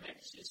 Frank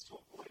manages to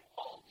avoid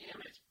all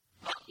damage,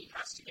 but he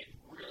has to get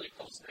really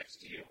close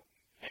next to you.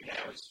 And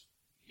now it's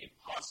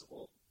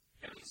impossible,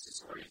 and he's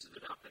disoriented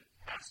enough that he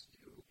has to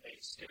do a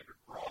standard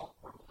brawl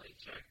or melee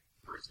check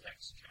for his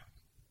next check.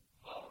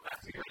 Oh,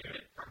 that's a good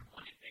hit from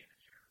one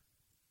advantage here.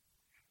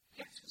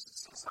 He has 2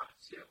 success on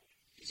it, too.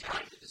 He's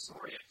trying to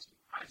disorient you.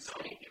 I know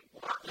it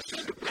worked.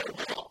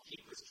 He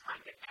was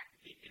trying to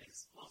activate an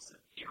explosive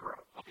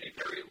arrow. Okay,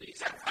 very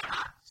least that's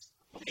not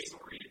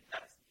disoriented.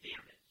 That's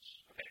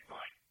damage. Okay,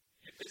 fine.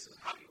 If this is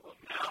how you look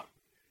now,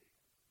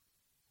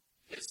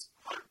 this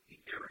part of the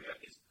area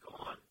is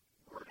gone.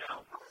 We're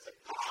now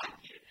gone.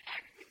 It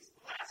activates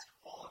blast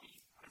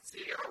quality. It's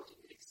the arrow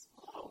didn't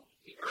explode.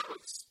 The arrow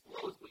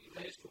explodes, but you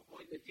manage to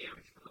avoid the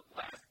damage from the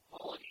blast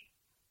quality.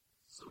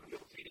 So you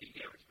don't take any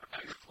damage, but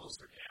now you're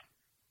closer down.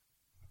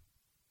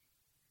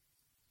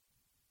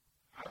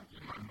 I'll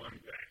give my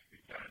money back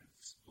because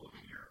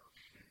exploding arrows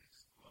can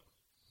explode.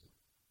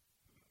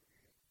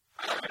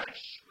 I'm going to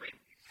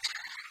shrink.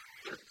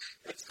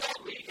 It's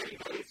called me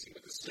anybody's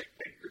with a stick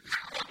figure.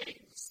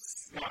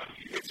 It's not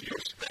you. It's your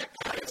spec.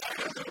 I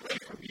have it away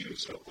from you,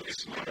 so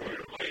it's not away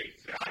away.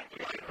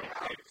 Exactly. I know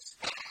how it's.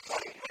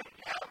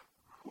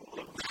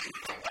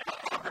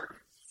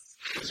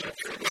 Is that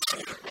true?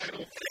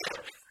 Final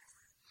fair.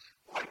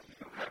 Why do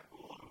you have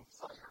balloons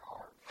on your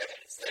arm?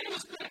 Say it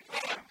was going to go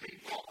on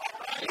people.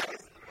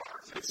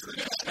 It's the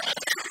next time.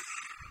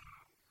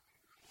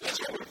 That's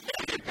what we're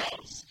talking about.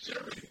 It's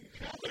everything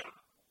coming.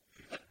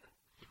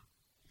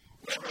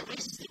 Whoever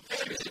loses the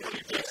game is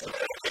really fixed the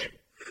whole game.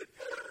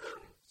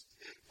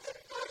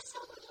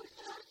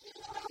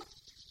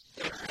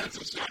 That's a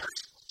start.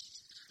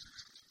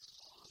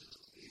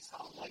 These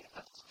sound like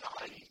that's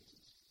dying.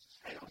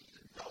 I don't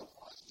even know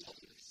what it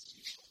is.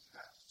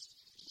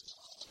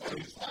 Oh,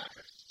 he's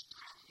laughing.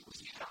 He was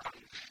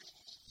dying.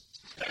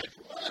 That's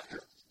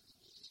laughter.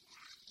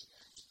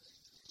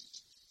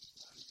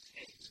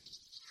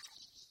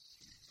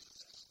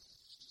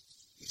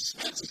 The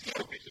suspense is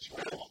going to be just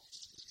wrong.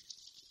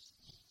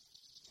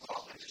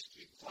 Well, I just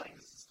keep playing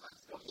the suspense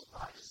goes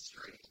by the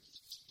street.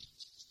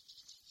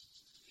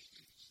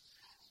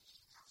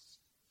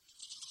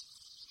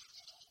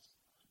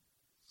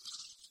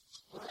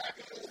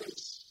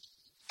 Miraculous.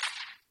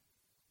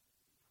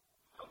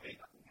 Okay,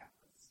 nothing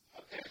happens.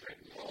 Okay, great.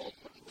 Roll.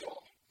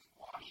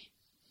 Wash.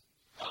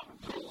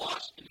 Roll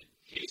wash, and in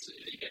case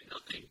you get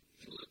nothing,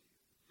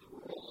 the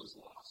roll is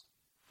lost.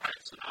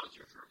 Alright, so now it's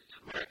your turn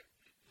again. Right.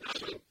 Now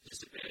the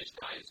disadvantage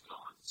die is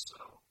gone, so.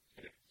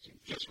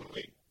 Just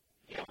really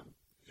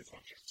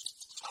dysfunction.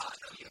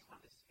 No, you have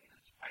one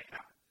disadvantage. I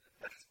have it.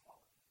 That's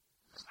all.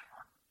 That's my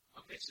arm.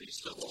 Okay, so you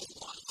still roll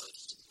one, but.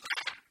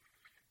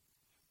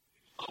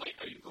 Oh, wait,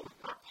 are you going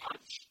for a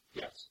punch?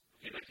 Yes.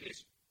 In that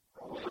case,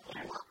 roll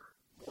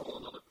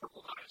another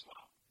purple die as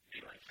well.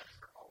 Melee checks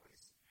are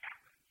always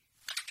happen.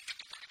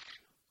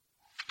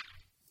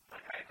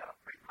 Like I gotta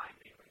bring my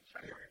melee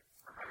check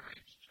for my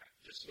range check.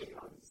 Just because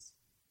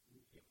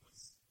it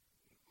was.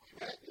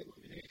 Threat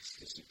eliminates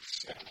the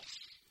success.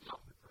 No,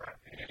 the threat.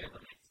 It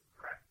eliminates the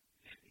threat.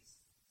 And these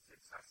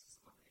successes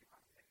eliminate my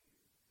thing.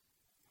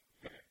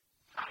 Okay.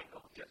 I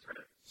go get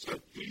rid of it. So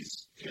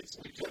these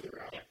cancel each other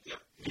out. Yep.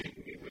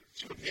 Leaving me with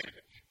 2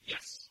 advantage.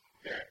 Yes.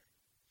 Okay.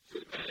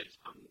 To advantage,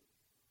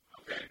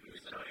 okay,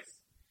 use the dice.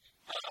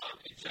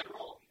 In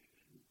general,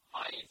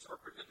 I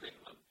interpret the thing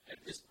at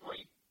this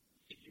point,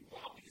 if you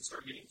want, we can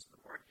start getting to the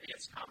more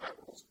advanced combat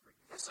rules for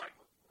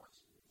recycle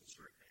points. It's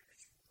your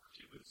advantage.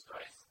 If you lose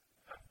dice,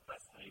 that's the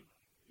best thing.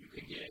 You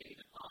can gain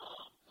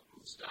a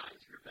boost die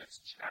to your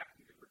next check.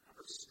 You can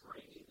recover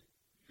strain.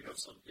 You know,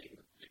 something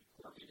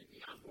important in the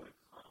ongoing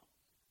comp.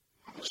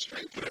 How much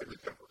strength did I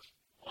recover?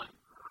 One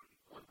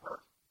per.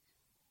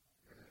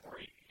 Or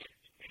you can get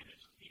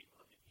advantage to be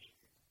able to get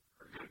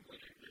or doing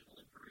like a little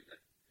injury that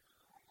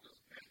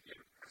doesn't activate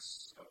a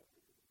press. So,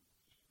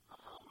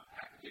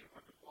 activate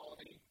weapon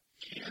quality.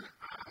 Can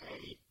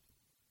I?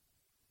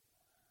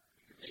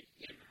 You can make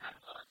him have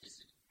you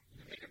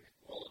can make him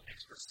roll an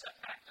extra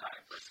setback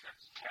die for his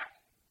next check.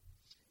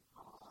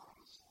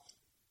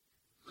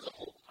 There's a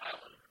whole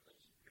pile of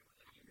information here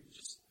that you can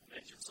just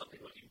mention something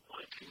like you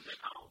want to do that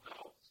I don't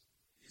know.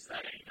 Is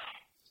that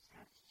enough?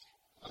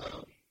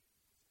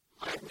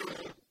 I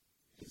will,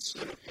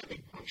 instead of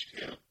having punched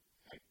him,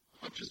 I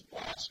punch his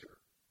blaster,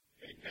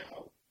 and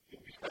now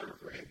he'll be harder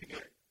for him to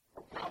get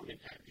a problem in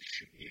time to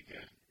shoot me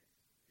again.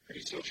 Are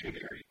you still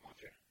shooting or are you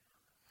punching?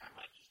 I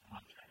might just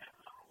punch. I have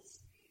knuckles.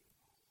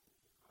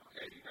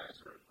 Okay, you guys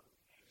are.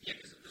 Yeah,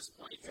 because at this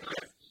point, it's not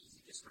as easy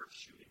to start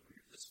shooting when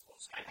you're this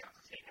close. I have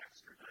to take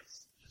extra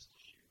dice just to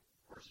shoot.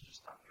 Or is it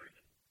just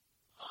upgraded?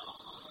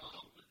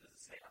 What does it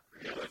say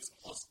upgraded? No, it's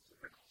plus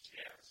critical.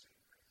 Yeah, it's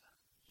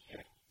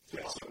upgraded.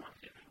 You also want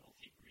him and will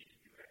take me to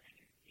do it and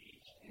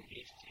engage.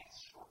 Engage takes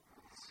short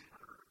moves.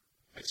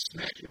 I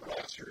smack your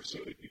blaster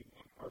so it'd be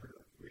one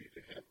harder for you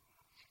to hit.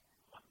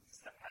 One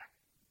step back.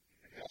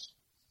 Yes.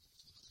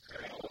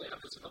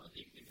 There's another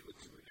thing you can do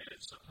with two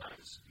advantage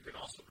sometimes. You can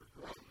also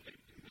perform a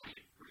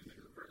free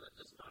maneuver that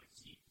does not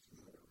exceed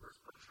 2 maneuvers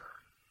per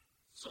turn.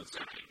 So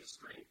instead of getting the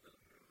strength of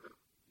the maneuver,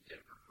 you get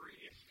it for free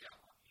if you get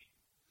lucky.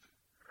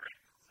 Alright,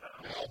 so.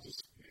 Now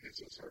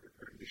it's harder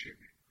for him to shoot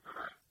me.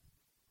 Alright.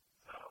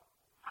 So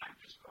I'm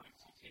just going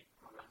to take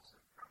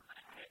momentum from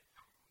that hit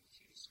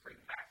to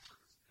spring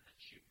backwards and then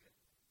shoot it.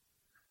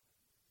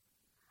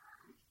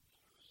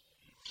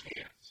 You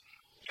can't.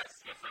 Yes,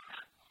 I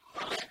can.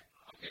 Okay.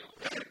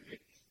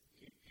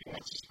 He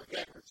wants to spring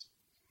backwards.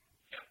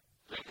 Yeah.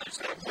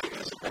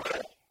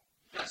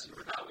 Yes, you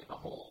forgot with the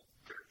hole.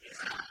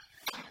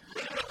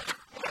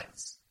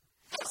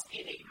 Plus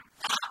hitting.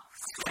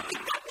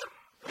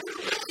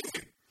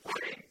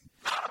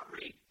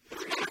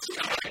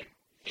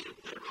 A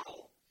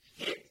literal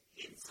hit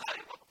inside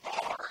of a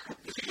bar.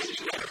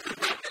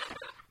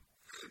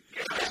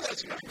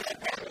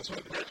 That's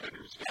what the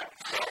bartenders do.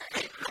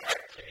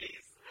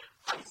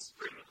 I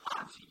spring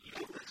onto you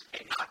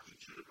and knock you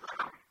to the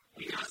ground.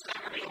 We got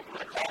somebody over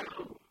the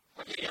corner.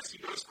 Okay, yes, he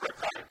goes for a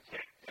fire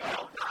kick.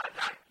 No, not a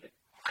dive kick.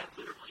 I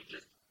literally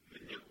just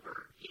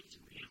maneuver into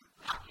him,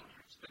 knocking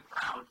him to the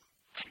ground,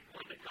 and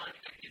point a gun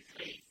at his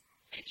face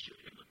and shoot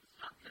him with the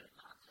sunset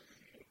launcher.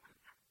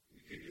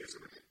 You can use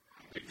it.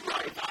 You can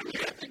try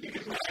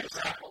a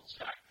sample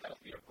check. That'll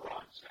be a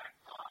brawn check.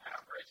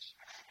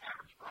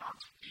 Average brawn.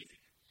 Easy.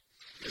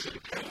 Is it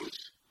a pose?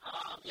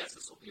 Yes,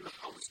 this will be the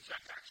pose check,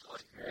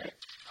 actually. Alright.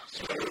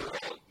 So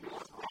roll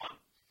your brawn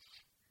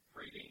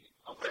rating.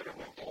 Your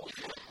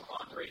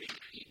brawn rating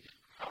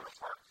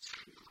counterpart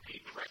to a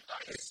red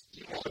dice.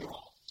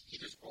 He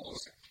just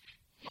rolls.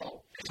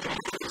 Oh, it's going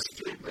to go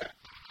straight back.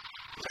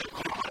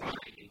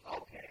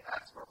 Okay,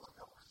 that's where we're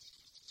going.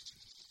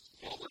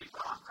 Roll with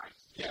brawn, right?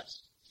 Yes.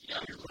 Yeah,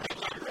 you're right.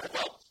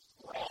 Well,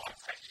 brawn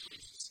actually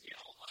is the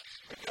scale.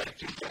 I got to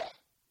do that.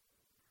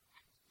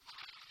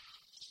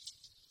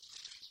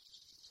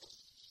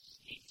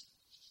 8.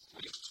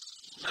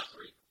 Not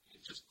 3.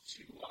 It's just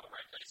 2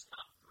 red dice,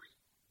 not 3.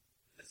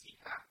 Does he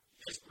have?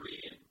 He has 3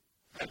 in.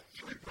 I have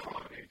 3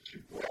 brawn and 2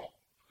 brawl.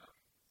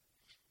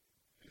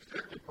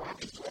 Exactly, brawn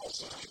is brawl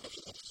side.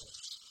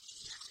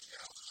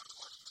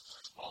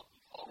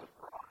 All the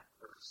brawn at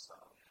first, so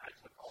I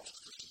took all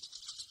 3.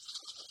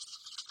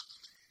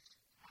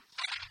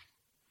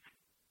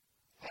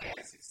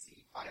 I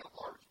succeed by a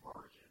large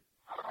margin.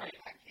 Alright,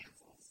 that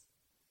cancels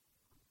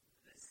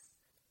this.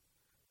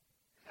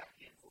 That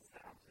cancels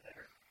down to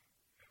there.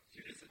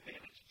 2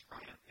 disadvantage,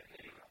 triumph, and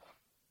a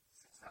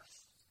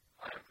success.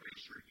 I'm pretty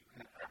sure you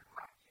have that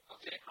right.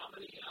 Okay, how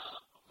many,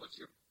 what's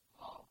your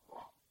brawl?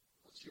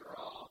 What's your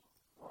brawl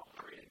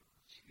rating?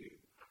 2.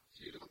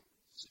 2.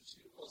 So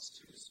 2 plus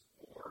 2 is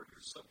 4.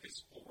 Your sub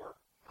is 4.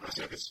 My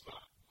sub is 5.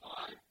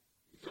 5.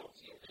 You don't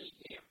deal any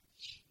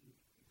damage.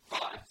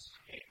 But,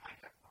 hey, I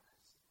have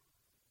bonus.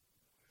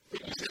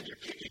 But you said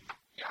you're kicking.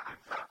 Yeah, I'm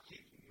drop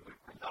kicking you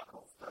with my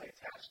knuckles that I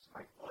attached to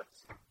my foot.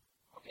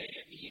 Okay,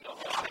 and you know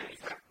what?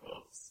 It's that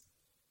close.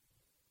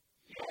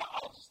 You know what?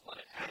 I'll just let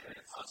it happen.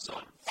 So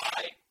on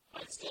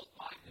 5, it's still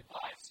 5 and 5,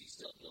 so you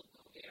still deal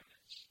no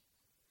damage.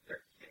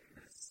 They're hitting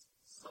this,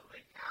 so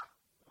they have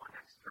 1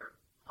 extra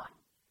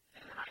punch,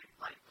 and then I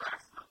like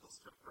brass knuckles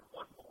for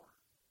 1 more.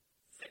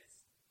 6.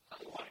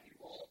 Otherwise, if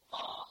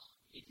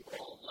you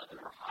roll 11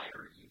 or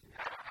higher, you can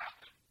have it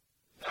happen.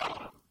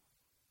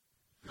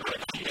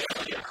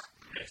 Yeah.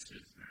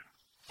 Misses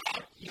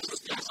now. You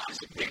just got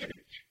size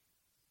advantage.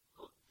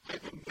 I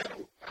have a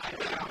metal. I don't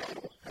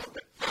know how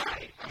to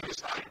die. I'm just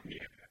trying to be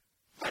in it.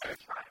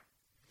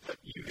 But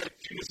you get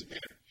 2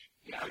 disadvantage.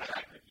 Yeah, I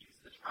could use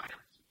the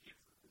triumph to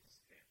cancel the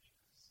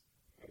disadvantages.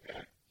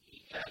 Okay.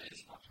 That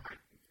is not trying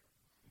to do.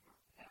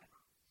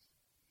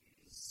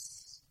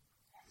 Is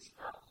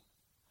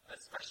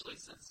especially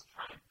since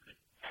triumph could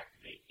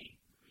activate a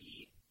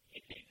 3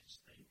 advantage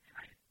thing, and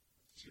I have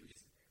 2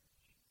 disadvantages.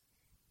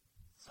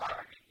 So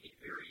I make a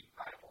very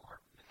viable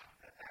argument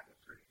that would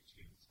turn to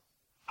choose.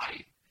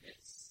 I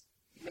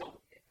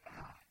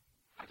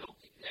don't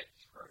think that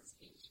turns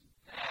into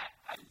that.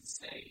 I would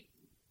say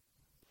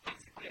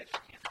basically I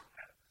just cancel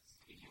out of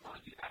this.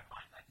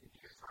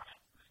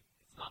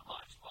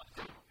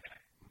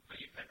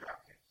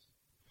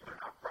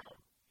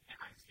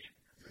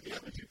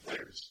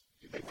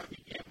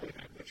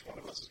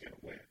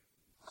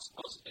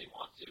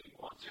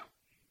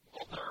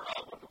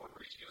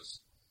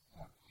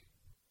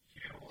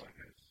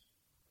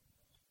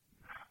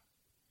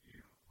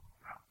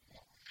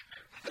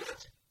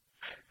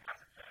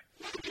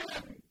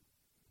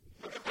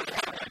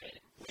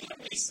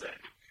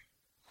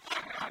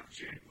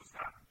 June was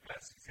not the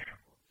best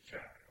example of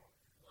shadow.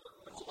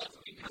 Well, that's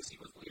because he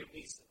was Liam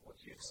Neeson. What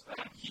do you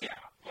expect? Yeah,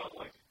 but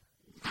like,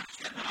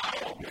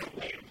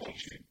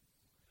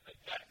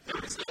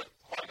 there is a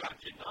Qui-Gon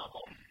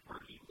novel where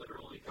he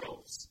literally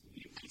goes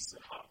Liam Neeson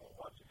on a whole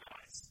bunch of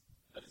guys.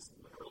 That is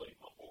literally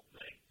the whole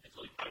thing.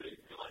 Until he finally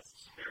realizes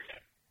he's very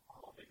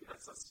oh, maybe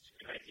that's not such a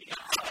good idea.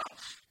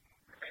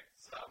 Okay,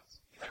 so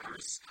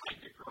Pepper's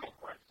kind of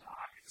girlfriend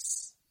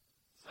dies.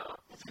 So,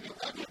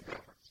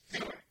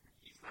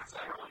 he's not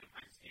Saturday.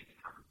 I'm standing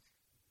on.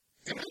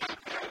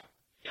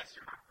 Yes,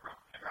 you're not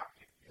wrong. I dropped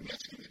you.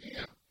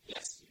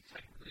 Yes, you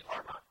technically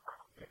are not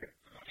wrong.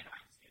 And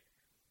I'm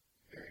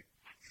standing.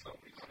 So, what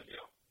are you going to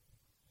do?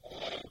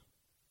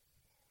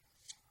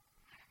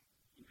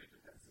 You could do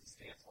that as a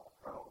stance all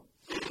pro.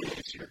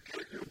 Is your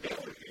character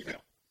male or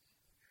female?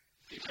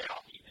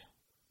 Female.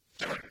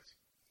 Darn it.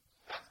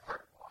 That's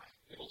part of why.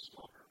 It'll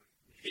still hurt.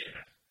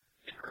 Yeah.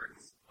 It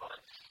hurts, but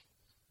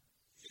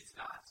it's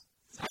not.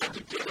 It's not to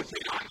do with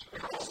it. I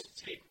can also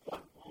take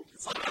one wound.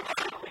 It's like I'm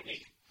not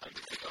really I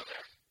can go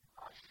there.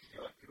 I can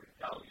go through it.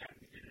 Oh, yeah,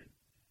 we did it.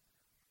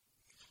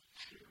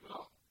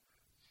 Well,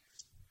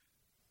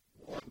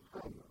 one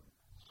problem.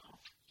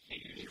 Can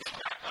you just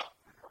back up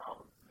the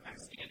problem? I'm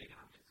standing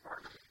on his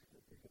target.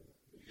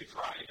 You could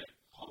try to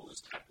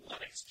pose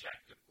athletics check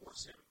to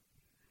force him.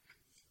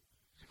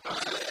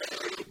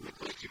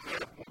 You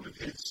have one of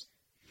his,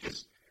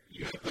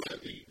 you have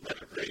the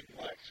retrograde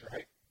flags,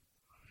 right?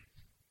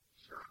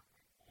 Sure.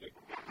 With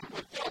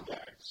ball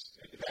bags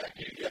in the back,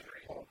 you have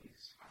all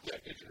these. Yeah,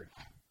 injury.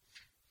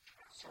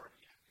 Sort of,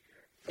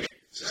 yeah. Wait,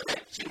 so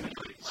that's two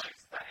humanoid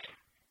legs that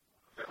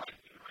they're like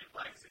humanoid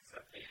legs,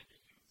 except they have to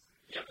use.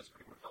 Yeah, that's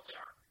pretty much what they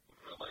are.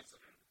 Humanoid legs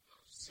and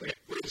wait,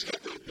 he's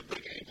got the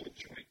big ankle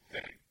joint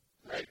thing,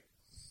 right?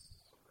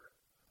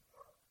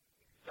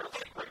 They're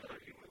like regular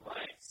human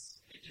legs.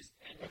 They just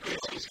end up. Okay,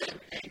 so he's got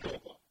an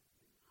ankle.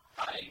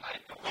 I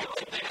don't know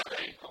if they have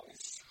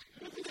ankles.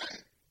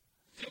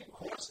 Do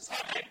horses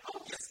have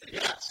ankles? Yes, they do.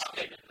 Yes.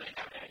 Okay, then they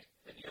have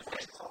ankles. And your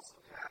legs also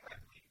have, I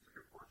think,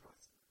 3 or 4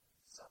 joints.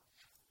 So,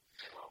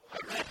 I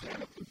read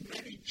one of the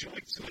many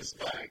joints in his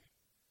leg,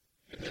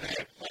 and then I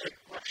applied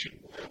crushing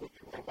wheel with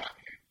the robot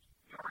hand.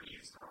 you already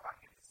used the robot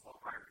hand. It's slow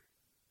fire.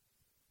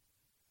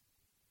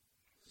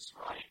 Just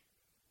right.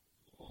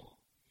 Cool.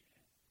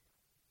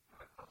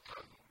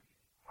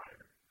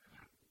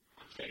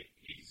 Okay,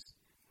 he's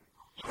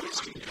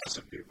Who's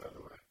concussive here, by the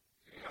way?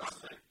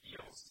 concussive.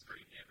 Deals 3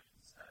 damage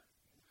instead.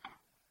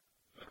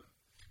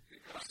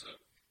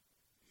 Concussive.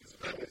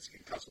 It's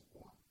concussive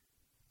form.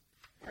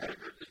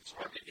 Whenever the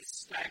target is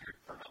staggered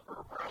for a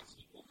number of rounds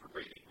equal for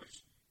rating,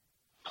 which,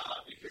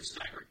 if you're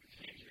staggered, you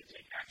can't even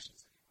take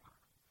actions anymore.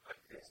 But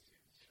this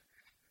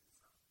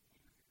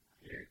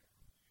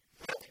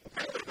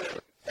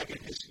I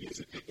can just use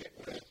it to get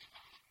rid.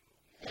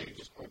 I can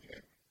just punch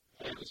him.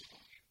 I can just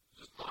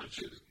punch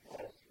it. All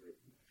through.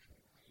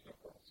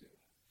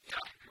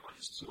 Yeah, if you want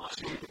to just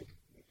punch it.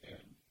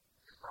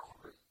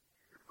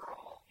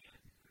 Brawl.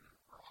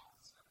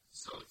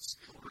 So it's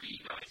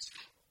 3 dice.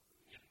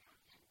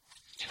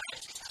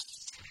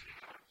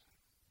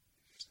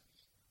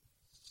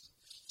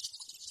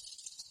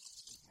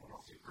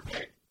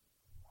 Okay.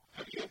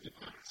 How do you have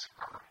defense?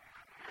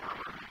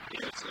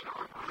 Yeah, it's an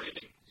armor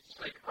rating. It's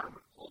like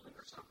armor clothing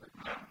or something.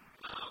 No,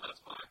 that's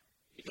fine.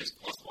 It gets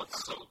 +1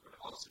 soak, but it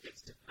also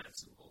gets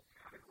defense in both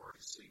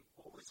categories, so you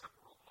always have to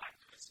roll 5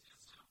 dice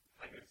against him.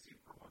 I'm going to see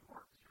for one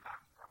more because you're not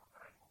from a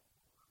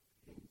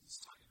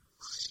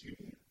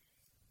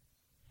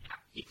Yeah,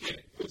 he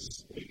can't put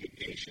his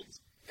negations.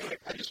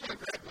 I just want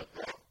to grab the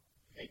belt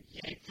and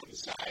yank to the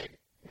side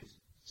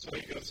so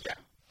he goes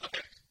down.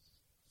 Okay.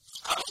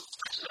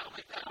 Actually, I'll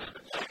make that an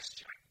athletics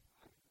check.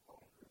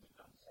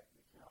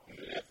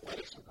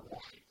 Athletics with the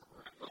one.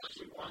 Athletics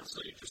with 1,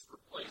 so you just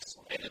replace,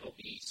 and it'll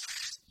be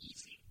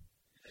easy.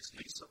 In this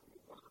case, so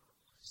we'll want to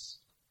replace.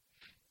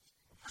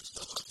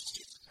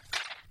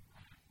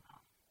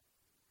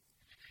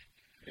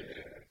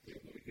 The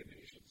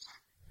negations.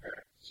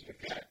 Alright, so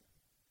I've got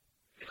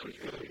 3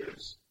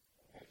 failures.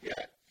 I've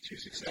got 2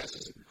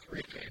 successes and 3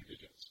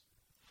 advantages.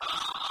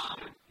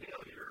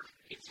 Failure.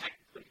 It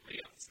technically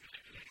fails in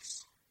that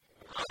case.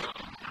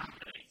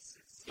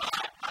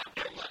 I'm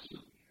going to let you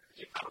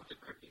get out of the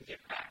grip and get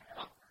back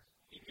up.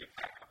 You get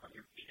back up on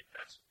your feet if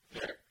that's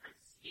There. I'm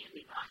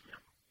standing on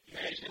him. He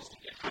manages to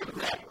get through the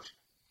ground.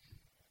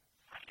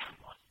 I am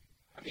one.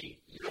 I mean,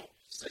 you don't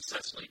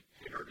successfully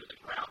pin her to the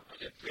ground,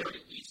 but at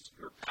very least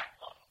you're back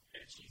up,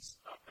 and she's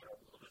up there a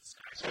little bit So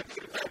staggered. I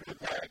can grab the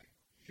bag,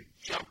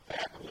 jump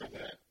back a little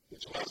bit,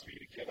 which allows me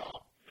to get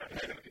off, and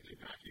I don't get to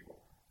knock you over.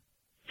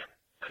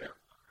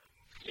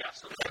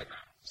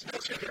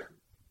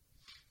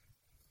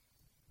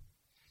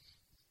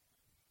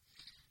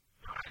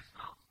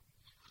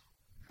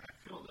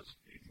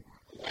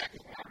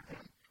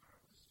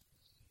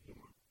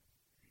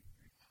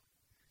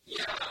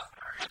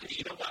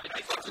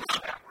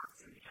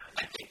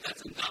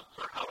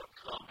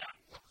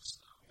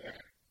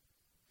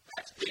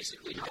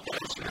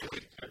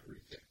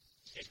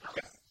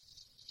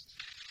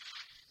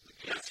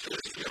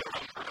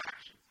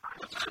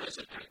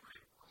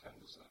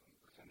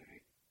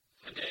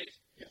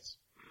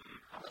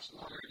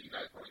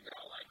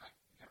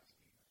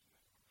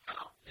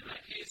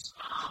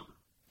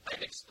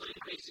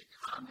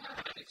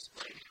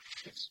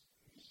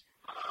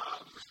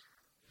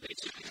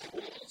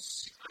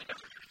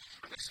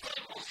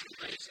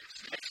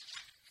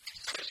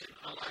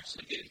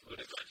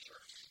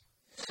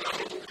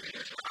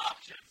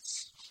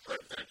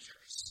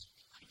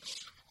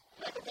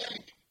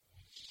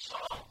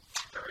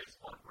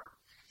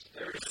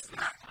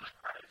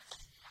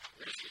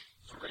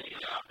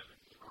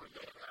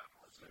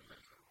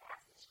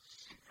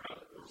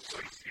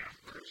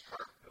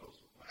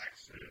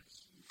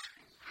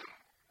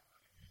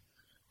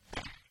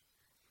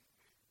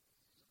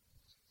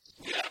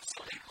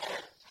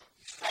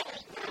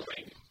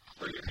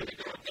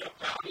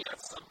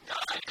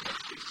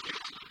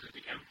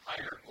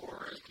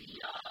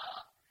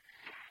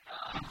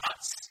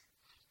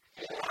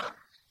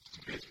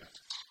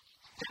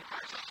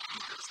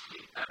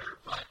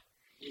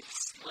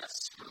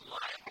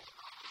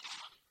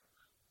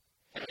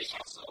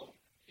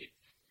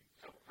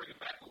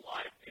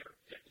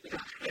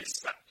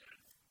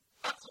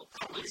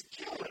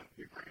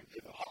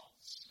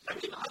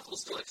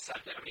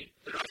 except that, I mean,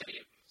 there's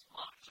any of those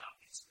much,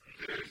 obviously.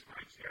 There's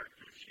my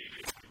character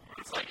sheet.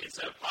 It's like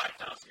instead of 5,000,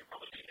 you're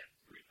probably going to get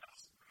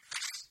 3,000.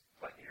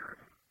 But you're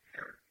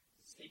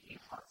speaking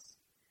plus,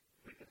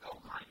 we could go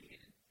mining in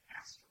an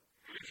asteroid.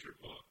 Here's your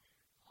book.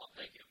 I'll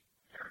take it.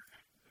 Eric,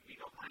 if we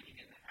go mining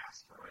in an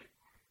asteroid,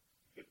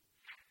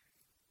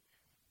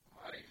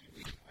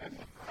 I'm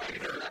a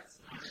fighter.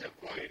 He's a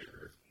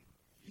fighter.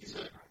 He's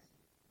a...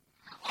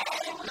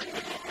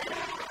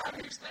 I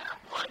understand,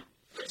 but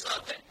it's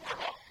not that more of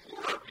a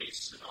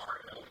horror-based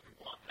scenario if you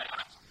want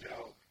that.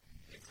 No.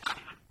 It's not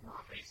even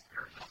horror-based.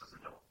 Eric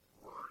doesn't know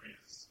what horror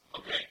is.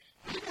 Okay.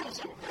 He knows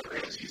what horror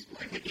is. He's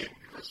playing the game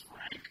Chris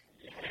Frank.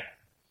 Yeah.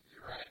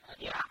 You're right.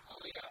 Yeah.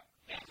 Oh,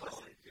 yeah. And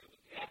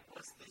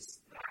was this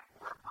that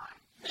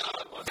horrifying? No,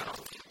 it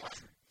wasn't. It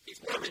wasn't.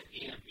 It's more of an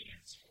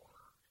ambience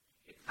horror.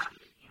 It's not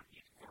even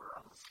ambient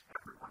horror, unless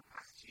everyone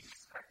has to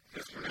expect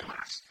different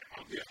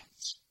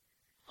ambience.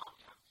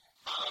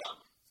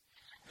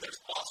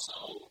 There's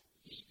also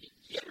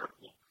the other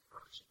book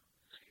version,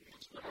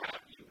 which would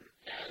have you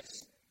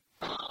as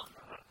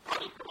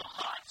running from a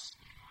hut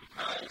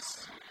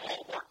because you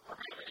all work for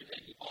him and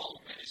then you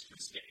all manage to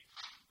escape.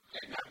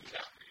 And now he's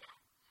after you.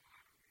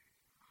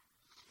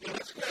 Yeah,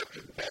 let's go after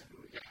the bad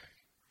movie guy.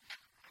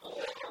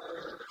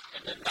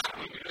 And then that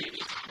way you're maybe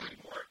doing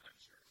more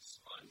adventures.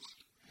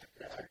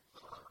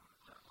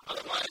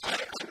 Otherwise, I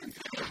haven't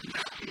found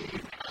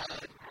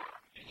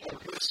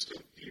a list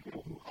of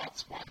people who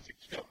Huts want to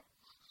kill.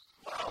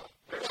 well,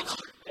 there's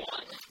another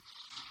one,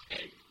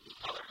 and the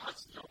other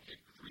huts don't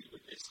agree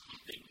with this.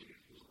 They think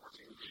he's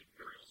working with the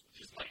Imperials,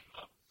 which is like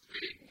a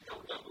big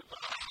no-no with the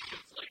Huts.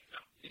 It's like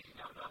a big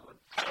no-no.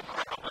 I don't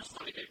know how much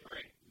money they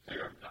bring.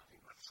 They're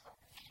nothing but stuff.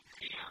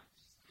 And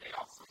they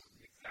also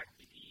expect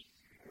to be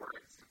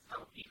words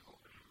of people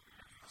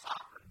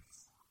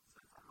sovereigns.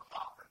 Since I'm a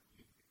sovereign.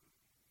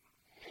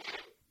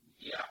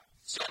 Yeah.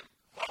 So,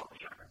 well, the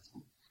others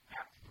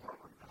have to work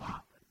with the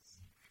sovereigns.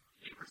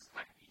 They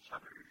respect each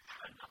other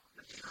enough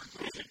that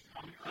they're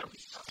coming out of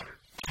each other.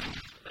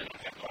 They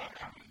have a lot of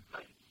coming.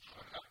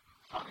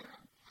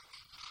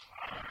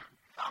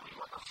 Tommy,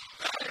 what else?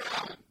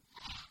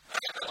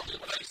 That'll do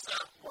what I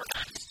said for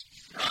next.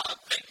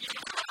 Thank you.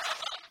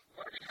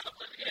 What are we going to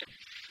put in?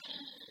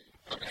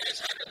 Okay,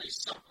 it's had at least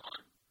some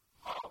fun.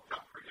 Oh,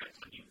 don't forget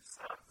to use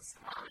the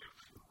scenario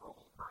to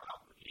roll for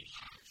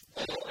obligation.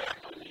 Oh, yeah.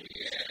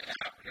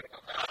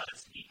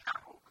 Does he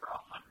have over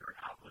 100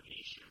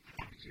 obligation?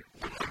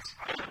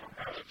 I don't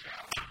have a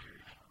challenge.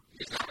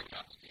 He's not an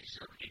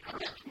obligation. He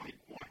has 20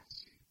 points.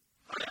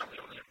 Oh, yeah, we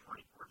only have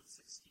 44 to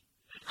 60.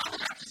 How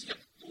much does he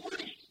have? 40,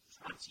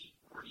 20,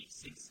 40,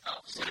 60. Oh,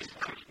 so he's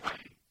 40,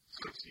 20,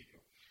 60.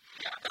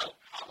 Yeah, that'll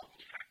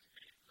probably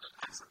activate it.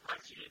 I'm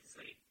surprised you didn't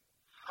say,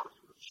 how do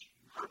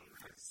you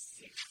have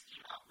 60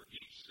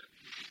 obligation?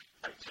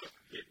 I took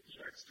 50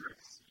 extra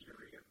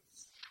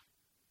experience.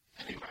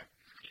 Anyway,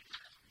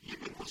 you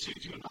can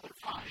proceed to an